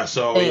 Yeah.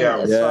 So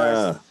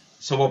yeah.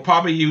 So we'll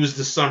probably use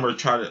the summer,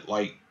 try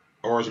to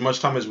or as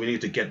much time as we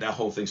need to get that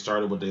whole thing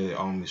started with the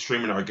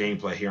streaming our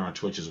gameplay here on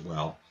Twitch as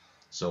well.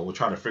 So we'll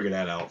try to figure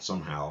that out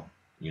somehow.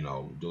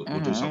 We'll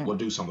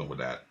do something with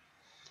that.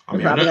 I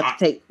mean, I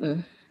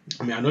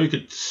know you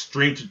could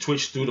stream to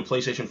Twitch through the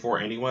PlayStation 4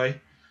 anyway.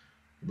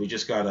 We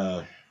just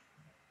gotta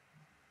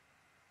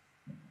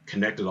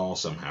connect it all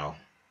somehow.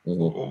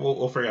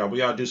 We'll figure out. We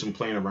gotta do some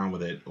playing around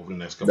with it over the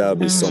next couple. That would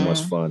be so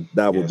much fun.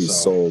 That would be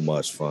so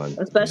much fun.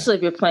 Especially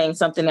if you're playing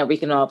something that we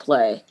can all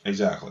play.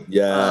 Exactly.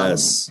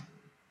 Yes.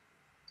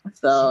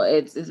 So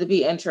it'd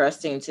be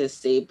interesting to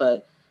see,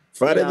 but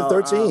Friday the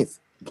 13th.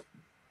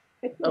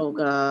 Oh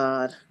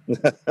God.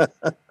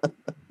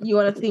 You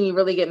want to see me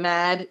really get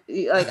mad?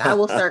 Like, I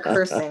will start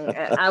cursing.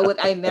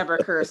 I never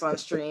curse on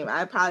stream.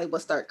 I probably will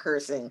start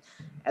cursing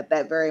at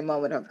that very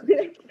moment of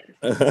Friday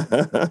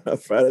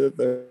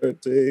the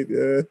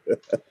 13th.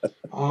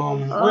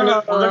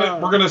 Yeah.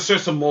 We're gonna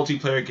search some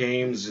multiplayer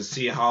games and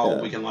see how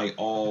we can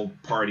all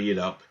party it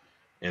up,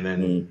 and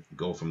then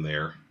go from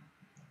there.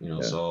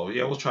 So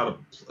we'll try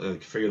to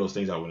figure those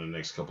things out within the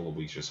next couple of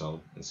weeks or so,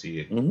 and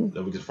see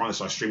that we can finally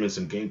start streaming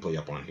some gameplay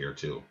up on here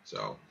too.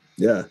 So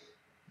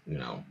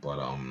but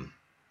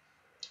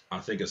I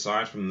think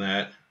aside from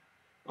that,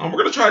 we're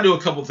gonna try to do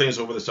a couple things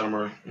over the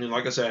summer. And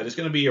like I said, it's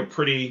gonna be a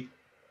pretty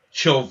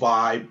chill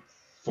vibe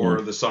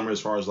for the summer as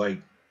far as like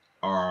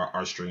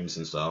our streams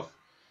and stuff.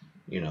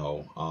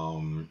 Of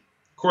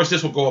course,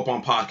 this will go up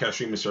on podcast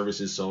streaming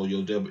services, so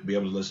you'll be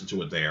able to listen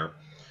to it there.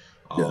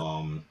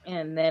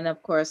 And then,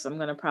 of course, I'm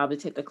gonna probably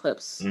take the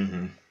clips,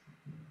 from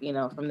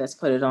this,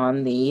 put it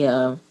on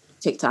the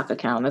TikTok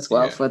account as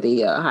well for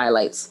the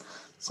highlights.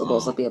 So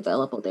those will be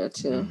available there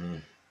too.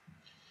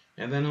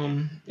 And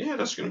then,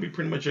 that's gonna be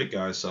pretty much it,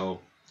 guys. So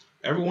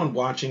everyone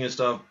watching and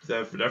stuff,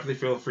 definitely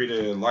feel free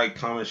to like,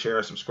 comment,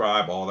 share,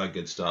 subscribe, all that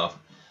good stuff.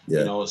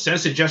 Send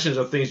suggestions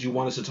of things you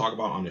want us to talk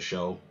about on the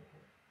show.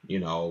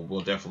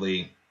 We'll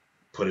definitely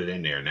put it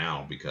in there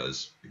now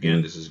because,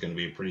 again, this is going to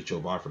be a pretty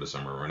chill vibe for the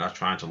summer. We're not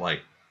trying to,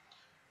 like,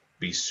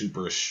 be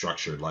super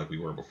structured like we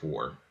were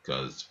before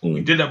because when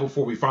we did that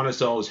before, we found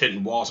ourselves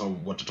hitting walls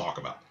on what to talk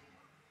about.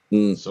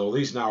 So at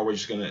least now we're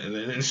just going to...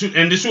 And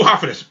it's too hot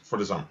for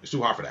the summer. It's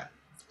too hot for that.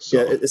 So,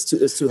 it's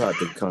too hot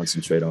to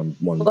concentrate on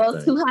one thing. Well,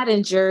 it's too hot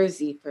in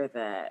Jersey for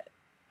that.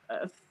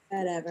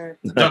 Whatever.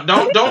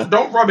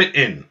 Don't rub it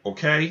in,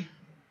 okay?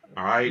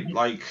 All right?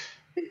 Like...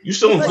 You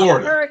still in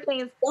Florida?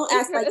 Hurricanes. Don't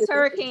ask like it's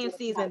hurricane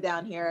season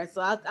down here,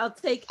 so I'll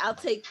take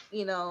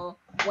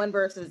one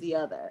versus the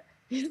other.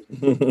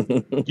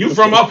 You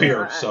from up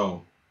here,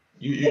 so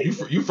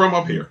you from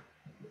up here,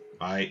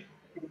 all right?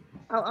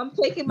 I'm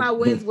taking my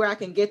wins where I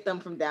can get them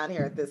from down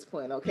here at this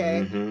point.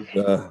 Okay.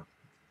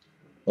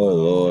 Oh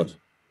Lord.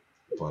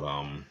 But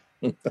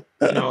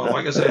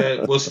like I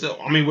said, we'll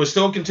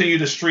still continue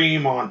to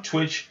stream on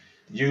Twitch,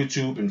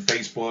 YouTube, and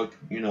Facebook.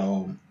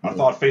 I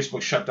thought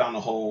Facebook shut down the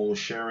whole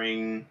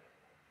sharing.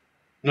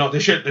 No, they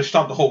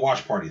stopped the whole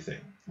watch party thing,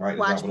 right?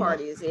 Watch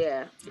parties,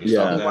 yeah.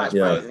 Watch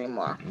parties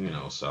anymore.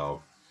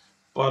 So,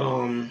 but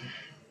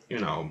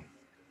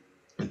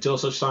until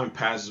such time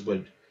passes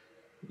with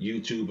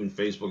YouTube and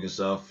Facebook and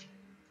stuff,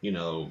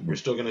 we're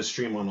still gonna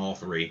stream on all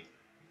three.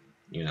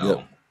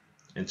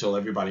 Until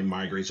everybody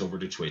migrates over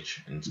to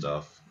Twitch and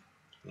stuff.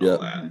 And all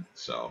that.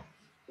 So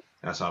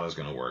that's how that's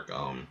gonna work.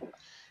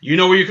 You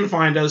know where you can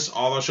find us.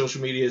 All our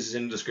social media is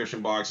in the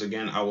description box.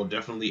 Again, I will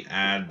definitely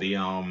add the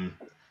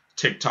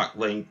TikTok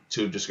link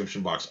to the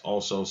description box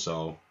also.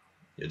 So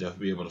you'll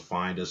definitely be able to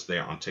find us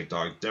there on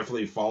TikTok.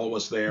 Definitely follow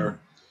us there.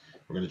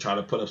 We're going to try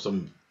to put up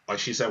some, like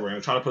she said, we're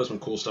going to try to put some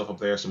cool stuff up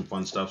there, some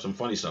fun stuff, some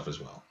funny stuff as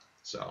well.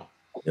 So,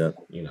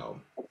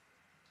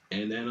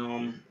 And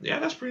then,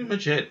 that's pretty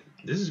much it.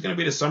 This is going to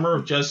be the summer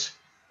of just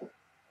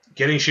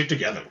getting shit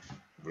together.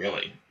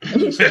 Really,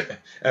 if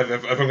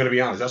I'm going to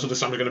be honest, that's what the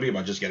summer's going to be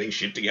about, just getting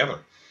shit together.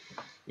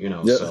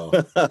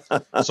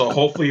 So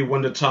hopefully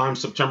when the time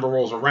September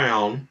rolls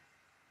around,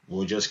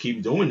 we'll just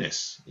keep doing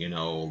this.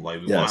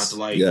 Like we won't have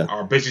to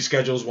our busy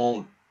schedules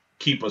won't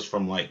keep us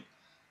from like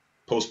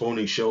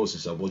postponing shows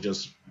and stuff. We'll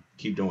just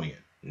keep doing it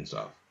and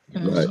stuff.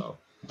 So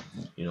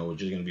we're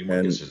just going to be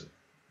more consistent.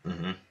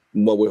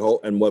 What we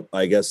hope, and what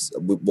I guess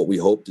what we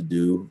hope to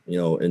do,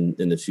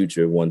 in the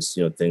future, once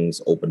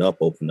things open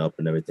up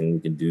and everything, we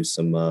can do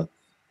some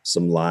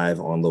live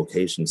on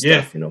location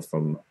stuff.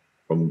 From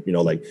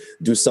like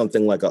do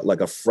something like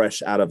a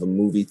fresh out of a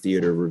movie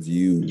theater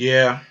review.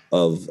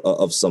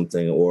 Of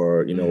something,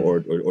 or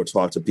or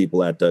talk to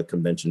people at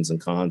conventions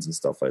and cons and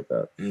stuff like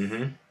that.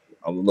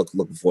 I'm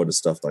looking forward to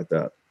stuff like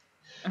that.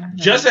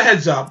 Just a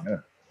heads up.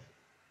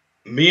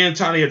 Me and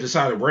Tony have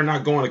decided we're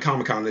not going to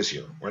Comic-Con this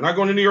year. We're not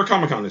going to New York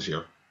Comic-Con this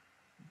year.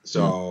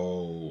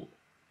 So,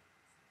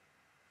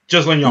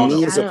 just letting y'all know.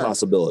 Me, it's a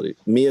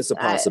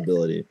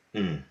possibility.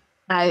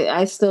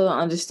 I still don't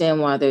understand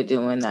why they're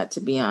doing that,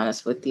 to be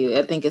honest with you.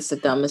 I think it's the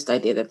dumbest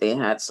idea that they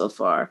had so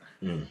far.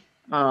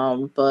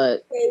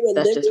 But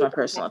that's just my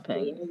personal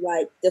opinion.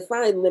 Like,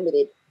 define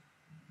limited.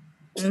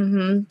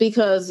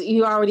 Because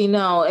you already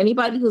know,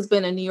 anybody who's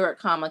been to New York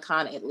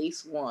Comic-Con at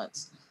least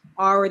once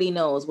already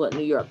knows what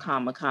New York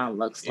Comic-Con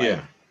looks like.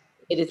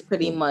 It is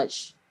pretty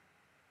much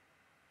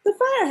the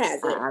fire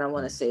hazard. I don't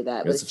want to say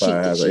that, but it's cheek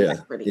to cheek.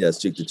 It's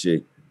cheek to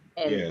cheek.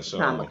 And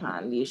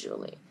Comic-Con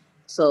usually.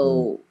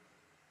 So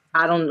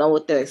I don't know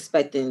what they're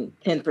expecting,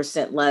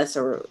 10% less,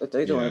 or if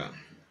they're doing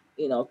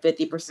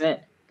 50%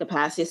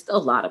 capacity. It's still a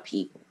lot of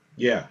people.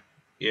 So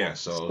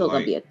still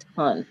gonna be a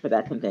ton for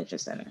that convention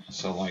center.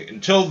 So like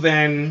until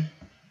then,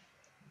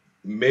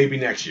 maybe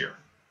next year.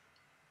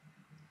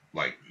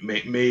 Like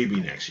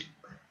maybe next year,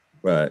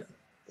 right?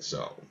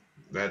 So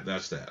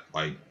that's that.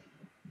 Like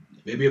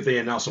maybe if they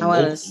announce some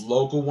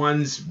local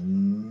ones,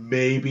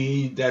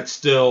 maybe that's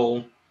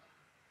still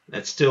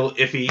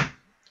iffy.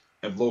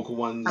 If local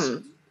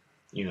ones,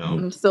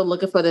 I'm still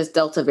looking for this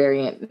Delta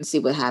variant and see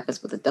what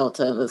happens with the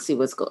Delta. Let's see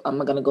I'm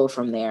gonna go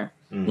from there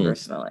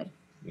personally.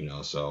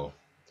 So,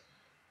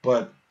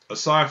 but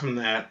aside from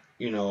that,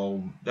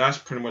 that's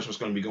pretty much what's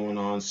going to be going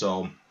on.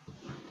 So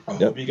I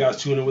hope you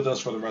guys tune in with us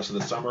for the rest of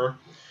the summer.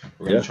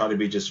 We're going to try to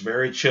be just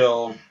very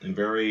chill and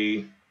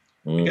very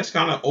I guess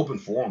kind of open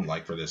forum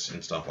like for this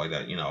and stuff like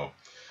that, you know.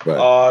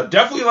 Right.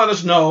 Definitely let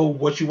us know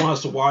what you want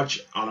us to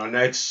watch on our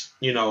next,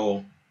 you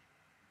know,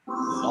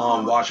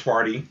 watch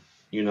party.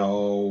 You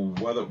know,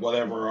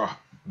 whatever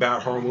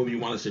bad horror movie you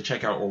want us to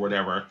check out or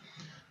whatever.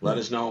 Let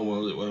us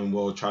know and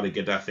we'll try to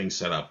get that thing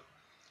set up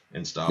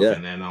and stuff. Yeah.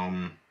 And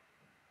then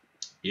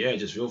yeah,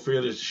 just feel free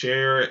to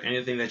share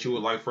anything that you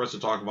would like for us to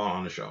talk about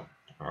on the show.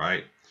 All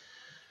right.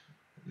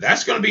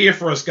 That's going to be it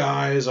for us,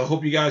 guys. I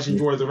hope you guys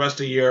enjoy the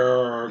rest of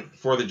your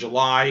 4th of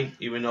July,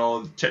 even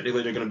though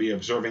technically they're going to be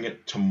observing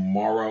it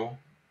tomorrow,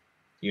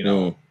 you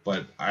know,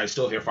 but I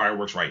still hear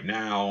fireworks right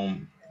now,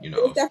 you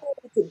know. It's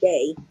definitely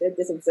today. They're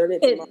just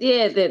observing it tomorrow.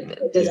 Yeah,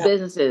 there's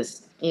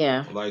businesses.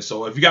 Yeah. Like,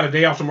 so if you got a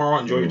day off tomorrow,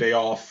 enjoy your day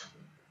off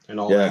and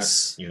all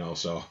that, you know,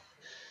 so,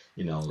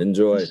 you know.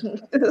 Enjoy.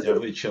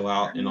 Definitely chill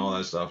out and all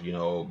that stuff, you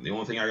know. The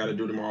only thing I got to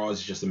do tomorrow is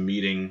just a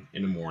meeting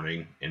in the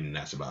morning, and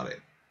that's about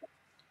it.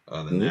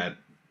 Other than that,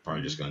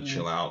 probably just going to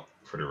chill out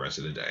for the rest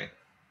of the day.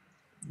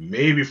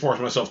 Maybe force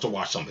myself to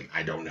watch something.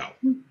 I don't know.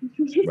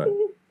 Right.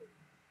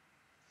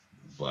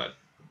 But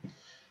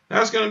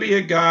that's going to be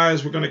it,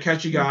 guys. We're going to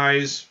catch you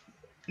guys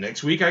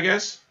next week, I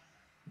guess.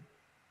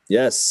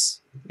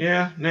 Yes.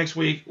 Yeah, next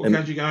week. We'll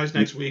catch you guys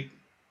next week.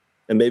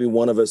 And maybe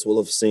one of us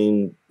will have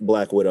seen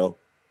Black Widow,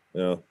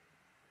 you know.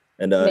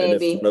 And,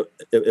 maybe. and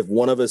if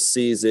one of us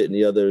sees it and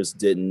the others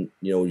didn't,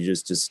 you know, you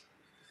just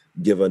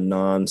give a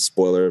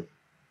non-spoiler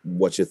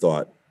what you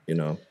thought. You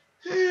know,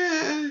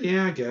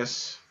 yeah, I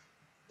guess,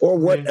 or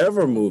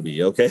whatever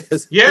movie. Okay.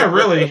 Yeah,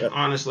 really,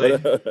 honestly.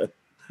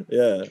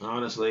 Yeah,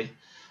 honestly.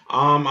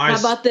 How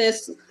about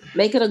this?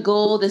 Make it a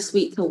goal this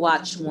week to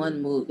watch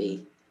one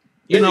movie.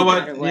 You know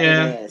what?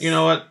 Yeah, you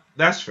know what?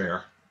 That's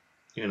fair.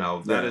 You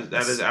know that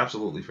is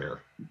absolutely fair.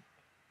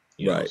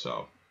 You know,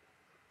 so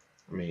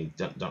I mean,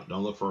 don't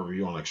look for a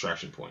review on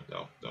Extraction Point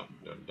though.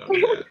 Don't do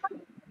that.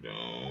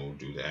 Don't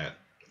do that.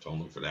 Don't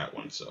look for that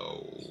one.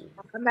 So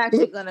I'm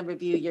actually gonna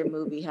review your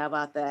movie. How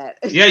about that?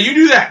 Yeah, you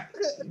do that.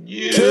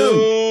 You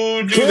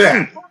do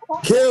that.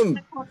 Kim.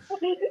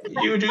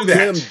 You do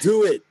that. Kim,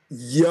 do it.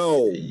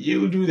 Yo.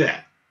 You do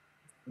that.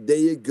 There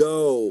you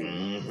go.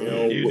 Mm-hmm. You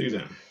know, you do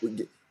that.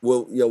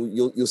 Well, you know,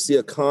 you'll see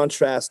a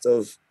contrast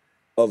of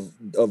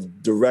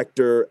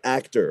director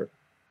actor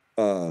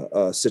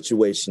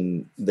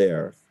situation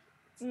there.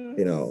 Mm-hmm.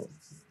 You know.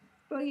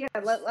 So yeah,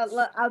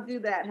 I'll do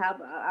that. How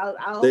about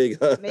I'll make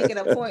it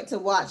a point to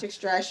watch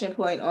Extraction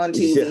Point on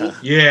TV.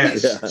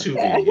 Yes,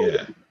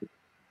 TV.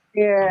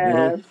 Yeah.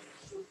 Mm-hmm.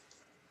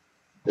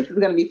 This is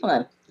gonna be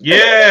fun.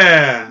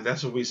 Yeah,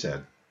 that's what we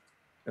said.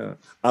 Yeah.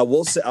 I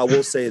will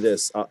say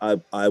this. I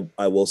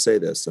will say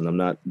this, and I'm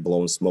not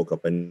blowing smoke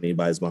up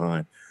anybody's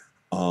behind.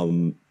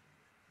 Kendra,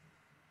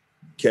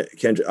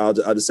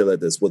 I'll just say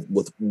like this: with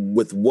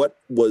what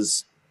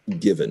was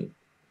given,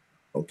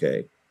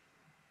 okay.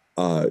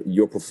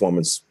 Your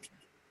performance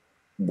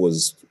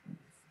was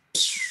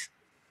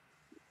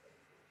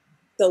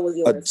so was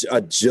yours.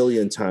 A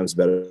jillion times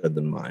better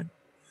than mine.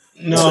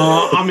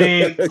 No, I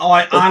mean,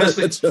 like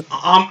honestly,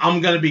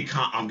 I'm gonna be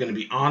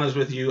honest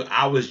with you.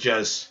 I was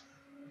just,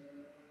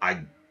 I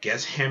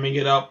guess, hamming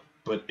it up,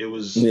 but it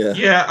was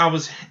I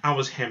was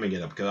hamming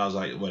it up because I was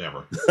like,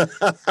 whatever.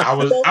 I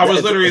was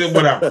literally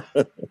whatever.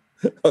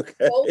 Okay.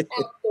 Both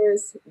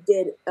actors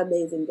did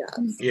amazing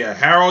jobs. Yeah,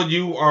 Harold,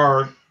 you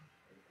are.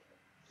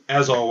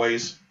 As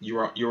always,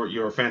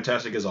 you're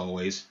fantastic as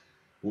always.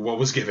 What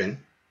was given?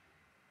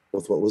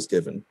 With what was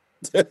given.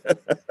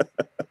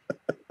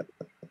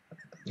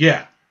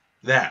 Yeah,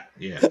 that.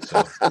 Yeah.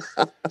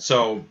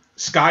 So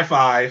Sky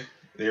 5.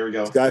 There we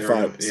go. Sky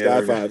 5.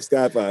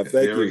 Sky 5.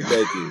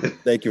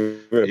 Thank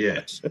you very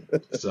much.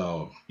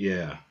 So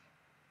yeah.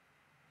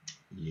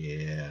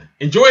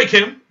 Enjoy it,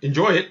 Kim.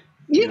 Enjoy it.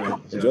 Yeah. You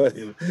know, enjoy it.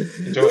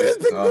 Enjoy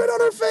it. Big grin on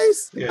her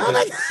face. Yeah,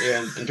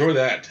 enjoy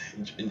that.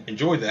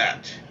 Enjoy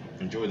that.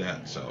 Enjoy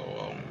that.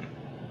 So,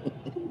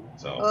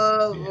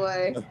 oh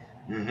boy.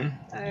 Mm-hmm.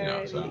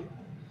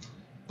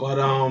 But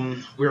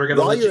we're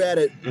gonna. While you're at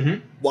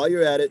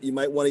it, you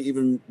might want to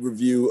even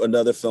review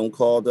another film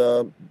called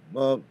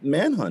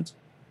Manhunt,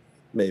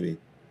 maybe.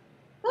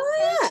 Oh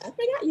yeah, I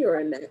forgot you were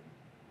in that.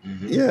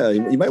 Mm-hmm. Yeah,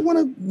 you might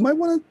want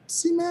to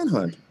see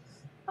Manhunt.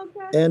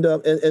 Okay. And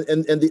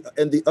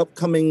the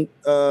upcoming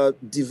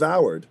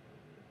Devoured.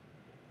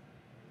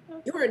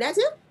 You were in that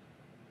too?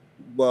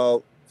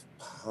 Well,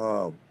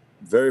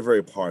 very,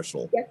 very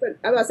partial. Yes,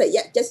 I'm gonna say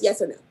just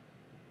yes or no.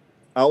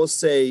 I would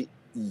say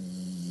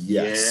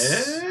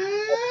yes.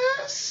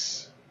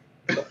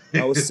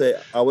 I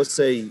would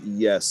say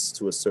yes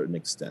to a certain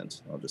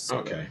extent. I'll just say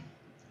okay.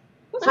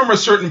 That. From a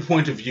certain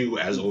point of view,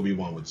 as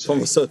Obi-Wan would say.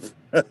 From a certain...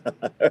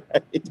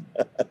 Right.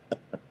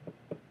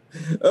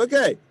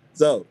 Okay.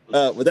 So,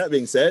 with that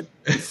being said,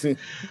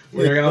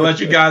 we're going to let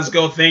you guys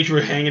go. Thanks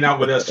for hanging out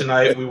with us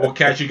tonight. We will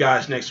catch you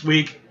guys next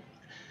week.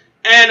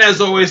 And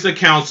as always, the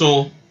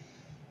council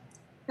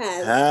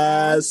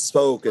has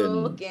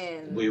spoken.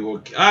 We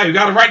will. You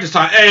got it right this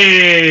time.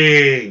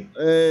 Hey.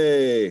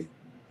 Hey.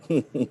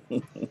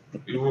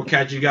 We will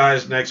catch you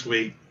guys next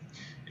week.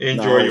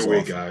 Enjoy your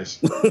week, guys.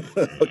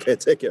 Okay,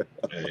 take care.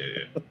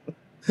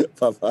 Yeah.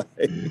 Bye-bye.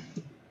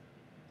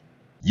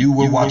 You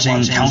were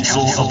watching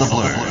Council of the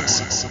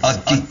Blurs, a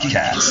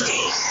Geekcast.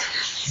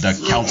 The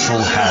Council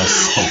has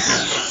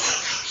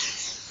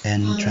spoken.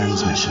 End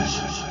transmission.